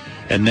Hicks.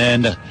 And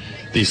then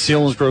the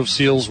Selinsgrove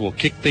Seals will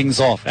kick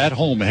things off at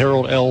home at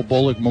Harold L.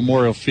 Bullock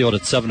Memorial Field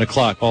at 7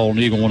 o'clock, all on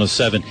Eagle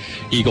 107,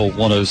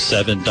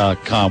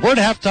 Eagle107.com. We're at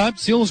halftime.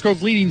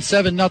 Selinsgrove leading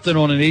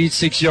 7-0 on an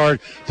 86-yard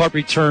punt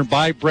return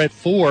by Brett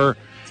Ford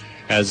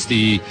as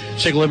the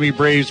Shikellamy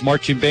Braves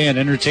marching band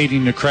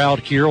entertaining the crowd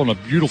here on a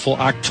beautiful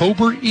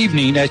October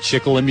evening at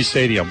Shikellamy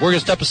Stadium. We're going to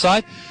step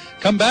aside,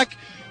 come back.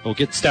 We'll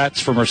get stats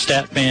from our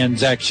stat man,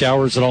 Zach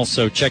Showers, and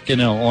also check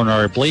in on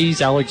our Blaze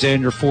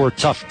Alexander Ford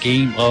Tough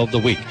Game of the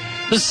Week.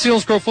 This is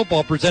Selinsgrove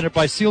Football presented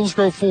by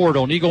Selinsgrove Ford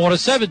on Eagle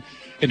 107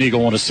 and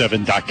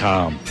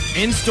Eagle107.com.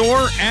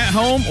 In-store, at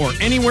home, or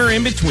anywhere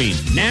in between.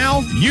 Now,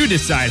 you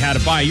decide how to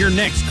buy your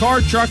next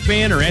car, truck,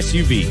 van, or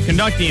SUV.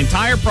 Conduct the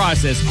entire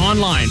process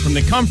online from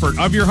the comfort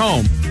of your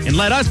home and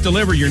let us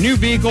deliver your new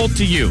vehicle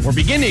to you. Or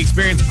begin the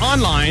experience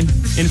online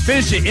and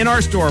finish it in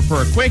our store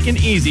for a quick and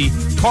easy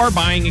car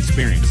buying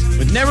experience.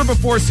 With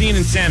never-before-seen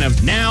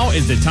incentives, now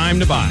is the time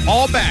to buy.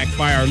 All backed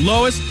by our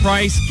lowest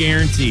price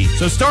guarantee.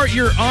 So start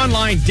your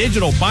online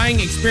digital buying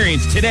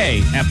experience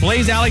today at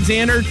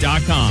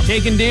blazealexander.com.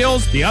 Taking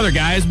deals the other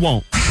guys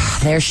won't.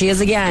 There she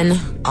is again,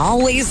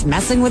 always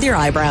messing with your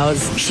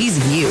eyebrows. She's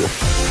you.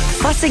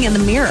 fussing in the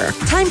mirror.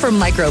 Time for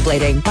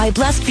microblading by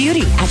Blessed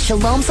Beauty at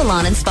Shalom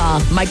Salon and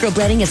Spa.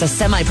 Microblading is a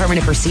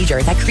semi-permanent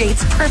procedure that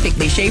creates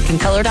perfectly shaped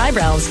and colored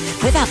eyebrows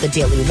without the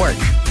daily work.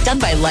 Done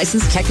by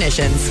licensed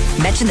technicians.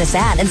 Mention this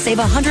ad and save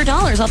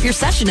 $100 off your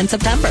session in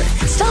September.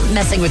 Stop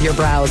messing with your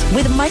brows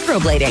with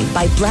microblading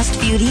by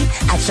Blessed Beauty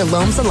at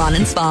Shalom Salon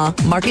and Spa,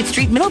 Market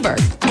Street, Middleburg.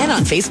 And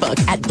on Facebook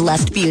at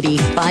Blessed Beauty,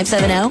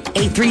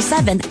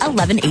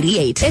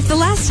 570-837-1188. If the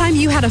last time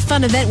you had a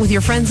fun event with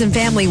your friends and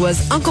family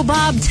was Uncle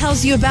Bob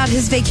tells you about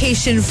his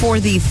vacation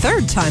for the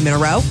third time in a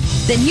row,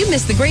 then you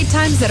missed the great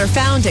times that are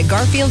found at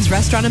Garfield's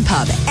Restaurant and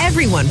Pub.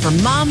 Everyone from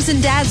moms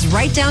and dads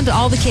right down to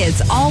all the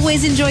kids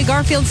always enjoy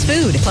Garfield's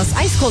food, plus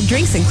ice cold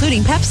drinks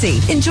including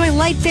Pepsi. Enjoy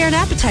light fare and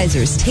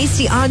appetizers,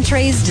 tasty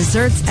entrees,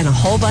 desserts, and a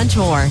whole bunch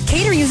more.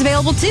 Catering is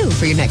available too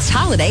for your next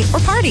holiday or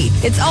party.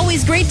 It's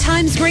always great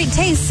times, great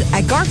tastes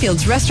at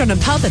Garfield's Restaurant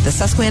and Pub at the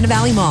Susquehanna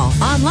Valley Mall.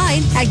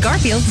 Online at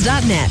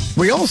garfields.net.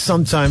 We all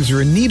sometimes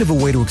are in need of a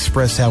way to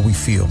express how we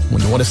feel.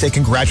 When you want to say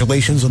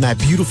congratulations on that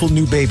beautiful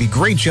new baby,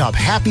 great job,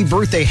 happy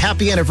birthday,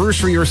 happy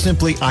anniversary, or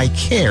simply I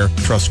care,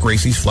 trust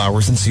Gracie's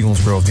Flowers in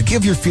Selinsgrove to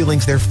give your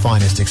feelings their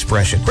finest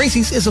expression.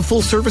 Gracie's is a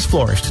full-service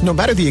florist. No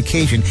matter the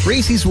occasion,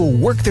 Gracie's will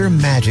work their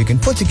magic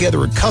and put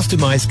together a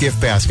customized gift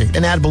basket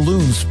and add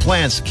balloons,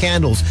 plants,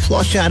 candles,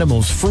 plush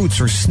animals, fruits,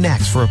 or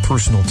snacks for a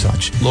personal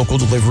touch. Local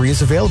delivery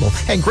is available,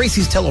 and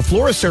Gracie's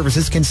Teleflora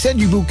services can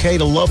send you bouquet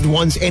to loved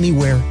ones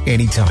anywhere,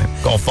 anytime.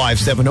 Call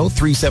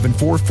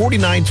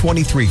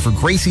 570-374-4923 for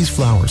Gracie's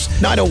Flowers,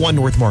 901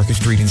 North Market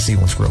Street in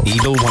Selinsgrove.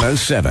 Eagle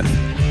 107.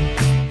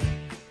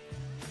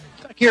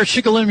 Back here at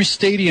Shikellamy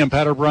Stadium,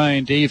 Pat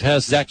O'Brien, Dave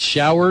Hess, Zach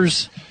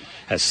Showers.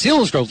 As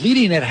Selinsgrove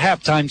leading at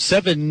halftime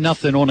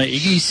 7-0 on an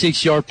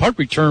 86-yard punt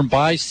return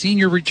by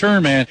senior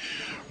return man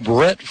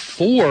Brett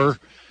Ford.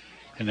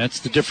 And that's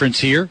the difference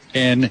here.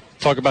 And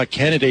talk about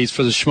candidates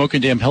for the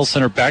Smoking Dam Health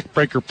Center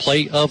backbreaker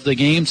play of the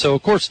game. So,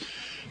 of course,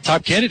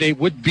 top candidate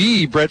would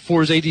be Brett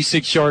Ford's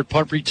 86-yard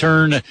punt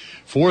return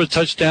for a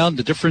touchdown,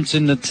 the difference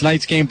in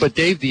tonight's game. But,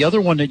 Dave, the other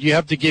one that you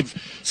have to give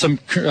some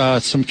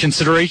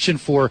consideration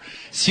for,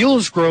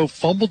 Selinsgrove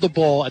fumbled the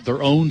ball at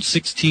their own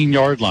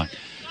 16-yard line.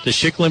 The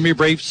Shikellamy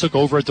Braves took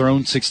over at their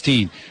own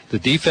 16. The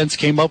defense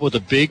came up with a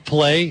big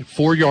play,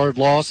 4-yard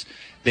loss.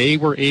 They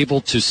were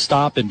able to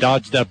stop and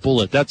dodge that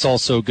bullet. That's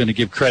also going to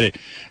give credit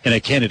and a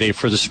candidate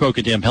for the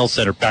Smoking Dam Health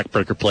Center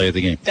backbreaker play of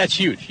the game. That's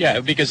huge, yeah,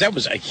 because that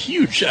was a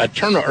huge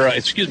huge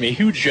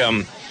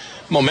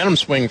momentum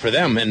swing for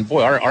them. And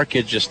boy, our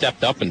kids just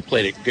stepped up and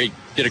did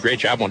a great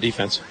job on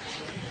defense.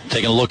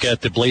 Taking a look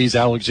at the Blaze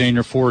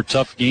Alexander Ford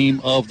Tough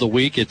Game of the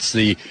Week. It's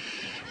the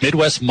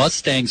Midwest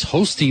Mustangs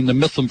hosting the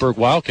Mifflinburg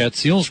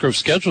Wildcats. Selinsgrove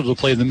scheduled to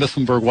play the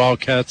Mifflinburg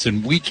Wildcats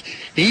in Week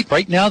 8.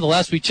 Right now, the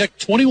last we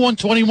checked,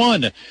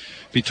 21-21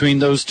 between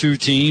those two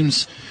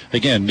teams.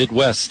 Again,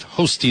 Midwest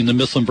hosting the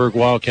Mifflinburg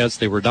Wildcats.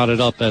 They were knotted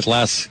up at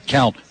last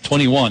count,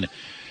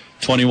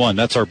 21-21.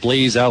 That's our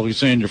Blaze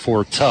Alexander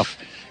for Tough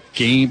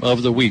Game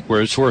of the Week,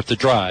 where it's worth the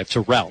drive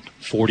to Route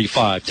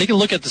 45. Taking a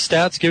look at the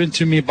stats given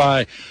to me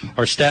by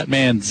our stat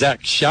man,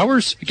 Zach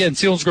Showers. Again,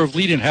 Selinsgrove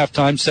leading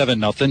halftime,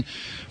 7-0.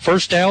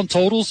 First down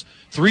totals,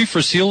 3 for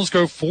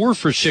Selinsgrove, 4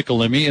 for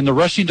Shikellamy. In the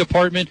rushing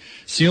department,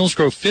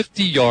 Selinsgrove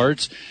 50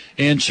 yards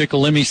and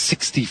Shikellamy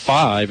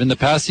 65. In the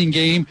passing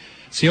game,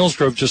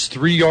 Selinsgrove just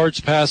 3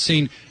 yards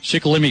passing,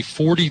 Shikellamy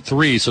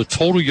 43. So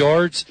total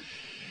yards,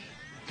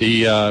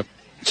 the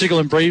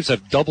Shikellamy Braves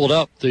have doubled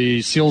up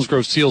the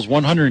Selinsgrove Seals,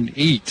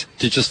 108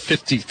 to just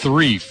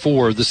 53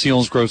 for the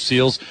Selinsgrove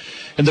Seals.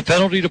 In the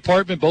penalty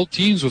department, both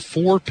teams with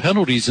 4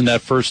 penalties in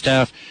that first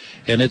half.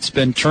 And it's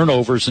been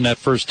turnovers in that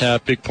first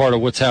half, big part of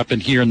what's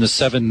happened here in the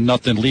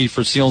 7-0 lead for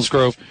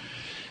Selinsgrove.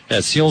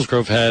 As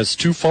Selinsgrove has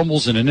 2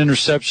 fumbles and an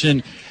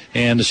interception,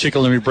 and the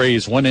Shikellamy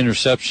Braves 1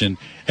 interception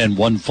and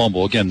 1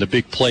 fumble. Again, the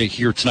big play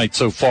here tonight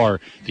so far,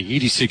 the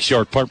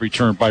 86-yard punt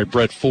return by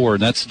Brett Ford,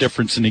 and that's the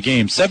difference in the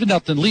game.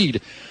 7-0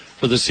 lead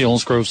for the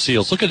Selinsgrove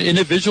Seals. Look at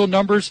individual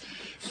numbers.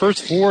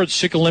 First for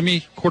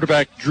Shikellamy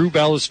quarterback Drew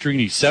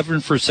Balestrini, 7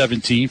 for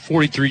 17,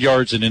 43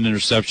 yards and an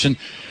interception.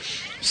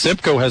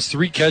 Simcoe has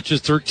 3 catches,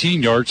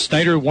 13 yards.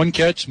 Snyder, 1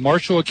 catch.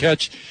 Marshall, a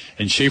catch.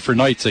 And Schaefer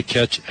Knights, a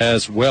catch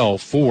as well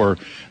for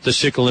the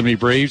Shikellamy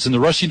Braves. In the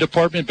rushing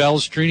department,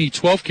 Balestrini,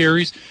 12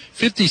 carries,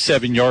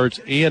 57 yards,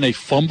 and a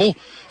fumble.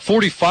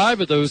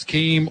 45 of those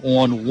came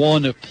on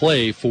 1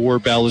 play for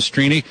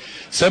Balestrini.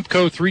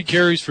 Simcoe, 3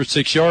 carries for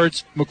 6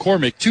 yards.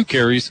 McCormick, 2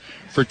 carries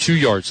for 2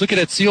 yards. Looking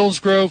at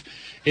Selinsgrove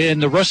in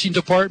the rushing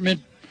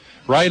department,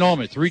 Ryan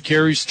Allman, 3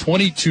 carries,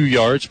 22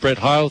 yards. Brett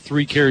Heil,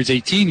 3 carries,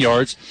 18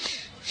 yards.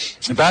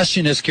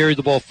 Bastian has carried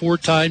the ball 4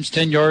 times,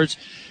 10 yards,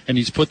 and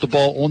he's put the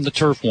ball on the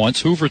turf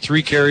once. Hoover,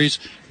 3 carries,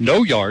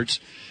 no yards.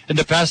 In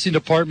the passing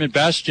department,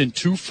 Bastian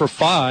 2 for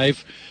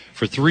 5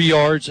 for 3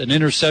 yards, an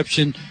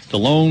interception. The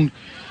lone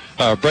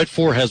Brett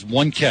Ford has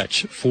 1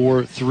 catch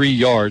for 3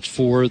 yards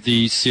for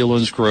the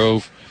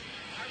Selinsgrove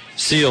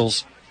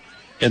Seals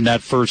in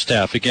that first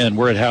half. Again,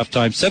 we're at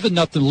halftime.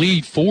 7-0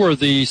 lead for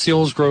the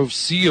Selinsgrove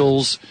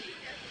Seals,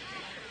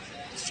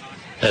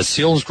 as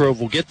Selinsgrove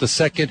will get the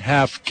second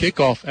half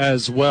kickoff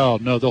as well.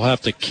 No, they'll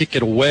have to kick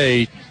it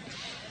away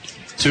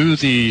to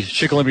the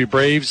Shikellamy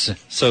Braves,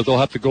 so they'll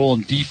have to go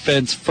on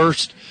defense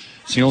first.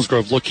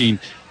 Selinsgrove looking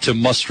to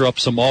muster up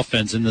some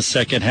offense in the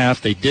second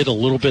half. They did a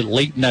little bit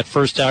late in that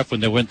first half when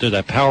they went to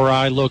that power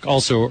eye look.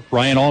 Also,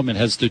 Ryan Allman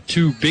has the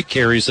 2 big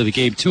carries of the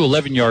game, 2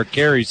 11-yard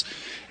carries.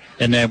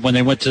 And then when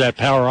they went to that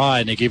power eye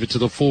and they gave it to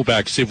the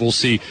fullback, we'll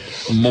see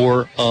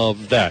more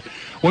of that.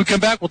 When we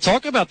come back, we'll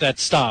talk about that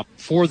stop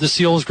for the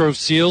Selinsgrove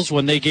Seals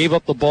when they gave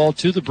up the ball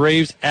to the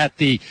Braves at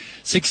the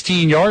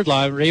 16-yard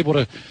line. Were able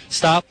to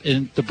stop,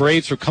 and the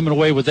Braves are coming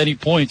away with any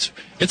points.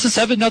 It's a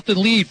 7-0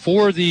 lead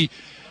for the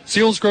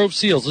Selinsgrove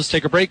Seals. Let's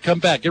take a break, come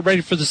back, get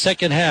ready for the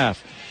second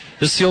half.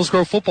 This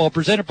Selinsgrove football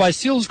presented by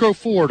Selinsgrove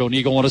Ford on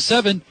Eagle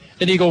 107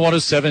 and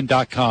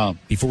Eagle107.com.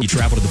 Before you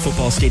travel to the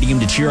football stadium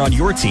to cheer on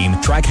your team,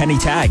 Tri-County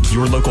Tag,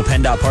 your local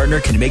PennDOT partner,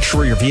 can make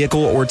sure your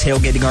vehicle or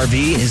tailgating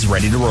RV is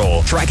ready to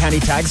roll.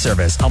 Tri-County Tag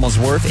Service, Hummels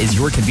Wharf, is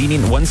your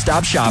convenient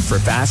one-stop shop for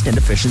fast and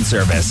efficient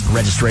service.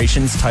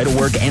 Registrations, title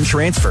work, and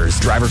transfers,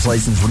 driver's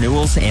license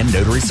renewals, and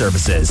notary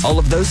services. All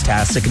of those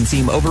tasks that can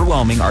seem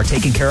overwhelming are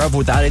taken care of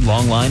without a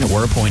long line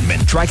or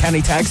appointment.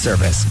 Tri-County Tag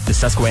Service, the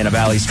Susquehanna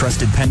Valley's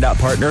trusted PennDOT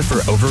partner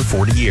for over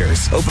 40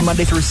 years. Open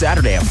Monday through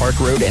Saturday at Park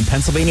Road and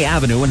Pennsylvania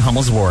Avenue in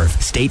Hummels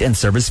Wharf. State and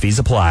service fees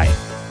apply.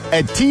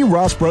 At T.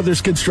 Ross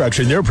Brothers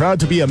Construction, they're proud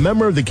to be a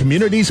member of the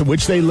communities in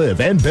which they live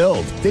and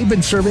build. They've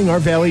been serving our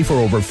valley for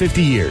over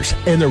 50 years,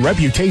 and their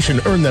reputation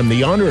earned them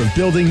the honor of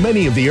building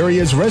many of the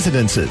area's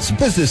residences,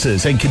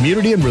 businesses, and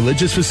community and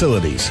religious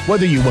facilities.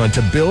 Whether you want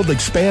to build,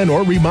 expand,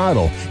 or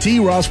remodel, T.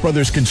 Ross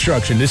Brothers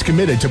Construction is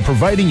committed to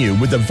providing you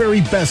with the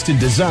very best in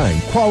design,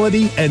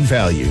 quality, and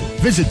value.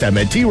 Visit them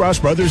at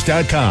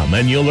trossbrothers.com,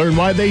 and you'll learn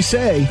why they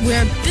say,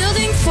 "We're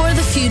building for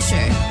the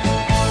future."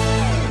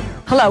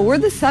 Hello, we're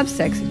the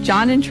Sub-6,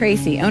 John and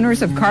Tracy,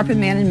 owners of Carpet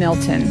Man in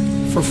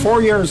Milton. For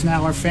 4 years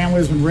now, our family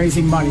has been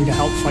raising money to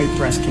help fight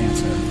breast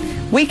cancer.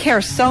 We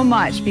care so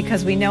much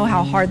because we know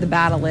how hard the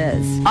battle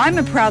is. I'm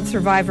a proud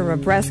survivor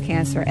of breast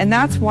cancer, and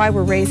that's why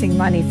we're raising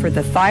money for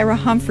the Thyra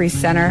Humphreys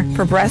Center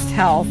for Breast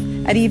Health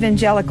at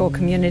Evangelical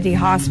Community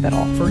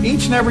Hospital. For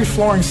each and every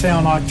flooring sale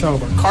in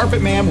October,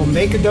 Carpet Man will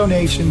make a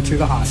donation to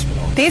the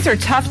hospital. These are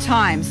tough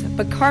times,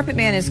 but Carpet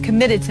Man is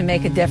committed to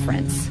make a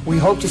difference. We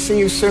hope to see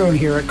you soon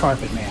here at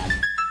Carpet Man.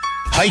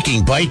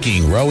 Hiking,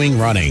 biking, rowing,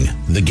 running.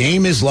 The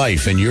game is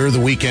life, and you're the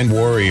weekend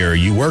warrior.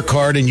 You work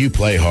hard and you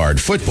play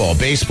hard. Football,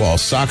 baseball,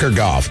 soccer,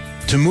 golf.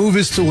 To move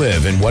is to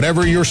live, and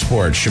whatever your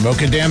sport,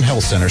 Shamokin Dam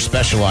Health Center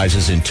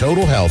specializes in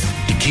total health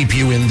to keep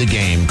you in the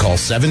game. Call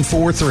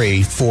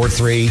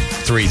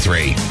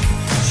 743-4333.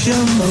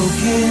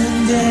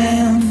 Shamokin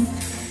Dam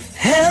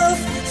Health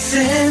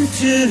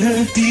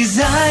Center,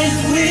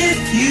 designed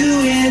with you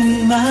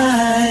in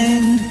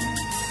mind.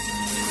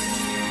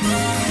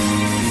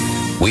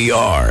 We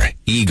are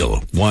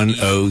Eagle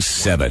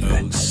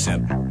 107.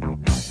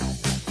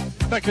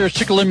 Back here at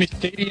Shikellamy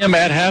Stadium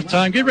at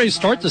halftime. Get ready to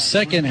start the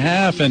second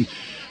half and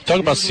talk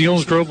about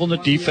Selinsgrove on the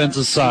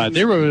defensive side.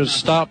 They were able to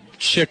stop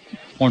Schick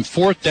on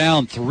 4th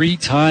down 3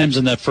 times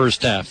in that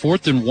first half.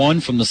 4th and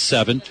 1 from the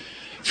 7.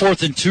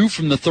 4th and 2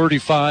 from the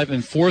 35,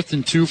 and 4th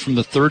and 2 from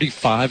the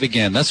 35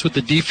 again. That's what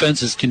the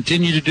defense has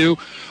continued to do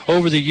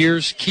over the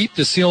years. Keep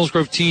the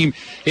Selinsgrove team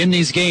in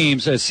these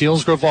games as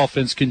Selinsgrove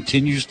offense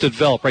continues to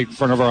develop right in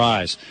front of our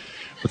eyes.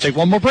 We'll take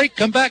one more break,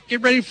 come back,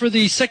 get ready for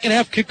the second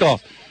half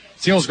kickoff.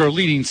 Selinsgrove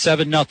leading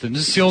 7-0.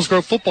 This is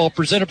Selinsgrove football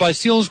presented by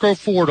Selinsgrove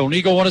Ford on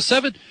Eagle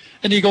 107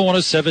 and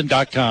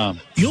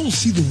Eagle107.com. You'll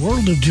see the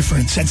world of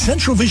difference at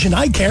Central Vision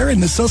Eye Care in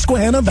the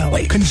Susquehanna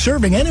Valley.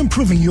 Conserving and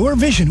improving your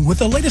vision with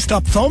the latest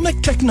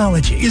ophthalmic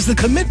technology is the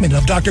commitment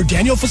of Dr.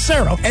 Daniel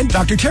Facero and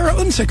Dr. Tara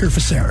Unsicker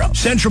Facero.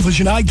 Central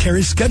Vision Eye Care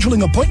is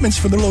scheduling appointments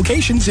for their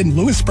locations in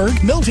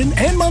Lewisburg, Milton,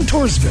 and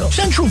Montoursville.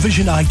 Central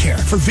Vision Eye Care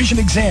for vision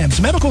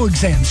exams, medical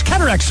exams,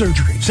 cataract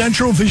surgery.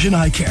 Central Vision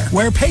Eye Care,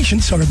 where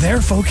patients are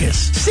their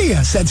focus. See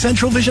us at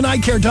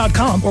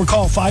centralvisioneyecare.com or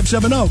call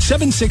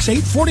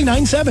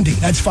 570-768-4970.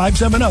 That's 570-768-4970.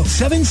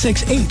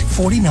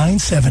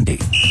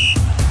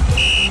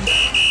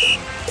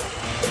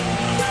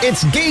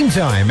 It's game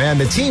time,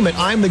 and the team at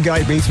I'm the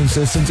Guy Basement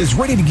Systems is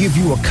ready to give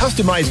you a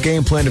customized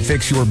game plan to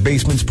fix your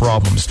basement's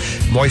problems.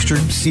 Moisture,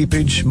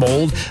 seepage,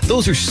 mold,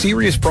 those are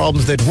serious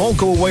problems that won't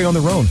go away on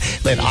their own.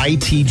 Let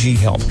ITG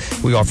help.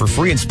 We offer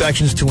free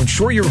inspections to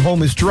ensure your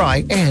home is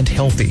dry and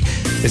healthy.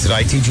 Visit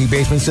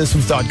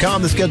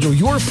ITGBasementSystems.com to schedule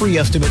your free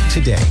estimate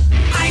today.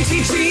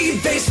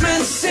 ITG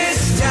Basement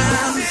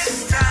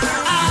Systems.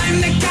 I'm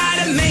the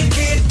guy to make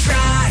it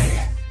dry.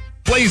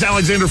 Blaze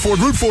Alexander Ford,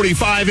 Route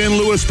 45 in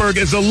Lewisburg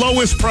is the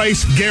lowest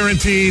price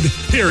guaranteed,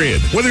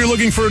 period. Whether you're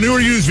looking for a new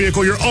or used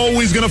vehicle, you're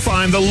always going to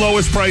find the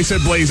lowest price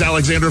at Blaze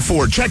Alexander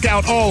Ford. Check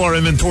out all our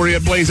inventory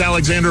at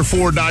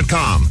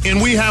blazealexanderford.com.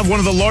 And we have one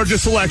of the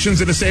largest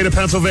selections in the state of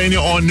Pennsylvania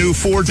on new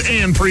Fords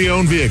and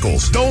pre-owned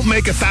vehicles. Don't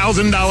make a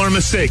 $1,000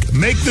 mistake.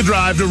 Make the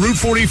drive to Route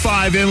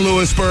 45 in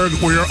Lewisburg,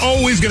 where you're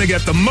always going to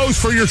get the most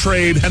for your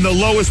trade and the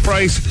lowest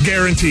price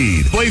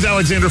guaranteed. Blaze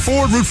Alexander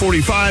Ford, Route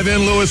 45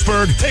 in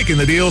Lewisburg, taking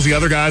the deals the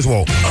other guys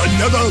won't.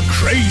 Another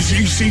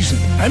crazy season.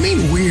 I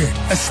mean weird.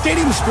 A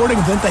stadium sporting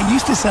event that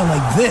used to sound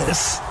like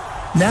this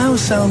now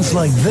sounds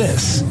like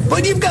this.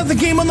 But you've got the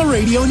game on the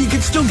radio and you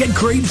can still get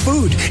great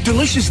food.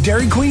 Delicious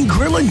Dairy Queen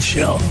Grill and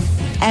Chill.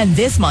 And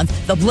this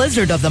month, the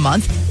blizzard of the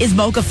month is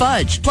Mocha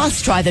Fudge.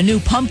 Plus, try the new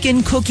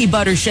pumpkin cookie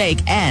butter shake.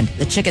 And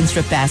the chicken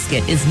strip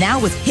basket is now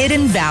with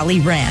Hidden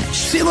Valley Ranch.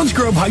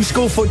 Selinsgrove High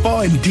School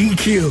football and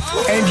DQ.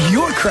 And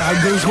your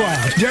crowd goes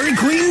wild. Dairy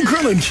Queen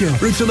Grill and Chill.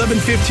 Routes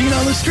 1115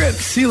 on the strip.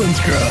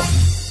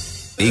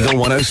 Selinsgrove. Eagle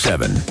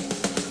 107.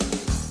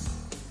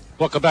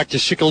 Welcome back to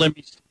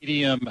Shikellamy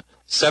Stadium.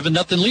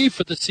 7-0 lead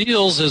for the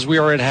Seals as we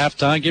are at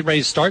halftime. Getting ready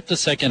to start the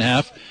second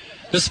half.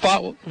 This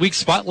week's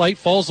spotlight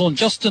falls on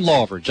Justin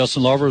Lawver.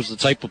 Justin Lawver is the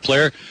type of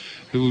player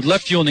who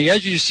left you on the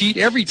edge of your seat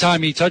every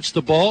time he touched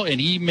the ball, and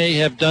he may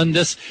have done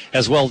this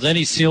as well as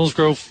any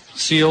Selinsgrove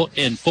Seal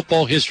in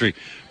football history.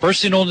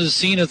 Bursting onto the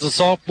scene as a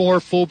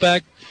sophomore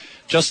fullback,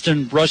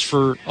 Justin rushed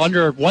for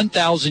under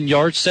 1,000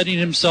 yards, setting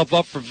himself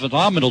up for a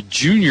phenomenal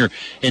junior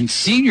and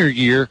senior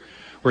year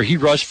where he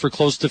rushed for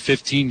close to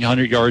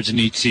 1,500 yards in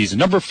each season.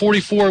 Number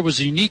 44 was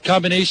a unique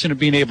combination of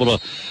being able to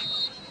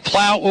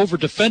plow over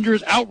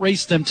defenders,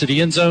 outrace them to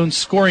the end zone,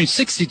 scoring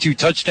 62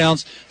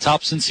 touchdowns,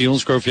 tops in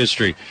Selinsgrove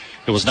history.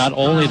 It was not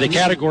only the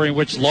category in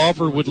which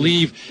Lawver would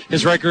leave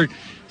his record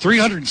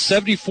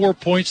 374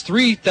 points,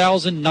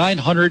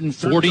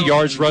 3,940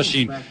 yards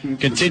rushing,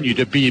 continue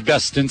to be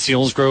best in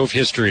Selinsgrove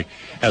history.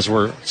 As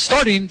we're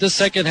starting the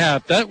second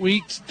half,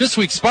 this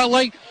week's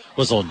spotlight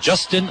was on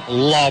Justin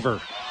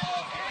Lawver.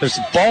 There's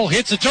a ball,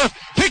 hits the turf,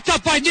 picked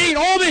up by Nate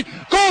Allman,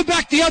 going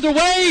back the other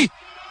way.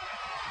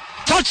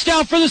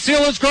 Touchdown for the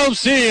Selinsgrove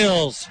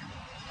Seals.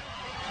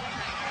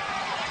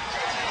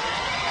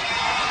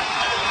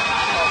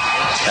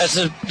 As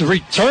the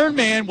return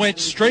man went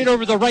straight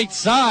over the right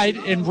side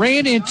and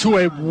ran into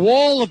a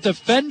wall of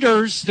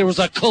defenders. There was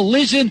a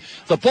collision.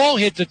 The ball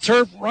hit the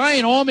turf.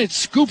 Ryan Allman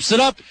scoops it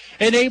up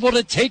and able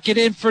to take it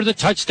in for the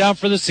touchdown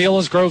for the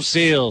Selinsgrove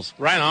Seals.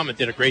 Ryan Allman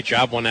did a great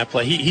job on that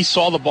play. He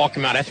saw the ball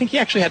come out. I think he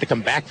actually had to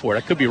come back for it.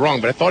 I could be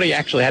wrong, but I thought he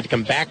actually had to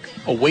come back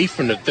away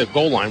from the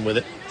goal line with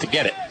it to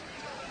get it.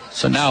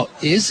 So now,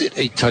 is it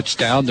a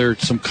touchdown? There's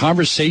some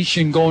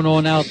conversation going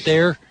on out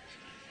there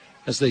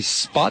as they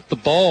spot the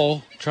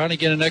ball, trying to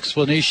get an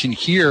explanation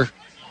here.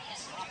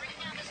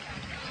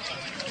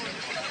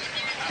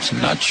 So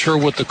I'm not sure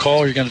what the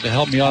call. You're going to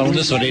help me out on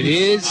this one. It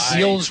is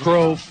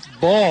Selinsgrove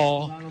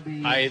ball.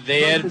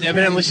 They had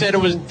evidently said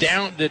it was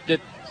down,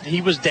 that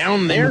he was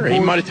down there. He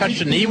might have touched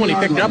the knee when he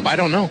picked it up. I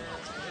don't know.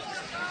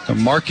 They're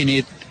marking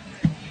it.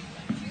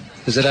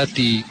 Is it at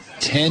the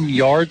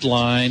 10-yard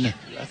line?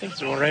 I think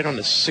it's right on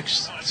the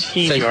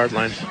 16-yard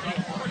line.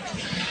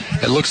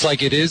 It looks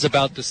like it is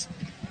about this.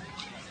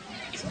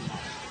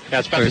 Yeah,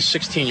 it's about the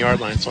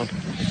 16-yard line, son.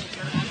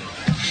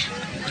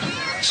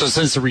 So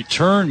since the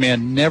return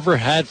man never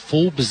had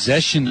full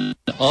possession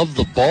of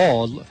the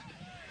ball,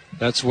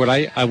 that's what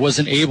I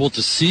wasn't able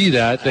to see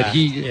that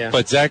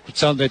but Zach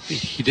found that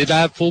he did not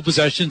have full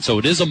possession, so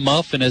it is a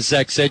muff, and as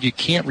Zach said, you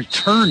can't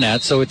return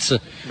that, so it's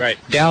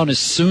down as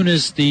soon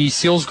as the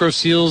Selinsgrove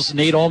Seals,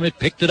 Nate Allman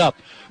picked it up.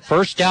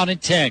 First down and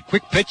 10.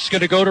 Quick pitch is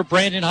going to go to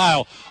Brandon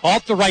Heil.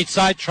 Off the right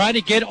side, trying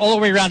to get all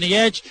the way around the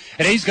edge,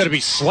 and he's going to be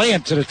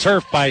slammed to the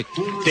turf by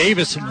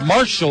Davis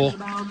Marshall.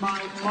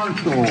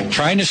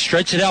 Trying to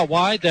stretch it out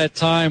wide that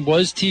time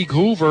was Teague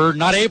Hoover.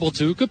 Not able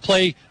to. Good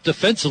play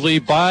defensively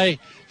by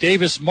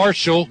Davis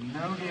Marshall.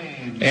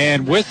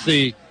 And with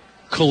the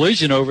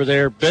collision over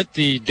there, bent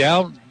the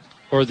down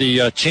or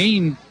the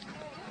chain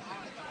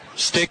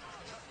stick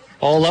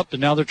all up, and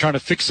now they're trying to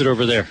fix it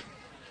over there.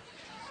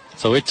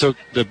 So it took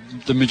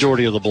the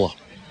majority of the blow.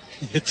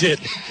 It did.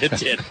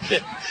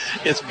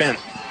 It's bent.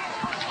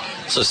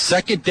 So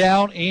second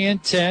down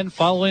and 10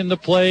 following the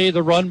play,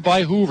 the run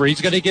by Hoover.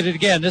 He's going to get it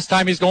again. This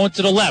time he's going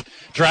to the left.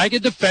 Dragging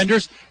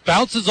defenders,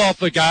 bounces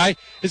off a guy.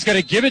 He's going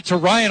to give it to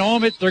Ryan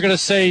Allman. They're going to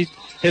say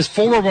his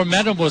forward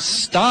momentum was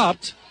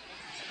stopped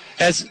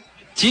as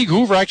Teague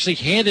Hoover actually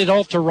handed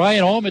off to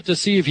Ryan Allman to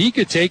see if he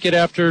could take it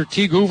after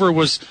Teague Hoover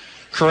was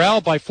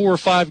corralled by 4 or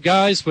 5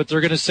 guys, but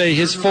they're going to say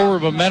his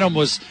forward momentum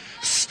was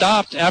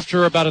stopped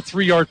after about a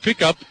 3-yard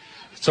pickup.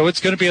 So it's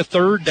going to be a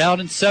 3rd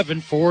down and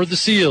 7 for the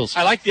Seals.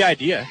 I like the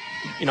idea.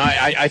 You know,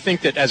 I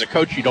think that as a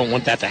coach you don't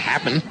want that to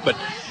happen, but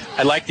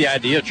I like the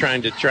idea of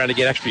trying to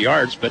get extra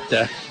yards, but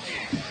a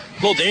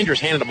little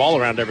dangerous handing the ball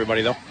around to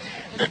everybody, though.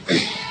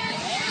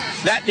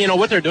 That, you know,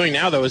 what they're doing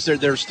now, though, is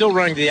they're still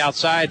running to the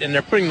outside, and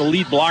they're putting the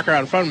lead blocker out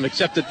in front of them,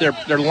 except that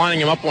they're lining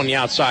him up on the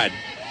outside.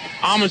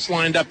 Almost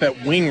lined up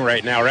at wing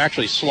right now, or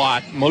actually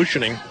slot,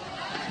 motioning.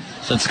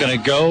 So it's going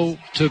to go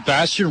to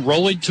Bastian,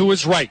 rolling to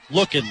his right.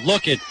 Looking.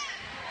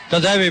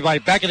 Doesn't have anybody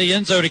back in the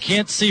end zone. He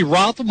can't see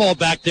Rothenwald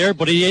back there,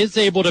 but he is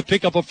able to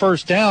pick up a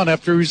first down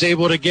after he's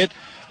able to get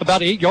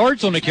about 8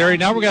 yards on the carry.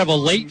 Now we're going to have a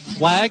late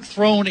flag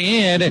thrown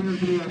in,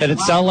 and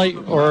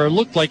it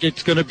looked like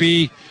it's going to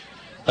be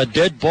a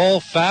dead ball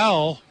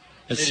foul.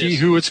 Let's see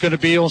who it's going to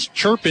be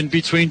chirping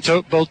between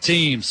both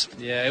teams.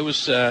 Yeah, it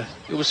was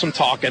some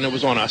talking. It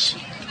was on us.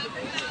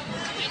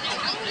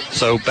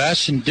 So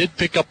Bastian did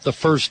pick up the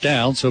first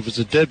down, so if it's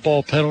a dead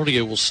ball penalty,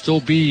 it will still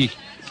be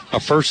a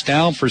first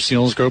down for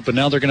Selinsgrove, but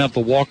now they're going to have to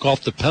walk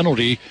off the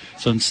penalty.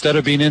 So instead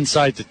of being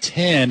inside the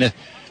 10,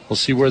 we'll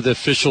see where the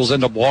officials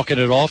end up walking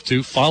it off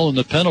to, following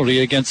the penalty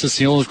against the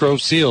Selinsgrove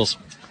Seals.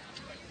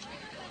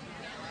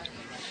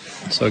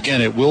 So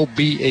again, it will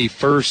be a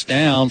first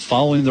down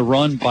following the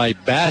run by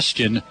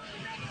Bastion.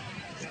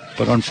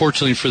 But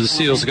unfortunately for the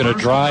Seals, they're going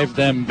to drive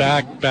them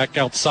back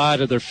outside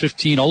of their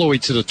 15 all the way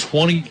to the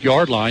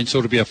 20-yard line. So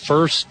it'll be a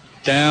first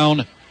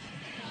down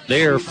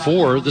there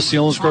for the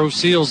Selinsgrove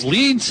Seals.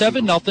 Leading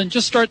 7-0,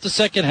 just start the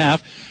second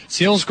half.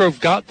 Selinsgrove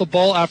got the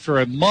ball after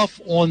a muff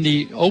on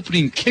the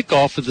opening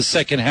kickoff of the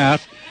second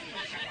half.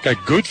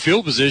 Got good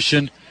field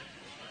position.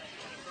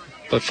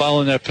 But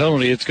following that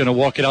penalty, it's going to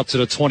walk it out to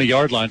the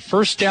 20-yard line.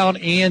 First down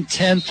and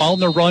 10, following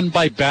the run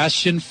by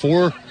Bastion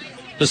for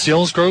the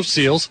Selinsgrove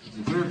Seals.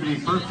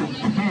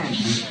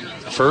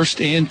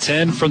 First and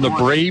 10 from the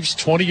Braves'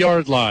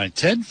 20-yard line.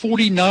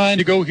 10:49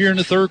 to go here in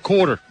the third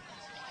quarter.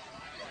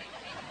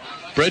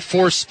 Brett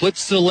Force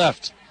splits to the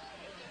left.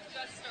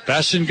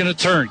 Bastion going to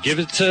turn, give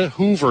it to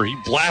Hoover. He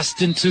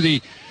blasts into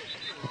the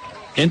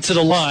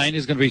line.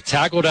 He's going to be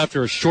tackled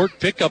after a short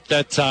pickup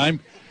that time.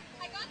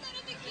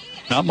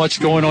 Not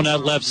much going on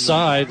that left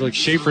side. Like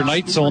Schaefer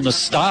Knight's on the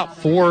stop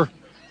for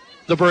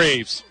the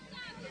Braves.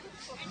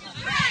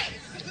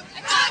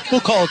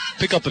 We'll call it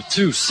pickup of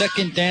 2.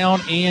 Second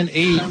down and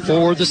 8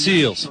 for the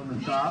Seals.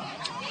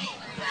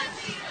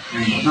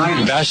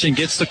 Bastion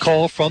gets the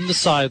call from the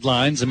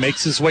sidelines and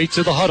makes his way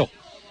to the huddle.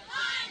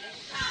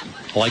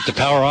 I like the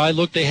power eye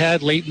look they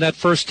had late in that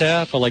first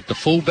half. I like the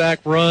fullback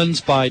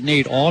runs by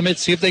Nate Ahmet.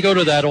 See if they go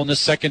to that on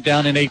this second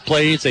down and 8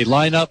 plays. They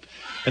line up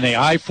and they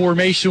I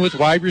formation with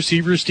wide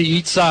receivers to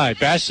each side.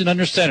 Bastion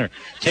under center.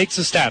 Takes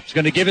the snap. He's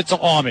going to give it to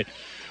Ahmet.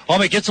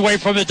 Ahmet gets away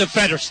from the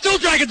defender. Still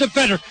dragging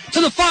defender to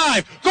the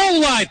 5.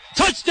 Goal line.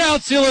 Touchdown,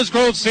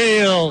 Selinsgrove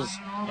Seals.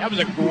 That was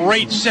a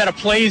great set of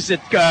plays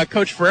that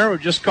Coach Ferrero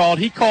just called.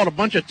 He called a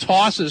bunch of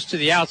tosses to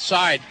the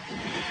outside.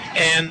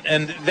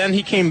 And then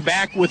he came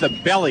back with a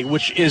belly,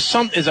 which is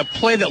a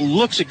play that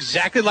looks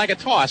exactly like a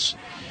toss.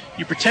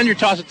 You pretend you're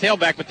tossing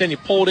tailback, but then you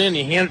pull it in,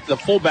 you hand it to the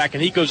fullback,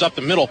 and he goes up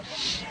the middle.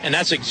 And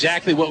that's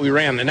exactly what we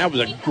ran. And that was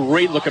a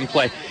great-looking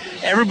play.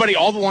 Everybody,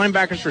 all the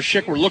linebackers for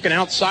Schick were looking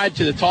outside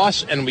to the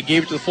toss, and we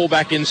gave it to the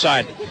fullback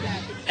inside.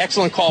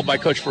 Excellent call by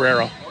Coach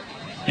Ferrero.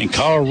 And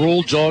Kyle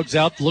Rule jogs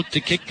out to look to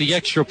kick the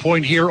extra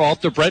point here off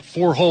the Brett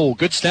Ford hole.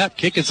 Good snap,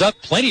 kick is up,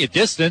 plenty of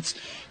distance.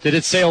 Did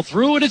it sail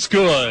through? And it's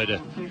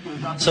good.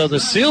 So the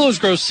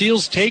Selinsgrove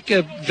Seals take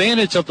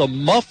advantage of the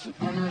muff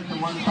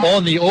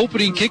on the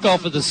opening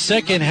kickoff of the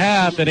second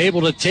half and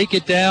able to take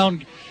it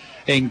down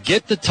and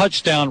get the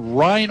touchdown.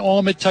 Ryan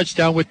Allman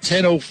touchdown with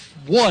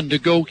 10:01 to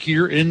go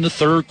here in the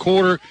third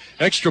quarter.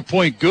 Extra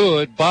point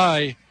good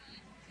by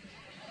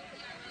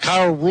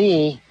Kyle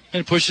Rule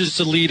and pushes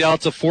the lead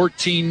out to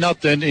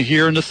 14-0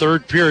 here in the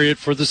third period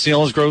for the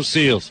Selinsgrove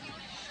Seals.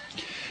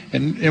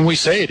 And we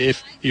say it,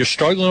 if you're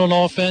struggling on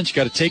offense, you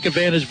got to take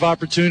advantage of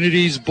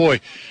opportunities. Boy,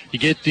 you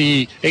get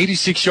the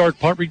 86-yard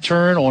punt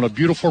return on a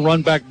beautiful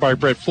run back by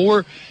Brett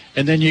Ford,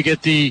 and then you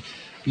get the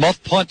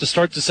muff punt to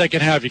start the second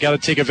half. You got to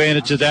take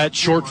advantage of that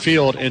short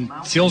field. And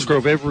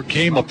Selinsgrove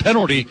overcame a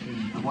penalty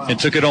and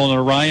took it on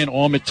a Ryan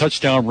Ahmet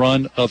touchdown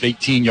run of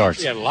 18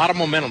 yards. Yeah, a lot of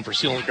momentum for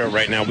Selinsgrove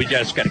right now. We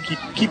just got to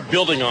keep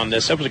building on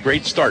this. That was a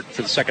great start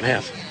for the second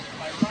half.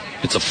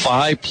 It's a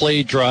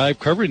 5-play drive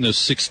covering those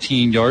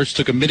 16 yards.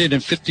 Took 1 minute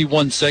and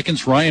 51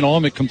 seconds. Ryan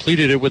Ahmet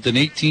completed it with an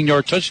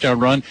 18-yard touchdown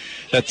run.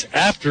 That's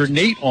after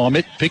Nate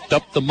Ahmet picked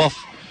up the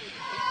muff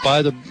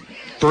by the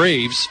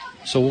Braves.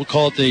 So we'll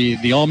call it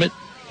the Ahmet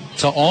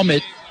to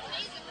Ahmet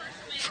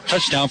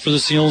touchdown for the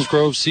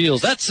Selinsgrove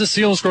Seals. That's the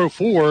Selinsgrove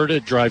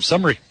Ford drive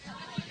summary.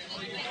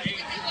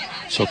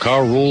 So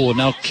Kyle Rule will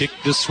now kick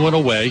this one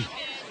away.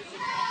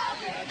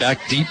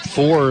 Back deep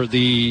for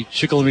the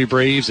Shikellamy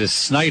Braves is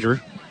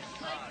Snyder.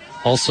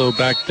 Also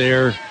back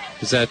there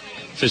is that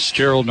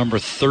Fitzgerald, number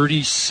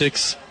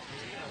 36.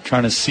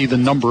 Trying to see the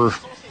number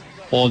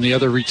on the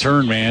other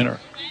return man.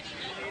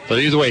 But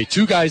either way,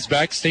 2 guys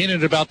back, standing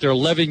at about their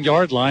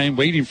 11-yard line,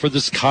 waiting for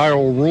this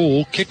Kyle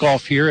Rule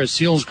kickoff here as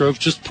Selinsgrove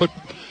just put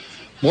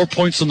more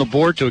points on the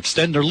board to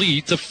extend their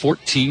lead to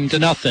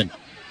 14-0.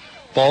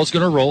 Ball's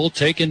going to roll,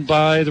 taken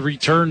by the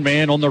return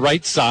man on the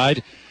right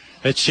side.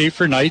 That's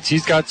Schaefer Knights.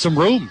 He's got some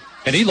room.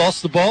 And he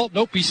lost the ball.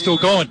 Nope, he's still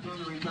going.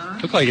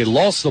 Looked like he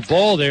lost the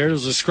ball there. It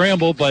was a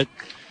scramble, but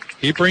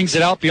he brings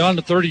it out beyond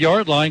the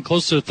 30-yard line,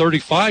 close to the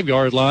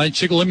 35-yard line.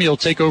 Shikellamy will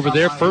take over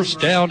there, first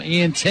down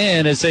and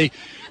 10 as they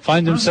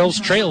find themselves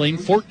trailing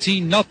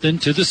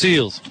 14-0 to the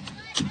Seals.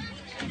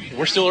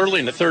 We're still early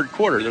in the third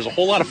quarter. There's a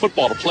whole lot of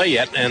football to play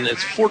yet, and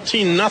it's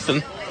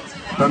 14-0.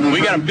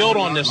 We got to build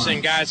on this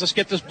thing, guys. Let's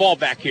get this ball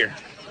back here.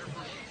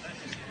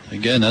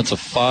 Again, that's a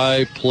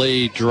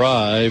 5-play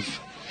drive.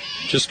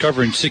 Just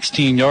covering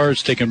 16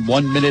 yards, taking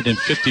 1 minute and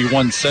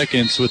 51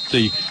 seconds with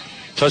the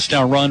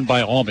touchdown run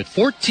by Ahmet.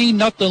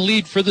 14-0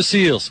 lead for the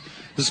Seals.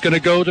 This is going to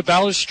go to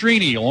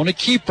Balestrini on a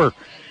keeper.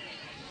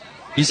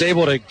 He's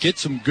able to get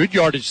some good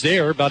yardage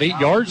there, about 8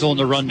 yards on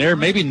the run there,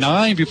 maybe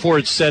 9 before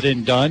it's said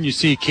and done. You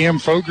see Cam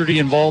Fogarty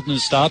involved in the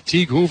stop.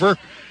 Teague Hoover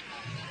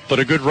But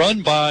a good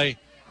run by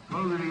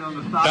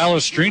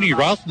Balestrini.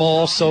 Rothmel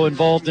also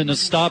involved in a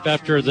stop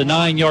after the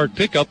 9-yard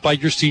pickup by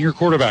your senior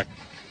quarterback.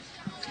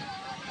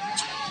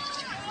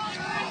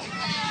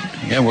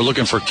 And we're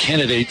looking for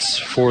candidates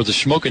for the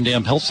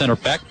Schmokendam Health Center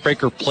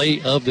backbreaker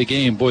play of the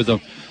game. Boy, the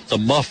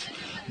muff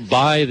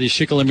by the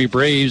Shikellamy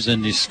Braves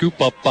and the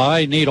scoop up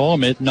by Nate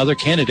Allmit, another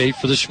candidate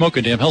for the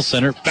Schmokendam Health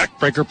Center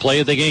backbreaker play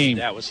of the game.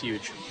 That was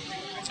huge.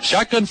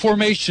 Shotgun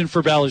formation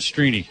for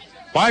Balestrini.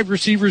 5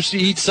 receivers to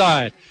each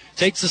side.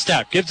 Takes the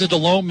snap, gives it to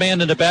lone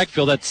man in the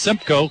backfield. That's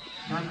Simcoe.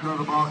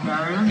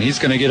 He's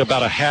going to get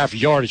about a half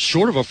yard. It's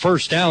short of a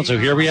first down, so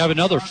here we have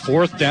another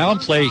 4th down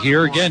play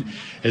here. Again,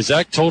 as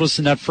Zach told us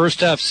in that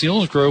first half,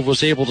 Selinsgrove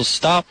was able to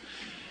stop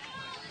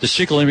the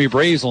Shikellamy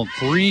Braves on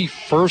 3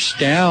 4th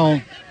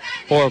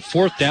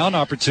down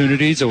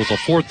opportunities. It was a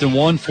 4th and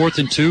 1, 4th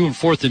and 2, and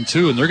 4th and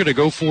 2, and they're going to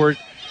go for it.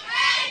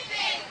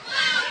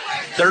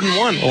 3rd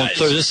and 1.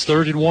 This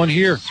 3rd and 1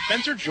 here.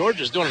 Spencer George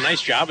is doing a nice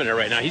job in there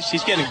right now.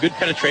 He's getting good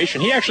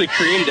penetration. He actually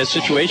created a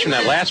situation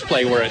that last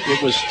play where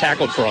it was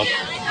tackled for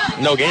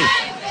no gain.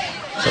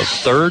 So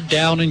 3rd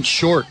down and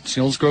short.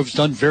 Selinsgrove's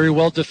done very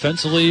well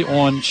defensively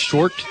on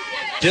short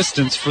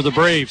distance for the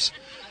Braves.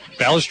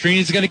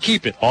 Balestrini's going to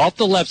keep it off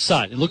the left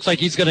side. It looks like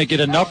he's going to get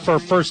enough for a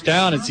first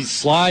down as he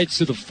slides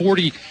to the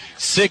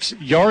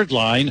 46-yard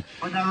line.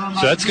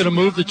 So that's going to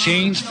move the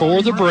chains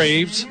for the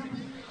Braves.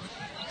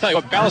 Tell you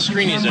what,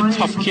 Balestrini is a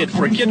tough kid.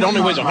 For a kid that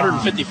only weighs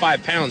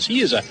 155 pounds, he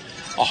is a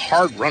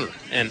hard runner.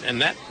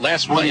 And that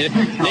last play,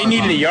 they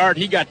needed a yard.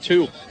 He got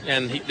 2,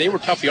 and they were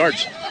tough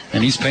yards.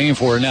 And he's paying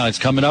for it now. He's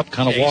coming up,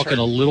 kind of walking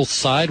a little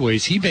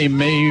sideways. He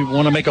may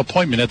want to make an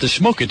appointment at the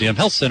Schmokendam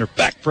Health Center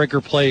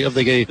backbreaker play of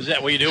the game. Is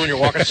that what you do when you're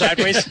walking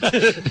sideways?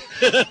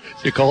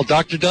 You call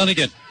Dr.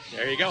 Dunnigan.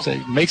 There you go.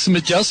 Say, make some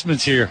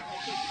adjustments here.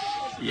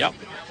 Yep.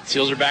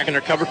 Seals are back in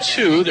their cover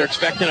 2. They're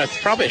expecting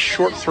probably a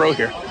short throw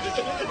here.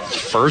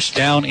 1st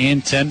down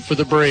and 10 for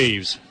the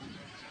Braves.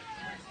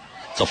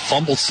 It's a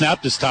fumbled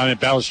snap this time, and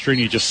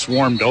Balestrini just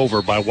swarmed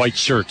over by white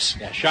shirts.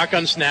 Yeah,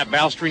 shotgun snap.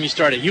 Balestrini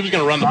started. He was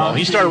going to run the ball.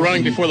 He started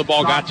running before the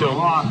ball got to him.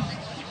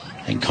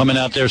 And coming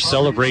out there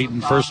celebrating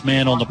first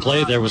man on the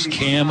play there was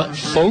Cam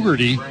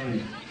Fogarty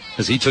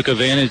as he took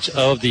advantage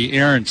of the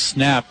errant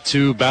snap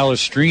to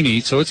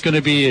Balestrini. So it's going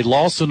to be a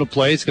loss on the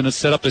play. It's going to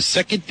set up a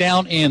 2nd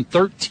down and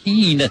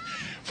 13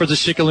 for the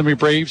Shikellamy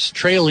Braves,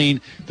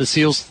 trailing the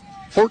Seals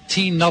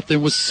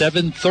 14-0 with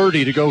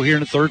 7:30 to go here in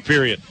the 3rd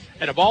period.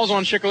 And the ball's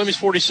on Shikellamy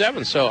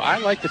 47, so I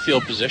like the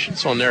field position.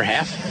 It's on their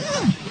half.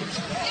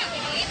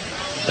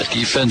 The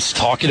defense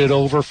talking it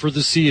over for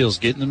the Seals,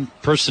 getting them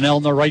personnel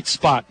in the right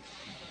spot.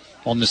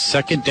 On the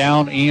 2nd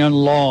down and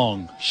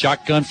long.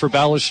 Shotgun for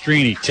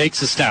Balestrini.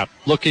 Takes a snap,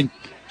 looking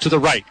to the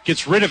right.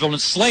 Gets rid of it on a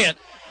slant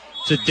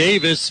to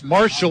Davis.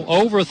 Marshall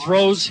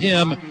overthrows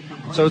him.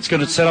 So it's going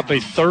to set up a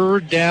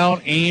 3rd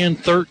down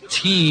and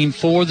 13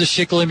 for the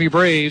Shikellamy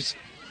Braves.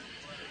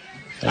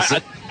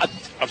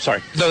 I'm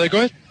sorry. No, go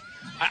ahead.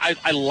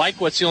 I like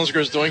what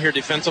Selinsgrove is doing here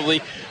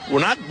defensively. We're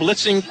not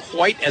blitzing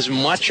quite as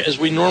much as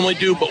we normally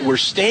do, but we're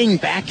staying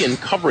back in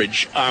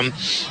coverage.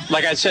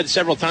 Like I said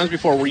several times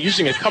before, we're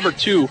using a cover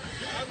 2,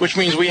 which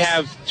means we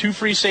have 2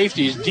 free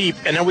safeties deep,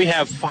 and then we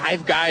have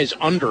 5 guys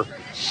under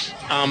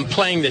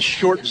playing the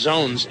short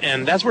zones.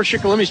 And that's where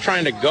Shikellamy is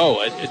trying to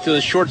go, to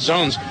the short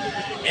zones.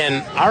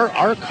 And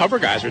our cover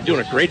guys are doing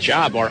a great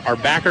job. Our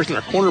backers and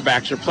our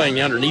cornerbacks are playing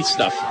the underneath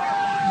stuff,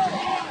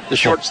 the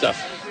short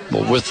stuff.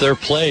 Well, with their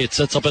play, it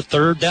sets up a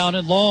 3rd down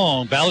and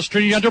long.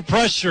 Balestrini under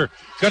pressure.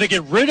 Got to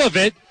get rid of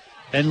it.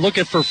 And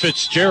looking for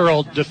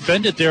Fitzgerald.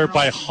 Defended there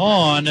by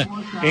Hahn.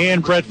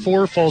 And Brett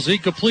Ford falls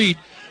incomplete.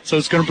 So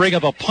it's going to bring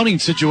up a punting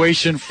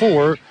situation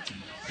for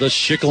the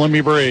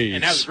Shikellamy Braves.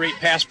 And that was great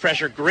pass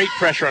pressure. Great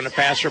pressure on the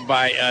passer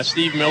by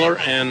Steve Miller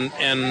and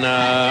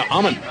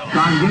Amon.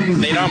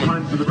 Nate Amon.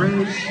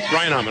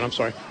 Ryan Amon, I'm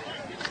sorry.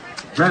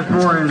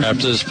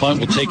 After this punt,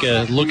 we'll take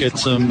a look at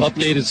some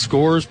updated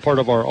scores, part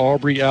of our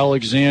Aubrey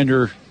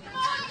Alexander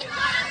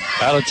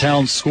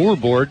out-of-town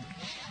scoreboard.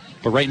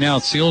 But right now,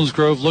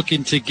 Selinsgrove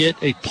looking to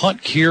get a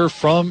punt here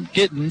from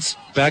Gittins.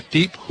 Back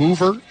deep,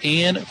 Hoover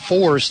and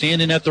Ford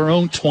standing at their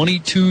own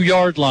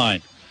 22-yard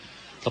line.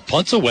 The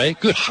punt's away.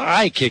 Good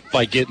high kick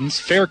by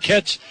Gittins. Fair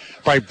catch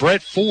by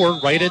Brett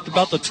Ford right at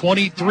about the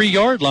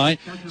 23-yard line.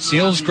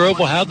 Selinsgrove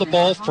will have the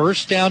ball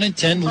 1st down and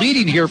 10,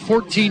 leading here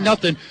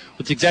 14-0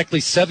 with exactly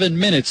 7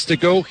 minutes to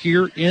go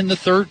here in the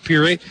 3rd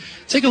period.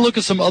 Take a look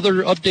at some other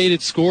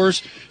updated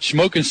scores.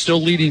 Schmoken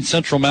still leading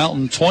Central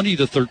Mountain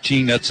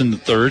 20-13. That's in the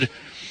 3rd.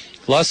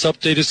 Last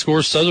updated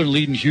score, Southern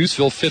leading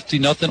Hughesville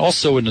 50-0,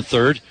 also in the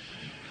 3rd.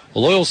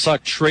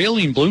 Loyalsock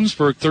trailing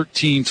Bloomsburg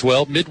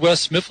 13-12.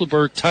 Midwest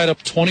Mifflinburg tied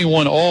up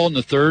 21 all in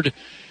the 3rd.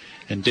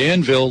 And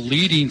Danville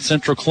leading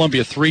Central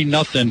Columbia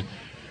 3-0.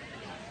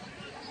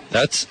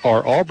 That's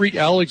our Aubrey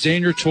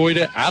Alexander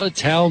Toyota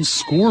out-of-town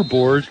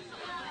scoreboard.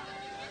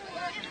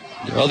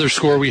 The other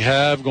score we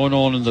have going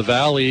on in the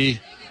Valley,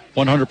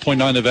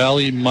 100.9 the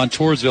Valley,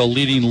 Montoursville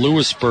leading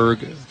Lewisburg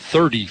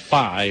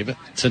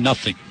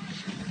 35-0.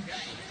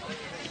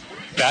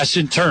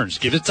 Bastion turns,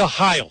 give it to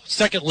Heil,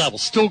 2nd level,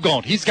 still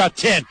going. He's got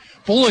 10,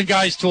 pulling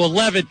guys to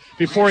 11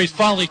 before he's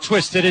finally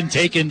twisted and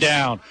taken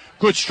down.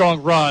 Good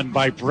strong run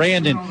by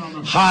Brandon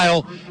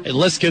Heil. And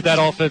let's give that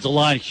offensive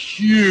line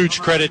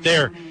huge credit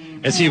there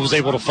as he was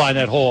able to find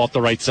that hole off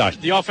the right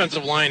side. The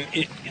offensive line,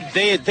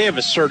 they have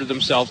asserted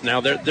themselves now.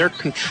 They're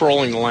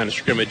controlling the line of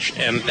scrimmage,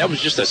 and that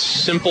was just a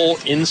simple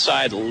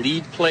inside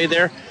lead play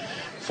there.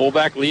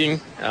 Fullback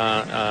leading,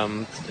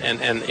 and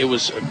it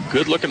was a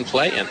good-looking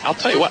play. And I'll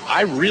tell you what,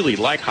 I really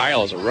like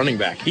Heil as a running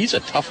back. He's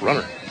a tough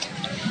runner.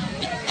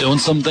 Doing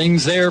some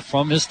things there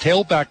from his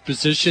tailback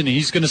position.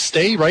 He's going to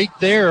stay right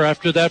there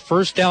after that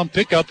first down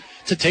pickup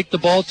to take the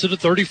ball to the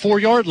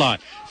 34-yard line.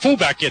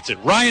 Fullback gets it.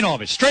 Ryan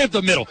Almond, straight up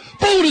the middle.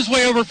 Bowled his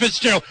way over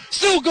Fitzgerald.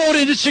 Still going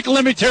into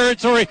Shikellamy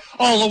territory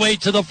all the way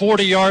to the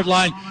 40-yard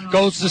line.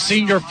 Goes the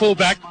senior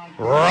fullback,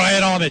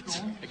 Ryan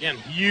Almond. Again,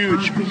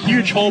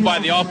 huge hole by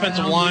the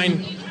offensive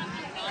line.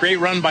 Great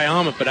run by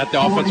Almond, but at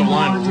the offensive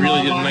line,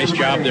 really did a nice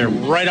job there.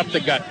 Right up the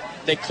gut.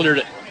 They cleared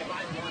it.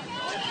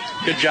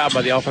 Good job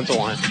by the offensive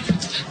line.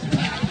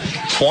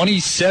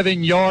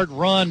 27-yard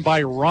run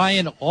by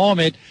Ryan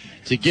Almond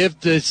to give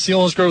the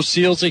Selinsgrove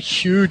Seals a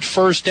huge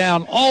first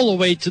down all the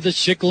way to the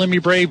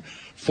Shikellamy Brave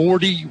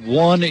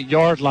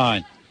 41-yard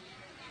line.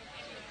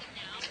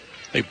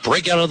 They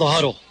break out of the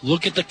huddle.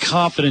 Look at the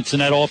confidence in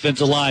that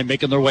offensive line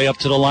making their way up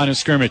to the line of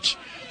scrimmage.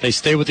 They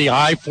stay with the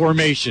I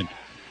formation.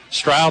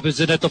 Straub is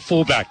in at the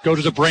fullback. Go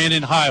to the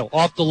Brandon Heil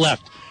off the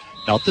left.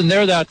 Nothing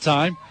there that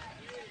time.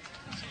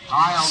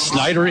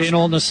 Snyder in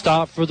on the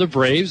stop for the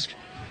Braves.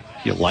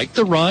 You like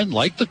the run,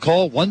 like the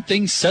call. One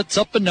thing sets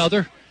up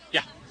another.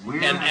 Yeah,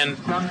 and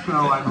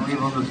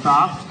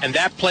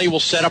that play will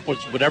set up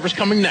whatever's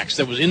coming next.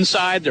 That was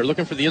inside. They're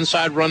looking for the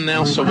inside run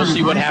now, so we'll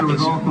see what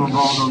happens.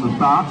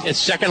 It's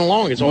second and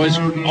long. It's always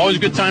a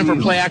good time for a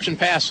play-action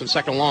pass in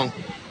second and long.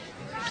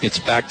 It's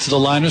back to the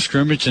line of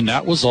scrimmage, and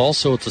that was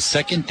also at the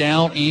second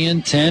down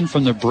and 10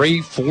 from the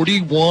Brave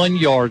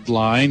 41-yard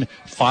line.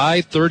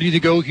 5:30 to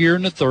go here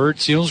in the third.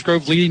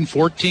 Selinsgrove leading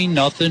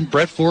 14-0.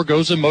 Brett Ford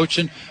goes in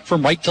motion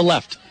from right to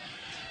left.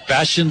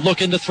 Bastian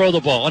looking to throw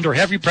the ball under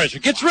heavy pressure.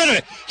 Gets rid of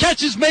it.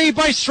 Catch is made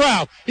by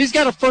Straub. He's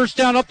got a first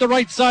down up the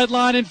right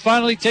sideline and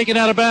finally taken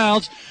out of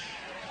bounds.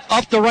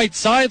 Up the right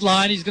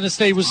sideline, he's going to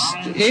stay with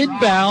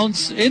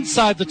inbounds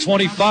inside the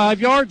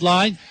 25-yard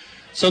line.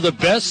 So the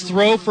best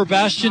throw for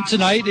Bastian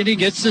tonight, and he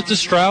gets it to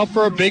Straub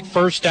for a big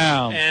first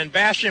down. And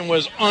Bastian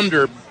was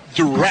under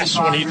duress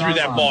when he threw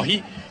that ball.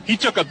 He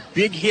took a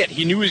big hit.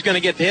 He knew he was going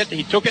to get the hit.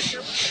 He took it,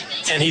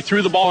 and he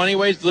threw the ball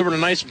anyways, delivered a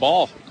nice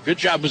ball. Good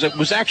job. It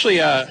was actually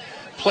a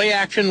play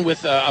action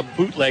with a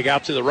bootleg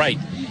out to the right.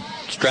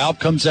 Straub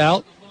comes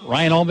out.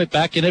 Ryan Almond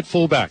back in at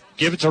fullback.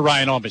 Give it to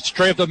Ryan Almond.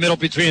 Straight up the middle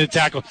between the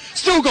tackle.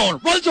 Still going.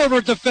 Runs over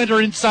a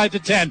defender inside the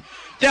 10.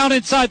 Down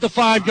inside the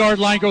 5-yard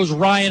line goes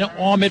Ryan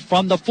Almond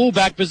from the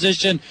fullback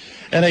position.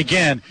 And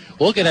again,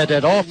 looking at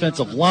that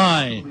offensive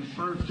line,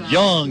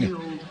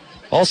 Young,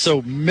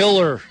 also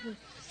Miller,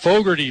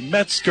 Fogarty,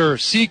 Metzger,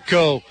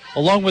 Seco,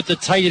 along with the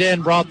tight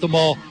end, brought them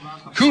all.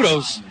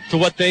 Kudos to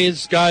what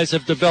these guys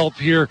have developed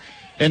here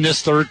in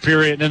this third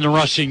period and in the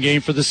rushing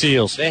game for the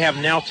Seals. They have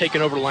now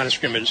taken over the line of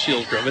scrimmage at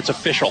Selinsgrove. It's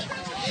official.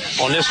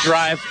 On this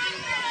drive,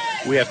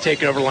 we have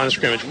taken over the line of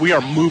scrimmage. We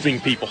are moving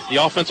people. The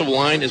offensive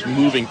line is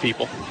moving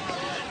people.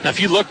 Now, if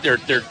you look, their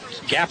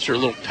gaps are a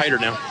little tighter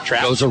now.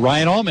 Trap. Goes to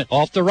Ryan Almond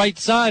off the right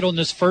side on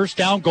this first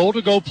down,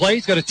 goal-to-go play.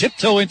 He's got to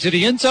tiptoe into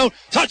the end zone.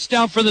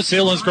 Touchdown for the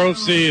Selinsgrove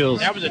Seals.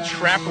 That was a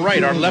trap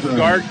right. Our left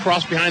guard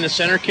crossed behind the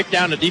center, kicked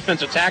down the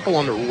defensive tackle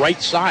on the right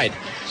side.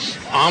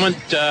 Almond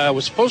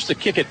was supposed to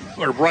kick it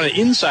or run it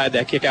inside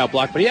that kick-out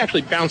block, but he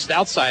actually bounced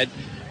outside.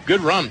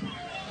 Good run.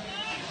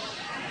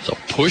 So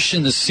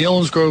pushing the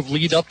Selinsgrove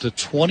lead up to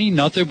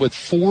 20-0 with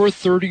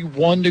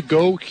 4:31 to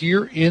go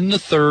here in the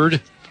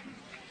third.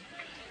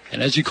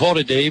 And as you called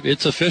it, Dave,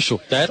 it's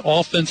official. That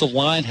offensive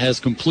line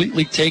has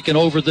completely taken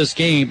over this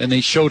game, and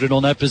they showed it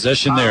on that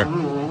possession there.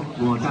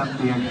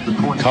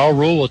 Kyle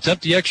Rule will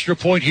attempt the extra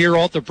point here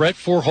off the Brett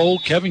Ford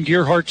hold. Kevin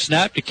Gearhart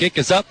snap to kick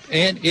us up,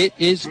 and it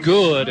is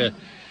good.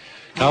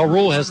 Kyle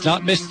Rule has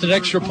not missed an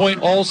extra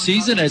point all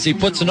season as he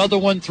puts another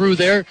one through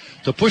there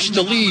to push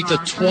the lead to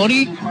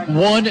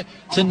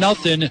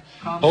 21-0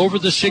 over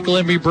the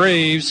Shikellamy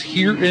Braves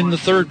here in the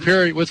third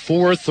period with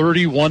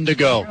 4:31 to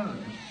go.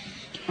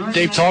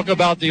 Dave, talk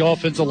about the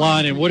offensive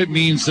line and what it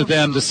means to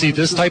them to see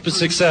this type of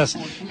success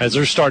as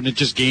they're starting to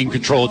just gain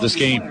control of this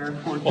game.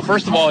 Well,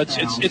 first of all, it's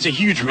a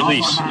huge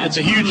release. It's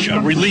a huge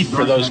relief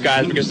for those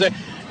guys because they're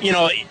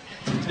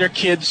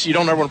kids. You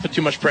don't ever want to put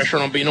too much pressure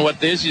on them. But you know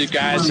what? These are the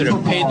guys that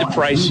have paid the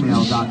price,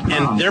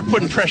 and they're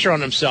putting pressure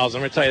on themselves.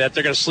 I'm going to tell you that.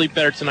 They're going to sleep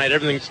better tonight.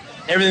 Everything's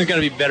going to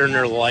be better in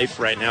their life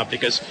right now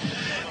because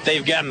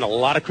they've gotten a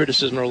lot of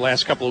criticism over the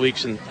last couple of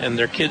weeks, and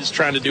their kids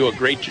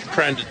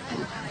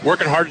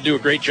working hard to do a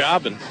great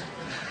job, and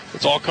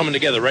it's all coming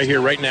together right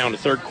here, right now in the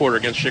third quarter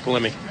against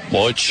Shikellamy.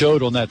 Well, it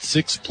showed on that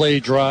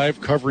 6-play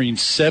drive, covering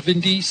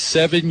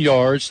 77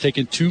 yards,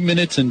 taking 2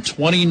 minutes and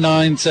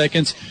 29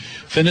 seconds.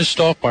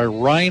 Finished off by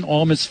Ryan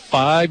Almond's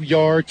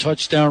 5-yard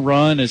touchdown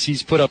run as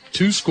he's put up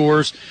 2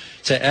 scores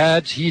to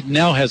add. He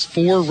now has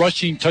 4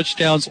 rushing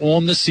touchdowns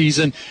on the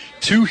season,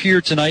 2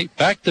 here tonight.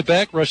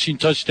 Back-to-back rushing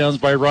touchdowns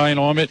by Ryan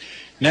Almond.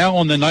 Now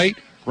on the night,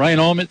 Ryan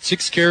Almond,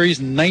 6 carries,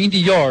 90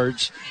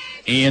 yards,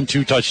 and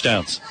 2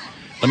 touchdowns.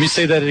 Let me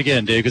say that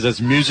again, Dave, because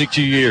that's music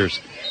to your ears.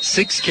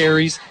 6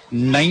 carries,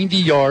 90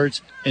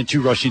 yards, and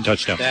 2 rushing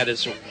touchdowns.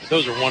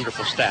 Those are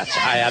wonderful stats.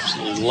 I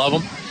absolutely love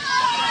them.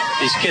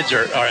 These kids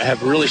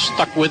have really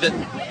stuck with it,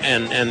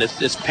 and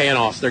it's paying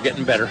off. They're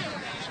getting better.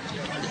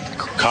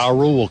 Kyle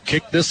Rule will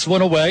kick this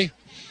one away.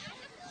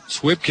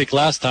 Swib kick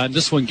last time.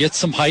 This one gets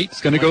some height. It's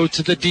going to go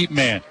to the deep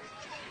man.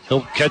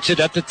 He'll catch it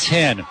at the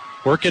 10.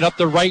 Working up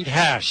the right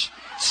hash.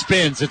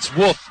 Spins. It's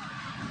Wolf.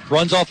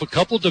 Runs off a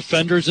couple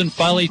defenders and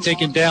finally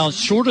taken down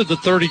short of the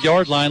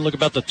 30-yard line. Look,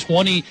 about the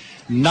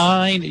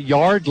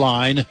 29-yard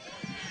line.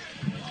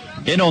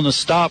 In on the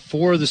stop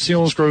for the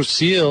Selinsgrove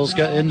Seals.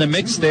 In the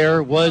mix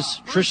there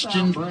was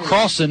Tristan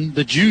Crossan,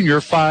 the junior,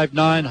 5'9",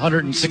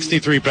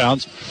 163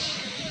 pounds.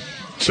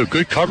 So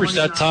good coverage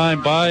that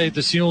time by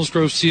the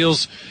Selinsgrove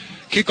Seals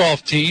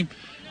kickoff team.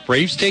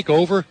 Braves take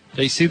over.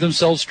 They see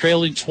themselves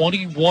trailing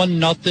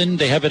 21-0.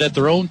 They have it at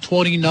their own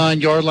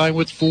 29-yard line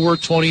with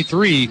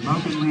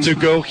 4:23 to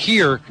go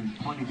here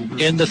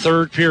in the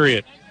third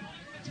period.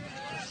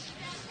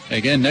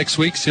 Again, next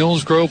week,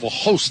 Selinsgrove will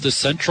host the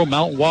Central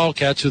Mountain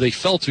Wildcats, who they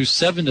fell to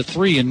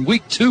 7-3 in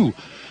week 2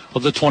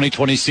 of the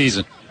 2020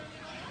 season.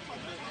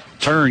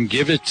 Turn,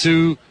 give it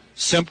to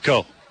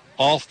Simcoe.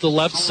 Off the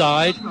left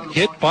side,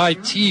 hit by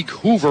Teague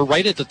Hoover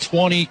right at the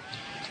 20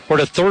 or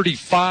the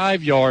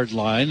 35-yard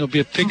line. It'll be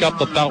a pickup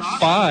about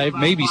 5,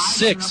 maybe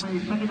 6.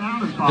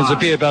 This will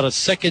be about a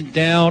second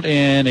down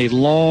and a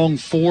long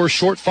 4,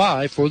 short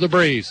 5 for the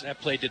Braves.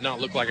 That play did not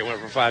look like it went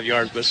for 5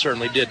 yards, but it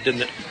certainly did,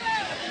 didn't it?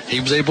 He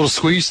was able to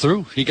squeeze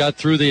through. He got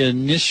through the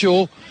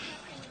initial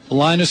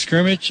line of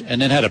scrimmage and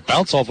then had to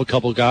bounce off a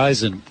couple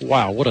guys. And,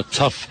 wow, what a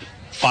tough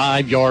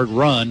 5-yard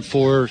run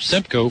for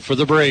Simcoe for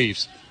the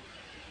Braves.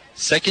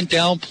 Second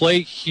down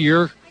play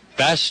here.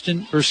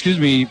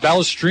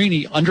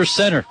 Balestrini under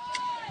center.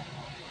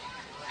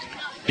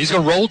 He's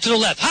going to roll to the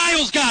left.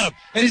 Heil's got him,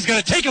 and he's going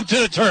to take him to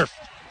the turf.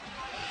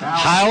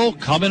 Heil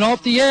coming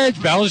off the edge.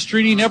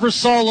 Balestrini never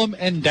saw him,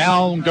 and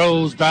down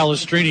goes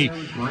Balestrini.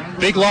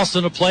 Big loss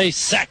on the play,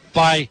 sacked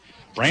by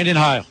Brandon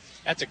Heil.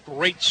 That's a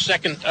great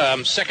second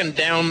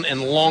down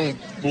and long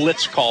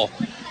blitz call.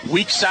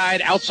 Weak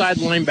side, outside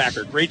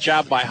linebacker. Great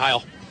job by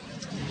Heil.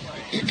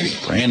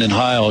 Brandon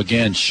Heil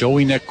again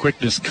showing that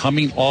quickness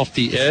coming off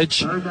the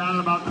edge.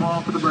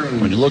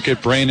 When you look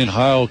at Brandon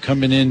Heil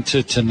coming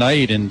into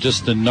tonight and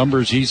just the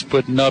numbers he's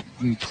putting up,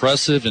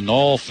 impressive in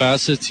all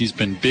facets. He's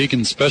been big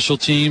in special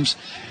teams.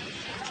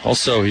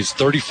 Also, he's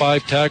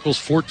 35 tackles,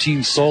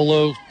 14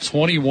 solo,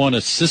 21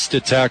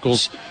 assisted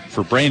tackles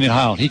for Brandon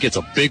Heil. He gets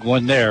a big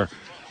one there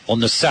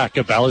on the sack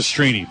of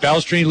Balestrini.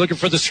 Balestrini looking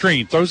for the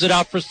screen, throws it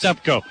out for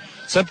Simcoe.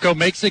 Simcoe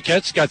makes the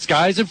catch, got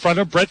guys in front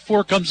of him. Brett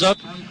Ford comes up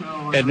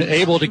and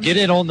able to get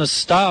in on the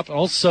stop.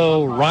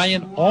 Also,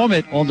 Ryan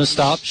Almond on the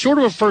stop. Short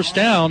of a first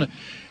down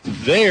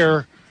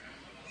there,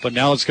 but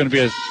now it's going to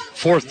be a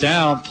fourth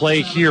down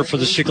play here for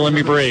the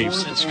Shikellamy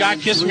Braves. And Scott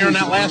Kissinger in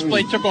that last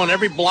play took on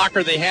every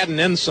blocker they had and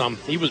then some.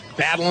 He was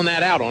battling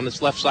that out on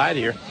his left side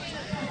here.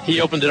 He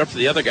opened it up for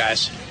the other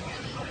guys.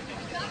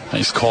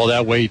 Nice call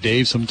that way,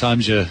 Dave.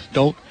 Sometimes you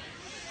don't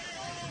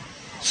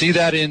see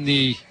that in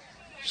the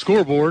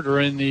scoreboard or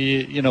in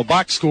the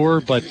box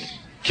score, but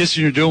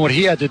Kissinger doing what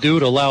he had to do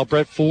to allow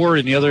Brett Ford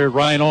and the other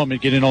Ryan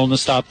Almond get in on the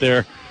stop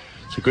there.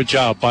 It's a good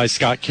job by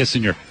Scott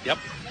Kissinger. Yep.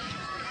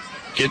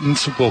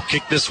 We'll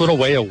kick this one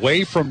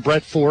away from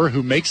Brett Ford,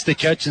 who makes the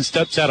catch and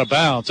steps out of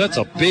bounds. That's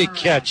a big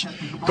catch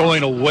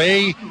going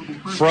away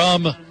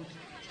from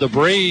the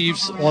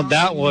Braves on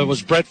that one. It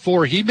was Brett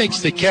Ford. He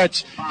makes the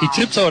catch. He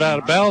tips out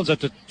of bounds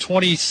at the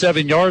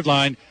 27-yard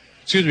line.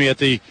 At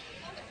the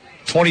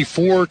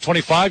 24,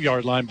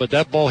 25-yard line, but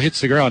that ball hits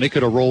the ground. It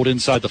could have rolled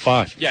inside the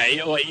 5. Yeah,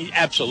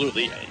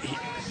 absolutely.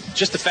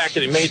 Just the fact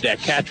that he made that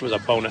catch was a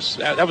bonus.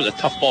 That was a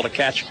tough ball to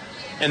catch,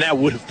 and that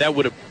would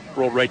have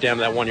rolled right down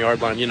to that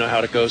 1-yard line. You know how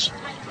it goes.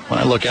 When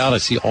I look out, I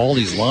see all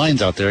these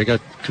lines out there. I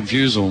got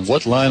confused on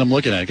what line I'm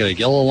looking at. I got a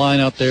yellow line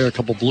out there, a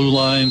couple blue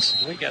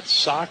lines. We got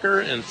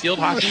soccer and field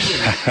hockey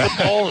and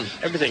football and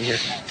everything here.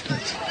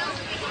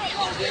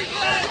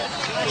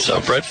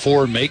 So Brett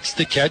Ford makes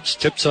the catch,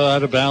 tips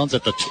out of bounds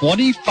at the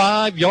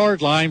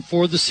 25-yard line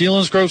for the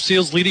Selinsgrove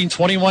Seals, leading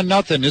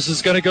 21-0. This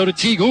is going to go to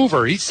Teague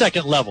Hoover. He's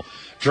second level.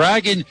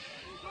 Dragging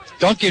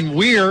Duncan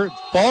Weir.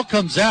 Ball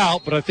comes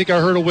out, but I think I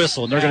heard a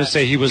whistle, and they're going to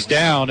say he was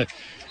down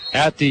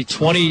at the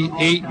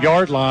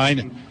 28-yard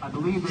line.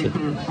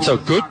 So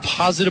good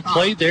positive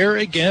play there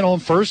again on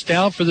first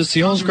down for the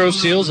Selinsgrove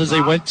Seals as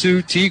they went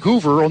to Teague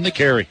Hoover on the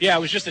carry. Yeah,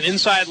 it was just an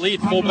inside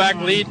lead, fullback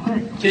lead.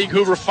 Teague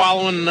Hoover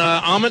following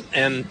Ahmet,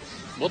 and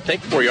we'll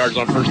take 4 yards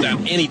on first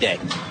down any day.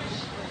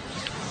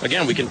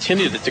 Again, we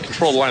continue to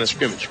control the line of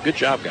scrimmage. Good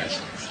job, guys.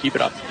 Keep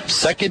it up.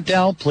 Second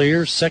down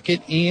player,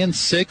 2nd and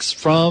 6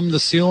 from the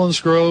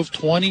Selinsgrove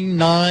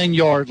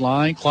 29-yard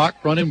line. Clock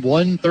running,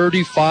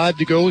 1:35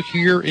 to go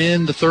here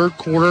in the third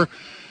quarter.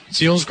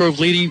 Selinsgrove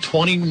leading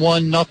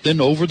 21-0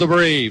 over the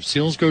Braves.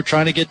 Selinsgrove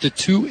trying to get to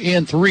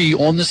 2-3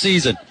 on the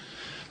season.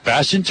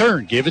 Bastion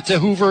turn, give it to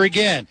Hoover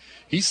again.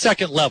 He's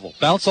second level.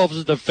 Bounce off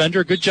the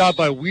defender. Good job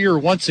by Weir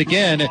once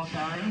again.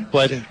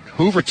 But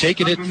Hoover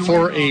taking it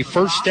for a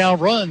first down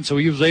run, so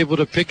he was able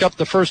to pick up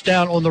the first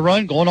down on the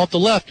run, going off the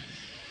left.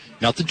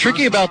 Nothing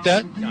tricky about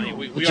that.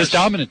 Just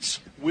dominance.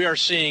 We are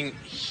seeing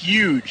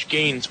huge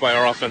gains by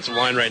our offensive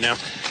line right now.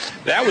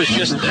 That was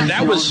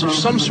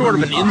some sort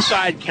of an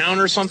inside count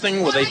or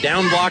something where they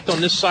down blocked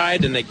on this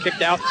side and they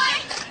kicked out.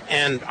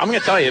 And I'm going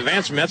to tell you,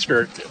 Vance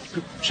Metzger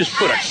just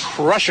put a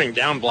crushing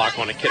down block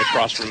on a kid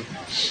across from him,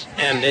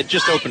 and it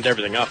just opened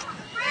everything up.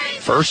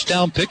 First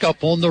down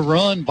pickup on the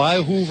run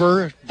by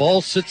Hoover.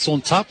 Ball sits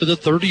on top of the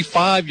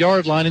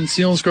 35-yard line in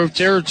Selinsgrove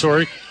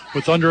territory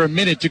with under a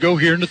minute to go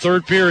here in the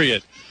third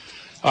period.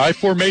 I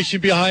formation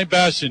behind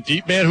Bastion.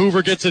 Deep man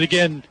Hoover gets it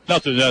again.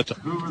 Nothing.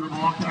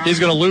 He's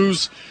going to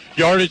lose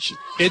yardage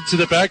into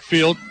the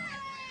backfield.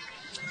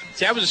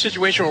 See, that was a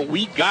situation where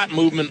we got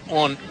movement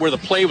on where the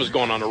play was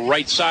going on the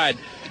right side.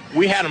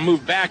 We had to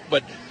move back,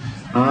 but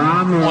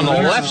on the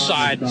left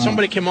side,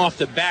 somebody came off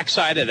the back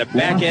side at the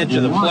back edge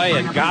of the play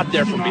and got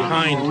there from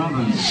behind.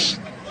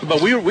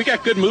 But we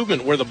got good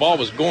movement where the ball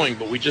was going,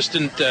 but we just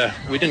didn't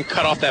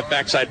cut off that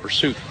backside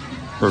pursuit.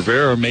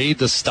 Rivera made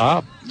the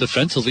stop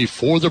defensively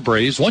for the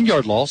Braves. 1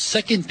 yard loss,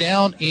 second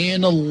down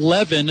and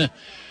 11,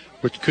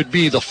 which could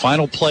be the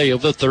final play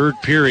of the third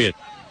period.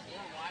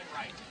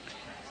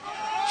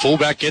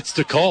 Fullback gets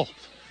the call.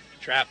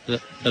 Trap.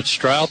 That's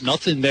Stroud,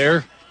 nothing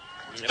there.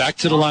 Back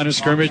to the line of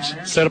scrimmage,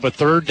 set up a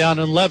third down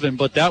and 11,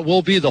 but that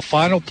will be the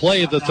final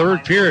play of the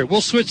third period.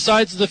 We'll switch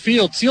sides of the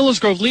field.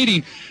 Selinsgrove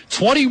leading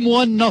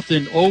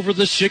 21-0 over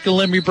the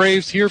Shikellamy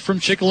Braves here from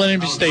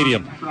Shikellamy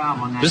Stadium.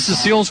 This is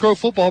Selinsgrove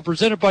football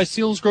presented by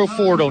Selinsgrove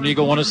Ford on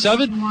Eagle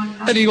 107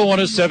 and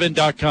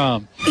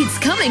Eagle107.com. It's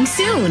coming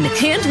soon.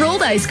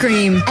 Hand-rolled ice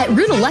cream at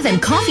Route 11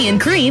 Coffee and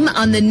Cream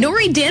on the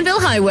Norrie-Danville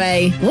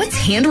Highway. What's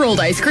hand-rolled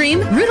ice cream?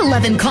 Route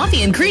 11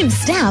 Coffee and Cream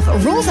staff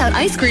rolls out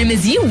ice cream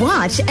as you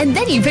watch, and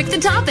then you pick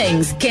the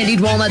toppings.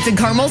 Candied walnuts and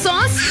caramel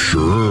sauce?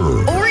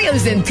 Sure.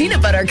 Oreos and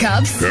peanut butter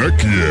cups?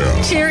 Heck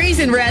yeah. Cherries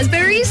and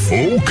raspberries?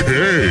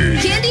 Okay.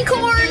 Candy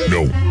corn?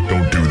 No,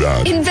 don't do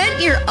that.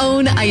 Invent your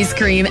own ice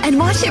cream and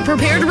watch it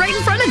prepared right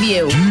in front of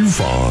you.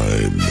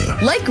 Divine.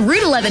 Like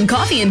Route 11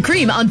 Coffee and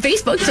Cream on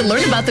Facebook to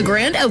learn about the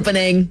grand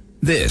opening.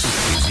 This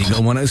is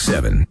Eagle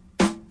 107.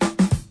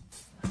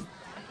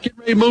 Get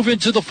ready to move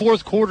into the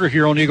fourth quarter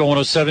here on Eagle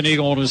 107,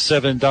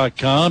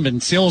 Eagle107.com.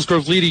 And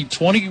Selinsgrove leading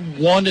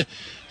 21-0.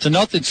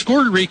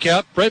 Scoring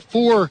recap, Brett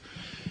Four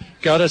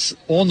got us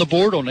on the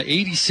board on an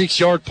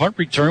 86-yard punt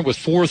return with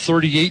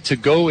 4:38 to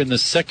go in the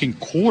second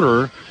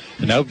quarter.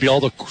 And that would be all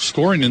the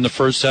scoring in the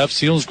first half.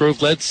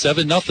 Selinsgrove led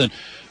 7-0.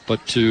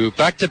 But to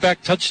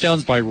back-to-back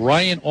touchdowns by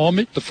Ryan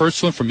Almond, the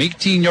first one from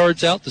 18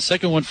 yards out, the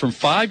second one from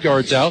 5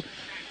 yards out.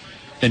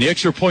 And the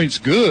extra point's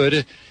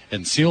good.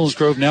 And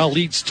Selinsgrove now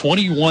leads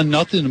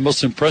 21-0. The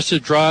most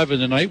impressive drive of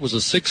the night was a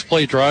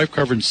 6-play drive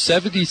covering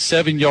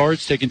 77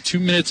 yards, taking 2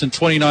 minutes and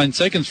 29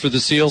 seconds for the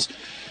Seals.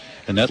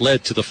 And that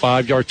led to the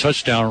 5-yard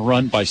touchdown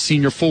run by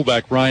senior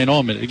fullback Ryan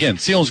Almond. Again,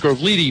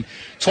 Selinsgrove leading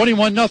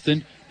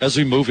 21-0 as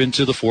we move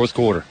into the fourth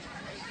quarter.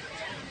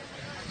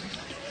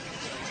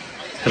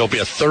 It'll be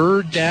a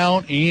third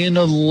down and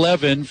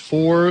 11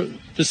 for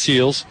the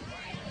Seals.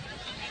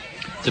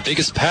 The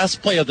biggest pass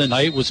play of the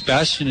night was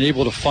Bastion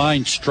able to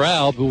find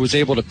Stroud, who was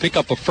able to pick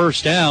up a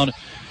first down.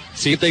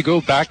 See if they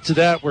go back to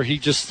that where he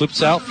just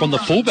slips out from the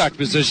fullback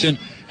position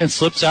and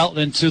slips out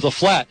into the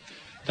flat.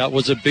 That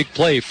was a big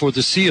play for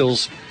the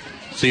Seals.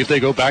 See if they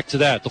go back to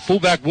that. The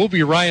fullback will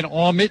be Ryan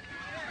Almond,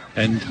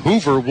 and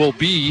Hoover will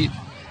be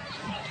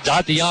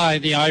dot the I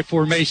in the I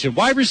formation.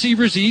 Wide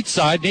receivers each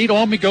side. Nate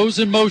Almond goes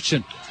in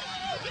motion.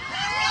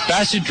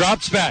 Bastion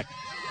drops back,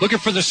 looking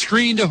for the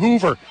screen to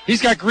Hoover.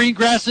 He's got green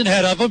grass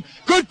ahead of him.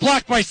 Good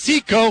block by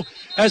Seco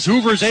as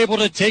Hoover's able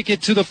to take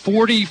it to the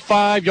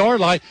 45-yard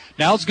line.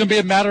 Now it's going to be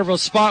a matter of a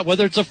spot,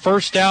 whether it's a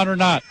first down or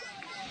not.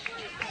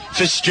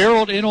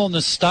 Fitzgerald in on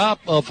the stop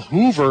of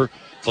Hoover,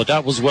 but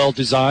that was well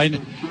designed.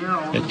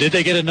 And did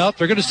they get enough?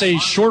 They're going to say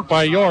he's short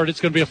by a yard.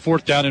 It's going to be a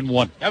 4th down and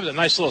 1. That was a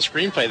nice little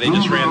screenplay they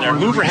just ran there.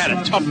 Hoover had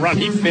a tough run.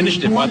 He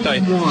finished it, I'll tell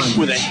you,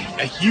 with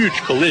a huge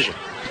collision.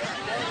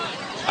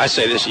 I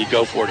say this, you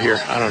go for it here.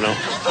 I don't know.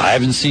 I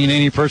haven't seen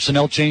any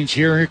personnel change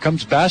here. Here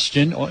comes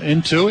Bastion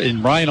into it,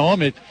 and Ryan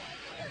Almond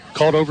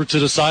called over to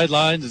the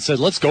sidelines and said,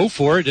 let's go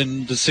for it.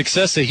 And the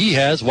success that he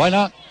has, why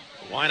not?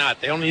 Why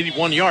not? They only need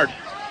 1 yard.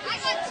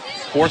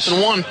 4th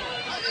and 1.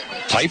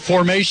 Tight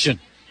formation.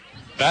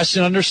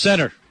 Bastion under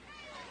center.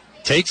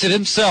 Takes it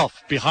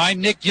himself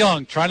behind Nick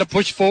Young, trying to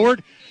push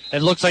forward,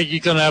 and looks like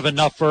he's going to have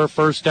enough for a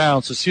first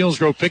down. So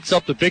Selinsgrove picks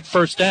up the big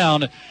first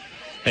down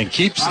and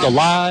keeps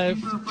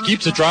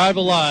the drive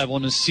alive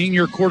on the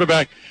senior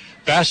quarterback.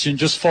 Bastion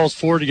just falls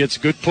forward. He gets a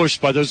good push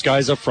by those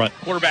guys up front.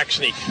 Quarterback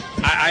sneak.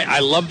 I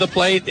love the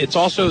play. It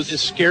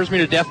scares me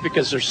to death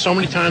because there's so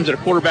many times that a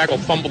quarterback will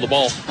fumble the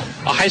ball.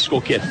 A high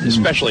school kid,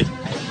 especially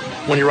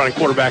when you're running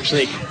quarterback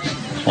sneak.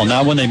 Well,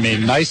 now when they made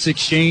a nice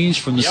exchange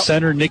from the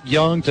center, Nick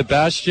Young, to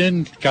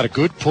Bastian. Got a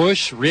good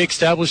push,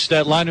 reestablished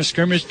that line of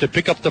scrimmage to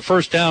pick up the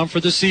first down for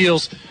the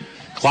Seals.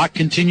 Clock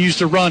continues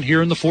to run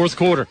here in the fourth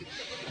quarter.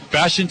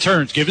 Bastian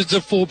turns, gives it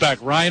to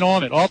fullback, Ryan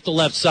Almond off the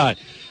left side.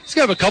 He's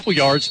got a couple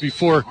yards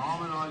before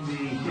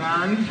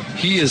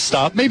he is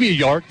stopped, maybe a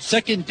yard.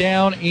 2nd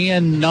down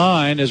and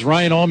 9 as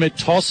Ryan Almond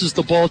tosses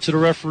the ball to the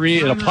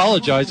referee and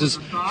apologizes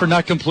for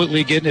not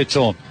completely getting it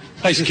to him.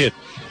 Nice kid.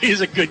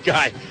 He's a good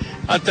guy.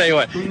 I'll tell you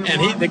what.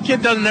 And the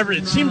kid doesn't ever,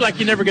 it seems like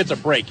he never gets a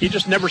break. He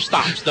just never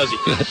stops, does he?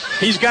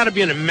 He's got to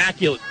be in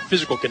immaculate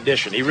physical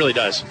condition. He really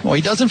does. Well,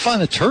 he doesn't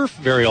find the turf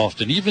very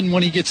often. Even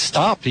when he gets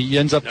stopped, he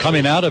ends up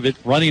coming out of it,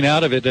 running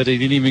out of it, that he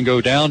didn't even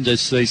go down. They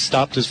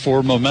stopped his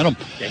forward momentum.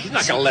 Yeah, he's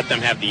not going to let them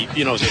have the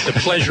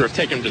pleasure of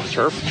taking him to the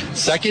turf.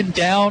 2nd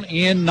down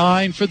and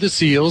 9 for the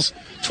Seals.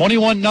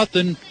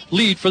 21-0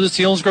 lead for the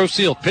Selinsgrove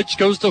Seal. Pitch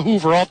goes to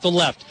Hoover off the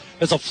left.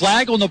 There's a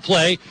flag on the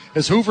play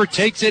as Hoover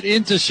takes it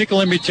into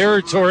Shikellamy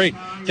territory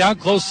down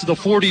close to the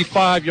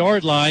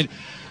 45-yard line.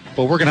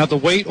 But we're going to have to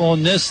wait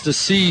on this to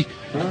see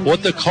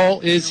what the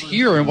call is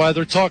here and why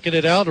they're talking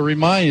it out. A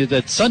reminder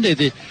that Sunday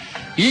the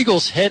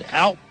Eagles head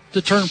out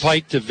the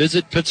Turnpike to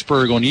visit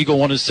Pittsburgh on Eagle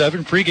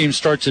 107. Pregame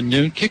starts at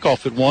noon.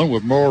 Kickoff at 1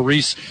 with Merle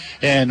Reese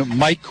and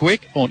Mike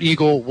Quick on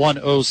Eagle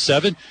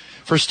 107.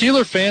 For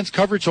Steeler fans,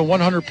 coverage on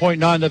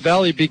 100.9 The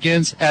Valley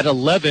begins at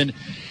 11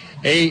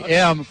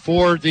 a.m.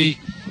 for the...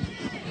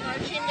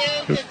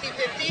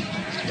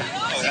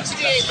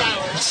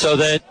 So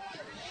that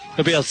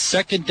there'll be a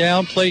 2nd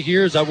down play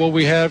here. Is that what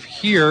we have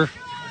here?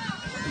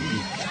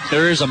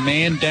 There is a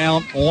man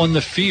down on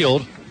the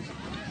field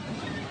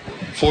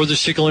for the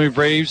Shikellamy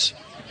Braves.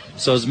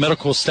 So his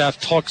medical staff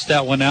talks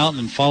that one out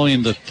and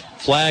following the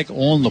flag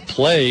on the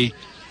play.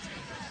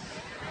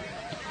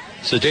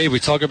 So, Dave, we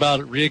talk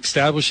about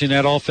reestablishing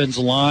that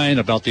offensive line,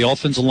 about the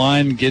offensive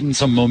line getting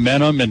some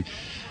momentum. And,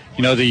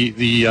 you know,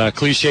 the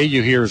cliche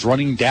you hear is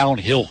running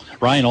downhill.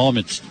 Ryan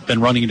Almond's been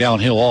running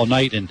downhill all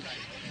night, and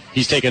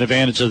he's taking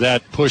advantage of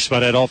that push by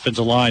that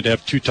offensive line to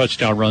have 2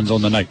 touchdown runs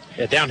on the night.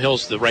 Yeah,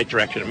 downhill's the right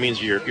direction. It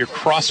means you're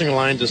crossing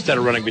lines instead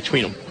of running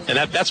between them. And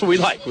that's what we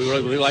like. We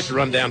really like to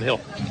run downhill.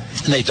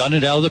 And they've done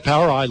it out of the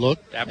power I look.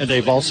 Absolutely. And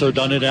they've also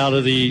done it out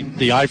of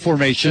the I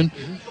formation.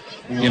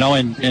 You know,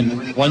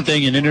 and one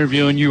thing in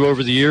interviewing you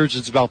over the years,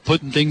 it's about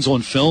putting things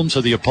on film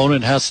so the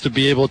opponent has to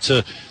be able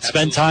to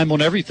spend time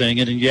on everything.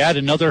 And you add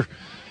another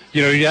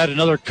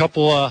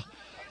couple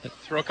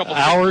throw a couple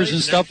hours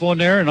and stuff on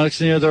there, and next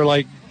thing you know, they're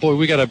like, boy,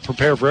 we got to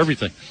prepare for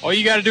everything. All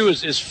you got to do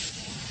is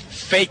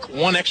fake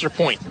one extra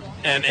point,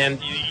 and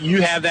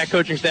you have that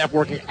coaching staff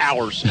working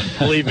hours,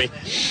 believe me.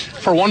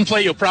 For one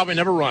play, you'll probably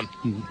never run.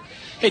 Mm-hmm.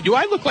 Hey, do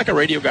I look like a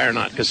radio guy or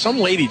not? Because some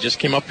lady just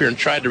came up here and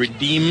tried to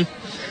redeem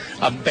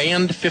a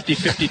band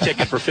 50-50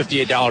 ticket for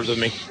 $58 with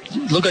me.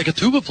 You look like a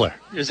tuba player.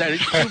 Is that a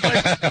tuba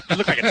player? You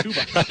look like a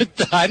tuba.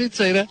 I didn't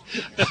say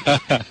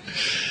that.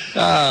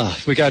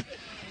 We got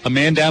a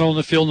man down on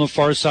the field on the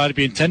far side to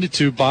be attended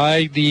to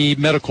by the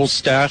medical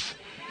staff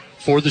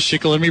for the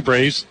Shikellamy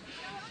Braves.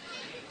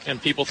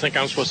 And people think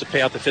I'm supposed to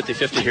pay out the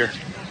 50-50 here.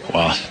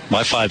 Wow,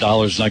 my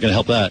 $5 is not going to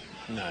help that.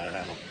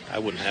 No, I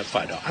wouldn't have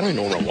 $5. I don't even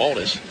know where my wallet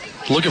is.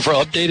 Looking for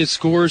updated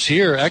scores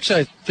here.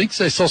 Actually, I think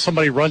I saw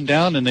somebody run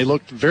down, and they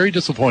looked very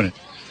disappointed.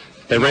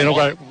 They ran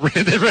away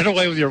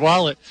with your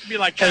wallet. Be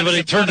like and when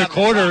they turned the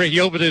corner, he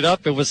opened it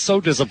up and was so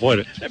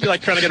disappointed. That'd be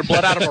like trying to get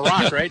blood out of a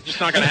rock, right? Just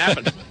not going to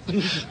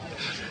happen.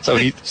 So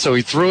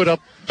he threw it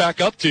back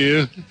up to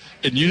you,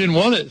 and you didn't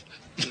want it.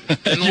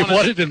 You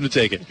wanted him to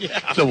take it.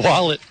 Yeah. The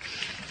wallet.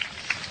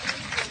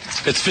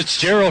 It's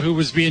Fitzgerald who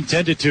was being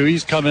tended to.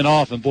 He's coming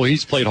off, and boy,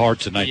 he's played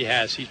hard tonight. He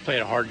has. He's played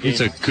a hard game.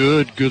 He's a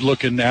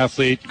good-looking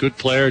athlete, good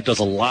player, does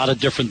a lot of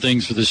different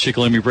things for the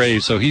Shikellamy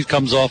Braves. So he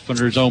comes off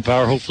under his own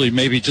power, hopefully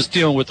maybe just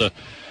dealing with a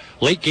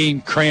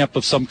late-game cramp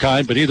of some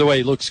kind. But either way,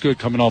 he looks good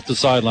coming off the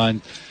sideline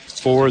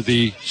for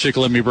the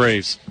Shikellamy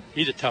Braves.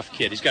 He's a tough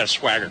kid. He's got a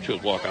swagger to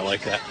his walk. I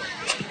like that.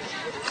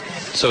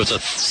 So it's a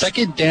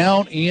 2nd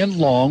down and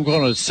long.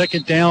 Going to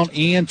 2nd down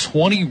and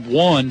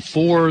 21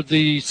 for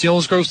the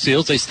Selinsgrove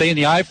Seals. They stay in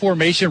the I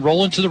formation.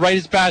 Rolling to the right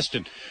is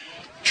Bastian.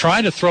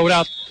 Trying to throw it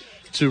out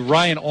to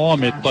Ryan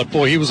Almond, but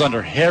boy, he was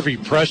under heavy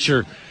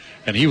pressure,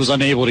 and he was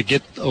unable to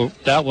get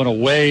that one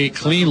away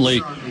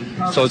cleanly.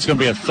 So it's going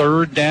to be a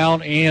 3rd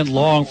down and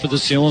long for the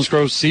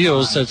Selinsgrove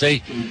Seals as they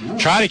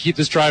try to keep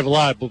this drive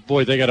alive. But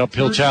boy, they got an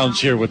uphill challenge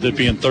here with it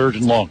being 3rd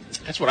and long.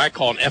 That's what I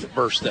call an F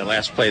burst, that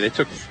last play. They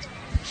took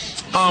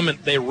and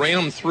they ran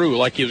him through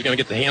like he was going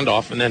to get the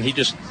handoff, and then they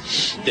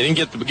didn't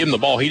give him the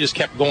ball. He just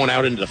kept going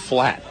out into the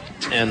flat.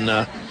 And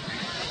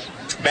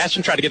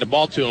Bastian tried to get the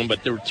ball to him,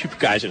 but there were 2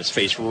 guys in his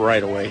face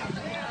right away.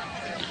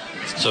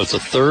 So it's a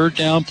 3rd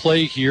down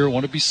play here.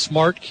 Want to be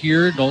smart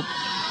here. Don't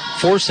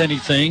force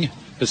anything.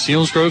 The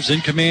Selinsgrove's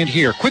in command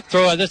here. Quick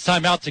throw at this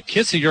time out to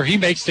Kissinger. He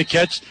makes the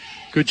catch.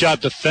 Good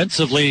job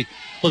defensively.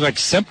 Looked like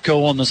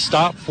Semko on the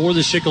stop for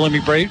the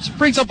Shikellamy Braves.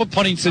 Brings up a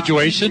punting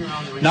situation.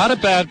 Not a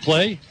bad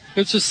play.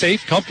 It's a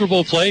safe,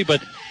 comfortable play,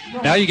 but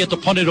now you get to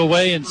punt it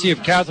away and see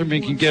if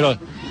Catherman can get a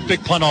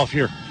big punt off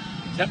here.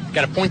 Yep,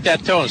 got to point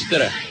that toe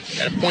instead of,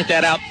 got to point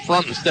that out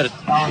front instead of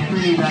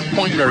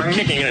pointing or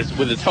kicking it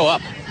with the toe up.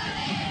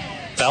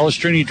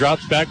 Balestrini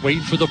drops back,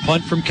 waiting for the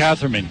punt from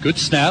Catherman. Good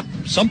snap,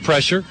 some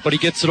pressure, but he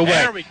gets it away.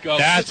 There we go.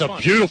 That's a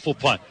beautiful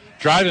punt.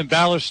 Driving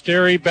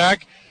Balestrini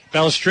back.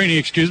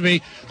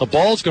 The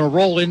ball's going to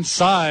roll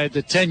inside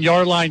the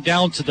 10-yard line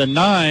down to the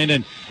 9,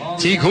 and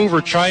Teague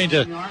Hoover trying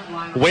to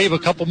wave a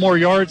couple more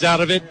yards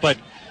out of it, but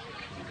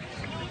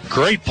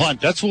great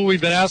punt. That's what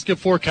we've been asking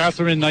for.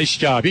 Catherman, nice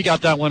job. He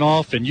got that one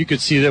off, and you could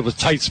see that with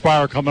tight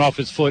spire coming off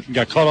his foot and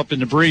got caught up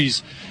in the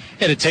breeze,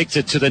 and it takes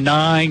it to the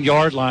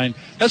 9-yard line.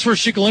 That's where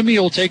Shikellamy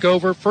will take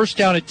over. First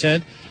down at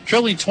 10,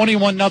 trailing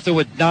 21-0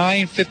 with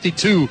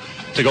 9:52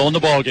 to go in the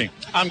ballgame.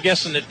 I'm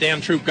guessing that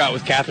Dan Troop got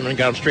with Catherman and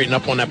got him straightened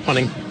up on that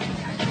punting.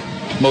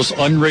 Most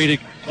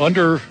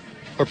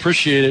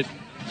underappreciated,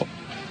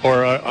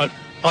 or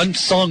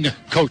unsung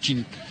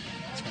coaching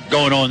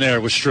going on there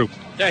with Troop.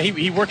 Yeah,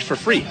 he works for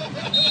free.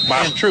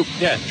 Wow. And Troop,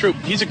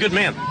 he's a good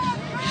man.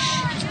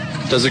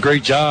 Does a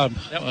great job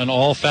on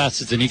all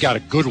facets, and he got a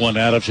good one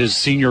out of his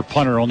senior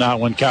punter on that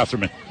one,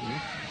 Catherman.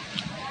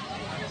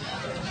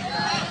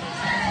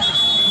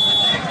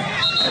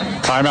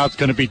 Timeout's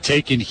going to be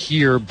taken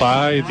here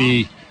by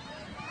the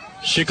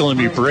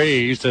Shikellamy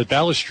Braves. The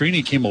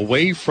Balestrini came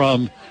away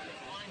from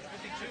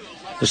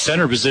the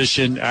center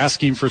position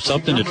asking for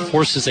something. It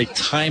forces a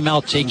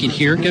timeout taken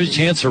here. Gives a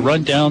chance to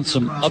run down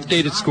some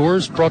updated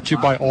scores brought to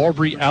you by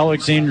Aubrey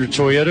Alexander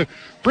Toyota.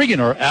 Bringing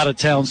our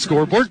out-of-town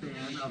scoreboard.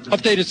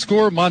 Updated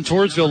score,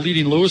 Montoursville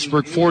leading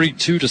Lewisburg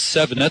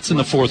 42-7. That's in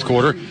the fourth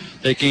quarter.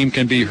 That game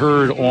can be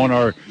heard on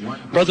our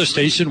brother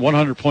station,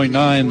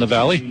 100.9 The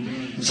Valley.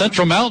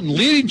 Central Mountain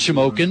leading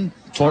Shamokin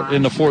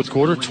in the fourth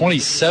quarter,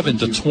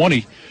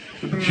 27-20.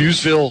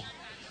 Hughesville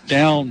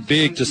down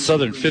big to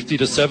Southern,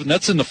 50-7.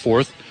 That's in the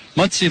fourth.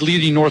 Muncie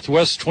leading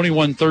Northwest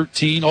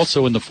 21-13,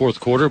 also in the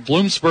fourth quarter.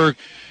 Bloomsburg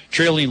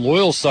trailing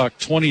Loyalsock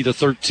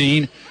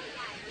 20-13.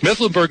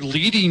 Mifflinburg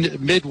leading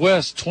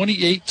Midwest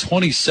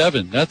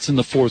 28-27. That's in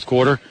the fourth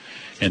quarter.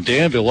 And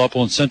Danville up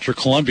on Central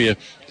Columbia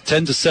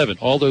 10-7.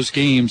 All those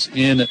games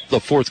in the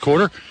fourth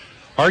quarter.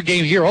 Our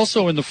game here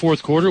also in the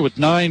fourth quarter with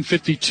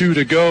 9:52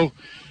 to go.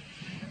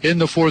 In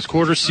the fourth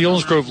quarter,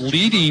 Selinsgrove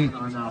leading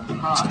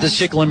the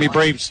Shikellamy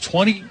Braves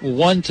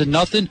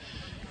 21-0.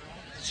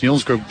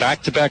 Selinsgrove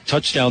back-to-back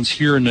touchdowns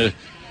here in the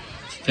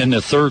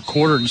third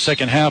quarter and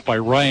second half by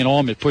Ryan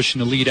Allman, pushing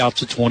the lead out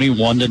to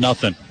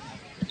 21-0.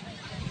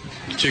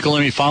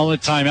 Shikellamy following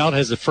the timeout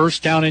has a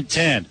first down and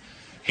 10.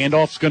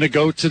 Handoff's going to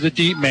go to the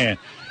deep man.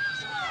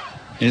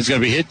 And it's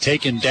going to be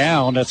taken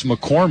down. That's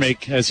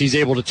McCormick as he's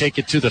able to take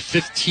it to the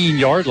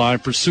 15-yard line.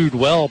 Pursued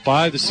well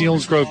by the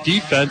Selinsgrove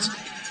defense.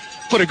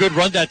 Put a good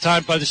run that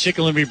time by the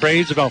Shikellamy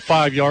Braves, about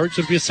 5 yards.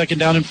 It'll be a second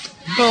down and,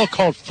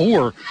 called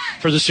 4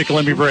 for the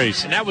Shikellamy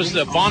Braves. And that was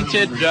the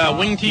vaunted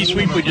wing tee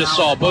sweep we just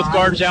saw. Both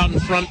guards out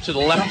in front to the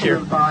left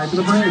here.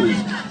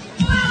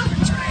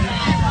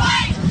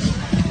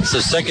 It's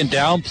a second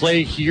down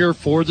play here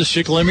for the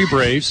Shikellamy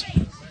Braves.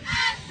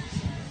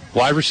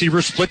 Wide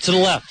receiver split to the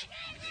left.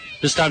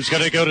 This time it's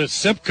going to go to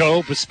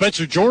Simcoe, but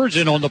Spencer George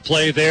in on the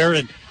play there,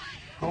 and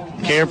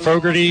Cam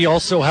Fogarty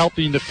also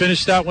helping to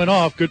finish that one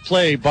off. Good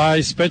play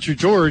by Spencer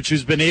George,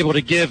 who's been able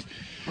to give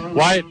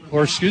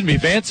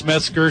Vance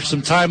Mesker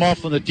some time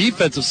off on the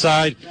defensive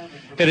side,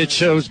 and it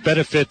shows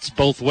benefits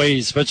both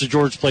ways. Spencer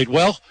George played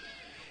well,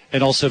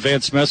 and also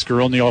Vance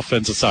Mesker on the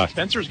offensive side.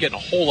 Spencer's getting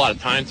a whole lot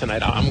of time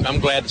tonight. I'm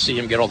glad to see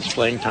him get all this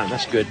playing time.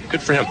 That's good.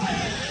 Good for him.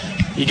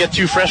 You get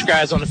 2 fresh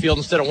guys on the field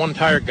instead of 1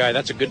 tired guy.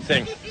 That's a good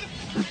thing.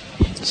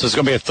 So it's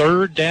going to be a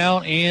third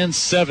down and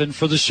 7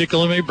 for the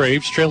Shikellamy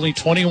Braves, trailing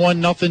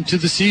 21-0 to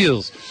the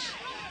Seals.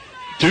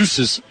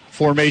 Deuces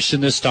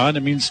formation this time.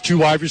 That means 2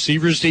 wide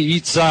receivers to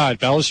each side.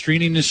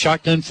 Balestrini in the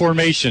shotgun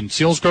formation.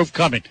 Selinsgrove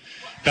coming.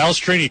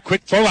 Balestrini,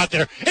 quick throw out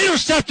there.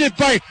 Intercepted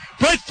by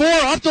Brett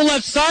Ford up the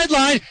left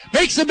sideline.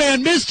 Makes a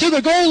man miss to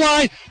the goal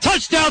line.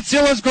 Touchdown,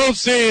 Selinsgrove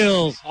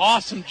Seals.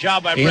 Awesome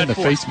job by Brett Ford. And a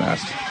face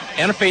mask.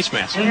 And a face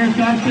mask.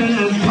 Interception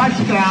and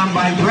touchdown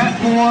by Brett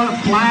Ford.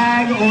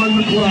 Flag on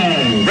the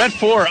play. Brett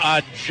Ford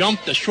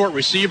jumped the short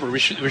receiver.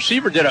 The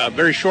receiver did a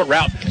very short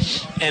route,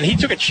 and he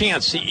took a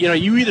chance.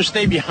 You either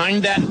stay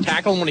behind that and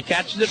tackle him when he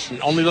catches it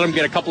and only let him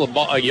get a couple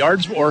of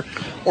yards, or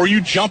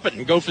you jump it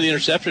and go for the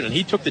interception, and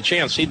he took the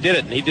chance. He did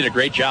it, and he did a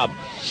great job.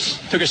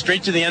 Took it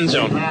straight to the end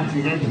zone.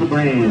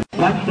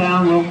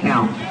 Touchdown will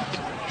count.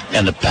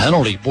 And the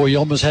penalty, boy, he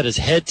almost had his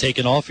head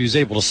taken off. He was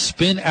able to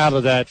spin out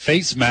of that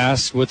face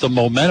mask with the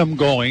momentum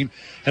going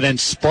and then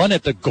spun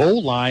at the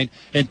goal line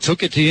and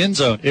took it to the end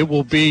zone.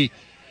 The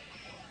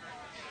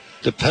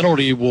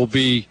penalty will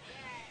be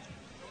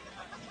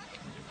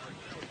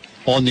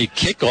on the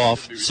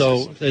kickoff.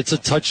 So it's a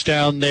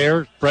touchdown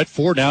there. Brett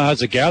Ford now has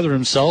to gather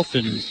himself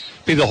and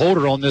be the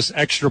holder on this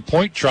extra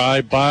point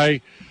try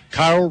by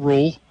Kyle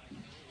Rule.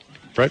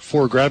 Brett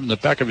Ford grabbing the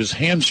back of his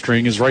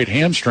hamstring, his right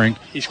hamstring.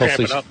 He's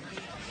cramping up.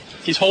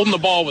 He's holding the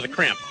ball with a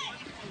cramp.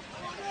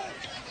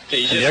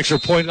 And the extra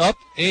point up,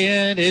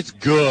 and it's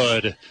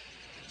good.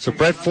 So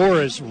Brett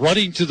Ford is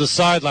running to the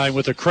sideline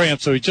with a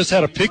cramp. So he just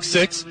had a pick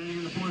 6.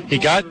 He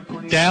got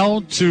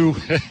down to,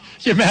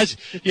 you imagine,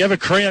 you have a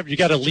cramp, you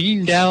got to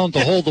lean down to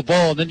hold the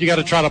ball, and then you got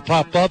to try to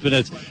pop up. And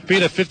it's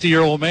being a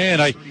 50-year-old man,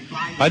 I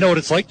know what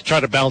it's like to try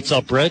to bounce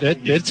up, Brett.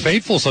 It's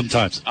painful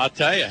sometimes. I'll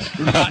tell you.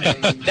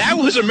 That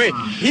was amazing.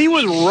 He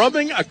was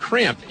rubbing a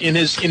cramp in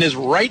his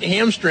right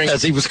hamstring.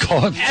 As he was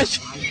calling. As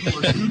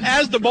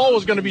the ball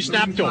was going to be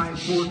snapped to him.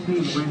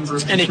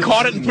 And he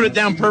caught it and put it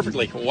down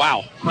perfectly.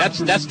 Wow.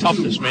 That's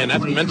toughness, man.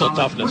 That's mental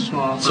toughness.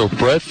 So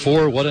Brett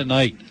Ford, what a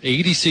night.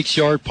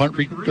 86-yard punt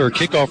return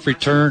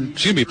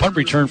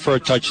for a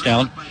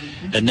touchdown.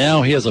 And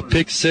now he has a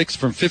pick six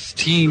from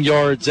 15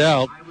 yards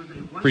out.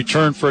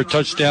 Return for a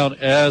touchdown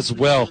as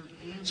well.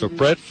 So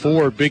Brett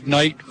Ford, big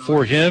night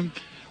for him.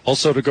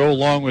 Also to go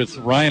along with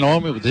Ryan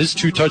Allman with his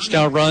 2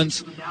 touchdown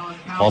runs.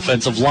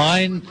 Offensive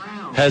line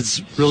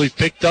has really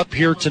picked up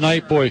here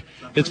tonight. Boy,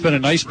 it's been a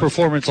nice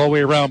performance all the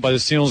way around by the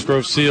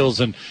Selinsgrove Seals.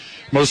 And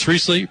most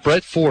recently,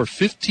 Brett Ford,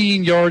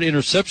 15-yard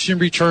interception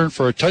return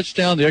for a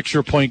touchdown. The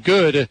extra point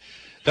good.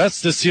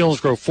 That's the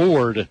Selinsgrove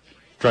Ford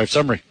drive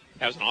summary.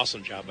 That was an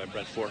awesome job by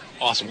Brett Ford.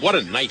 Awesome. What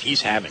a night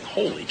he's having.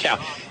 Holy cow.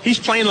 He's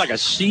playing like a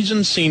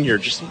seasoned senior.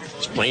 He's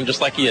playing just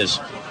like he is.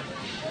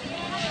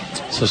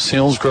 So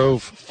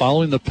Selinsgrove,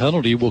 following the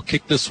penalty, will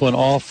kick this one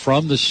off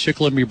from the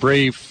Shikellamy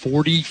Brave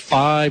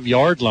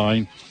 45-yard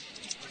line.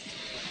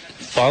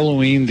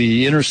 Following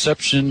the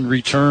interception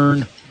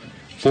return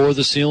for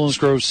the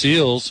Selinsgrove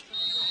Seals.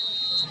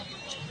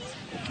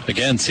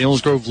 Again,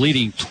 Selinsgrove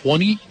leading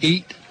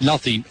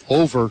 28-0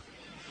 over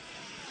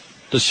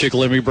the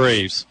Shikellamy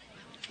Braves.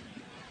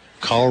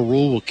 Carl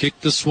Rule will kick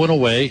this one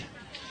away.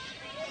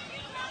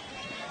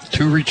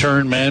 2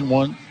 return man,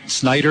 1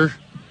 Snyder,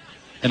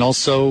 and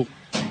also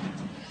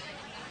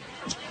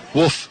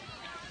Wolf.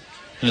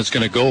 And it's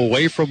going to go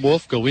away from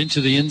Wolf, go into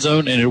the end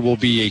zone, and it will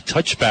be a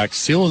touchback.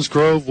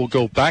 Selinsgrove will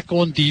go back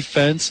on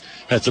defense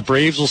as the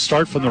Braves will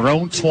start from their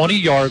own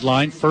 20-yard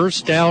line.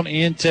 First down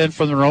and 10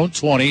 from their own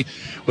 20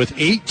 with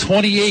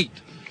 8:28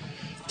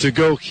 to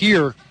go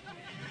here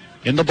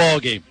in the ball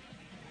game.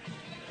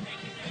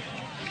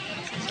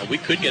 We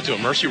could get to a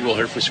mercy rule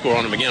here if we score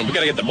on them again. We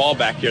got to get the ball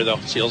back here, though.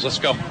 Seals, let's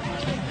go.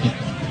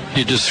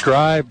 You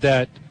described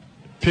that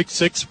pick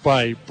six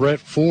by Brett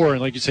Ford,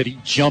 and like you said, he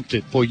jumped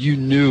it. Boy, you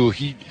knew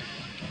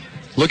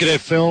looking at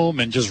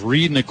film and just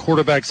reading the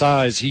quarterback's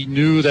eyes, he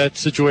knew that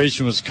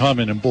situation was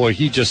coming, and boy,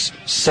 he just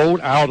sold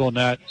out on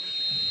that,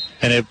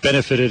 and it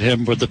benefited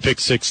him with the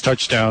pick six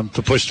touchdown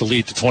to push the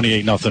lead to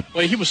 28-0.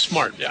 Well, he was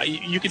smart.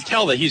 You could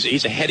tell that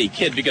he's a heady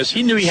kid because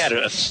he knew he had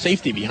a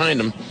safety behind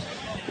him.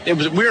 We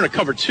were in a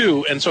cover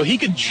 2, and so he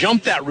could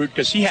jump that route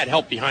because he had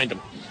help behind him.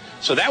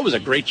 So that was a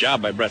great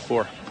job by Brett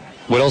Ford.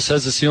 What else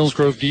has the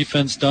Selinsgrove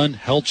defense done?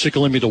 Held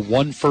Shikellamy to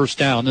 1 first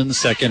down in the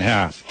second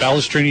half.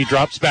 Balestrini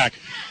drops back.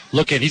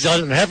 Look at, he's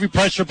under heavy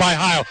pressure by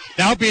Heil.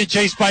 Now being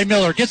chased by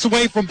Miller. Gets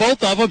away from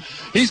both of them.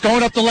 He's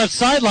going up the left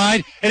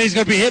sideline, and he's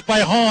going to be hit by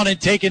Hahn and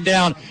taken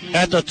down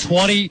at the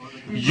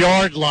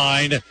 20-yard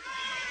line.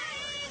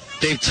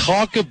 They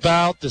talk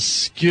about the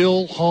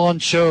skill Hahn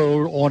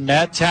showed on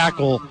that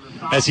tackle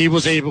as he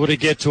was able to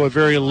get to a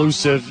very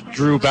elusive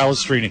Drew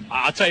Balestrini.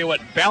 I'll tell you what,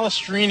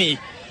 Balestrini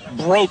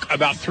broke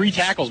about 3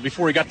 tackles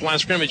before he got to the line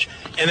of scrimmage,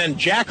 and then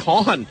Jack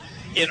Hahn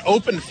in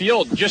open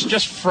field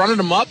just fronted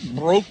him up,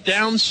 broke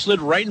down,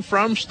 slid right in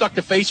front of him, stuck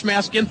the face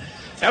mask in.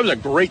 That was a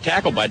great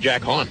tackle by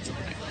Jack Hahn.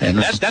 And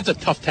that's a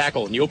tough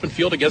tackle in the open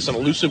field against an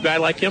elusive guy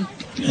like him.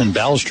 And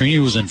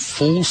Balestrini was in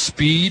full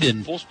speed,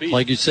 and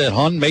like you said,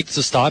 Hahn makes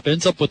the stop,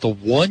 ends up with a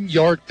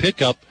 1-yard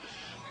pickup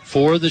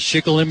for the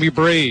Shikellamy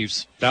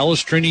Braves.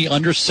 Balestrini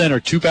under center,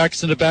 2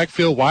 backs in the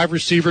backfield, wide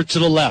receiver to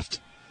the left.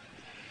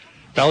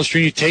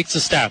 Balestrini takes the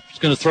snap. He's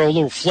going to throw a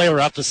little flare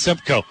out to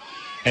Simcoe,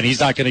 and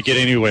he's not going to get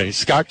anyway.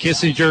 Scott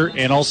Kissinger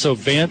and also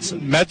Vance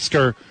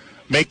Metzger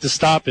make the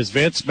stop as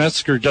Vance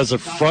Metzger does a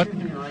front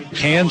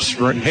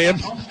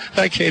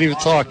I can't even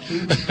talk.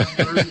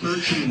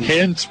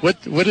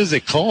 What is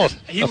it called?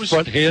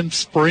 Front hand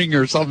spring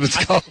or something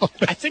it's called.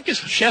 I think his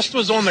chest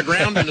was on the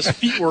ground and his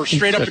feet were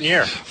straight up in the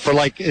air.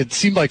 It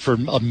seemed like for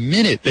a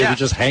minute they were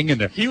just hanging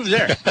there. He was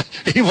there.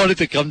 He wanted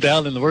to come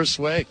down in the worst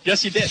way.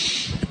 Yes, he did.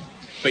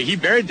 But he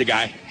buried the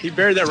guy. He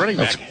buried that running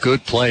back. That's a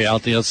good play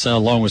out the outside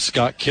along with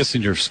Scott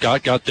Kissinger.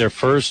 Scott got there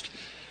first.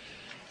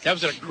 That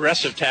was an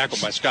aggressive tackle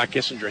by Scott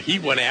Kissinger. He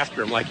went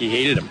after him like he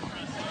hated him.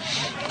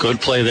 Good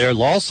play there.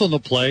 Loss on the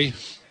play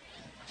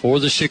for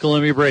the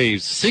Shikellamy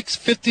Braves.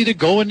 6:50 to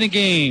go in the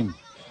game.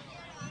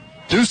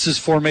 Deuces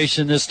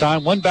formation this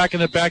time. 1 back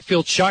in the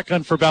backfield.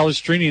 Shotgun for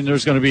Balestrini, and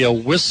there's going to be a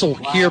whistle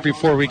here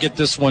before we get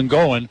this one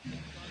going.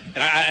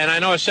 And I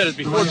know I said it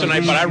before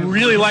tonight, but I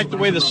really like the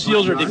way the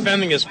Seals are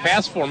defending his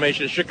pass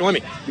formation at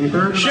Shikellamy.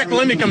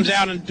 Shikellamy comes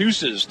out and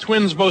deuces,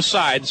 twins both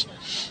sides,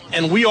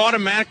 and we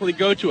automatically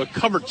go to a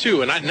cover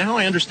 2. And now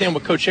I understand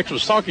what Coach Hicks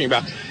was talking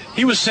about.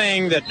 He was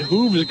saying that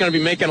Hoove is going to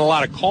be making a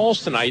lot of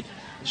calls tonight,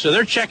 so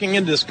they're checking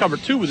into this cover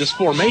 2 with this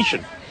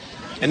formation.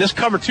 And this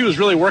cover 2 is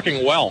really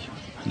working well.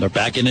 And they're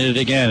back in it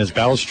again as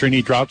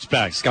Balestrini drops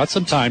back. He's got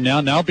some time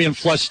now being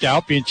flushed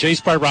out, being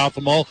chased by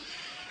Rothemel.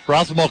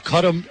 Rothemel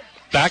cut him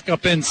back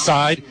up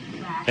inside.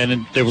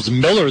 And there was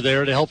Miller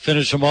there to help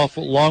finish him off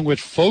along with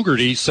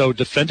Fogarty. So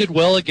defended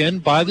well again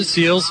by the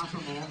Seals.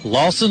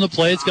 Lost in the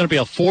play. It's going to be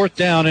a 4th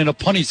down in a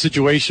punting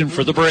situation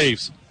for the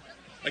Braves.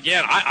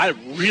 Again, I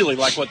really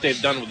like what they've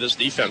done with this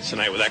defense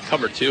tonight with that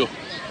cover, too.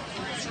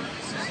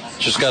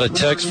 Just got a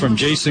text from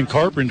Jason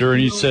Carpenter,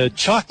 and he said,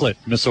 chocolate,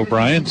 Miss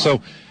O'Brien.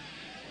 So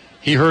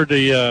he heard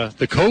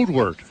the code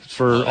word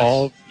for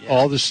all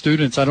the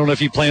students. I don't know if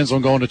he plans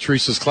on going to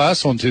Teresa's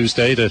class on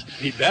Tuesday to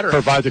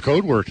provide the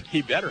code word.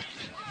 He better.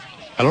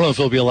 I don't know if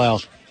he'll be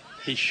allowed.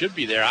 He should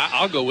be there.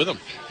 I'll go with him.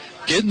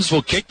 Giddens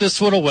will kick this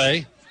one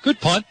away. Good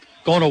punt.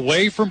 Going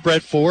away from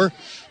Brett Ford.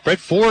 Brett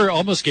Ford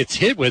almost gets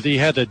hit with it. He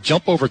had to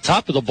jump over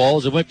top of the ball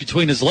as it went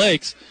between his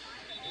legs.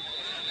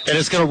 And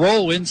it's going to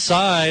roll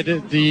inside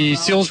the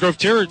Selinsgrove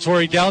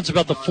territory down to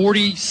about the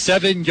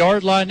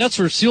 47-yard line. That's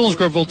where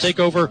Selinsgrove will take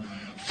over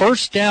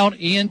 1st down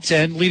and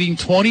 10, leading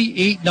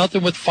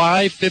 28-0 with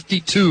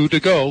 5:52 to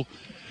go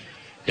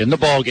in the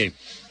ball game.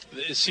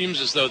 It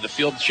seems as though the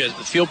field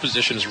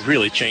position has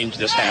really changed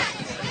this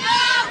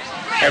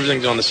half.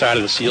 Everything's on the side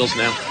of the Seals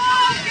now.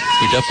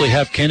 We definitely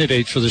have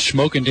candidates for the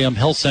Schmokendam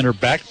Health Center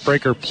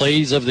backbreaker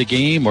plays of the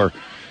game or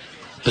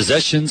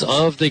possessions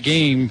of the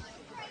game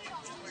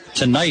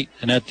tonight.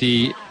 And at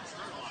the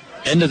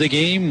end of the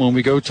game, when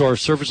we go to our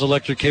Service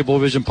Electric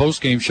Cablevision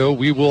post-game show,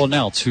 we will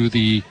announce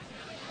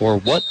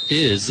what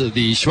is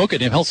the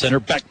Schmokendam Health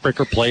Center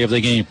backbreaker play of the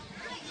game.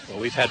 Well,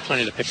 we've had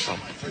plenty to pick from.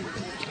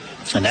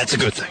 And that's a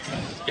good thing.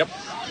 Yep.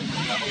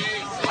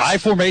 I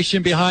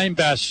formation behind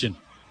Bastion.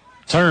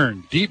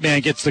 Turn. Deep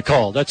man gets the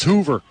call. That's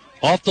Hoover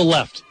off the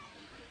left.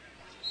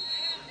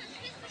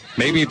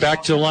 Maybe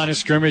back to the line of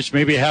scrimmage,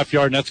 maybe a half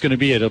yard, and that's going to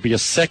be it. It'll be a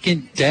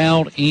 2nd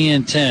down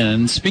and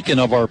 10. Speaking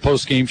of our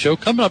post-game show,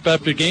 coming up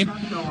after the game,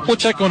 we'll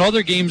check on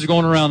other games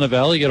going around the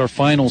Valley, get our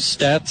final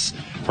stats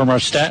from our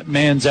stat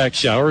man, Zach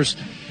Showers,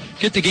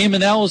 get the game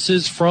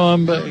analysis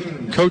from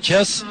Coach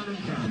Hess,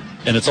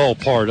 and it's all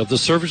part of the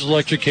Service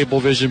Electric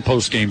Cablevision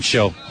post-game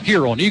show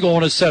here on Eagle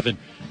 107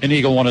 and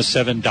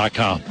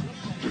Eagle107.com.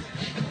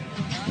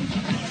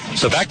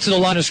 So back to the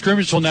line of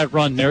scrimmage on that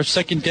run there.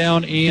 2nd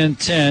down and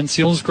 10.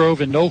 Selinsgrove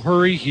in no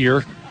hurry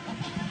here.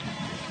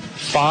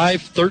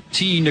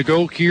 5:13 to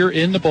go here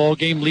in the ball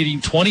game,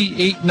 leading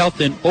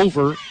 28-0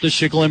 over the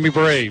Shikellamy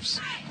Braves.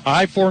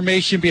 I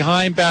formation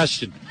behind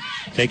Bastion.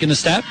 Taking the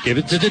snap, give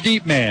it to the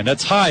deep man.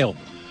 That's Heil.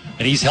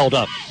 And he's held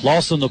up.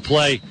 Lost on the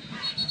play.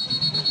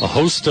 A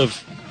host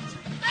of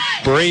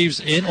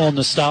Braves in on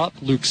the stop.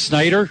 Luke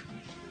Snyder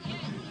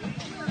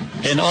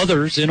and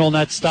others in on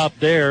that stop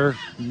there.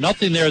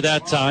 Nothing there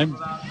that time.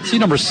 See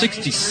number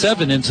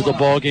 67 into the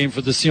ball game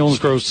for the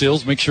Selinsgrove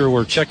Seals. Make sure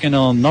we're checking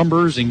on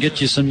numbers and get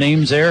you some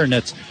names there. And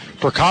that's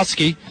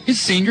Burkowski.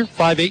 He's senior,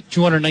 5'8",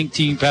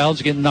 219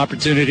 pounds, getting an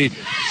opportunity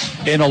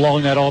in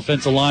along that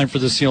offensive line for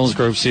the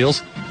Selinsgrove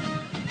Seals.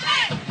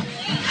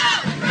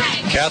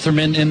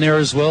 Catherman in there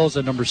as well as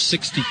at number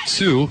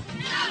 62.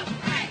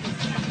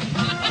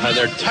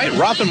 They're tight.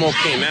 Rothenwald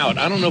came out.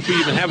 I don't know if we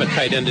even have a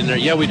tight end in there.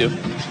 Yeah, we do.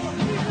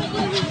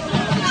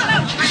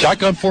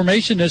 Shotgun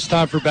formation this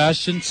time for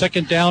Bastion.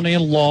 2nd down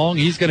and long.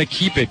 He's going to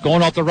keep it.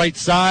 Going off the right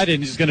side,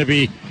 and he's going to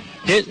be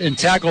hit and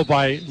tackled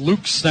by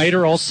Luke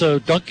Snyder. Also,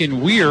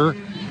 Duncan Weir.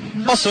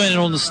 Also in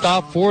on the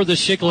stop for the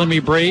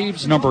Shikellamy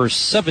Braves. Number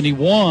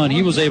 71.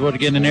 He was able to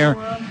get in there.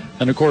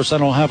 And, of course, I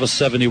don't have a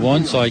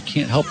 71, so I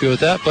can't help you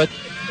with that. But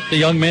the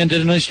young man did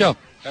a nice job.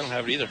 I don't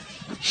have it either.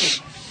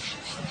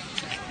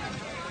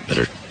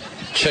 Better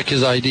check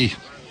his ID.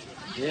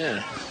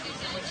 Yeah.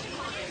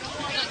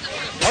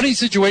 Punting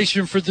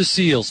situation for the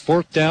Seals.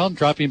 4th down.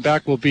 Dropping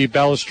back will be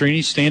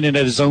Balestrini standing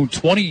at his own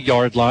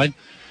 20-yard line.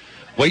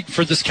 Waiting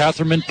for this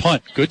Catherman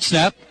punt. Good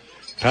snap.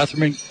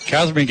 Catherman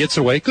gets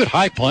away. Good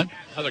high punt.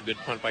 Another good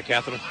punt by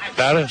Catherman.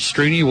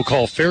 Balestrini will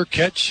call fair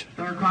catch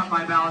Fair caught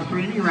by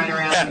Balestrini right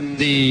around at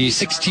the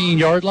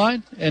 16-yard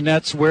line. And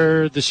that's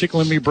where the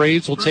Shikellamy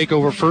Braves will take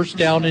over 1st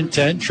down and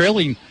 10.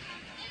 Trailing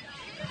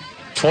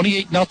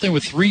 28-0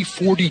 with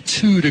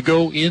 3:42 to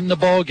go in the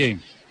ball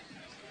game.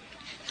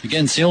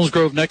 Again,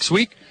 Selinsgrove next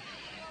week.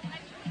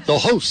 They'll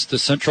host the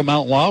Central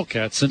Mountain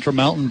Wildcats. Central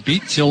Mountain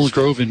beat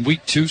Selinsgrove in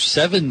week 2,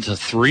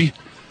 7-3.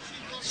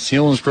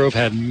 Selinsgrove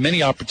had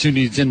many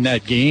opportunities in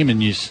that game,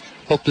 and you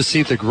hope to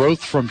see the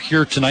growth from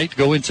here tonight to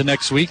go into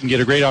next week and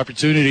get a great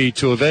opportunity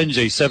to avenge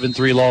a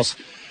 7-3 loss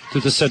to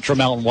the Central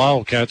Mountain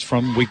Wildcats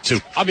from week 2.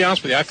 I'll be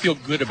honest with you, I feel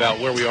good about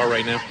where we are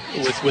right now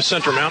with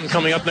Central Mountain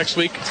coming up next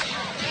week.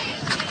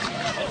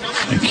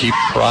 And keep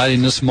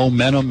riding this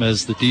momentum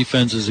as the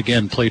defense has,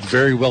 again, played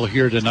very well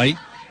here tonight.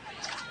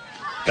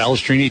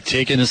 Balestrini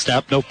taking a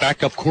snap, no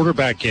backup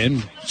quarterback in.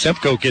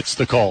 Semko gets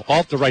the call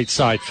off the right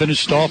side,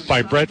 finished off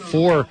by Brett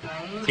Ford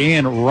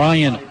and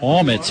Ryan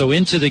Ahmed. So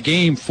into the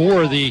game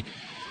for the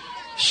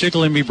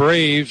Shikellamy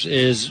Braves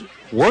is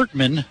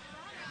Wortman.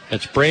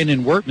 That's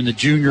Brandon Wortman, the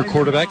junior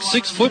quarterback,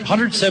 6 foot,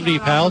 170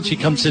 pounds. He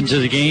comes into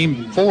the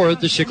game for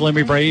the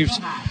Shikellamy Braves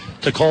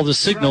to call the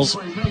signals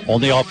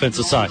on the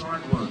offensive side.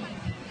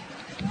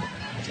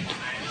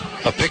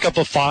 A pickup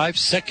of 5,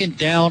 2nd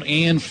down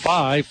and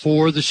 5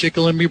 for the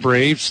Shikellamy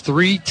Braves.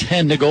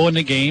 3:10 to go in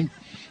the game.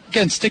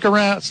 Again, stick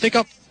around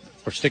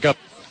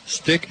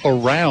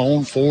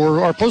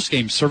for our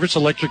post-game Service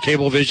Electric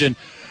Cablevision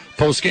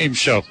post-game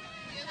show.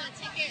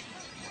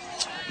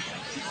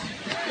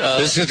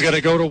 This is going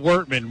to go to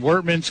Wortman.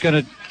 Wortman's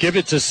going to give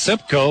it to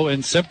Simcoe,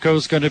 and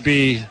Simcoe's going to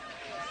be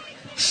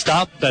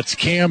stopped. That's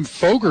Cam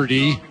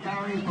Fogarty.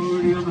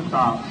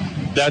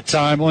 That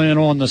time in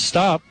on the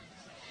stop.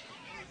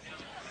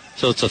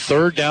 So it's a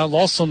third down,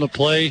 loss on the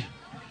play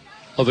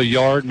of a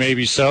yard,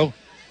 maybe so.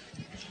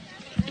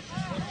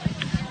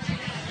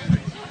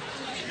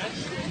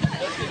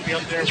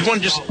 Do you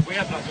want to just?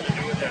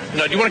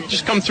 No. Do you want to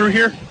just come through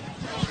here?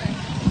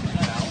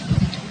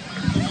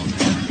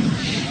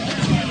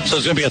 So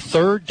it's going to be a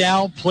third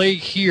down play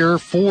here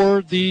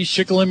for the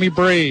Shikellamy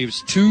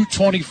Braves.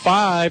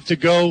 2:25 to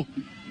go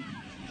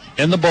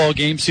in the ball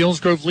game.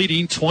 Selinsgrove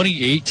leading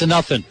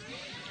 28-0.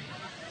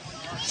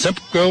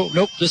 Simcoe.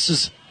 Nope. This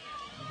is.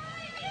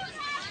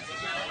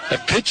 The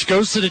pitch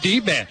goes to the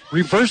D-man.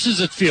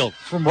 Reverses it field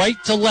from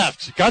right to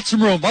left. Got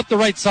some room up the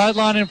right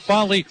sideline and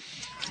finally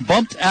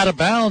bumped out of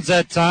bounds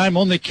that time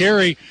on the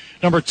carry,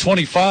 number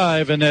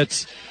 25, and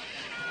that's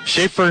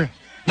Schaefer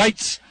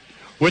Knights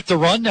with the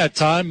run that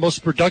time.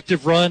 Most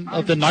productive run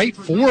of the night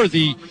for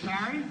the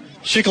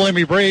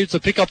Shikellamy Braves to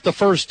pick up the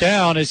first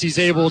down as he's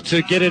able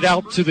to get it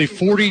out to the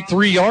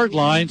 43-yard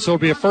line. So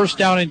it'll be a first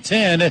down and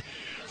 10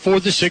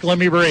 for the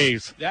Shikellamy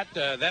Braves. That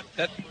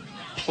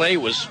play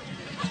was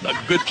a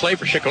good play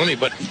for Shikellamy,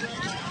 but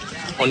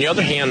on the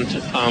other hand,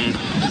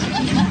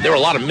 there were a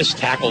lot of missed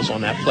tackles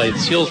on that play. The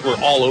Seals were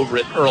all over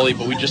it early,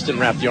 but we just didn't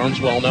wrap the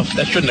arms well enough.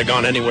 That shouldn't have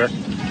gone anywhere.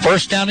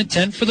 First down and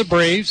 10 for the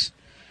Braves.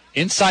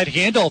 Inside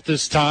handoff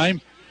this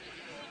time.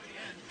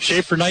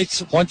 Schaefer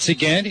Knights once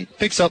again. He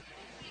picks up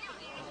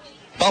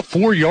about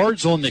 4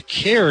 yards on the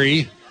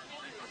carry.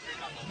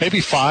 Maybe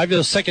 5.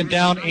 A second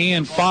down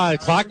and 5.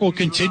 Clock will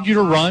continue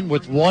to run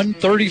with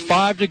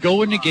 1:35 to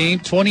go in the game.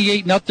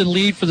 28-0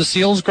 lead for the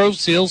Selinsgrove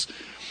Seals.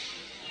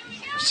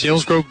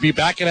 Selinsgrove will be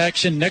back in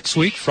action next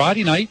week,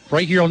 Friday night,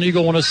 right here on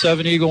Eagle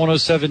 107,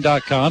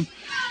 eagle107.com.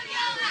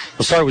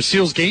 We'll start with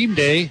Seals Game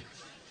Day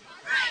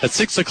at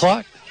 6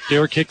 o'clock.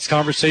 Derek Hicks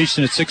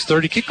conversation at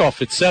 6:30.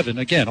 Kickoff at 7.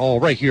 Again, all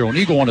right here on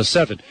Eagle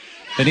 107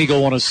 and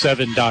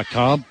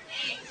eagle107.com.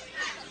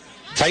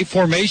 Tight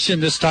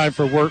formation this time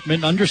for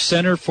Wortman. Under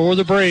center for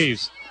the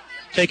Braves.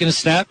 Taking a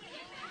snap.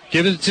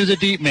 Giving it to the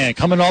deep man.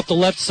 Coming off the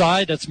left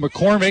side, that's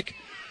McCormick.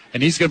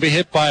 And he's going to be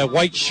hit by a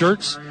white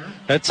shirts.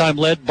 That time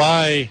led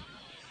by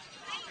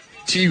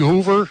T.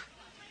 Hoover,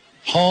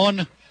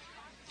 Hahn,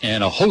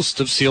 and a host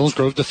of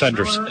Selinsgrove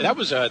defenders. That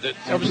was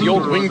the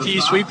old wing tee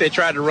sweep they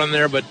tried to run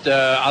there, but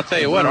I'll tell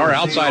you what, our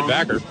outside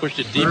backer pushed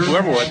it deep.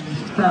 Whoever it was,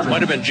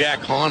 might have been Jack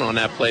Hahn on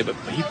that play, but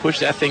he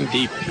pushed that thing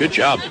deep. Good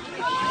job.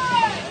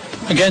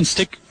 Again,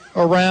 stick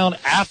around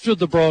after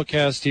the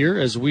broadcast here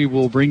as we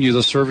will bring you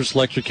the Service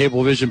Electric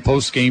Cablevision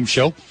post-game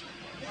show.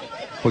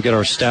 We'll get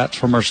our stats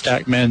from our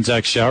stat man,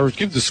 Zach Showers,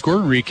 give the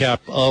scoring recap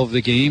of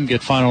the game,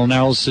 get final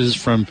analysis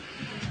from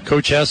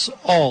Coach Hess,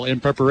 all in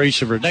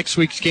preparation for next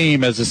week's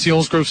game as the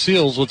Selinsgrove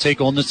Seals will take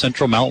on the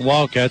Central Mountain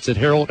Wildcats at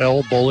Harold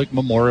L. Bullock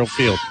Memorial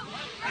Field.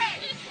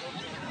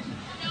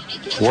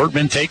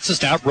 Wortman takes the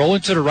snap,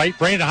 rolling to the right.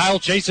 Brandon Heil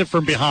chases it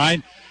from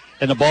behind,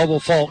 and the ball will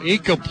fall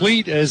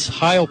incomplete as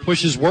Heil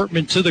pushes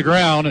Wortman to the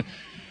ground.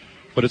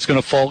 But it's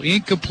going to fall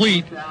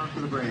incomplete,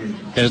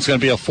 and it's going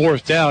to be a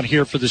fourth down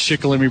here for the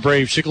Shikellamy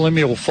Braves.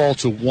 Shikellamy will fall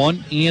to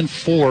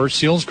 1-4.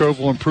 Selinsgrove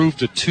will improve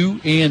to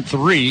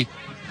 2-3.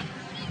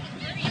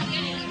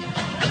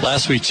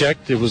 Last we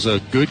checked, it was a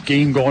good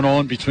game going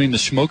on between the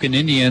Shamokin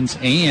Indians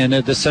and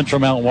the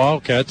Central Mountain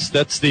Wildcats.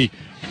 That's the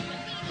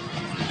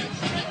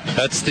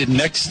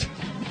next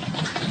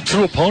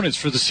two opponents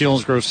for the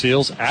Selinsgrove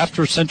Seals.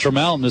 After Central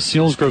Mountain, the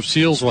Selinsgrove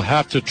Seals will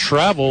have to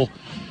travel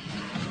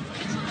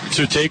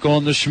to take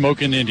on the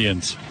Shamokin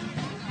Indians.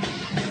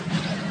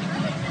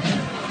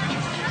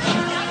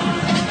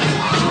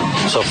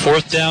 So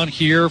fourth down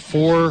here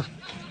for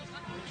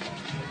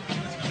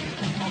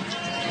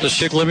the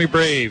Shikellamy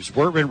Braves.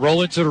 Wortman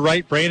rolling to the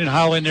right. Brandon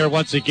Howell in there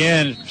once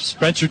again.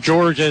 Spencer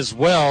George as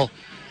well.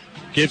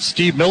 Give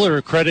Steve Miller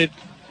a credit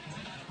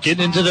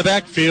getting into the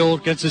backfield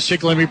against the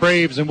Shikellamy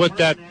Braves. And with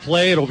that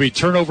play, it'll be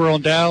turnover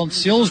on down.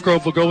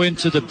 Selinsgrove will go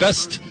into the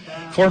best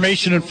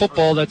formation in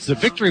football. That's the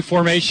victory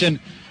formation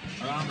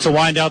to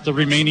wind out the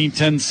remaining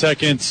 10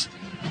 seconds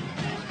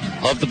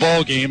of the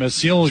ball game as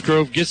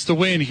Selinsgrove gets the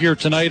win here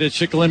tonight at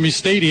Shikellamy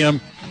Stadium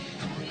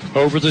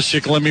over the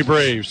Shikellamy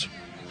Braves.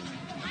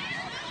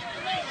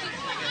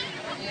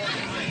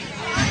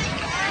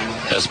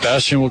 As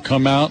Bastian will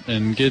come out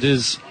and get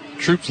his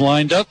troops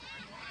lined up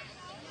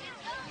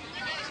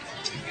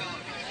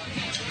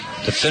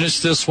to finish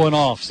this one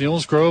off.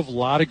 Selinsgrove, a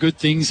lot of good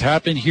things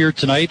happen here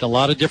tonight, a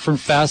lot of different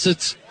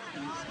facets.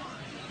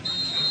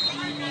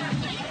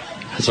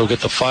 As we'll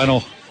get the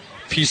final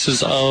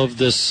pieces of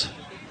this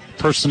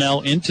personnel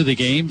into the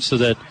game so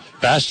that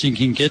Bastian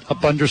can get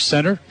up under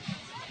center.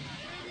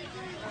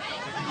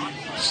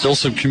 Still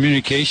some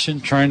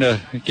communication, trying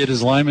to get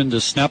his lineman to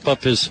snap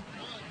up his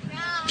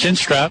chin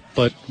strap,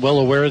 but well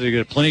aware they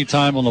get plenty of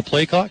time on the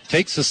play clock.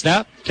 Takes the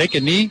snap, take a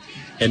knee,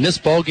 and this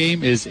ball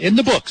game is in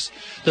the books.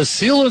 The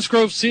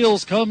Selinsgrove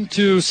Seals come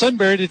to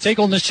Sunbury to take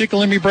on the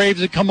Shikellamy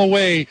Braves and come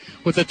away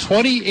with a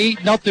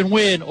 28-0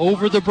 win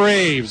over the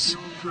Braves.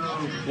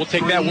 We'll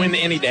take that win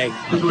any day.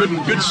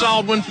 Good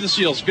solid win for the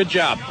Seals. Good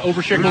job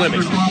over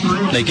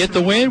Shikellamy. They get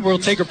the win. We'll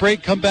take a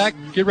break, come back,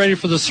 get ready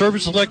for the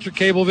Service Electric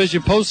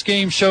Cablevision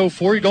post-game show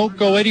for you. Don't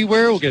go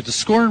anywhere. We'll get the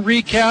scoring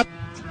recap,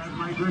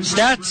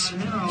 stats,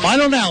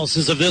 final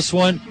analysis of this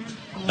one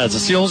as the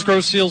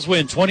Selinsgrove Seals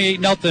win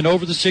 28-0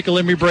 over the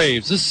Shikellamy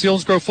Braves. This is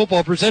Selinsgrove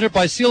football presented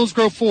by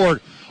Selinsgrove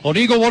Ford on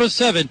Eagle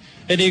 107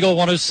 and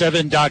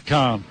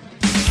Eagle107.com.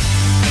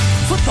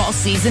 Football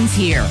season's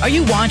here. Are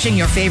you watching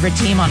your favorite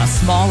team on a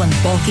small and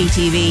bulky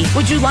TV?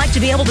 Would you like to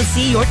be able to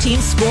see your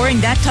team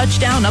scoring that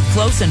touchdown up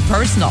close and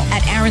personal?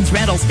 At Aaron's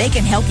Rentals, they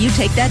can help you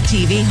take that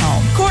TV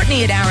home.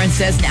 Courtney at Aaron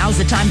says now's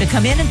the time to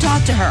come in and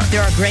talk to her.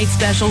 There are great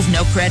specials,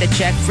 no credit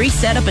check, free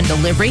setup and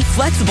delivery,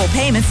 flexible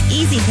payments,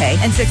 easy pay,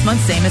 and 6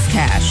 months same as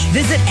cash.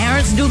 Visit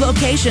Aaron's new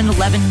location,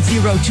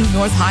 1102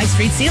 North High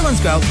Street,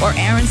 Selinsgrove, or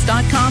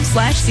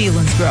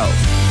aarons.com/Selinsgrove.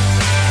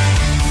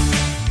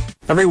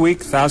 Every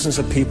week, thousands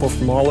of people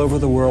from all over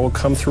the world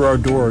come through our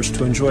doors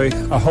to enjoy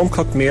a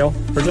home-cooked meal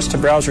or just to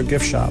browse our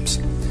gift shops.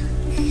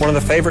 One of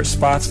the favorite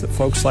spots that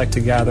folks like to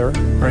gather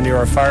are near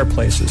our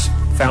fireplaces,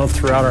 found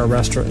throughout our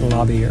restaurant and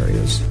lobby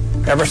areas.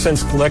 Ever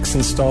since Glick's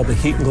installed the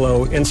Heat and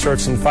Glow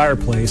inserts in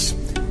fireplace,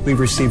 we've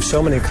received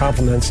so many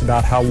compliments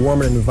about how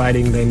warm and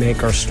inviting they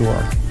make our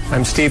store.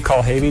 I'm Steve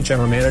Colhavy,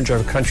 General Manager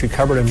of Country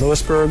Cupboard in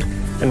Lewisburg,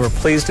 and we're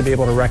pleased to be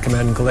able to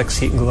recommend Glick's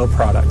Heat and Glow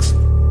products.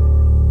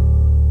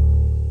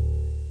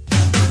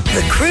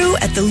 The crew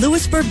at the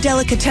Lewisburg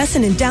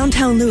Delicatessen in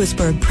downtown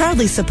Lewisburg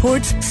proudly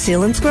supports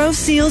Selinsgrove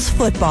Seals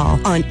football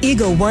on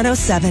Eagle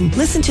 107.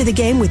 Listen to the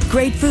game with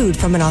great food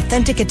from an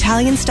authentic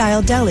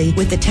Italian-style deli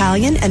with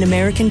Italian and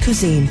American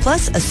cuisine,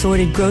 plus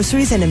assorted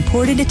groceries and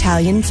imported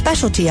Italian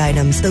specialty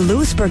items. The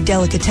Lewisburg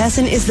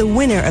Delicatessen is the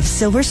winner of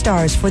Silver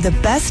Stars for the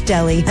best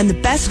deli and the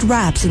best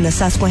wraps in the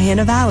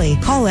Susquehanna Valley.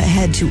 Call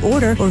ahead to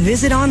order or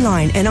visit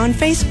online and on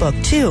Facebook,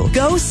 too.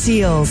 Go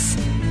Seals!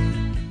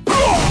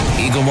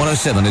 Eagle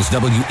 107 is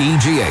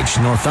WEGH,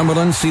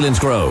 Northumberland,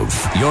 Selinsgrove.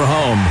 Your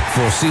home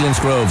for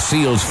Selinsgrove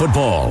Seals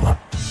football.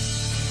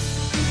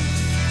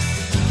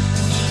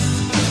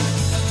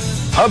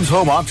 Hub's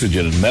Home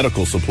Oxygen and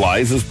Medical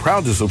Supplies is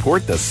proud to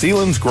support the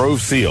Selinsgrove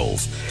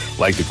Seals.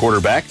 Like the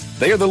quarterback,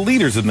 they are the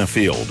leaders in the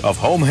field of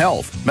home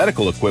health,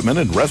 medical equipment,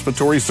 and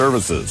respiratory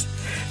services.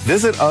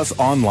 Visit us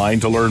online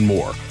to learn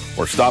more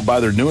or stop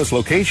by their newest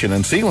location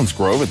in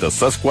Selinsgrove at the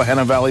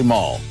Susquehanna Valley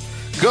Mall.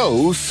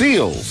 Go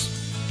Seals!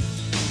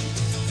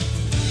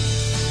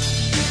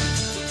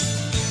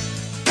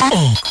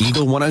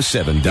 Eagle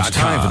 107.com. It's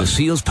time for the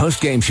Seals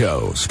post-game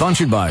show,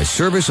 sponsored by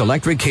Service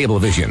Electric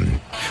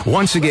Cablevision.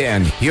 Once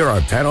again, here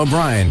are Pat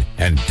O'Brien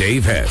and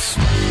Dave Hess.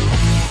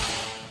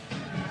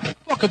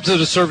 Welcome to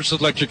the Service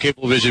Electric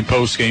Cablevision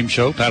post-game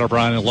show. Pat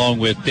O'Brien along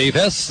with Dave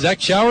Hess,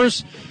 Zach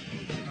Showers,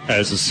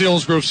 as the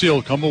Selinsgrove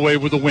Seals come away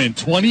with a win,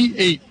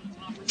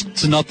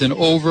 28-0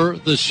 over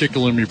the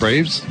Shikellamy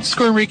Braves. The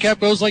scoring recap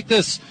goes like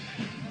this.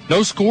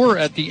 No score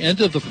at the end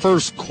of the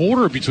first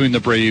quarter between the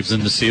Braves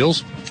and the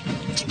Seals.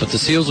 But the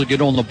Seals will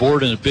get on the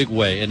board in a big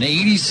way. An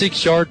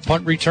 86-yard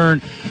punt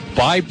return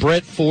by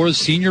Brett Ford,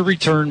 senior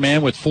return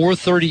man, with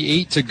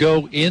 4:38 to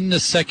go in the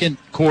second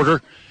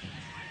quarter.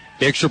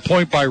 The extra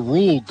point by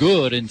Rule,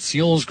 good, and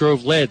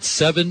Selinsgrove led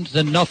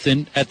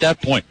 7-0 at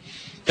that point.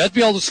 That'd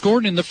be all the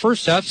scoring in the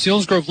first half.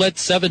 Selinsgrove led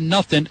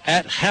 7-0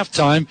 at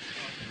halftime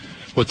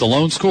with the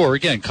lone score,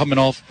 again, coming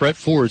off Brett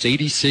Ford's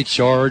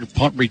 86-yard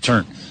punt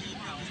return.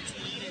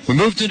 We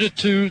moved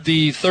into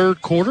the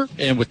third quarter,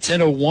 and with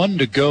 10:01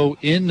 to go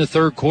in the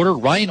third quarter,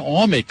 Ryan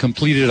Ahmed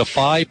completed a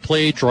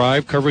 5-play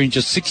drive covering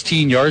just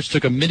 16 yards,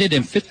 took 1 minute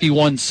and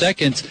 51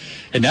 seconds,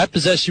 and that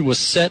possession was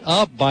set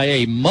up by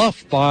a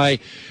muff by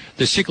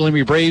the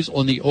Shikellamy Braves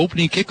on the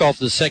opening kickoff of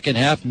the second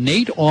half.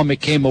 Nate Ahmed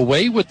came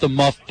away with the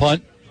muff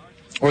punt,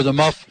 or the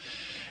muff,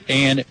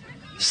 and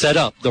set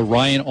up the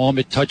Ryan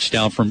Ahmed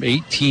touchdown from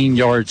 18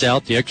 yards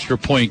out, the extra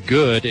point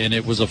good, and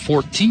it was a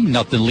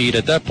 14-0 lead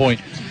at that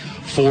point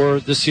for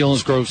the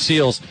Selinsgrove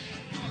Seals.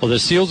 Well, the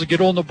Seals will get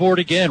on the board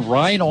again.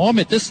 Ryan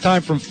Ahmed, this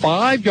time from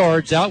 5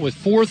 yards out with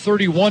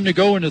 4:31 to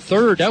go in the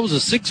third. That was a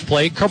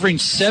 6-play, covering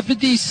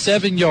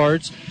 77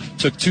 yards.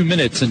 Took 2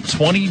 minutes and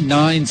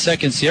 29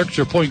 seconds. The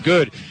extra point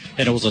good,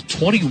 and it was a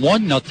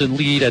 21-0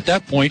 lead at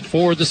that point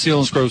for the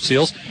Selinsgrove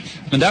Seals.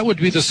 And that would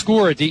be the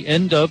score at the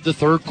end of the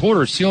third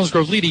quarter.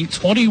 Selinsgrove leading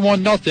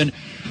 21-0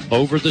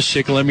 over the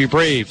Shikellamy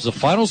Braves. The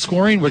final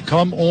scoring would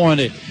come on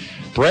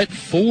Brett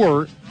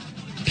Ford.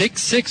 Pick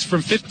 6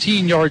 from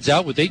 15 yards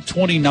out with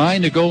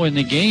 8:29 to go in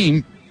the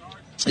game.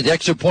 The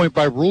extra point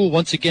by Rule,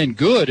 once again,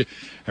 good.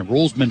 And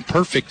Rule's been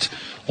perfect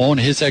on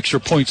his extra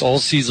points all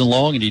season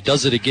long, and he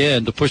does it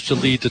again to push the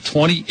lead to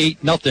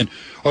 28-0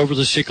 over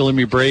the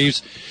Shikellamy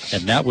Braves.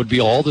 And that would be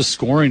all the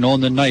scoring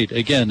on the night.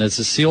 Again, as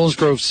the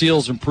Selinsgrove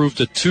Seals improve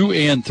to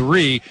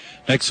 2-3,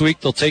 next week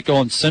they'll take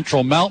on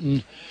Central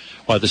Mountain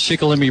while the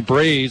Shikellamy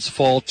Braves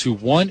fall to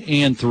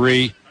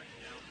 1-3.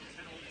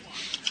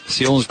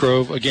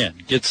 Selinsgrove,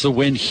 again, gets the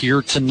win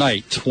here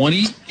tonight,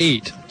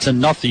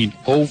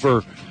 28-0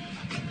 over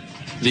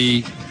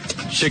the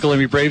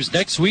Shikellamy Braves.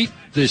 Next week,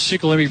 the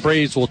Shikellamy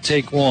Braves will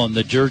take on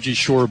the Jersey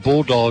Shore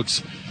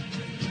Bulldogs,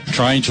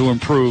 trying to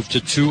improve to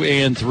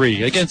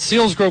 2-3. Again,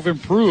 Selinsgrove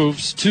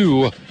improves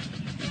to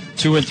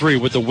 2-3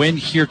 with the win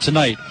here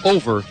tonight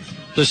over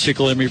the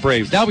Shikellamy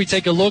Braves. Now we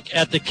take a look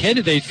at the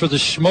candidates for the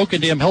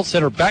Schmokendam Health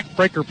Center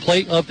backbreaker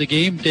play of the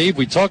game. Dave,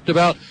 we talked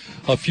about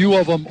a few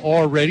of them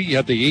already. You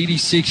have the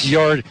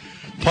 86-yard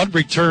punt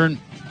return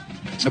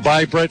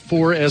by Brett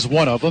Ford as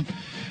one of them.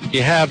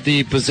 You have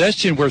the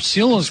possession where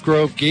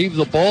Selinsgrove gave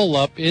the ball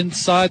up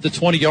inside the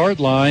 20-yard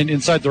line,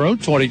 inside their own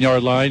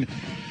 20-yard line,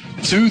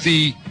 to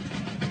the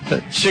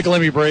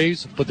Shikellamy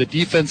Braves, but the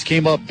defense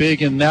came up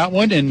big in that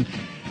one. And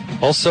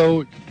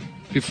also,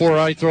 before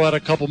I throw out a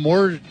couple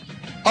more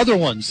other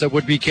ones that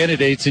would be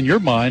candidates in your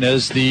mind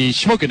as the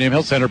Schmokendam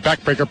Health Center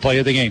backbreaker play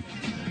of the game.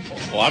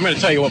 Well, I'm going to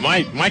tell you what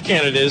my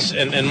candidate is,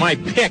 and my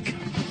pick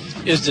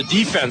is the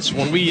defense.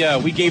 When we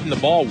gave them the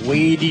ball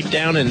way deep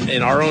down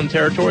in our own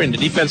territory, and the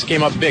defense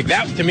came up big.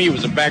 That, to me,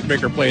 was a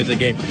backbreaker play of the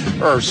game,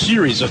 or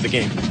series of the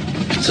game.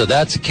 So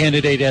that's a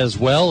candidate as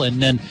well.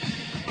 And then,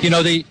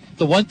 the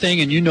one thing,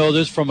 and you know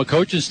this from a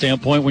coaching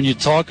standpoint, when you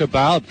talk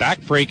about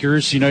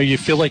backbreakers, you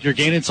feel like you're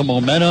gaining some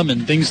momentum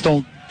and things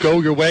don't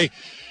go your way.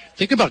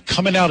 Think about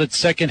coming out at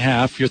second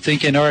half. You're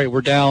thinking, all right,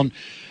 we're down,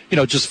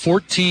 just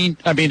 14.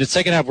 In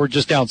second half, we're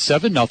just down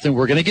 7-0.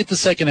 We're going to get the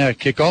second half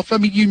kickoff.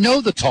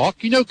 The talk,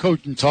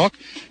 coaching talk.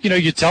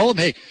 You tell them,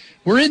 hey,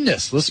 we're in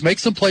this. Let's make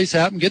some plays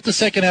happen, get the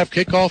second half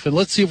kickoff, and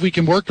let's see if we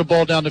can work the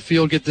ball down the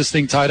field, get this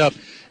thing tied up.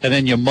 And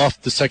then you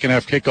muff the second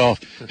half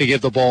kickoff to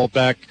give the ball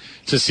back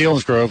to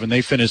Selinsgrove, and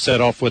they finish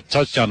that off with a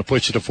touchdown to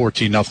push it to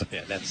 14-0.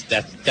 Yeah,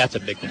 that's a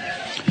big one.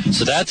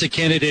 So that's a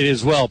candidate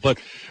as well. But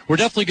we're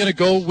definitely going to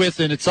go with,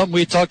 and it's something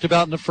we talked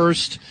about in the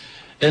first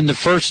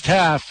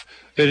half,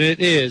 and it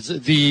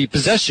is the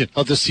possession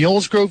of the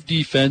Selinsgrove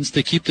defense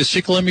to keep the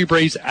Shikellamy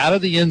Braves out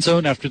of the end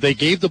zone after they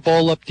gave the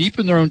ball up deep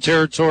in their own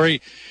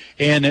territory,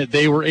 and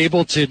they were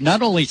able to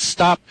not only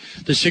stop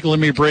the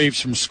Shikellamy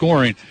Braves from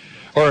scoring,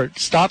 or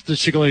stop the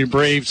Shikellamy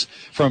Braves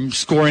from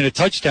scoring a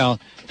touchdown,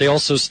 they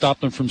also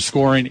stopped them from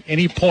scoring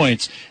any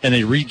points, and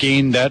they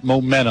regained that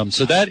momentum.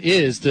 So that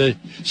is the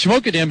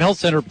Schmokendam Health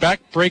Center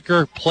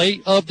backbreaker play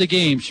of the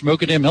game.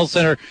 Schmokendam Health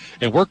Center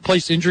and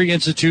Workplace Injury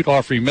Institute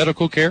offering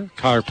medical care,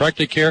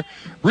 chiropractic care,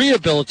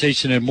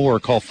 rehabilitation, and more.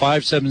 Call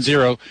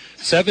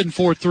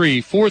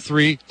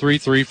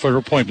 570-743-4333 for an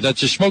appointment. That's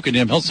the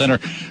Schmokendam Health Center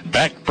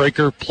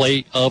backbreaker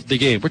play of the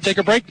game. We'll take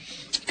a break.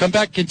 Come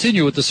back,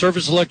 continue with the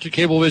Service Electric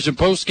Cablevision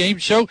post-game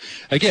show.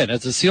 Again,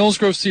 as the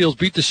Selinsgrove Seals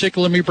beat the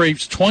Shikellamy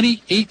Braves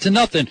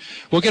 28-0.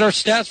 We'll get our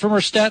stats from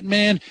our stat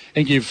man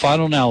and give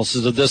final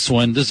analysis of this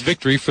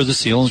victory for the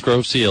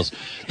Selinsgrove Seals.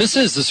 This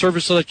is the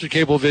Service Electric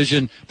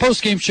Cablevision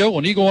post-game show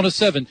on Eagle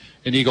 107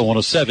 and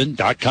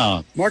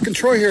Eagle107.com. Mark and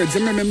Troy here at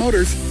Zimmerman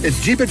Motors.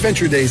 It's Jeep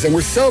Adventure Days, and we're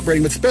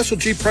celebrating with special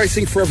Jeep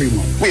pricing for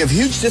everyone. We have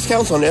huge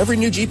discounts on every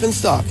new Jeep in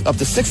stock, up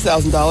to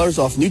 $6,000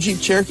 off new Jeep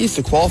Cherokees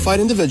to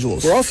qualified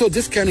individuals. We're also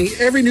discounting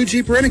every new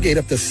Jeep Renegade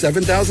up to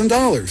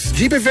 $7,000.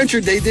 Jeep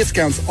Adventure Day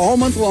discounts all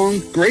month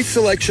long, great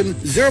selection,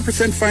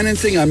 0%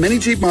 financing on many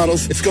Jeep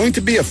models. It's going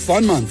to be a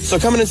fun month. So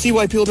come in and see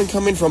why people have been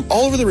coming from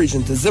all over the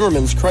region to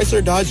Zimmerman's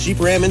Chrysler, Dodge,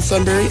 Jeep, Ram in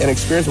Sunbury and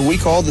experience what we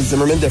call the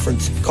Zimmerman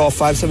difference. Call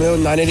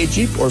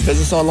 570-988-JEEP or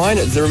visit us online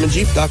at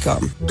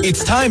ZimmermanJeep.com.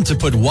 It's time to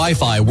put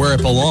Wi-Fi where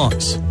it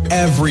belongs.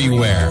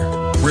 Everywhere.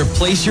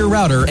 Replace your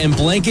router and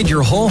blanket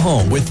your whole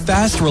home with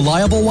fast,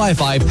 reliable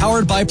Wi-Fi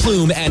powered by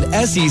Plume and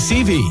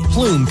SECV.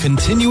 Plume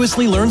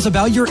continuously learns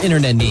about your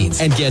internet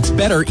needs and gets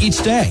better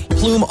each day.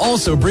 Plume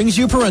also brings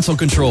you parental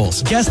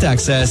controls, guest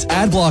access,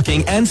 ad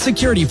blocking, and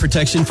security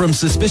protection from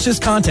suspicious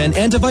content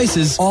and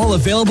devices, all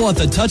available at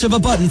the touch of a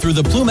button through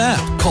the Plume app.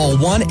 Call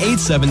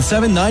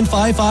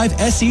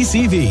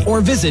 1-877-955-SECV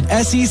or visit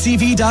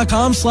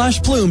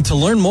secv.com/Plume to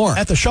learn more.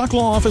 At the Shock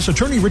Law Office,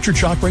 attorney Richard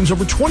Shock brings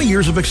over 20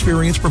 years of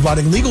experience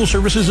providing legal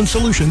services and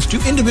solutions to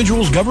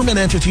individuals, government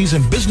entities,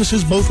 and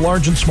businesses both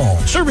large and small.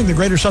 Serving the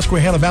greater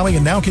Susquehanna Valley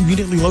and now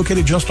conveniently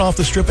located just off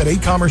the strip at 8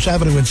 Commerce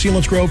Avenue in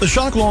Selinsgrove, the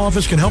Shock Law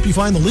Office can help you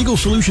find the legal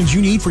solutions you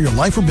need for your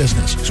life or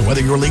business. So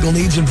whether your legal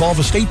needs involve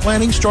estate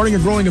planning, starting or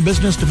growing a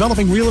business,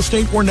 developing real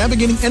estate, or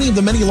navigating any of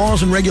the many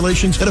laws and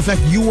regulations that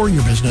affect you or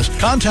your business,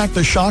 contact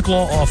the Shock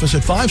Law Office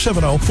at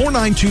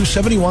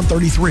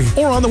 570-492-7133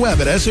 or on the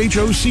web at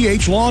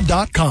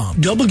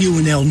shochlaw.com.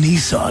 W&L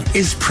Nissan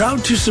is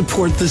proud to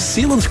support the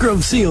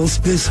Selinsgrove Seals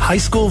this high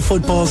school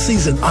football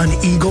season on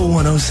Eagle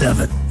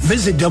 107.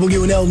 Visit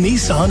W&L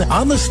Nissan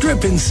on the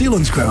strip in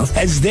Selinsgrove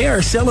as they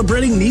are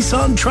celebrating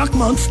Nissan Truck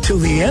Month till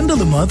the end of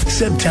the month,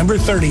 September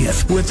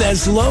 30th, with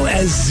as low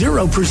as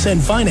 0%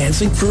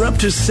 financing for up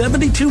to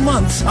 72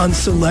 months on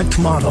select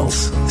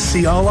models.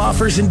 See all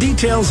offers and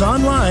details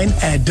online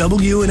at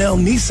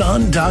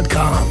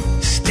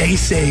WNLNissan.com. Stay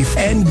safe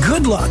and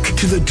good luck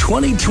to the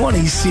 2020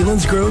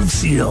 Selinsgrove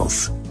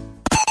Seals.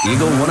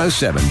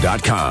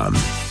 Eagle107.com.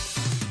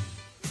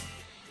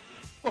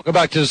 Welcome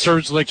back to the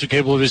Surge Electric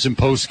Cablevision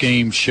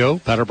post-game show.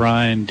 Pat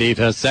O'Brien, Dave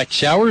Hess, Zach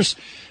Showers,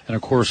 and,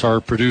 of course, our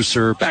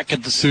producer back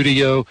at the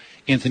studio,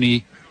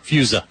 Anthony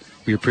Fusa.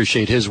 We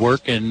appreciate his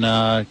work and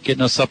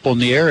getting us up on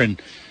the air and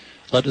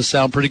letting us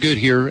sound pretty good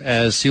here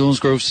as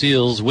Selinsgrove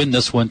Seals win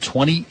this one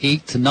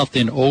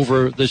 28-0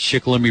 over the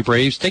Shikellamy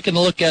Braves. Taking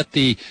a look at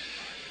the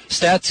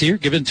stats here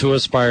given to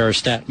us by our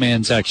stat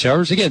man, Zach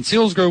Showers. Again,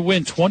 Selinsgrove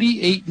win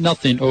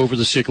 28-0 over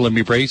the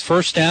Shikellamy Braves.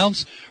 First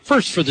downs,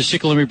 first for the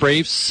Shikellamy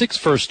Braves, 6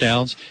 first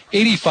downs,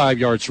 85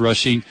 yards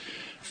rushing,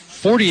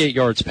 48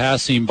 yards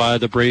passing by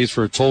the Braves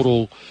for a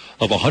total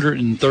of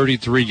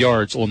 133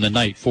 yards on the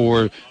night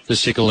for the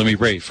Shikellamy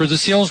Braves. For the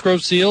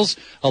Selinsgrove Seals,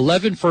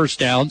 11 first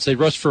downs. They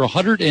rushed for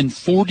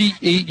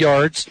 148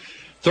 yards,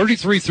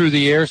 33 through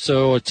the air,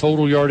 so a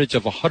total yardage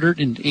of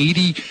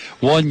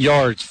 181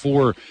 yards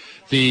for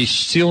the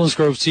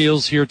Selinsgrove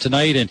Seals here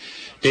tonight. And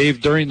Dave,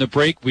 during the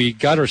break, we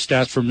got our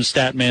stats from the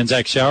stat man,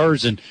 Zach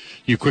Showers, and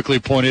you quickly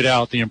pointed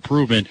out the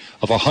improvement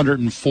of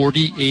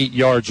 148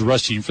 yards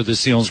rushing for the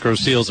Selinsgrove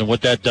Seals and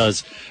what that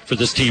does for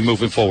this team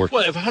moving forward.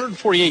 Well, if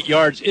 148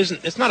 yards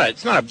it's not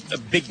a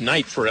big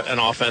night for an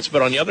offense,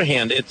 but on the other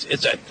hand,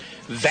 it's a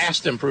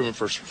vast improvement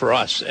for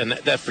us, and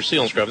that for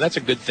Selinsgrove. That's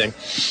a good thing.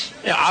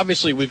 Yeah,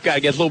 obviously, we've got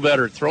to get a little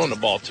better at throwing the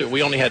ball, too.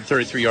 We only had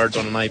 33 yards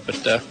on the night,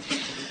 but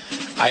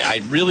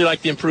I really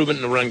like the improvement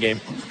in the run game.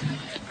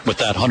 With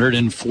that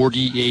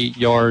 148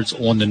 yards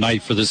on the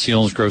night for the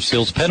Selinsgrove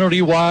Seals.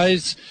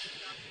 Penalty-wise,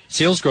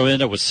 Selinsgrove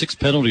ended up with 6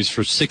 penalties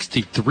for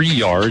 63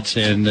 yards,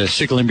 and the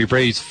Shikellamy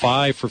Braves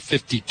 5 for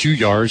 52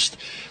 yards.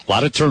 A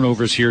lot of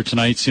turnovers here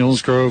tonight.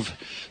 Selinsgrove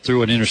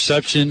threw an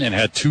interception and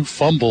had 2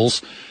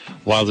 fumbles,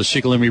 while the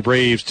Shikellamy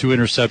Braves 2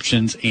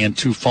 interceptions and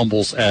 2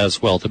 fumbles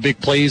as well. The big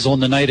plays on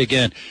the night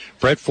again.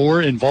 Brett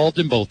Ford involved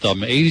in both of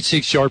them.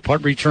 86-yard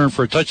punt return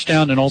for a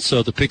touchdown, and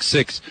also the pick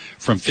 6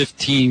 from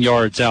 15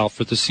 yards out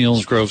for the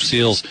Selinsgrove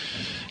Seals.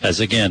 As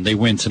again, they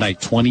win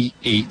tonight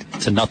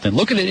 28-0.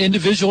 Looking at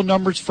individual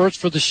numbers first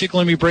for the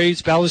Shikellamy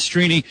Braves,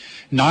 Balestrini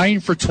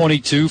 9 for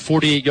 22,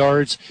 48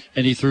 yards,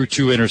 and he threw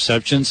 2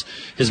 interceptions.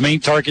 His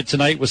main target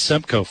tonight was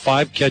Semko,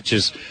 5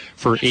 catches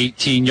for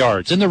 18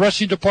 yards. In the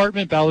rushing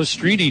department,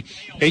 Balestrini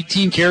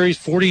 18 carries,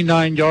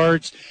 49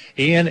 yards,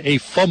 and a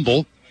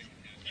fumble.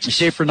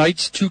 Schaefer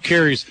Knights 2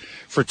 carries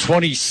for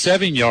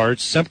 27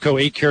 yards. Semko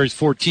 8 carries,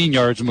 14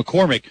 yards, and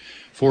McCormick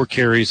 4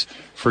 carries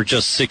for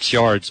just 6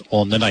 yards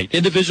on the night.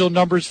 Individual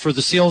numbers for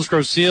the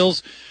Selinsgrove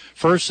Seals.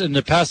 First in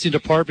the passing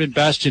department,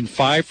 Bastian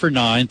 5 for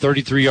 9,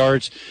 33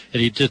 yards,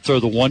 and he did throw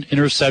the 1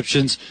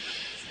 interceptions.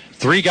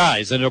 3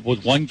 guys ended up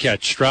with 1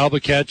 catch. Straub a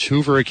catch,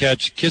 Hoover a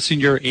catch,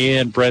 Kissinger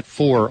and Brett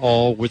Ford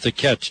all with a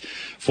catch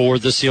for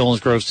the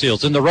Selinsgrove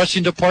Seals. In the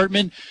rushing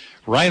department,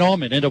 Ryan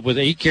Allman ended up with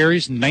 8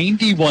 carries,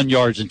 91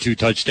 yards, and 2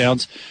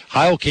 touchdowns.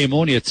 Heil came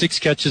on. He had 6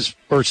 carries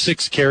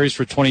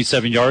for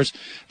 27 yards.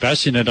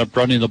 Bastian ended up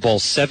running the ball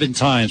 7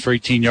 times for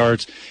 18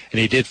 yards, and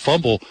he did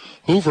fumble.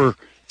 Hoover,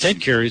 10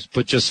 carries,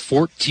 but just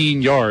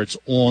 14 yards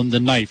on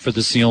the night for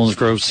the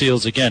Selinsgrove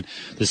Seals. Again,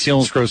 the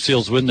Selinsgrove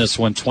Seals win this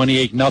one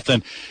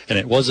 28-0, and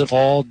it wasn't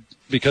all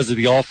because of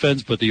the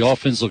offense, but the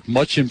offense looked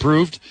much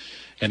improved,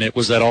 and it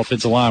was that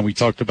offensive line we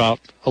talked about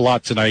a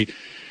lot tonight.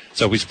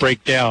 So we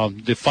break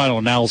down the final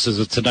analysis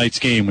of tonight's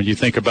game when you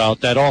think about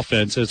that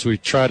offense as we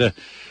try to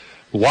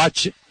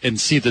watch and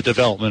see the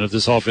development of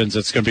this offense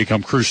that's going to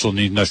become crucial in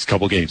the next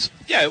couple games.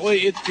 Yeah, well,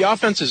 the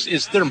offense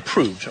is they're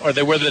improved. Are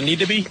they where they need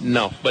to be?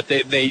 No, but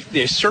they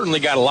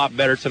certainly got a lot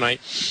better tonight,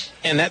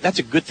 and that's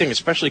a good thing,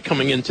 especially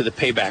coming into the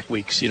payback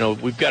weeks. You know,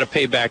 we've got to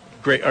pay back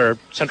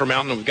Central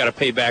Mountain, and we've got to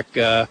pay back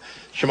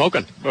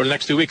Shamokin over the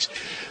next 2 weeks.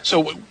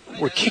 So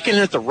we're kicking in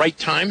at the right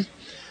time.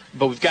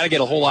 But we've got to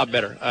get a whole lot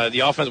better. The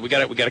offense, we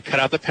got to cut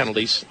out the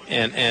penalties,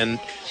 and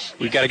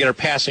we've got to get our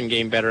passing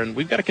game better, and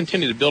we've got to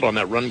continue to build on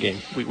that run game.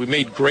 We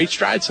made great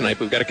strides tonight,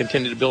 but we've got to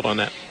continue to build on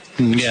that.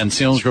 Yeah, and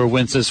Selinsgrove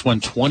wins this one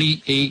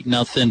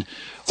 28-0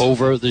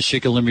 over the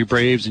Shikellamy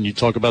Braves, and you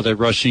talk about that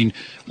rushing,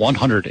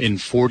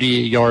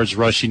 148 yards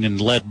rushing,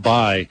 and led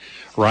by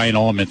Ryan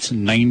Allman,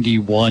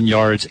 91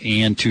 yards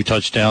and 2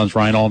 touchdowns.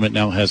 Ryan Allman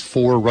now has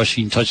 4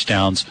 rushing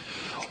touchdowns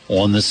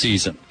on the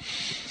season.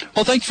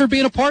 Well, thanks for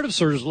being a part of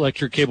Surge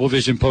Electric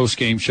Cablevision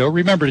post-game show.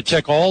 Remember to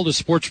check all the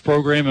sports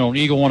programming on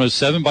Eagle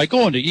 107 by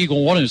going to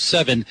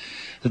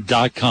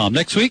eagle107.com.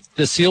 Next week,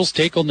 the Seals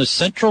take on the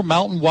Central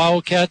Mountain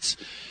Wildcats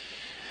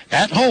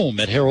at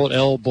home at Harold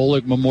L.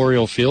 Bullock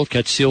Memorial Field.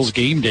 Catch Seals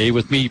Game Day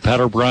with me, Pat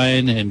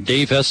O'Brien, and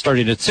Dave Hess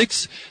starting at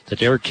 6. The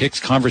Derek Hicks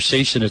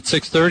conversation at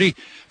 6:30,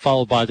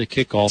 followed by the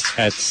kickoff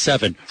at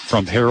 7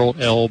 from Harold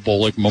L.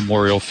 Bullock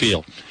Memorial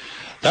Field.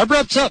 That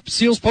wraps up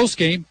Seals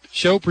postgame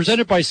show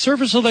presented by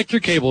Service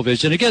Electric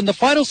Cablevision. Again, the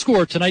final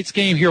score of tonight's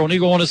game here on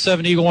Eagle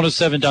 107,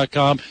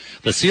 eagle107.com.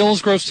 The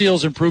Selinsgrove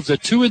Seals improved to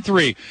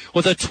 2-3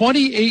 with a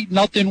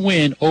 28-0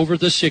 win over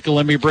the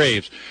Shikellamy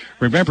Braves.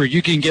 Remember,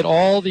 you can get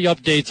all the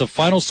updates of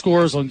final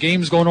scores on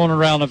games going on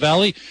around the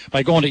valley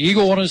by going to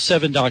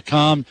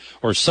eagle107.com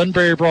or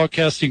Sunbury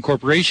Broadcasting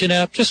Corporation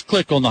app. Just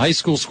click on the high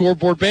school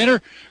scoreboard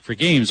banner for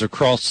games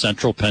across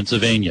central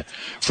Pennsylvania.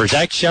 For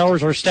Zach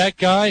Showers, our stat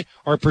guy,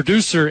 our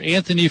producer,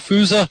 Anthony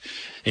Fuza,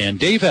 and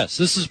Dave Hess.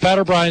 This is Pat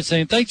O'Brien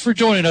saying thanks for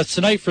joining us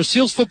tonight for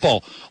Seals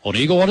football on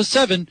Eagle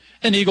 107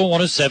 and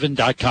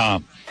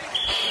Eagle107.com.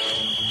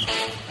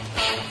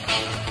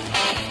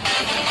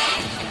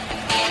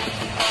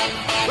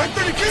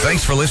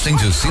 Thanks for listening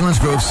to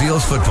Selinsgrove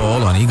Seals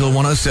football on Eagle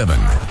 107.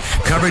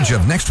 Coverage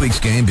of next week's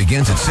game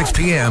begins at 6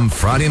 p.m.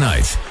 Friday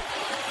night.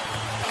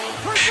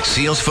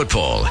 Seals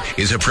football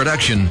is a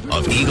production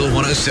of Eagle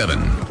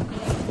 107.